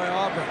 yards by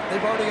Auburn.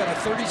 They've already got a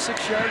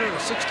 36-yarder, a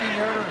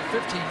 16-yarder, and a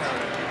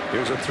 15-yarder.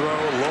 Here's a throw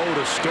low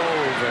to Stove,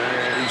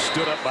 and he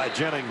stood up by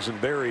Jennings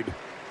and buried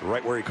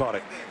right where he caught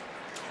it.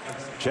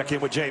 Check in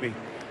with Jamie.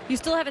 You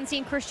still haven't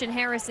seen Christian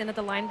Harrison at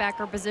the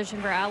linebacker position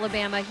for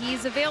Alabama.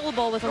 He's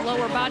available with a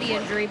lower body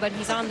injury, but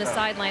he's on the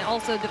sideline.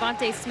 Also,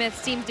 Devontae Smith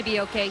seems to be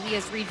okay. He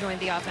has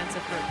rejoined the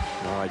offensive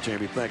group. All right,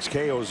 Jamie, thanks.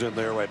 KO's in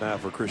there right now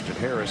for Christian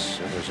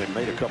Harris, and they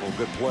made a couple of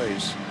good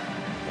plays.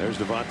 There's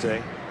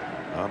Devontae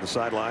on the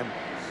sideline.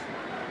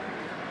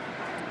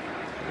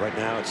 Right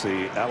now, it's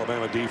the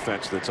Alabama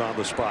defense that's on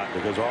the spot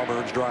because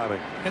Auburn's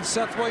driving. And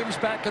Seth Williams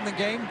back in the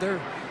game.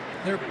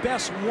 Their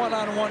best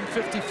one-on-one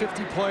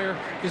 50-50 player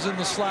is in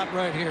the slot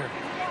right here.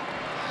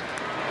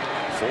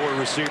 4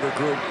 receiver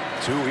group,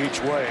 2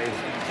 each way.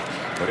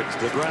 But it's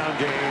the ground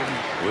game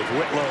with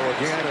Whitlow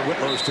again, and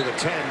Whitlow's to the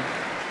 10.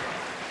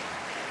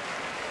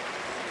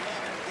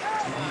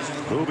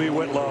 Booby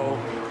Whitlow,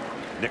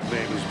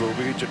 nickname is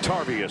Booby.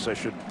 Jatarvius, I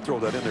should throw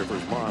that in there for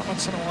his mom.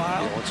 Once in a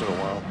while. Yeah, once in a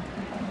while.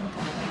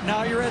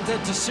 Now you're at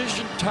that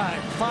decision time.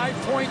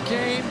 5-point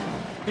game.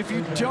 If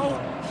you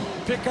don't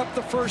pick up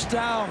the first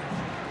down,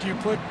 do you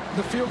put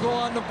the field goal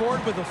on the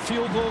board with a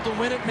field goal to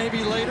win it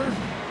maybe later?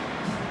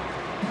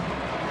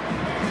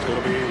 It's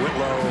going to be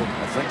Whitlow,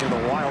 I think, in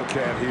the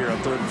Wildcat here on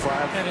 3rd and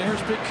 5. And here's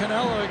Big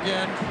Canella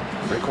again.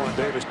 Raekwon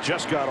Davis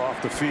just got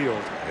off the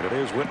field, and it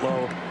is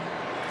Whitlow.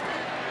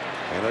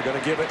 And they're going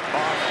to give it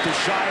off to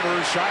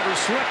Shivers. Shivers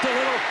slipped a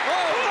little.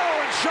 Oh,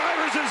 and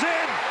Shivers is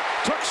in.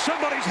 Took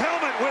somebody's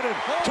helmet with him.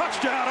 Oh.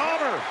 Touchdown,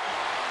 Auburn.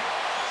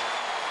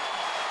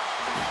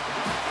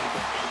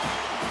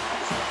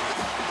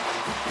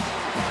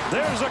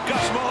 There's a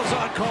Gus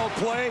Malzahn called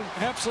play.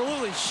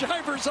 Absolutely.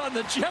 Shivers on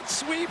the jet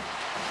sweep,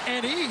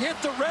 and he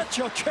hit the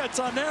retro jets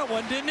on that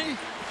one, didn't he?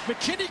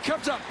 McKinney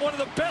comes up, one of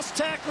the best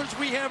tacklers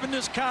we have in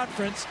this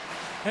conference,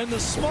 and the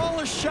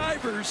smallest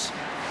Shivers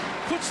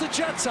puts the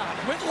jets on.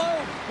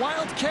 Whitlow,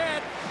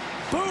 Wildcat,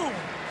 boom.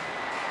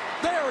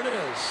 There it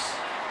is.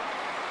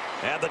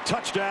 And the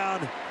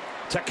touchdown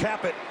to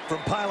cap it from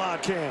Pylon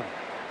Cam.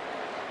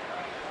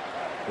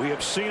 We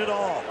have seen it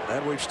all,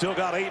 and we've still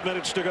got 8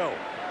 minutes to go.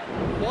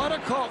 What a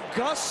call.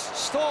 Gus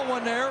stole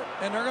one there,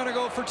 and they're going to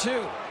go for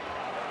 2.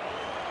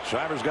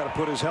 Shivers got to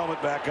put his helmet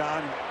back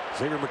on.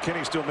 Xavier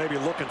McKinney still maybe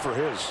looking for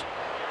his.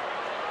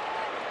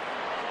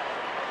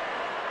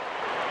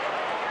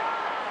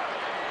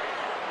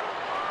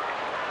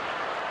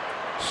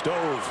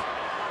 Stove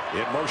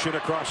in motion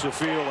across the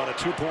field on a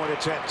 2-point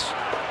attempt.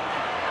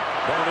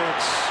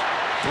 Bonitz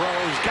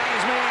throws, got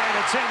his man,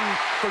 it's in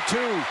for 2.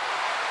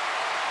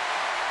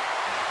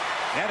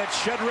 And it's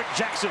Shedrick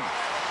Jackson.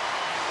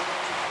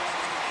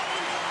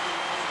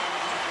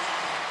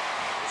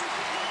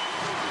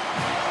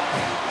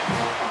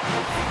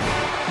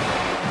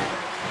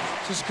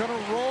 Just going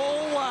to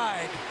roll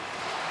wide.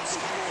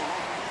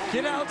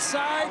 Get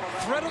outside.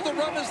 Threat of the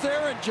run is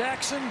there, and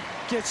Jackson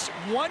gets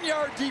 1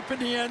 yard deep in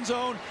the end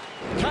zone.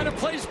 Kind of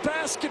plays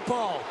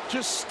basketball.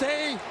 Just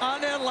stay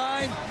on that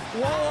line,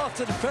 wall off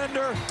the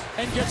defender,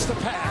 and gets the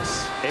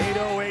pass.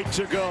 8:08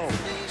 to go.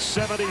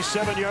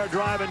 77-yard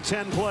drive in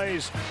 10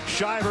 plays.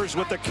 Shivers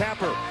with the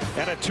capper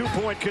and a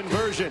 2-point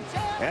conversion.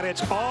 And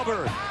it's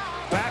Auburn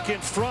back in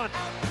front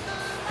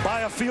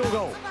by a field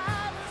goal.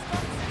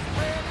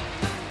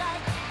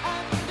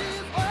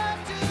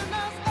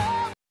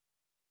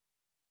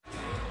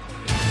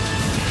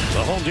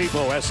 The Home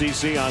Depot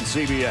SEC on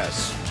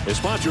CBS is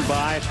sponsored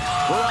by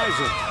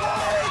Verizon,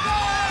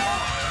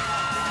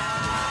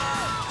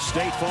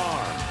 State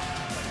Farm,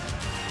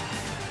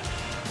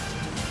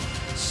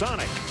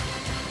 Sonic,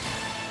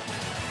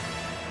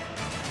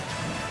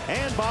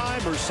 and by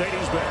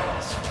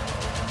Mercedes-Benz.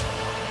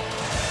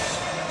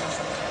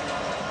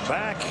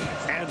 Back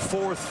and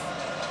forth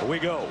we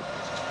go.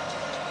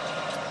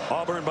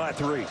 Auburn by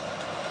 3.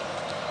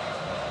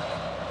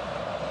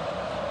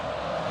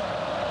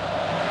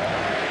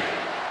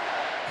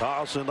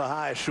 Carlson, the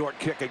high short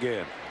kick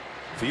again.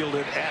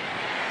 Fielded at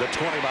The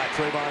 20 by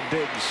Trayvon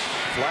Diggs.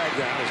 Flag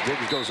down as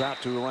Diggs goes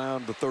out to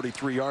around the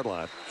 33-yard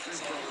line.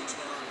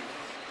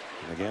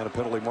 And again, a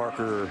penalty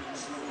marker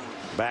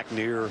back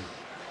near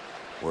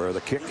where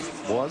the kick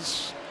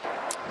was.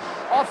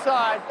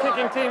 Offside,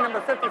 kicking team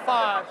number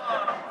 55.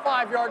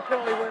 5-yard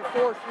penalty when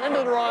forced into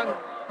the run.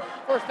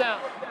 First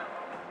down.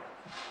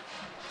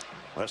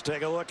 Let's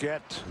take a look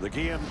at the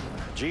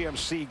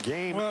GMC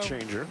game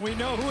changer. We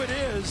know who it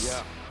is.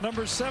 Yeah.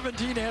 Number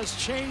 17 has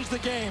changed the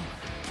game.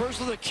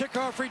 First with a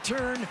kickoff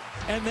return,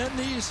 and then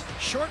these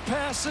short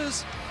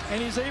passes,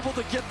 and he's able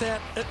to get that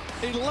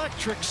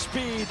electric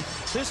speed.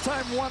 This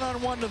time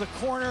one-on-one to the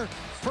corner.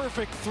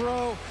 Perfect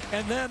throw,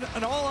 and then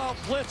an all-out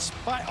blitz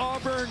by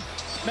Auburn.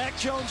 Mac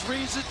Jones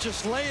reads it,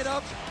 just lay it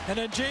up, and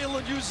then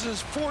Jalen uses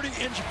his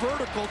 40-inch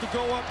vertical to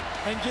go up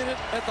and get it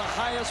at the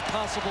highest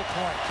possible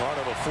point. Part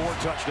of a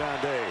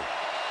 4-touchdown day.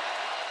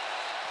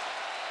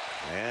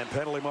 And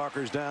penalty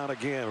markers down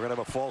again. We're going to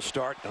have a false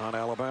start on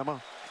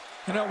Alabama.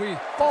 You know,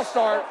 false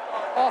start,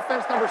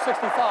 offense number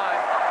 65.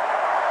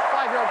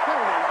 5-yard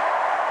penalty.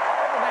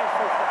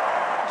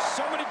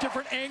 So many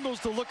different angles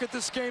to look at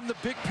this game. The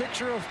big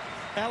picture of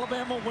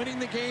Alabama winning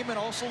the game and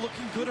also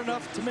looking good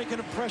enough to make an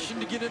impression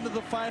to get into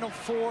the Final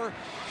Four.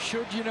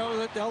 Should you know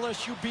that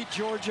LSU beat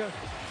Georgia.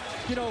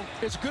 You know,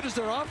 as good as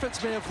their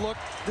offense may have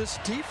looked, this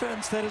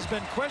defense that has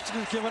been questioned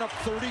has given up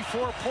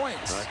 34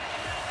 points. Right.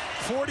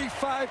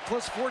 45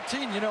 plus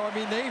 14. You know, I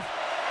mean, they've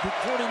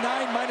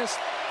 49 minus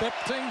that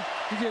thing.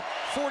 You get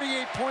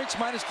 48 points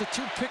minus the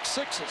 2 pick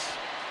sixes.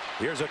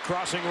 Here's a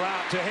crossing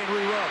route to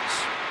Henry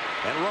Ruggs.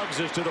 And Ruggs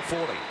is to the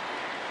 40.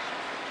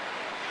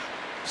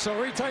 So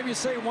every time you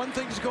say one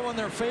thing's go in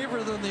their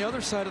favor, then the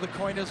other side of the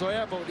coin is, oh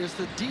yeah, but is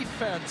the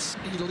defense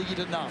elite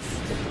enough?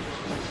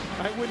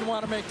 I wouldn't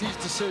want to make these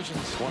decisions.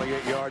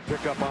 28-yard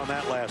pickup on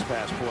that last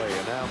pass play.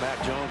 And now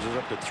Mac Jones is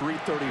up to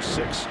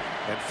 336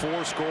 and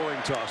 4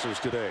 scoring tosses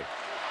today.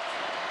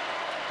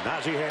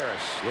 Najee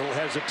Harris, little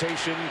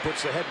hesitation,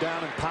 puts the head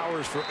down and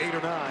powers for 8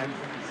 or 9.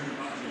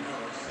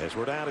 As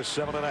we're down to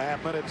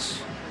 7.5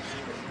 minutes.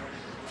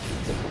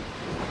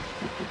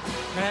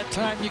 That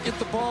time you get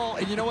the ball,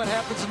 and you know what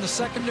happens in the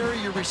secondary?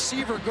 Your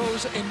receiver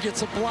goes and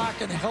gets a block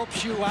and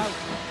helps you out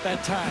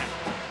that time.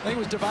 I think it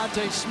was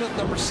Devontae Smith,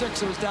 number 6,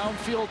 that was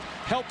downfield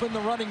helping the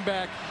running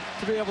back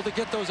to be able to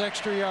get those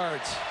extra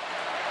yards.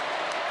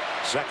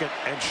 Second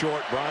and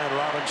short. Brian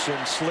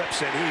Robinson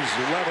slips, and he's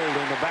leveled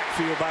in the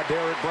backfield by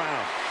Derrick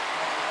Brown.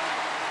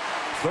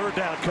 Third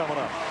down coming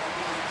up.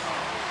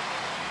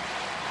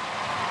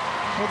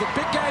 Well, the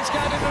big guy's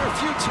got in there a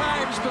few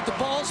times, but the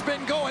ball's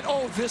been going.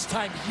 Oh, this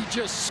time he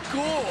just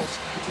schools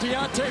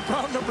Deontay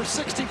Brown, number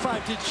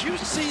 65. Did you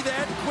see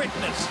that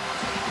quickness?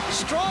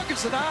 Strong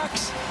as an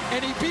ox,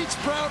 and he beats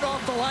Brown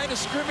off the line of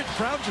scrimmage.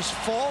 Brown just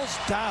falls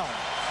down.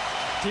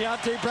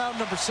 Deontay Brown,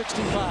 number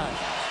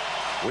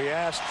 65. We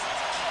asked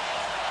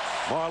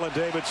Marlon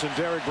Davidson,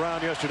 Derrick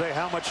Brown yesterday,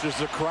 how much does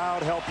the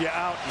crowd help you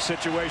out in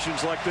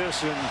situations like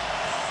this? And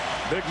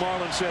Big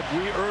Marlon said,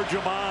 we urge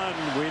him on.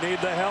 We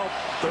need the help.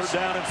 Third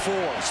down and 4.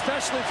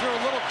 Especially if you're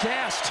a little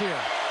gassed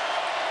here.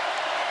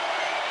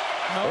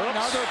 No,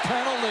 another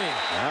penalty.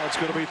 Now it's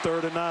going to be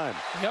 3rd and 9.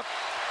 Yep.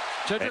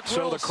 And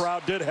so the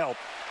crowd did help.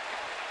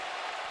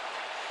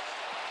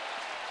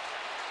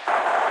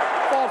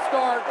 False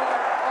start.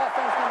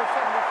 Offense number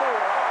 74.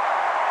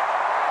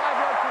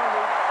 5-yard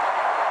penalty.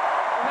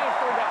 Remains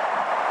 3rd down.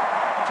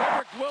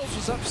 Jedrick Wills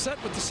was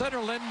upset with the center,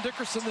 Len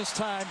Dickerson, this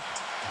time.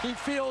 He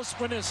feels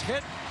when his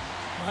hit,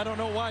 I don't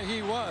know why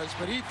he was,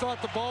 but he thought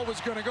the ball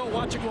was going to go.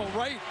 Watch it go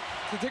right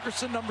to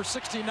Dickerson, number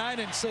 69,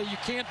 and say, you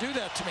can't do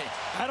that to me.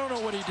 I don't know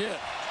what he did.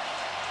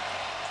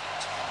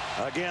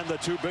 Again, the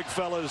 2 big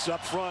fellas up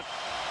front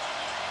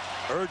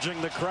urging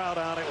the crowd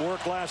on. It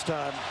worked last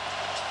time.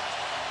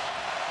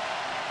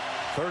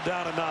 3rd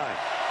down and 9.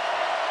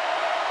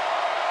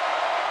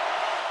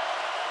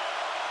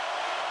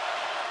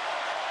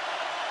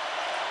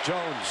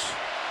 Jones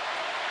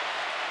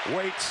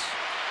waits,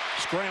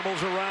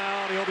 scrambles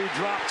around, he'll be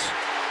dropped.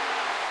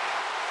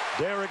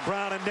 Derrick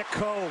Brown and Nick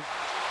Coe.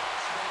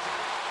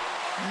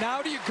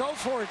 Now do you go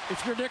for it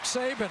if you're Nick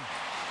Saban?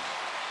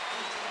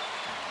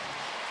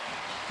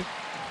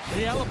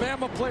 The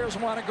Alabama players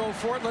want to go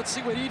for it. Let's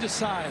see what he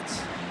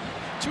decides.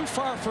 Too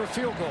far for a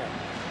field goal.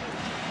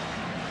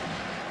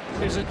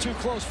 Is it too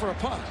close for a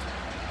punt?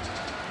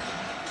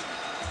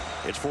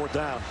 It's 4th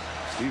down.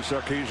 Steve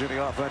Sarkisian,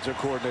 the offensive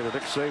coordinator.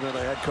 Nick Saban,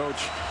 the head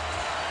coach.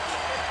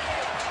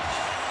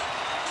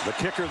 The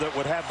kicker that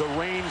would have the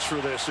range for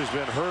this has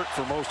been hurt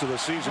for most of the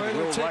season. Well,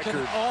 it'll take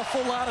an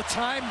awful lot of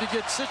time to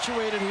get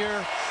situated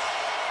here.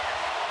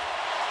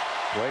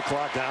 Play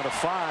clock down to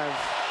 5.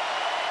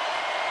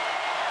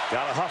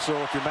 Got to hustle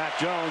if you're Mac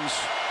Jones.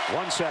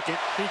 1 second.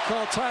 He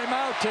called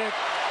timeout, Dick.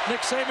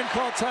 Nick Saban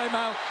called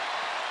timeout.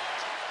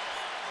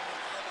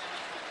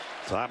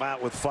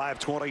 Timeout with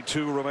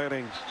 5:22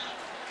 remaining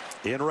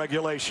in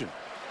regulation.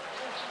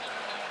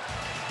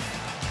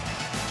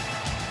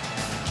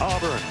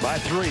 Auburn by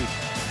 3.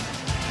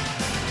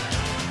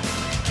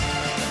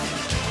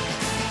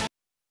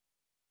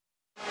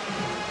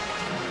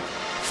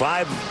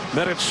 5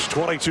 minutes,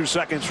 22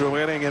 seconds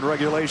remaining in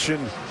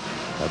regulation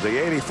of the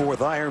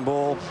 84th Iron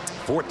Bowl.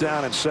 4th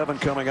down and 7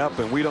 coming up,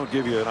 and we don't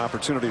give you an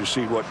opportunity to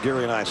see what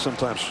Gary and I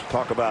sometimes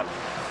talk about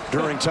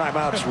during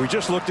timeouts. We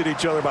just looked at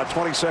each other about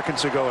 20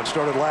 seconds ago and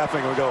started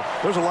laughing. We go,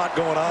 there's a lot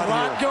going on here.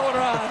 A lot going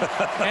on.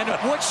 And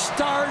which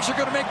stars are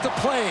going to make the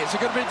play? Is it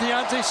going to be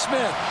Deontay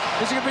Smith?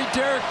 Is it going to be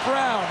Derek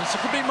Brown? Is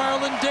it going to be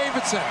Marlon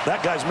Davidson?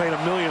 That guy's made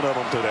a million of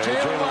them today.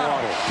 Jalen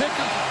Waddle.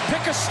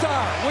 Pick a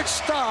star. Which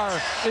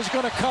star is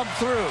going to come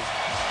through?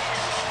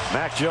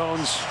 Mac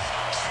Jones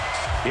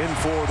in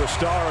for the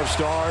star of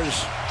stars.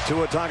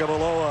 Tua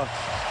Tagovailoa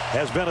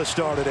has been a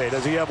star today.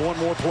 Does he have one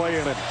more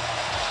play in it?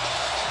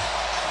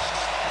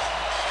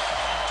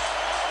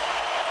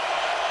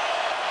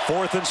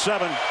 Fourth and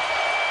 7.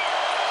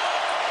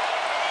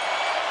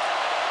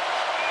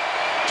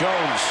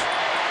 Jones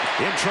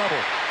in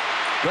trouble.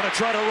 Going to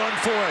try to run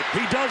for it.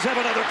 He does have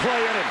another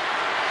play in him.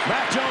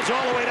 Mac Jones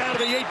all the way down to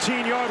the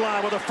 18-yard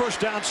line with a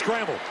first down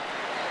scramble.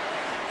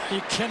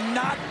 You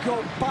cannot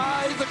go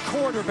by the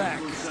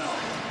quarterback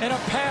in a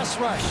pass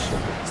rush.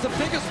 It's the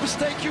biggest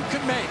mistake you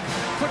can make.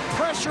 Put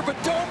pressure, but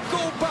don't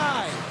go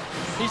by.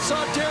 He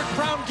saw Derek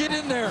Brown get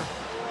in there.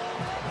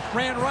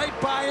 Ran right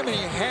by him, and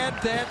he had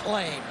that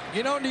lane.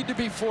 You don't need to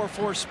be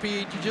 4.4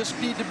 speed. You just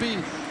need to be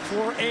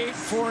 4.8,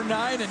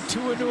 4.9, and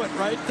Tua knew it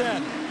right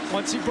then.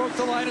 Once he broke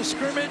the line of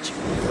scrimmage,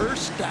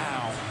 first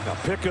down. A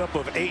pickup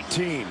of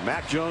 18.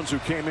 Mac Jones, who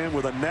came in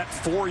with a net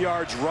 4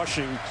 yards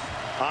rushing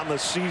on the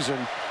season,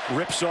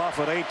 rips off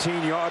an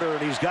 18-yarder,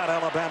 and he's got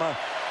Alabama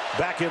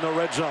back in the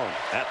red zone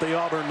at the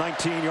Auburn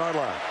 19-yard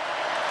line.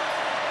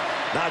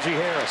 Najee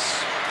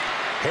Harris.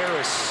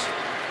 Harris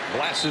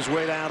blasts his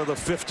way down to the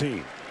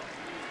 15.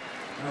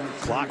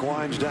 Clock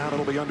winds down.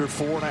 It'll be under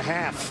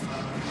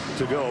 4.5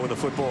 to go in the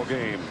football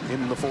game,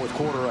 in the 4th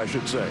quarter, I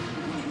should say.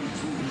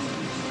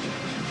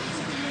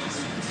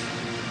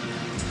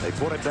 They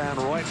put it down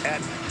right at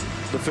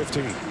the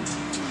 15.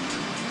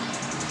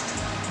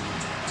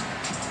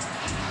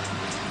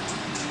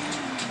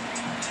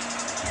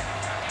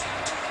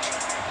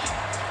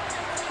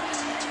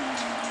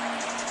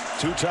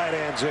 Two tight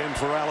ends in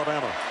for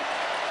Alabama.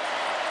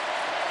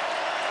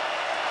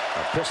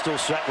 A pistol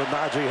set with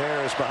Najee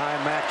Harris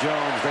behind Mac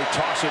Jones. They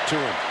toss it to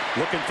him,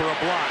 looking for a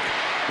block.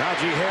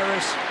 Najee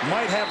Harris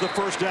might have the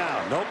first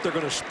down. Nope, they're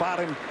going to spot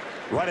him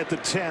right at the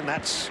 10.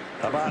 That's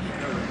about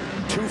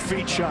 2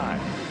 feet shy.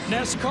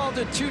 Ness called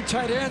it 2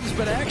 tight ends,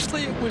 but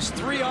actually it was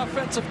 3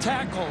 offensive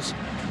tackles.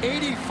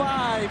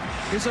 85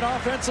 is an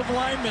offensive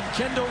lineman,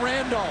 Kendall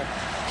Randolph.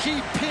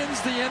 He pins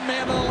the end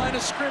man on the line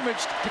of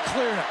scrimmage to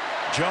clear it.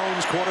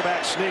 Jones,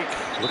 quarterback sneak.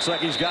 Looks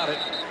like he's got it.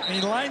 And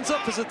he lines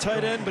up as a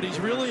tight end, but he's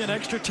really an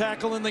extra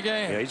tackle in the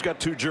game. Yeah, he's got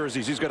 2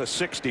 jerseys. He's got a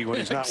 60 when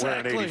he's not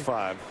wearing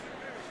 85.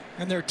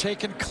 And they're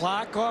taking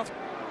clock off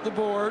the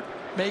board,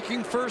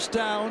 making first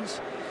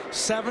downs.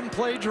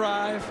 7-play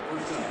drive.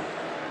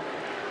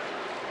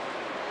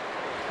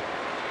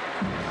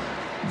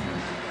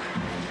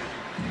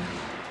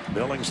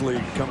 Billingsley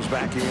comes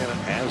back in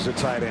as a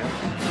tight end,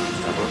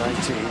 number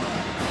 19.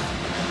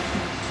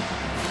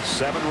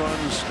 7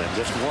 runs and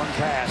just 1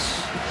 pass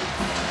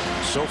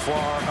so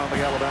far on the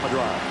Alabama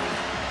drive.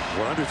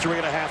 We're under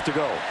 3.5 to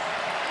go.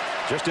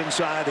 Just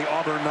inside the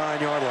Auburn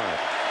 9-yard line.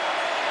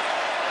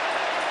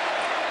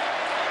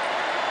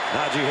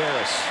 Najee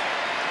Harris,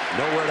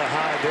 nowhere to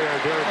hide there.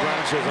 Derek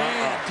Brown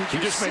says, he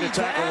just made a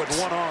tackle with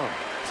 1 arm.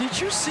 Did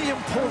you see him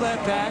pull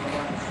that back?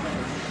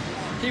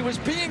 He was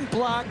being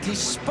blocked. He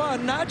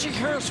spun. Najee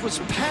Harris was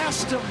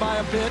past him by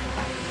a bit,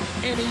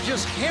 and he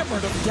just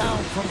hammered him down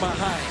from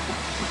behind.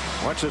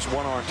 Watch this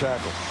 1-arm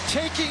tackle.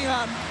 Taking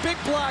on big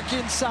block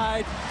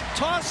inside,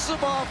 tosses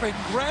him off and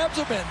grabs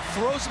him and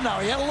throws him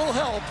down. He had a little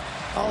help,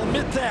 I'll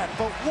admit that,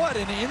 but what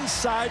an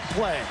inside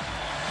play.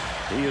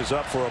 He is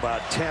up for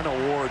about 10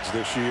 awards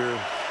this year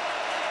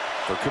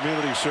for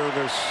community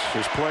service.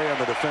 His play on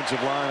the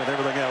defensive line and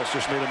everything else,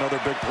 just made another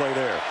big play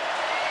there.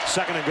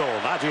 2nd and goal.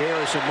 Najee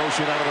Harris in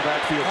motion out of the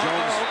backfield.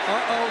 Jones.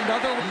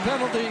 Another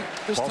penalty.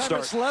 This False time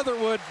start. it's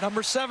Leatherwood,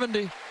 number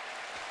 70.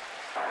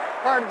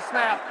 Prior to the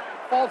snap,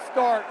 false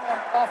start,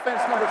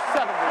 offense number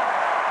 70.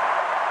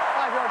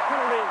 5-yard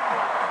penalty.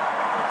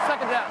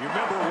 2nd down. You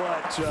remember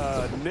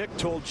what Nick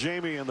told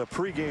Jamie in the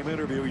pregame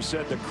interview? He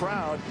said the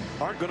crowd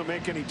aren't going to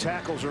make any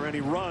tackles or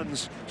any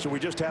runs, so we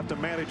just have to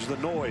manage the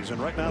noise.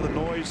 And right now the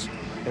noise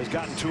has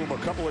gotten to him a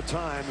couple of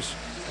times,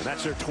 and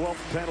that's their 12th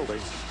penalty.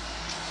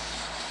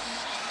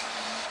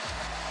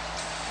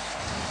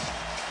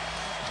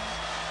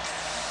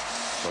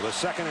 So the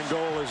 2nd and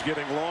goal is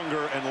getting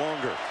longer and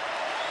longer.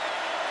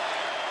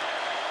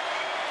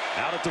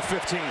 Out at the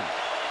 15.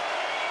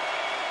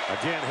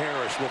 Again,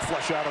 Harris will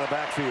flush out of the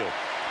backfield.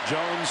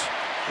 Jones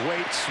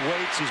waits.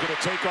 He's going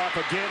to take off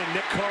again, and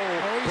Nick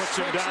Cole puts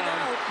him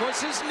down.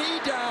 Was his knee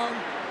down?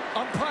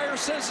 Umpire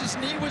says his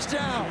knee was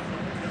down.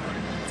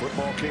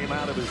 Football came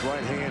out of his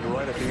right hand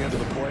right at the end of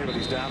the play, but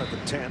he's down at the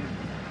 10.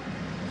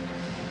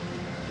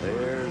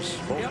 There's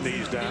both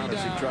knees down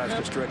as he tries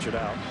to stretch it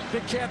out.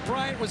 Big Cat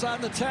Bryant was on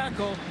the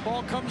tackle.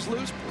 Ball comes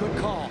loose. Good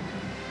call.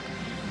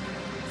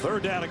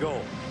 3rd down and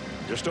goal.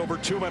 Just over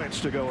 2 minutes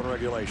to go in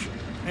regulation.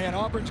 And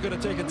Auburn's going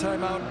to take a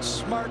timeout.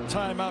 Smart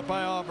timeout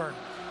by Auburn.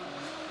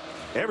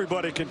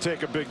 Everybody can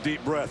take a big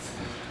deep breath,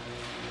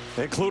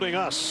 including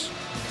us.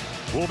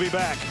 We'll be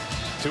back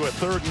to a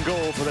 3rd and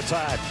goal for the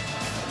Tide.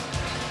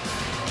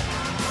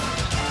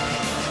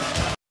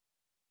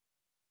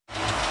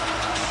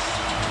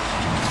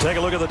 Take a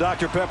look at the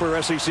Dr.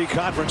 Pepper SEC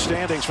Conference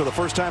standings. For the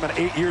first time in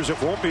 8 years,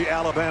 it won't be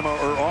Alabama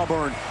or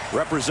Auburn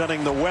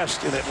representing the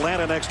West in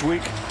Atlanta next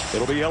week.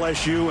 It'll be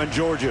LSU and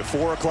Georgia,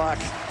 4 o'clock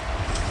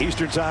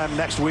Eastern time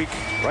next week,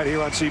 right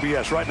here on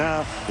CBS. Right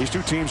now, these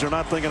two teams are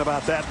not thinking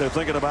about that. They're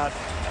thinking about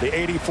the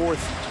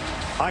 84th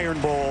Iron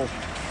Bowl,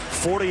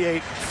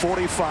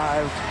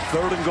 48-45,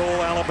 3rd and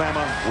goal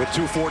Alabama with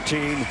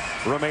 2:14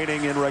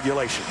 remaining in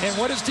regulation. And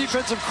what is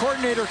defensive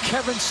coordinator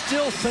Kevin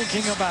Steele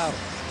thinking about?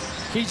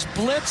 He's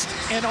blitzed,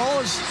 and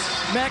all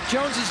Mac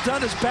Jones has done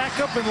is back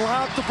up and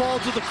lob the ball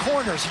to the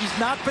corners. He's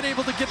not been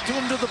able to get to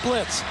him to the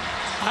blitz.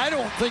 I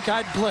don't think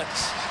I'd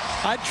blitz.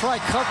 I'd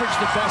try coverage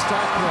the best I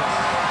could.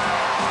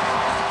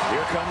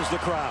 Here comes the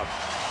crowd.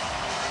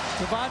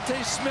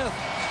 Devontae Smith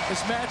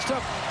is matched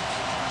up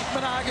with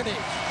Monogany.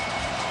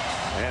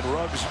 And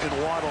Ruggs and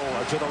Waddle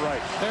are to the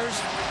right. There's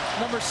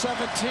number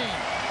 17.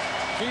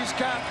 He's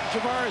got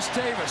Javaris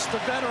Davis,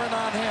 the veteran,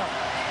 on him.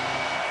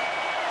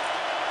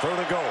 3rd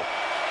and goal.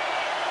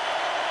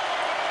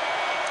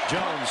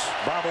 Jones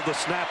bobbled the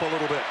snap a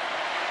little bit.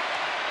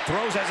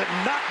 Throws, has it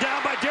knocked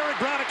down by Derrick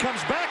Brown. It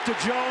comes back to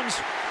Jones.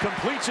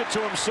 Completes it to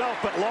himself,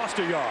 but lost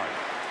a yard.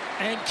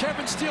 And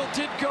Kevin Steele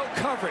did go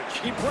coverage.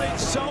 He played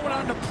zone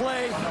on the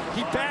play.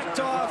 He backed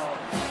off.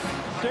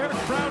 Derrick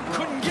Brown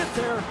couldn't get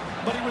there,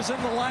 but he was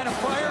in the line of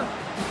fire,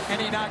 and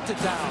he knocked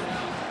it down.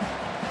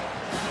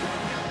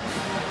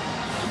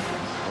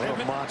 What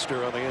a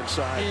monster on the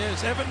inside. He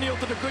is. Evan Neal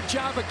did a good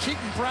job of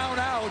keeping Brown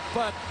out,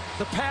 but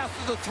the path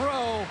of the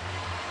throw,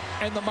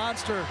 and the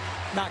monster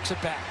knocks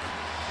it back.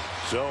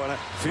 So a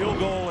field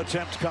goal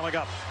attempt coming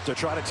up to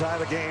try to tie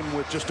the game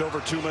with just over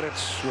 2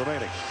 minutes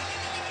remaining.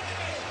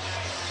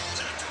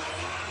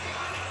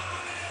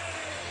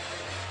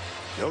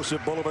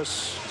 Joseph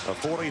Bulovas, a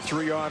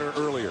 43-yarder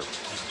earlier.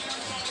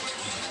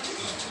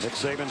 Nick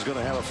Saban's going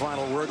to have a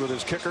final word with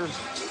his kicker.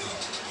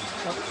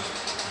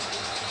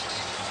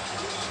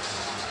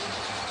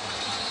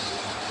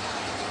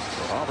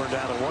 So Auburn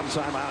down to 1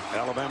 timeout.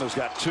 Alabama's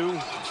got 2.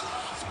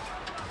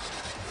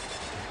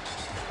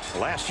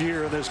 Last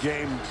year in this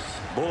game,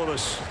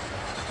 Bulovas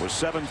was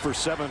 7 for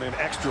 7 in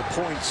extra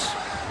points,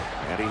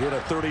 and he hit a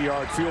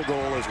 30-yard field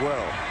goal as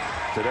well.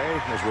 Today,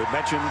 as we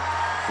mentioned,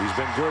 he's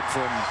been good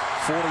from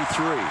 43.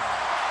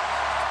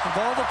 Of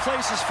all the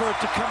places for it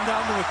to come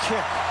down to a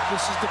kick,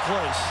 this is the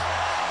place.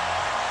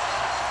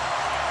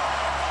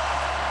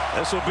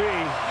 This will be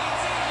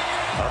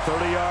a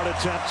 30-yard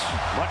attempt,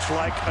 much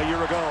like a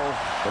year ago,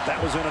 but that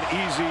was in an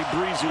easy,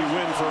 breezy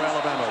win for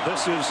Alabama.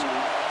 This is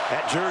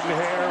at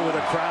Jordan-Hare with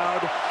a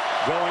crowd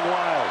going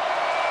wild.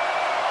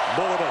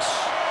 Bulovas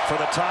for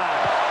the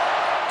tie.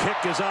 Kick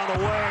is on the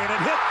way, and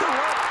it hit the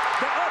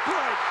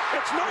upright.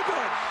 It's no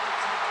good.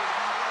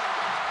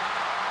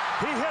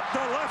 He hit the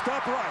left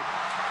upright.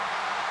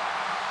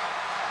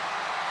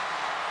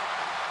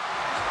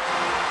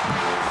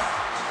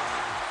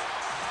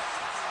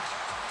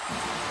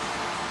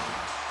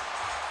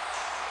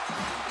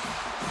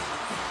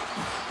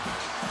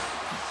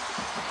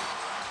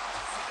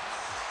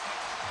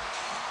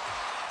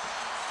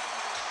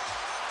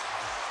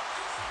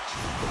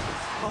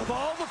 Of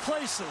all the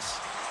places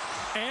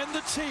and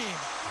the team,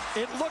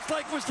 it looked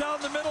like it was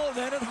down the middle, and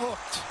then it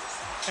hooked.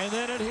 And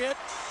then it hit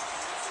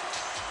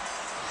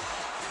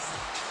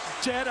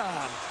dead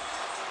on.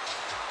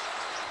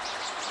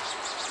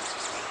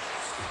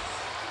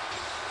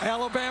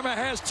 Alabama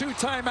has 2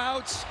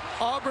 timeouts.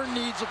 Auburn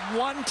needs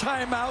 1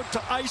 timeout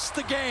to ice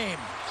the game.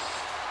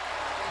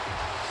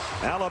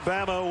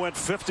 Alabama went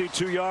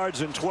 52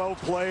 yards in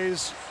 12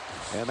 plays,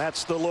 and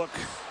that's the look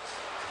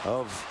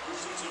of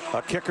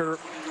a kicker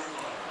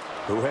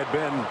who had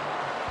been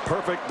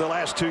perfect the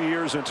last 2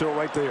 years until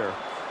right there.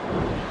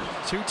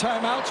 2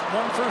 timeouts,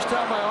 1 first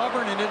down by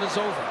Auburn, and it is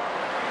over.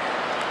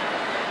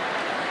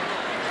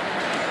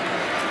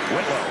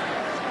 Whitlow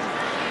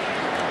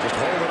just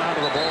holding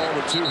onto the ball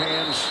with 2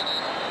 hands.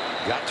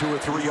 Got 2 or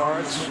 3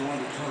 yards.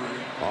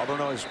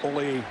 Auburn is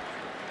only,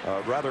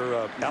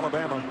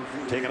 Alabama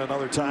taking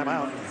another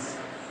timeout.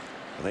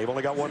 And they've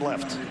only got 1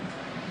 left.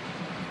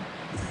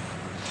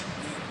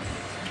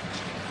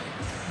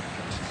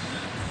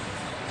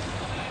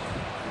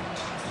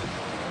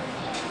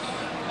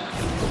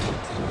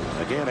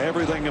 Again,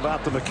 everything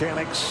about the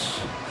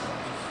mechanics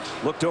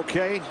looked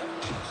okay.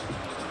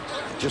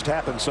 It just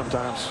happens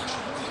sometimes.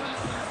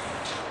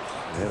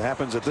 It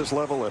happens at this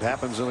level. It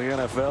happens in the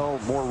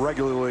NFL more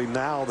regularly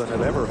now than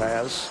it ever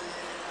has.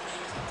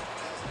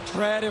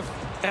 Brad, if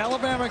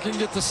Alabama can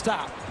get the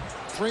stop,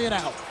 3 and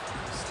out,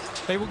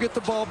 they will get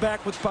the ball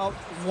back with about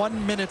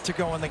 1 minute to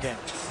go in the game.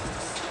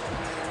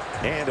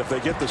 And if they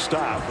get the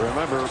stop,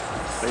 remember,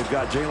 they've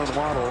got Jalen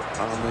Waddle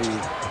on the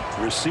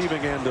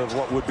receiving end of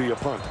what would be a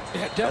punt.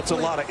 Yeah, that's a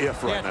lot of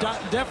if right now.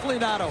 Definitely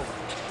not over.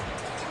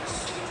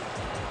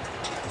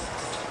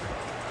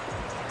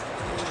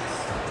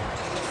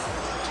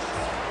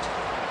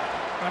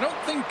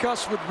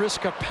 Gus would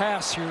risk a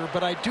pass here,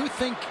 but I do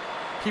think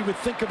he would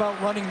think about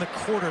running the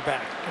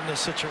quarterback in this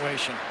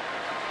situation.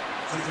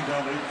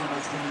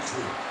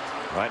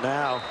 Right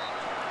now,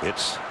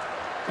 it's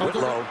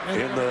Whitlow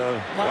in the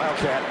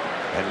Wildcat,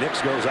 and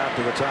Nix goes out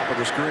to the top of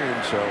the screen,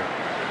 so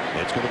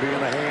it's going to be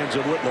in the hands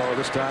of Whitlow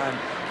this time.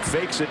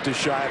 Fakes it to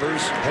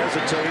Shivers,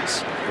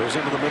 hesitates, goes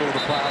into the middle of the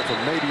pile for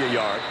maybe a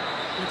yard.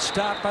 Good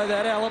stop by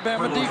that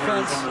Alabama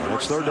defense. And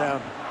it's third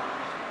down.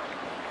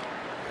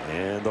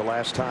 And the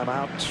last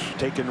timeout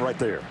taken right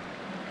there.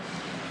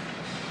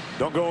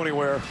 Don't go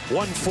anywhere.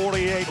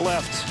 1:48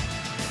 left.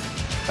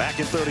 Back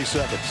in 30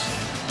 seconds.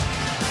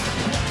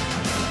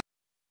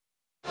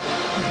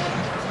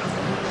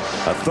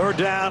 A third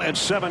down and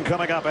 7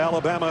 coming up.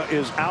 Alabama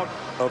is out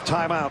of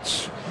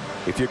timeouts.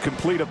 If you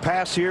complete a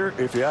pass here,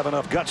 if you have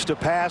enough guts to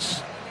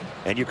pass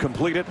and you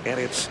complete it and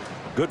it's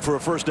good for a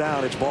first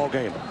down, it's ball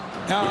game.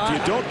 Now, if you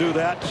don't do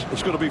that,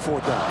 it's going to be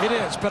fourth down. It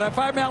is, but if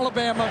I'm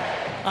Alabama,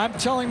 I'm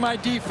telling my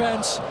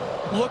defense,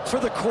 look for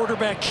the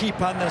quarterback keep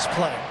on this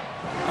play.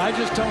 I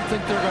just don't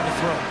think they're going to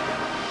throw.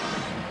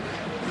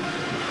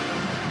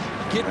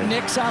 Get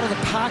Nix out of the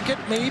pocket,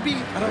 maybe,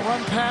 on a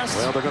run pass.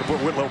 Well, they're going to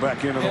put Whitlow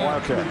back in the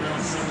Wildcat.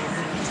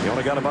 He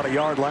only got about a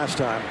yard last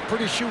time.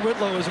 Pretty sure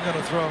Whitlow isn't going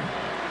to throw.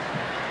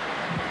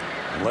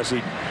 Unless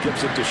he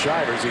gives it to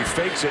Shivers. He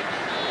fakes it.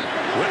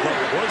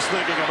 Whitlow was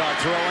thinking about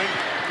throwing,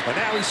 and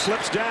now he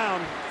slips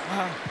down.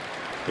 Wow.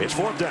 It's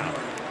fourth down.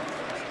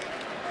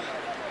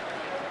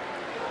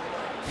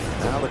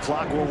 Now the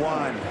clock will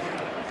wind.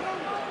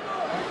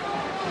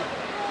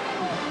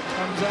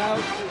 Comes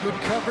out, good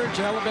coverage,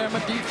 Alabama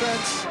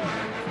defense.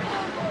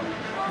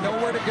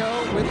 Nowhere to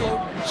go.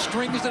 Whitlow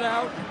strings it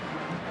out.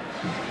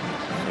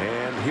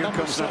 And here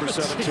comes number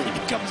 17. He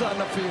comes on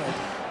the field.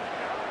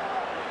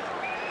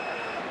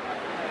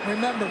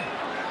 Remember,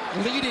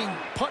 leading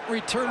punt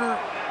returner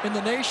in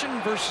the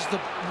nation versus the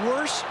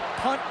worst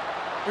punt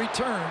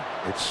return.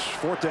 It's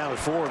fourth down and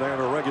 4. They're in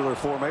a regular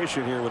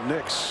formation here with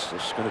Nix.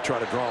 Just going to try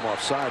to draw him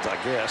off sides, I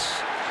guess.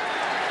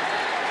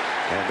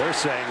 And they're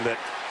saying that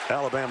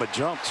Alabama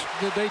jumped.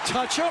 Did they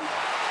touch him?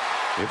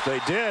 If they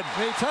did,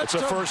 it's a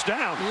first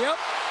down. Yep.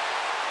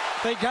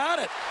 They got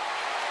it.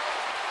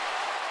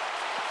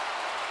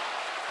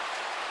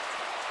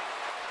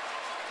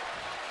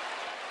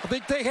 I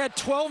think they had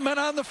 12 men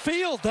on the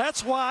field.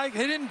 That's why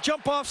they didn't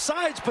jump off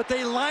sides, but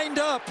they lined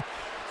up,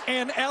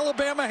 and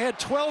Alabama had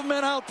 12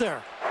 men out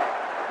there.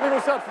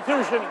 Legal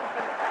substitution.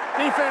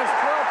 Defense,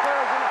 12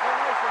 players in the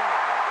formation.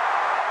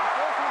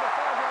 Enforcing the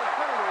 5-yard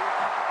penalty.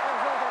 That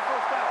results in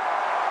first down.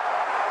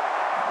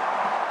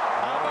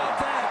 How about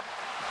that?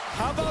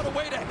 How about a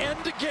way to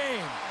end a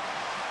game?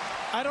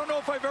 I don't know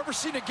if I've ever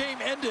seen a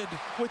game ended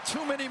with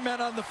too many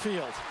men on the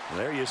field.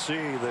 There you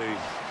see the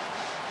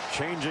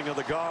changing of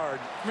the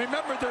guard.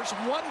 Remember, there's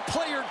 1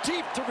 player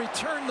deep to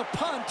return the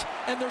punt,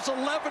 and there's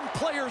 11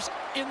 players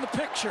in the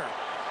picture.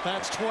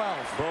 That's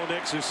 12. Bo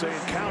Nix is saying,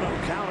 count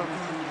them, count them.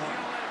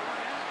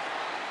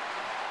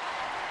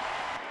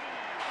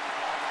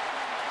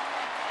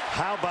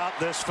 How about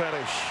this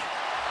finish?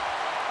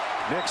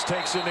 Nix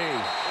takes a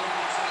knee.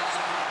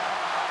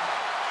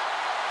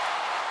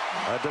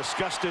 A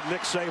disgusted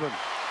Nick Saban,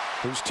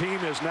 whose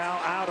team is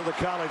now out of the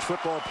college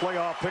football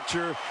playoff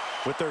picture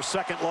with their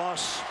second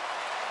loss.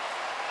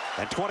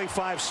 And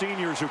 25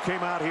 seniors who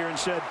came out here and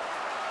said,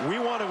 we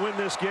want to win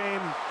this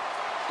game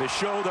to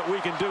show that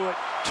we can do it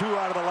 2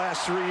 out of the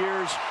last 3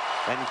 years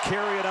and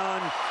carry it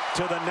on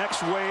to the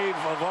next wave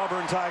of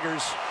Auburn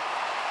Tigers.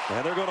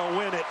 And they're going to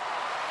win it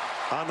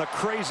on the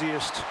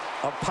craziest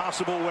of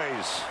possible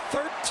ways.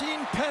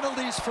 13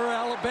 penalties for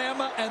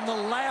Alabama, and the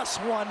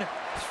last one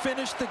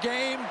finished the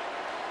game,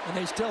 and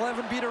they still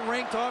haven't beat a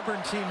ranked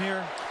Auburn team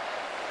here.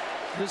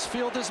 This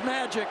field is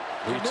magic.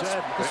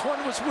 This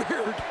one was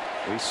weird.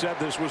 We said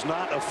this was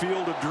not a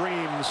field of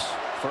dreams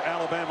for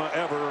Alabama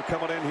ever,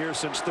 coming in here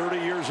since 30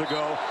 years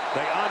ago.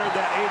 They honored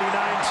that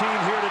 89 team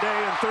here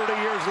today, and 30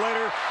 years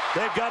later,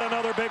 they've got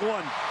another big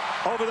one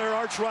over their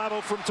arch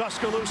rival from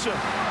Tuscaloosa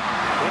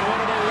in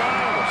one of the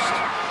wildest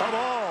of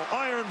all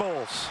Iron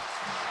Bowls.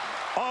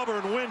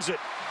 Auburn wins it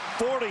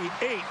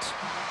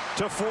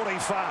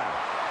 48-45.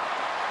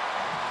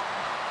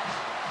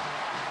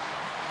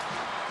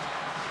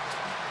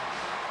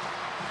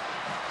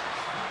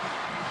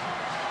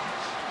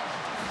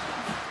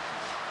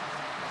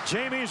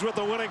 Jamie's with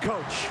the winning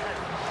coach.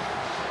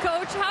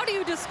 Coach, how do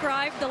you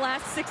describe the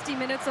last 60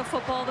 minutes of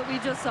football that we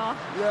just saw?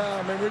 Yeah,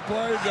 I mean, we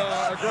played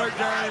a great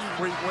game.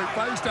 We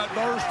faced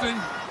adversity.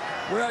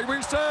 We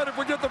said if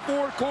we get the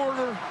fourth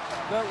quarter,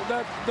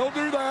 that they'll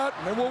do that,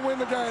 and then we'll win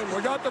the game.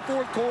 We got the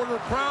fourth quarter.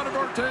 Proud of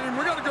our team.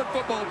 We got a good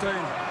football team.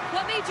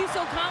 What made you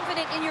so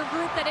confident in your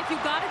group that if you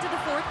got into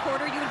the fourth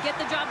quarter, you would get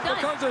the job done?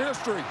 Because of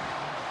history.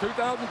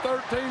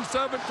 2013,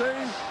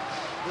 17.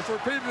 It's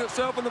repeated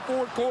itself in the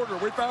fourth quarter.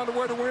 We found a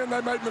way to win.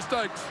 They made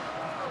mistakes.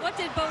 What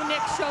did Bo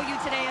Nix show you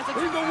today as a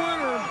He's a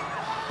winner.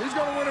 He's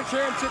going to win a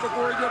championship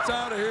before he gets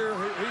out of here.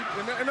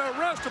 And the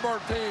rest of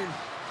our team,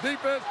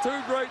 defense,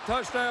 2 great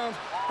touchdowns,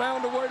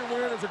 found a way to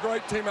win. It's a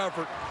great team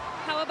effort.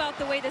 How about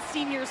the way the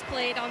seniors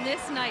played on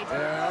this night?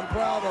 Yeah, I'm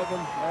proud of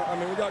them. I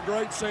mean, we got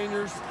great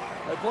seniors.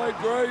 They played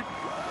great.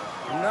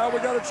 And now we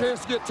got a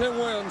chance to get 10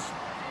 wins.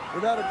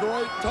 We've had a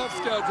great, tough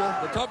schedule,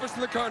 the toughest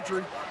in the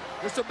country.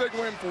 It's a big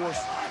win for us.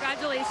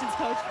 Congratulations,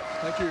 Coach.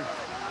 Thank you.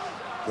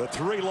 The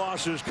 3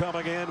 losses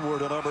coming in were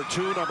to number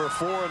 2, number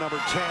 4, and number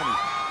 10.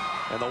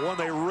 And the one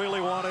they really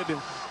wanted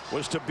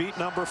was to beat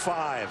number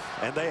 5,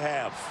 and they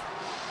have.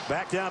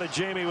 Back down to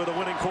Jamie with a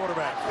winning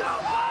quarterback.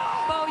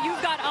 Bo,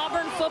 you've got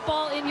Auburn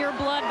football in your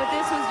blood, but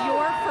this was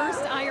your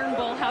first Iron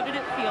Bowl. How did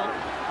it feel?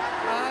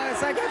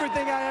 It's like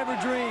everything I ever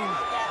dreamed.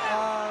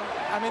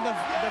 I mean, the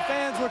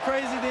fans were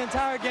crazy the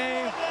entire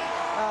game.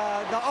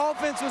 The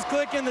offense was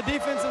clicking, the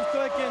defense was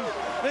clicking.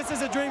 This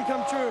is a dream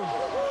come true.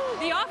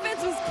 The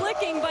offense was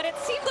clicking, but it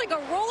seemed like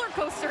a roller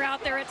coaster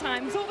out there at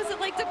times. What was it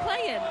like to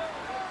play in?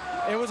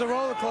 It was a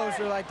roller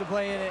coaster like to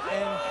play in it,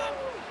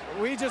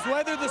 and we just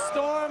weathered the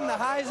storm, the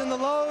highs and the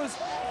lows.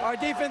 Our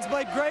defense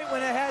played great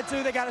when it had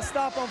to. They got a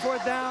stop on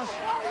 4th down,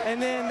 and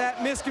then that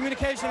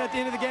miscommunication at the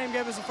end of the game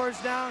gave us a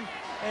 1st down,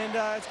 and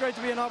it's great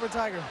to be an Auburn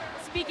Tiger.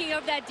 Speaking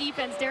of that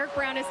defense, Derek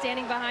Brown is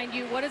standing behind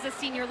you. What does a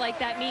senior like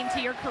that mean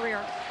to your career?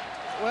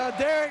 Well,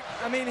 Derek,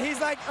 I mean, he's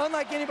like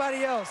unlike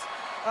anybody else.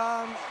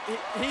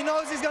 He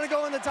knows he's going to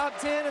go in the top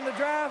 10 in the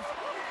draft,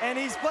 and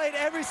he's played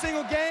every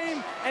single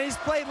game, and he's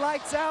played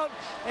lights out,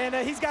 and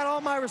he's got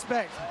all my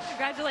respect.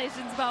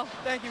 Congratulations, Bo.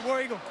 Thank you,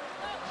 War Eagle.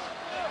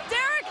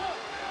 Derek,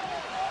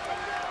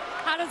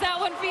 how does that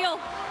one feel?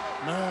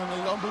 Man,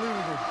 it's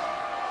unbelievable.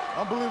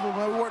 Unbelievable,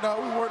 man. We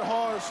worked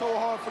hard, so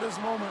hard for this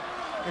moment,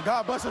 and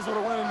God bless us with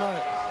a win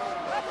tonight.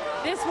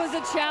 This was a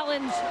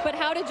challenge, but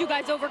how did you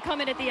guys overcome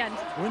it at the end?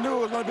 We knew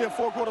it was going to be a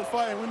 4-quarter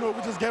fight. We knew if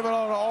we just gave it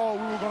all,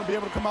 we were going to be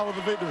able to come out with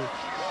a victory.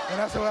 And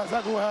that's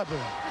exactly what happened.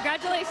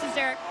 Congratulations,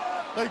 Derek.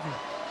 Thank you.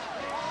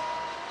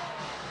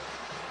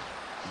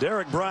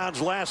 Derek Brown's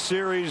last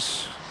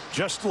series,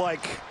 just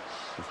like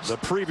the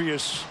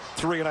previous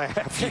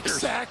 3.5 years.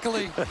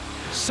 Exactly.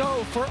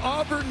 So for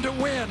Auburn to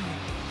win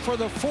for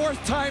the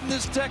 4th time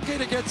this decade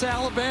against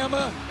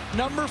Alabama,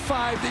 number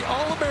 5, the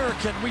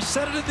All-American, we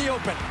said it in the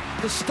open.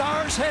 The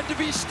stars had to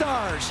be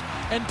stars,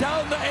 and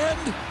down the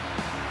end,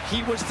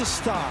 he was the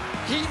star.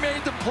 He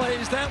made the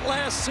plays. That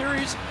last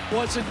series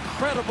was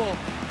incredible.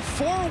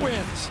 4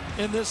 wins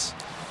in this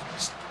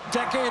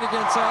decade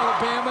against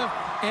Alabama,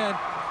 and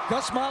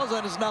Gus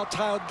Malzahn has now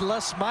tied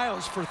Les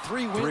Miles for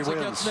 3 wins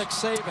against Nick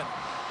Saban.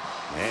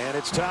 And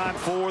it's time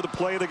for the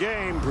play of the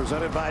game,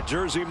 presented by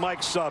Jersey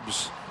Mike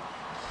Subs.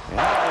 And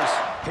I always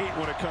hate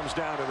when it comes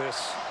down to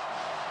this.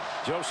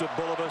 Joseph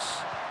Bulovas,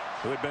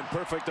 who had been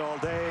perfect all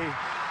day,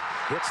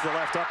 hits the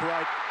left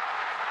upright,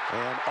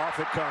 and off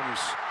it comes.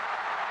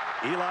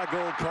 Eli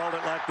Gold called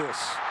it like this.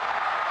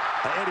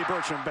 Eddie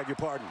Bertram, beg your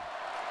pardon.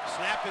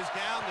 Snap is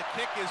down, the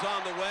kick is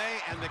on the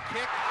way, and the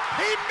kick,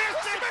 he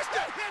missed it!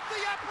 It hit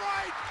the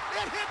upright!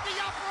 It hit the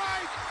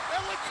upright!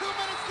 And with 2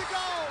 minutes to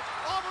go,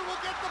 Auburn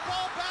will get the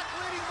ball back,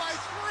 leading by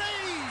 3!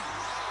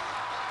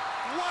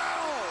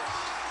 Wow!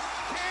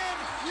 Can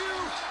you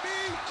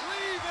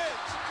believe it?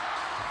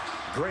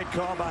 Great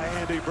call by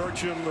Andy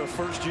Bertram, the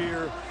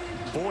first-year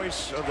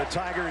voice of the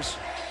Tigers.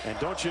 And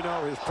don't you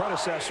know, his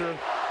predecessor,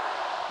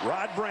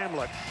 Rod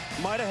Bramlett,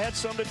 might have had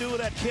something to do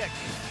with that kick.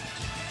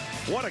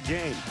 What a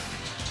game.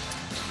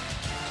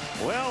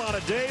 Well, on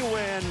a day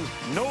when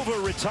Nova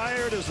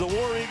retired as the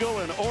War Eagle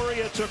and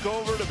Oria took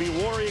over to be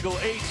War Eagle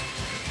 8,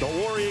 the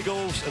War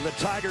Eagles and the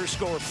Tigers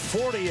score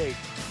 48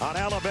 on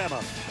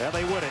Alabama, and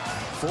they win it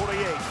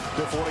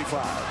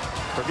 48-45.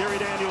 For Gary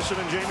Danielson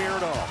and Jamie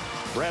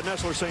Erdahl, Brad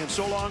Nessler saying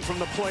so long from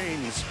the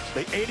Plains.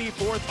 The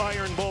 84th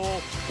Iron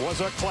Bowl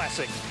was a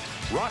classic.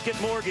 Rocket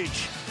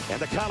Mortgage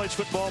and the college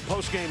football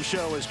postgame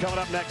show is coming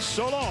up next.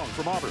 So long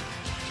from Auburn.